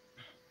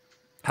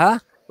 Huh?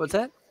 What's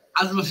that?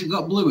 Has Russia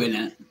got blue in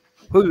it?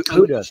 Who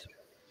does?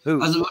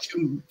 Who? Has the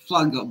Russian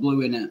flag got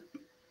blue in it?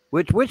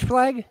 Which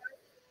flag?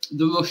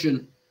 The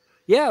Russian.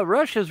 Yeah,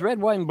 Russia's red,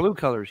 white, and blue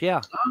colors.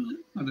 Yeah.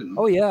 I didn't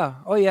know. Oh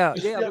yeah.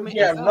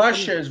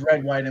 Russia is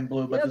red, white, and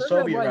blue, but the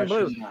Soviet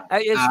Russia is not.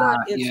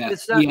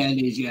 It's not. Yeah, it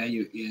is. Yeah,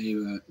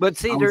 you're right. But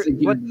see,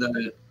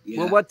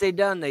 what they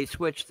done, they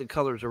switched the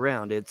colors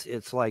around.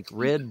 It's like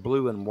red,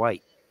 blue, and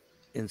white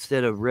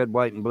instead of red,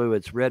 white, and blue.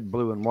 It's red,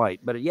 blue, and white.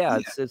 But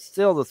it's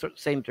still the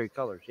same three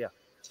colors. Yeah.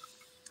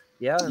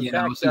 Yeah. In fact,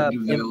 I was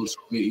thinking of the old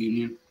Soviet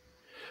Union.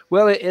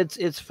 Well,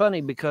 it's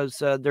funny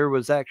because there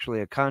was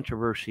actually a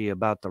controversy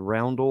about the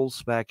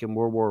roundels back in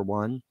World War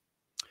I,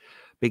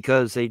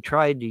 because they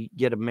tried to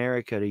get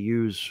America to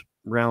use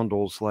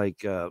roundels like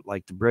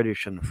the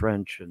British and the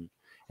French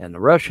and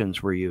the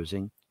Russians were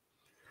using.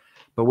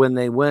 But when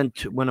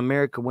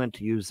America went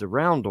to use the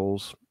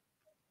roundels,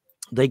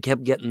 they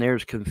kept getting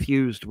theirs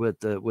confused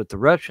with the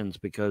Russians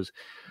because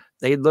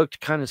they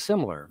looked kind of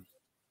similar.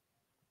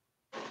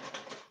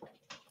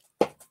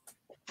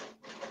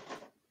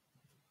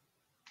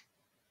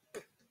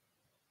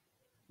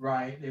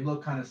 Right, they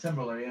look kind of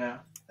similar, yeah.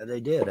 They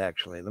did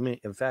actually.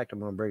 In fact, I'm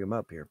going to bring them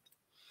up here.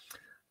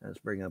 Let's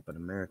bring up an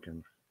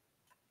American.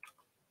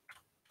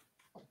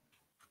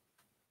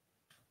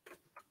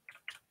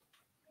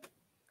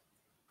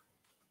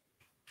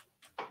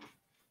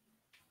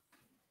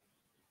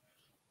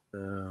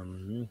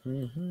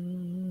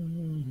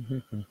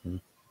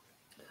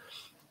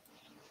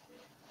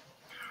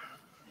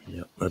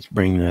 Yep, let's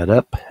bring that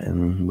up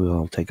and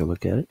we'll take a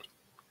look at it.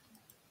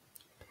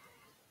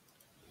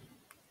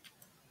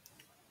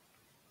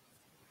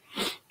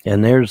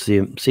 And there's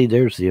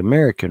the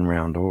American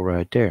roundel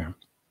right there.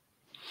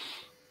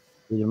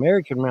 The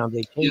American round,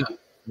 they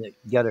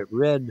got it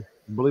red,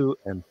 blue,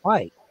 and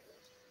white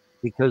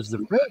because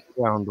the French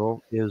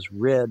roundel is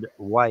red,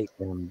 white,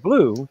 and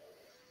blue.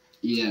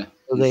 Yeah.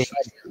 So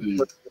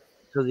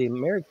so the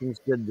Americans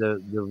did the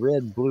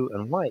red, blue,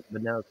 and white.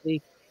 But now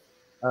see,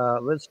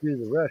 let's do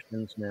the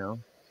Russians now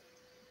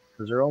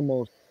because they're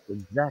almost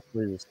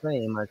exactly the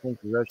same. I think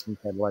the Russians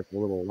had like a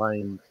little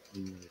line.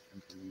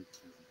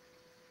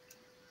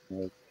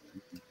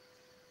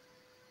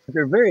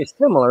 They're very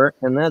similar,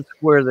 and that's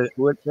where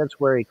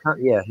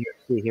here,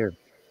 see here.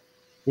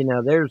 See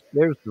now, there's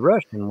the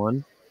Russian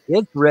one.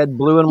 It's red,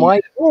 blue, and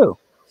white too.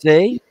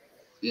 See?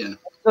 Yeah.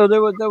 So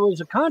there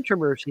was a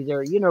controversy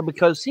there,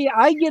 because see,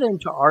 I get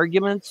into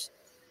arguments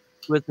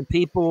with the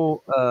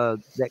people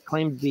that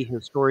claim to be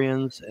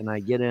historians, and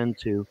I get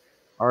into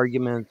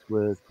arguments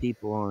with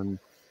people on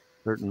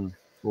certain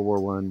World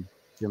War One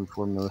gym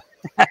formula.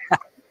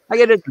 I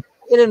get into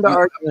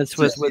arguments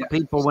with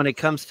people when it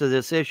comes to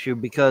this issue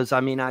because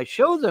I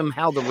show them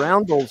how the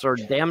roundels are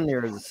damn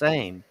near the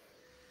same.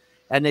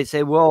 And they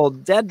say, well,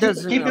 that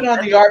doesn't... Keep it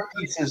on the art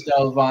pieces,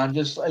 though, Vaughn.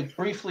 Just like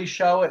briefly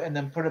show it and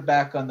then put it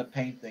back on the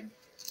painting.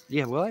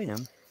 Yeah, well, I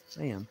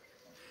am.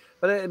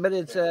 But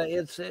it's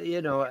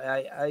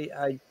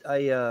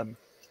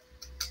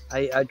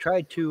I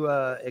try to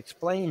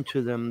explain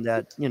to them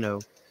that, no,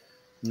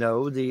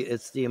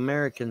 it's the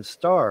American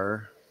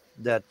star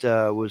that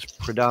was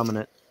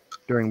predominant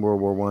during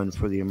World War I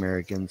for the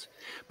Americans.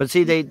 But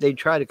see, they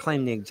try to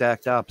claim the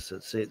exact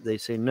opposite. They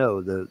say, no,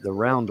 the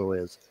roundel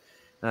is.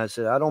 And I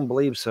said, I don't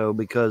believe so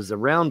because the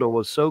roundel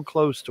was so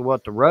close to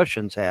what the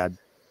Russians had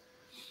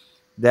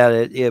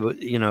that there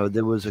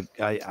was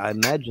I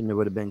imagine there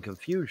would have been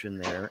confusion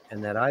there,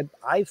 and that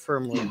I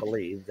firmly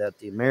believe that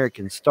the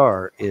American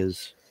star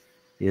is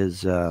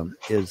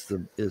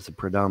the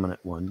predominant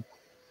one.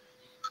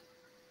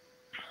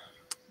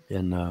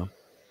 And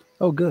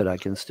oh, good, I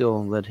can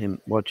still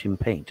watch him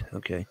paint.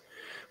 Okay,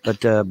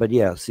 but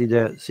yeah, see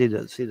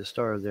the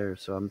star there.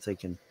 So I'm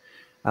thinking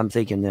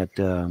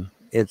that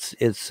it's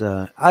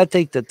I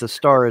think that the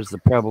star is the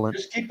prevalent.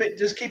 Just keep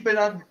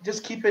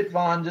it,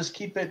 Vaughn.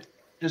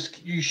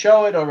 You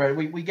show it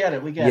already. We get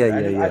it.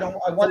 Yeah.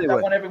 I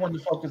want everyone to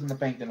focus on the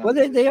painting. Well,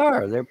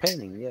 they're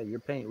painting. Yeah, you're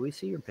painting. We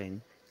see your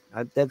painting.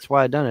 That's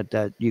why I done it,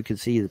 that you can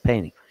see the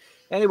painting.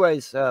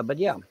 Anyways, but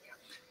yeah,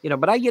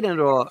 but I get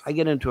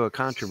into a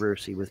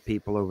controversy with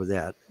people over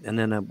that, and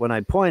then when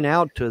I point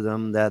out to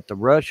them that the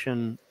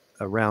Russian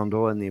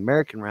roundel and the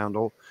American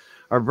roundel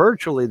are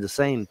virtually the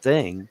same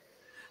thing.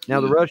 Now,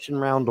 the Russian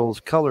roundel's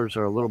colors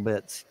are a little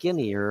bit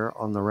skinnier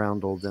on the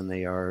roundel than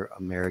they are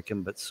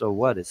American, but so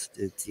what? It's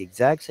the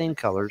exact same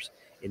colors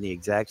in the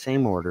exact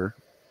same order,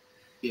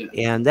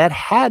 and that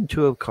had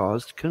to have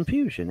caused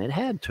confusion. It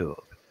had to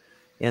have.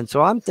 And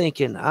so I'm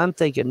thinking,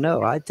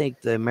 no, I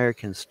think the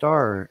American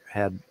star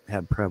had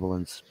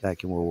prevalence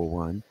back in World War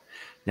One.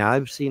 Now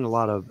I've seen a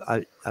lot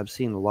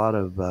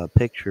of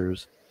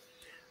pictures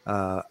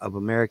of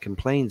American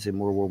planes in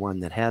World War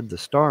One that had the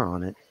star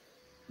on it.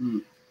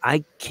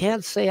 I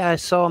can't say I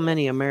saw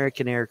many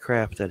American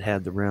aircraft that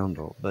had the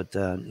roundel, but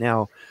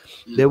now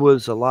there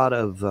was a lot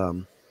of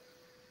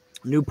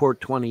Newport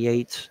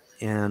 28s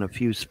and a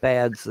few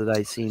Spads that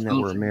I seen that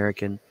were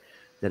American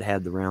that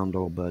had the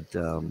roundel, but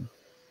a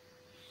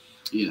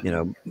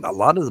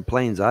lot of the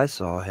planes I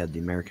saw had the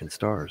American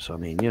stars. So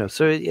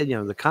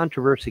the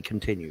controversy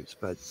continues,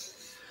 but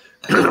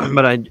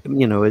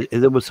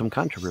there was some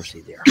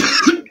controversy there.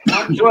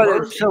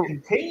 Controversy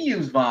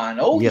continues, Vaughn.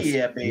 Oh yes,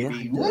 yeah,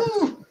 baby.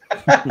 Woo!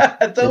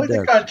 It's always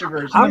a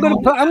controversy. I'm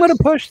gonna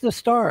push the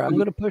star. I'm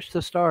gonna push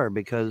the star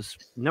because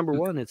number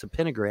one, it's a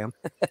pentagram,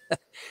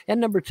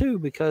 and number two,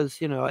 because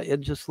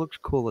it just looks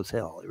cool as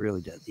hell. It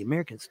really does. The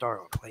American star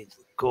on planes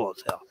looks cool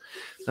as hell.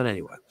 But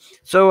anyway,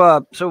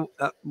 so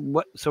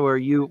are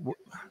you?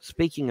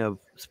 Speaking of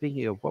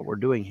what we're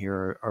doing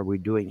here, are we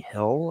doing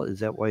hell?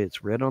 Is that why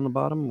it's red on the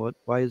bottom?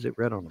 Why is it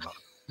red on the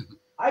bottom?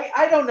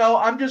 I don't know.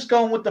 I'm just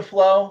going with the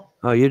flow.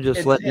 Oh, you're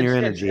just letting your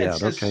energy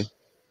out. Okay.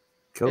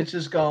 Cool. I'm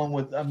just going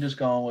with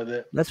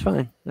it. That's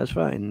fine. There's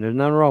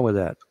nothing wrong with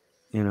that.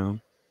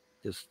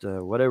 Just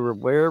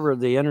wherever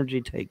the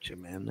energy takes you,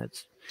 man.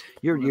 That's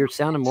you're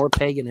sounding more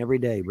pagan every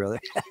day, brother.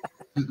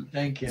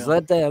 Thank you. Just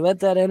let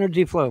that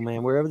energy flow,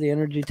 man. Wherever the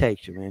energy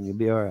takes you, man, you'll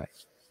be all right.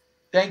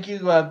 Thank you.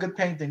 Good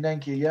painting.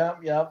 Thank you.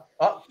 Yep.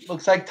 Oh,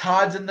 looks like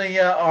Todd's in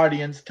the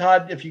audience.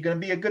 Todd, if you're gonna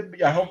be a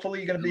good, hopefully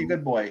you're gonna be a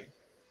good boy.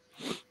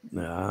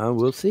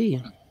 We'll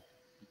see.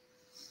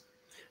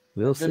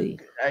 We'll see.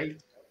 Hey,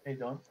 how you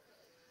doing?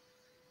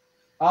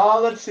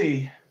 Let's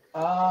see.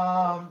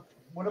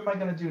 What am I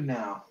going to do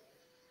now?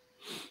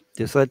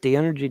 Just let the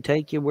energy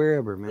take you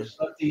wherever, man.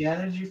 Just let the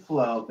energy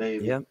flow,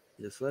 baby. Yep.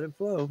 Just let it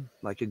flow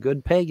like a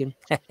good pagan.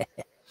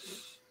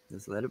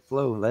 Just let it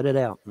flow. Let it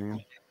out,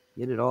 man.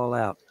 Get it all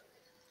out.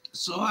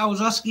 So I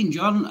was asking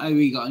John how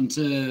he got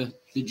into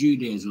the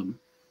Judaism.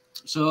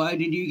 So how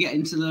did you get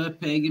into the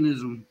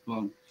paganism?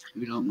 Well,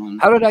 if you don't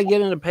mind. How did I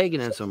get into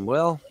paganism?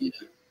 Well, Yeah.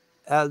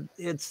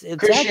 it's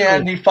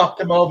Christianity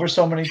fucked him over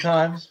so many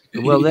times.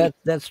 well,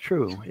 that's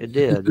true. It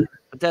did,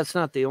 but that's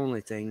not the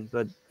only thing.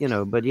 But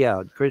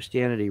yeah,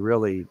 Christianity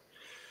really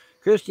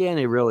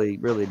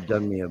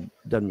done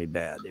me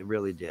bad. It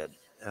really did.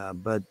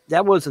 But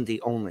that wasn't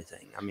the only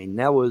thing. I mean,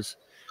 that was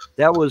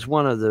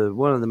one of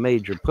the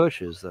major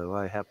pushes, though,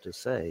 I have to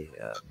say.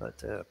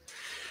 But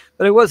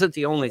it wasn't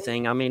the only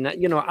thing. I mean,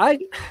 I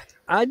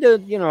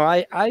did.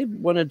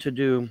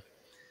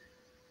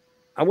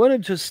 I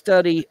wanted to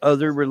study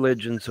other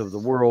religions of the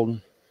world,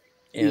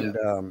 and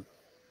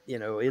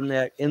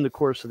in the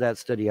course of that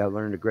study, I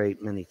learned a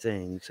great many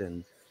things,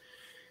 and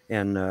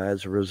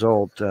as a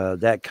result,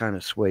 that kind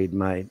of swayed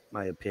my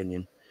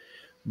opinion.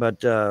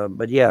 But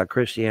yeah,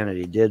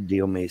 Christianity did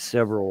deal me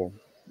several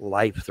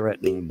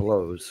life-threatening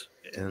blows,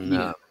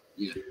 and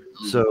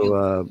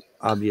so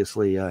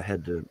obviously I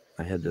had to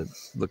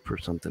look for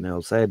something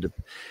else. I had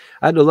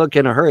to look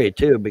in a hurry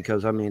too,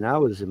 because I mean I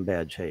was in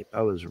bad shape.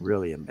 I was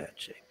really in bad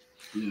shape.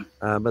 Yeah.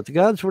 But the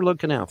gods were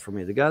looking out for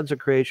me. The gods of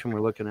creation were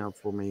looking out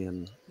for me,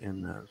 and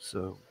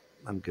so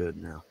I'm good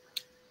now.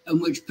 And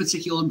which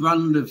particular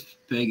brand of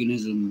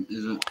paganism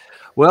is it?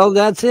 Well,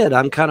 that's it.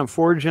 I'm kind of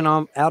forging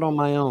out on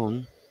my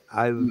own.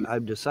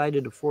 I've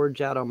decided to forge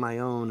out on my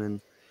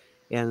own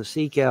and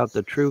seek out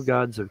the true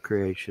gods of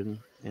creation.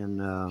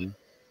 And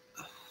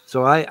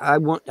so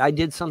I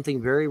did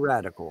something very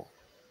radical.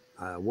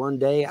 One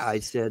day I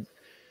said,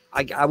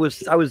 I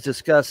was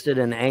disgusted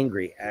and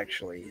angry.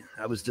 Actually,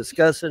 I was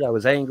disgusted. I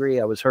was angry.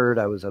 I was hurt.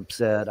 I was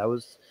upset. I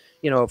was,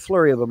 a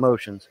flurry of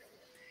emotions,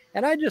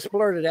 and I just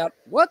blurted out,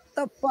 "What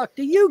the fuck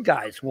do you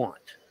guys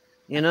want?"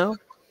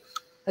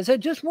 I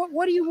said, "Just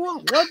what do you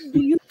want? What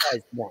do you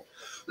guys want?"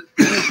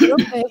 And they said,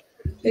 "Okay."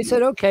 They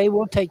said, "Okay,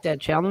 we'll take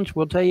that challenge.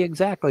 We'll tell you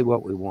exactly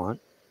what we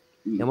want,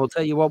 and we'll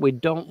tell you what we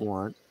don't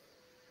want,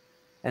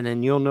 and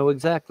then you'll know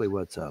exactly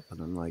what's up." And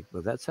I'm like,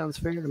 "Well, that sounds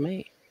fair to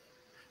me."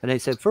 And they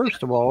said,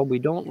 first of all, we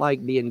don't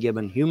like being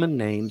given human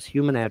names,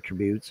 human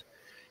attributes,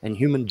 and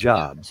human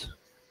jobs.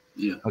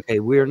 Yeah.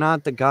 Okay, we're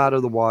not the god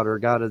of the water,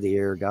 god of the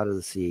air, god of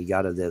the sea,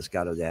 god of this,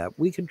 god of that.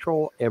 We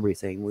control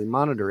everything. We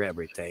monitor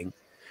everything.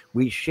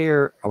 We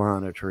share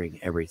monitoring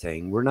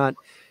everything. We're not,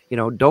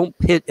 don't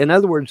in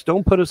other words,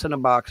 don't put us in a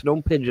box.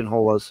 Don't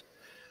pigeonhole us.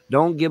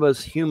 Don't give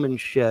us human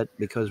shit,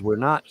 because we're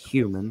not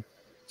human.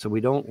 So we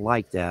don't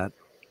like that.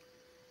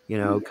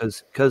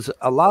 Because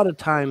a lot of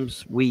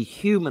times we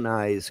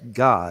humanize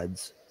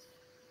gods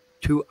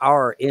to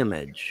our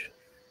image.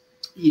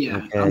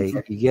 Yeah.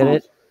 Okay. You get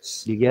it?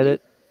 You get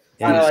it?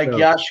 Kind of like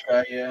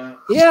Gischala, yeah.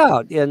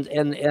 Yeah.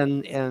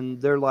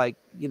 And they're like,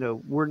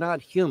 we're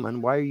not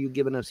human. Why are you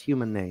giving us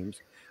human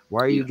names? Why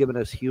are you giving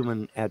us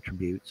human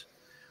attributes?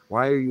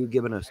 Why are you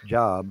giving us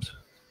jobs?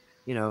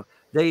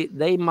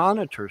 They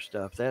monitor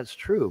stuff. That's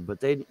true.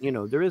 But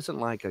there isn't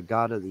like a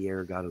god of the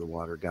air, god of the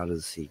water, god of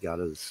the sea, god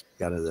of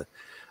the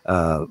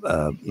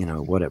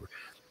whatever.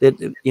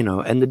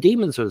 And the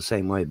demons are the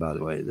same way, by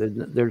the way.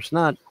 There's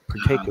not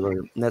particular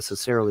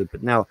necessarily,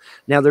 but now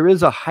there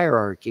is a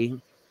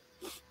hierarchy,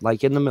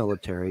 like in the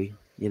military,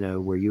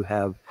 where you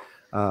have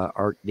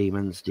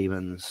archdemons,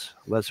 demons,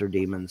 lesser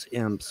demons,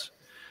 imps,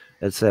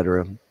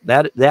 etc.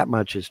 That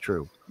much is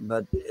true.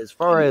 But as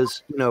far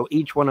as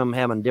each one of them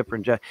having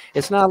different jobs,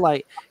 it's not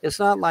like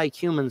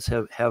humans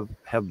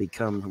have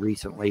become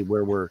recently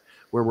where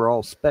we're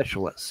all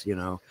specialists.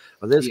 Well,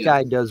 this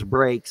guy does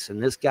brakes,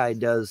 and this guy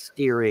does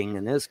steering,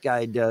 and this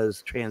guy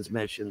does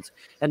transmissions,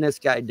 and this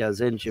guy does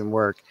engine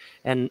work,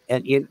 and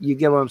you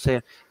get what I'm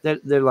saying?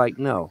 They're like,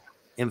 no.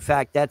 In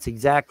fact, that's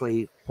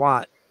exactly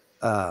what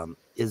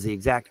is the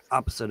exact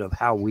opposite of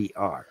how we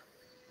are.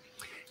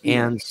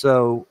 And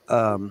so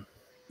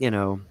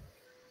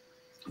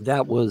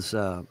that was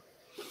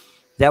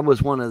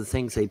one of the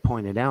things they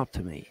pointed out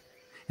to me,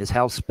 is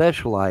how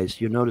specialized.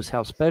 You notice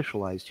how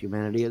specialized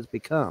humanity has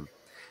become.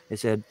 They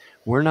said,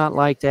 we're not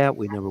like that.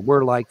 We never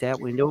were like that.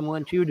 We don't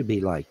want you to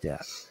be like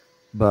that.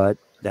 But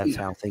that's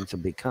how things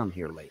have become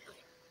here lately.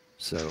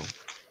 So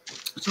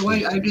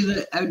how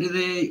do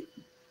they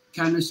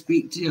kind of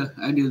speak to you?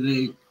 How do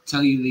they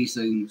tell you these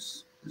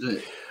things? Is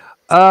it?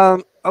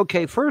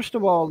 Okay, first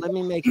of all, let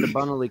me make it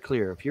abundantly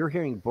clear. If you're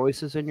hearing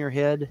voices in your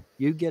head,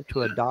 you get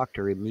to a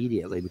doctor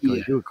immediately,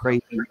 because you're a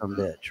crazy dumb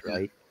bitch,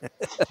 right?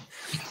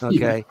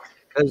 Okay,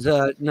 because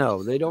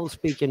no, they don't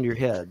speak in your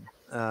head.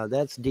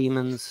 That's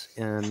demons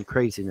and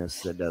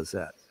craziness that does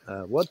that.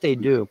 What they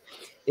do,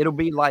 it'll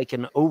be like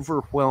an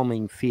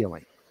overwhelming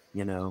feeling,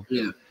 Yeah.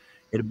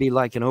 It'll be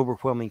like an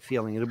overwhelming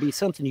feeling. It'll be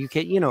something you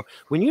can't,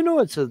 when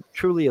it's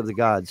truly of the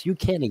gods, you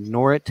can't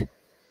ignore it.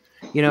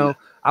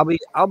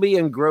 I'll be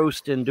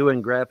engrossed in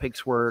doing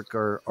graphics work,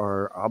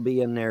 or I'll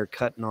be in there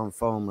cutting on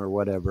foam or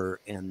whatever,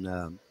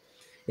 and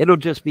it'll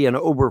just be an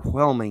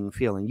overwhelming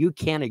feeling. You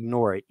can't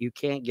ignore it. You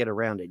can't get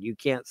around it. You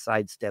can't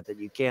sidestep it.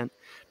 You can't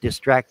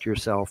distract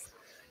yourself.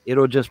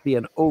 It'll just be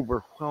an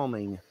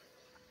overwhelming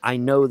I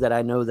know that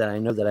I know that I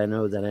know that I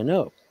know that I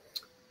know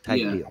type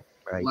deal,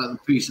 right? Like the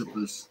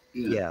presuppose.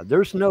 Yeah,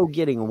 there's no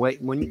getting away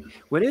when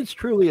it's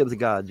truly of the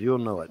gods. You'll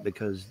know it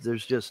because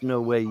there's just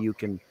no way you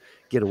can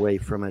get away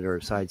from it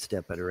or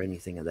sidestep it or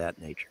anything of that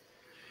nature.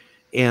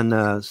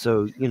 And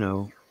so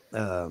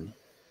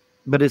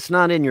but it's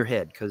not in your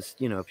head because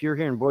if you're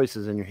hearing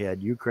voices in your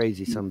head, you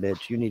crazy some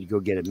bitch. You need to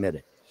go get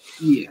admitted.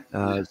 Yeah.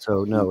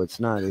 So no, it's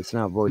not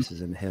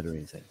voices in the head or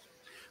anything.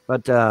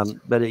 But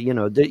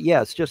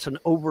it's just an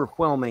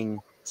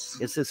overwhelming.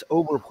 It's this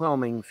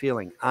overwhelming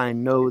feeling. I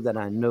know that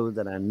I know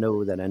that I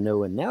know that I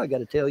know, and now I got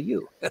to tell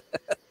you,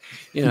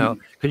 because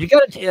you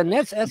got to, and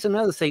that's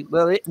another thing.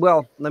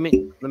 Well, let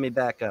me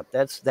back up.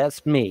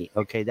 That's me.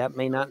 Okay, that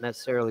may not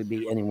necessarily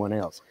be anyone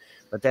else,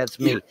 but that's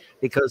me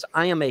because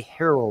I am a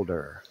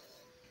heralder.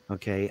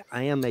 Okay,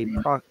 I am a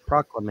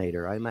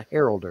proclamator. I'm a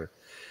heralder.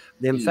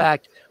 In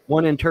fact,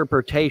 one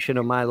interpretation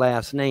of my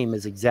last name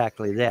is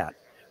exactly that,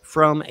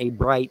 from a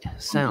bright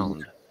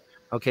sound.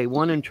 Okay,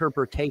 one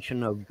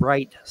interpretation of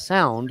bright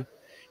sound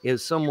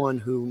is someone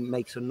who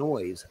makes a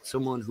noise,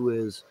 someone who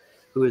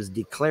is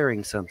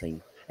declaring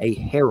something, a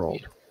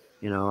herald.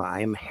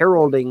 I am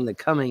heralding the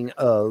coming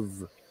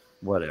of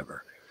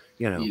whatever,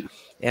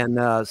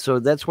 and so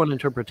that's one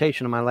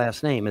interpretation of my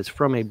last name is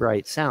from a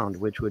bright sound,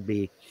 which would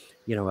be,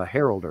 a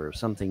heralder or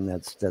something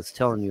that's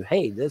telling you,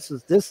 hey, this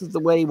is the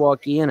way,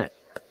 walk ye in it.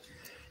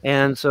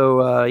 And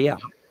so,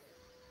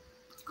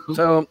 Cool.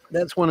 So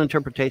that's one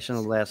interpretation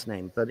of the last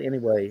name. But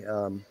anyway,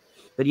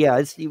 but yeah,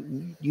 it's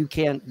you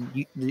can't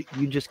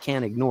you just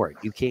can't ignore it.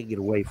 You can't get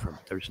away from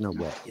it. There's no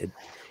way.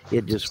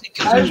 It just.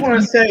 I just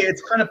want to say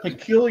it's kind of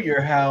peculiar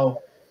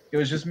how it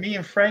was just me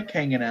and Frank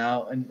hanging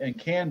out and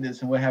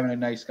Candace, and we're having a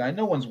nice guy.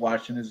 No one's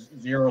watching. There's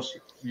 0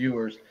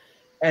 viewers.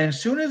 And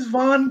as soon as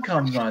Vaughn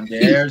comes on,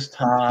 there's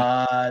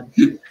Todd.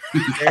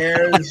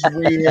 There's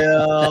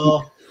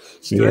Will.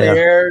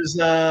 There's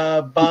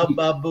Bub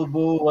Boo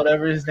Boo,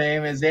 whatever his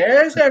name is.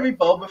 There's every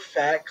Boba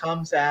Fett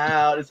comes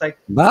out. It's like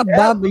we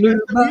got the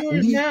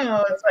viewers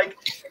now. It's like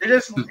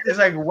it's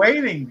like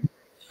waiting.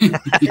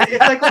 It's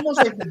like almost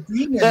like the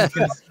demons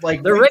can,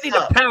 like they're ready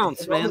to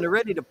pounce, man. They're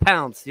ready to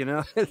pounce.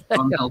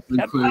 I'm helping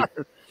quick.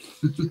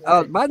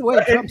 By the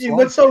way,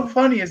 what's so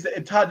funny is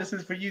that Todd. This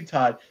is for you,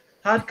 Todd.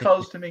 Todd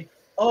calls to me.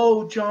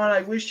 Oh, John,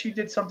 I wish you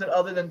did something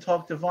other than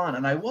talk to Vaughn.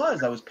 And I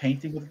was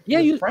painting with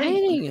you were Frank.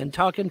 painting and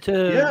talking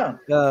to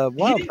he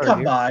didn't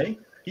come by.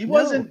 He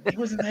wasn't.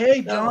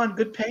 Hey, John,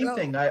 good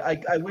painting.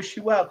 I wish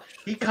you well.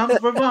 He comes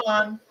for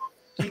Vaughn.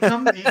 He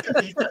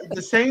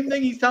the same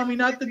thing he's telling me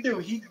not to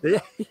do.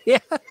 Yeah,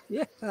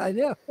 I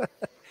know.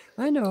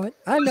 I know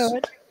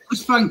it.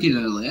 Was Frankie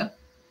earlier?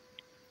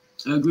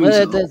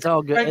 That's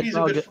all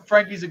good.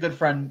 Frankie's a good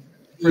friend.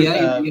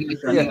 Yeah.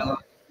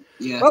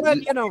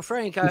 Well,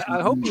 Frank,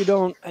 I hope you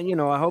don't. I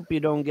hope you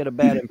don't get a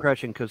bad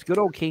impression because good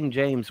old King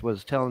James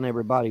was telling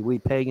everybody we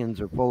pagans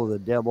are full of the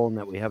devil and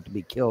that we have to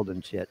be killed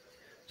and shit.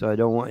 So I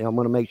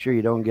want to make sure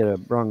you don't get a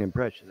wrong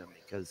impression of me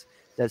because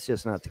that's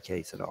just not the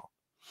case at all.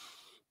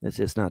 That's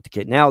just not the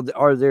case. Now,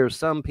 are there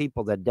some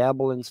people that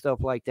dabble in stuff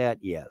like that?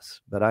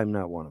 Yes, but I'm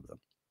not one of them.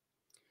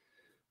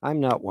 I'm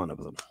not one of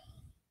them.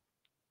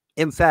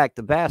 In fact,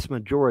 the vast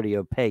majority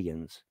of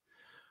pagans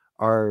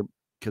are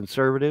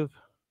conservative,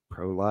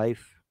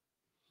 pro-life.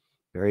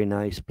 Very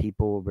nice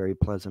people, very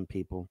pleasant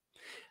people.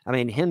 I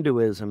mean,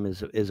 Hinduism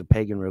is a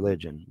pagan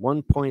religion,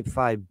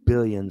 1.5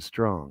 billion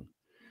strong.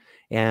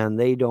 And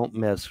they don't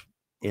mess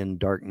in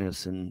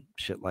darkness and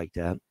shit like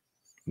that.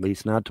 At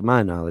least not to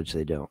my knowledge,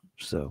 they don't.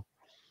 So,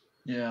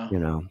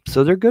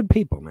 so they're good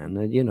people,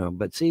 man.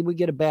 But see, we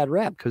get a bad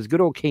rap because good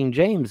old King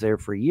James there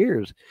for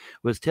years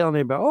was telling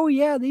everybody, oh,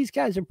 yeah, these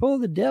guys are full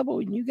of the devil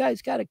and you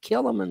guys got to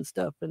kill them and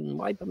stuff and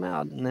wipe them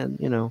out. And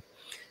then,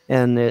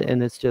 and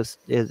it's just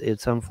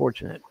it's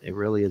unfortunate. It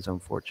really is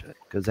unfortunate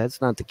because that's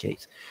not the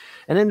case.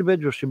 An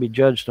individual should be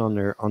judged on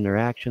their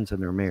actions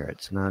and their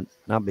merits, not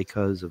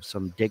because of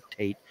some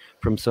dictate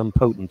from some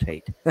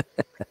potentate.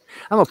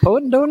 I'm a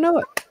poet and don't know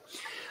it.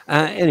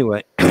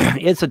 Anyway,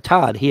 it's a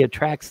Todd. He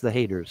attracts the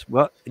haters.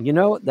 Well,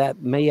 that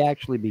may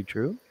actually be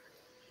true.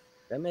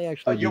 That may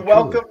actually. You're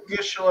welcome,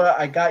 Gischala.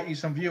 I got you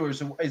some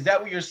viewers. Is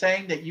that what you're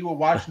saying? That you were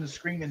watching the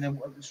stream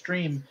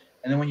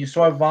and then when you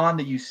saw Vaughn,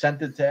 that you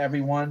sent it to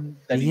everyone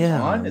that he's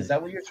on? Is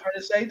that what you're trying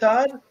to say,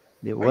 Todd?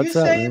 Yeah, What are you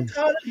saying,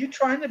 Todd? Are you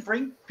trying to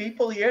bring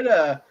people here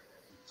to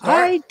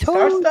I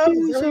told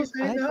you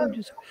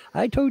so.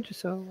 I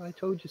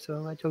told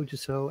you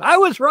so. I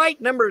was right.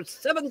 Number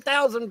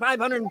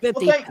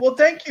 7,550. Well,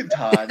 thank you,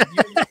 Todd.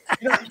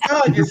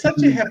 Todd, you're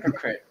such a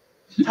hypocrite.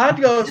 Todd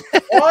goes,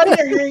 why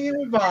are you hanging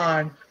with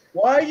Vaughn?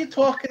 Why are you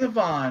talking to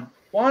Vaughn?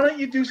 Why don't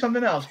you do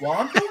something else? Well,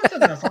 I'm doing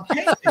something else. I'm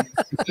painting.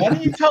 Why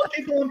don't you tell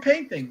people I'm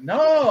painting?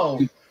 No.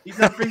 He's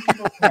going to bring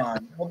people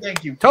on. Well,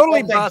 thank you.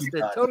 Totally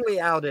busted. Totally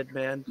outed,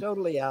 man.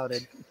 Totally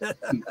outed.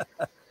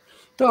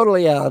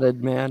 Totally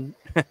outed, man.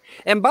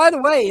 And by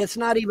the way, it's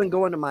not even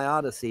going to my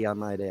Odyssey, I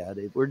might add.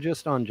 We're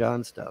just on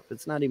John stuff.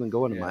 It's not even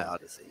going to my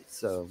Odyssey.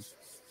 So,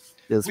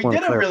 Just We wanna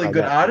did a really clarify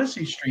good that.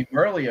 Odyssey stream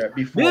earlier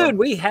before. Dude,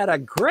 we had a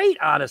great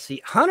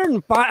Odyssey.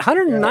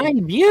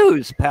 109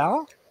 views,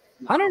 pal.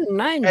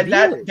 109 and views.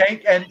 that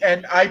thank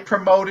and I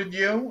promoted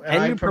you,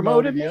 And I you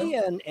promoted you. me,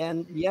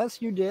 and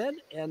yes, you did.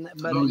 And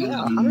but Oh, yeah,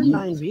 yeah.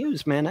 109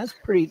 views, man. That's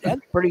pretty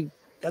good.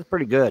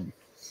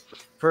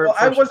 Well,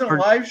 I wasn't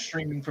live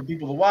streaming for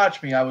people to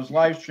watch me. I was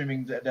live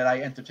streaming that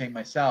I entertain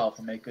myself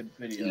and make good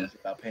videos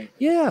about painting.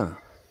 Yeah.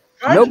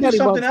 Trying to do Nobody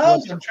something wants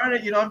else. I'm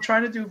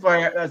trying to do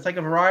it's like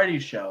a variety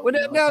show. Well,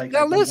 you know? now, It's like now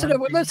I do listen one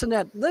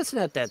to listen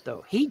at that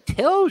though. He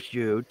tells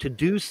you to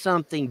do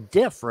something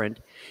different,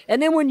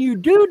 and then when you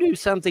do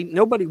something,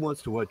 nobody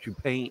wants to watch you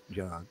paint,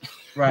 John.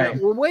 right.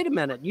 Well, wait a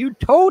minute. You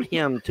told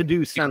him to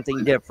do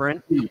something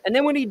different, and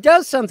then when he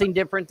does something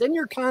different, then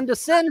you're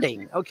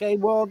condescending. Okay,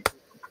 well,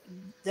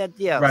 that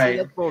Right. see,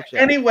 that's bullshit.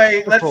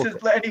 Anyway, That's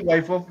bullshit.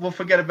 we'll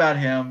forget about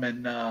him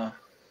and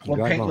we'll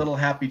Drive paint on. little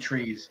happy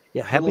trees.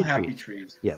 Yeah, Little happy happy trees. Yes.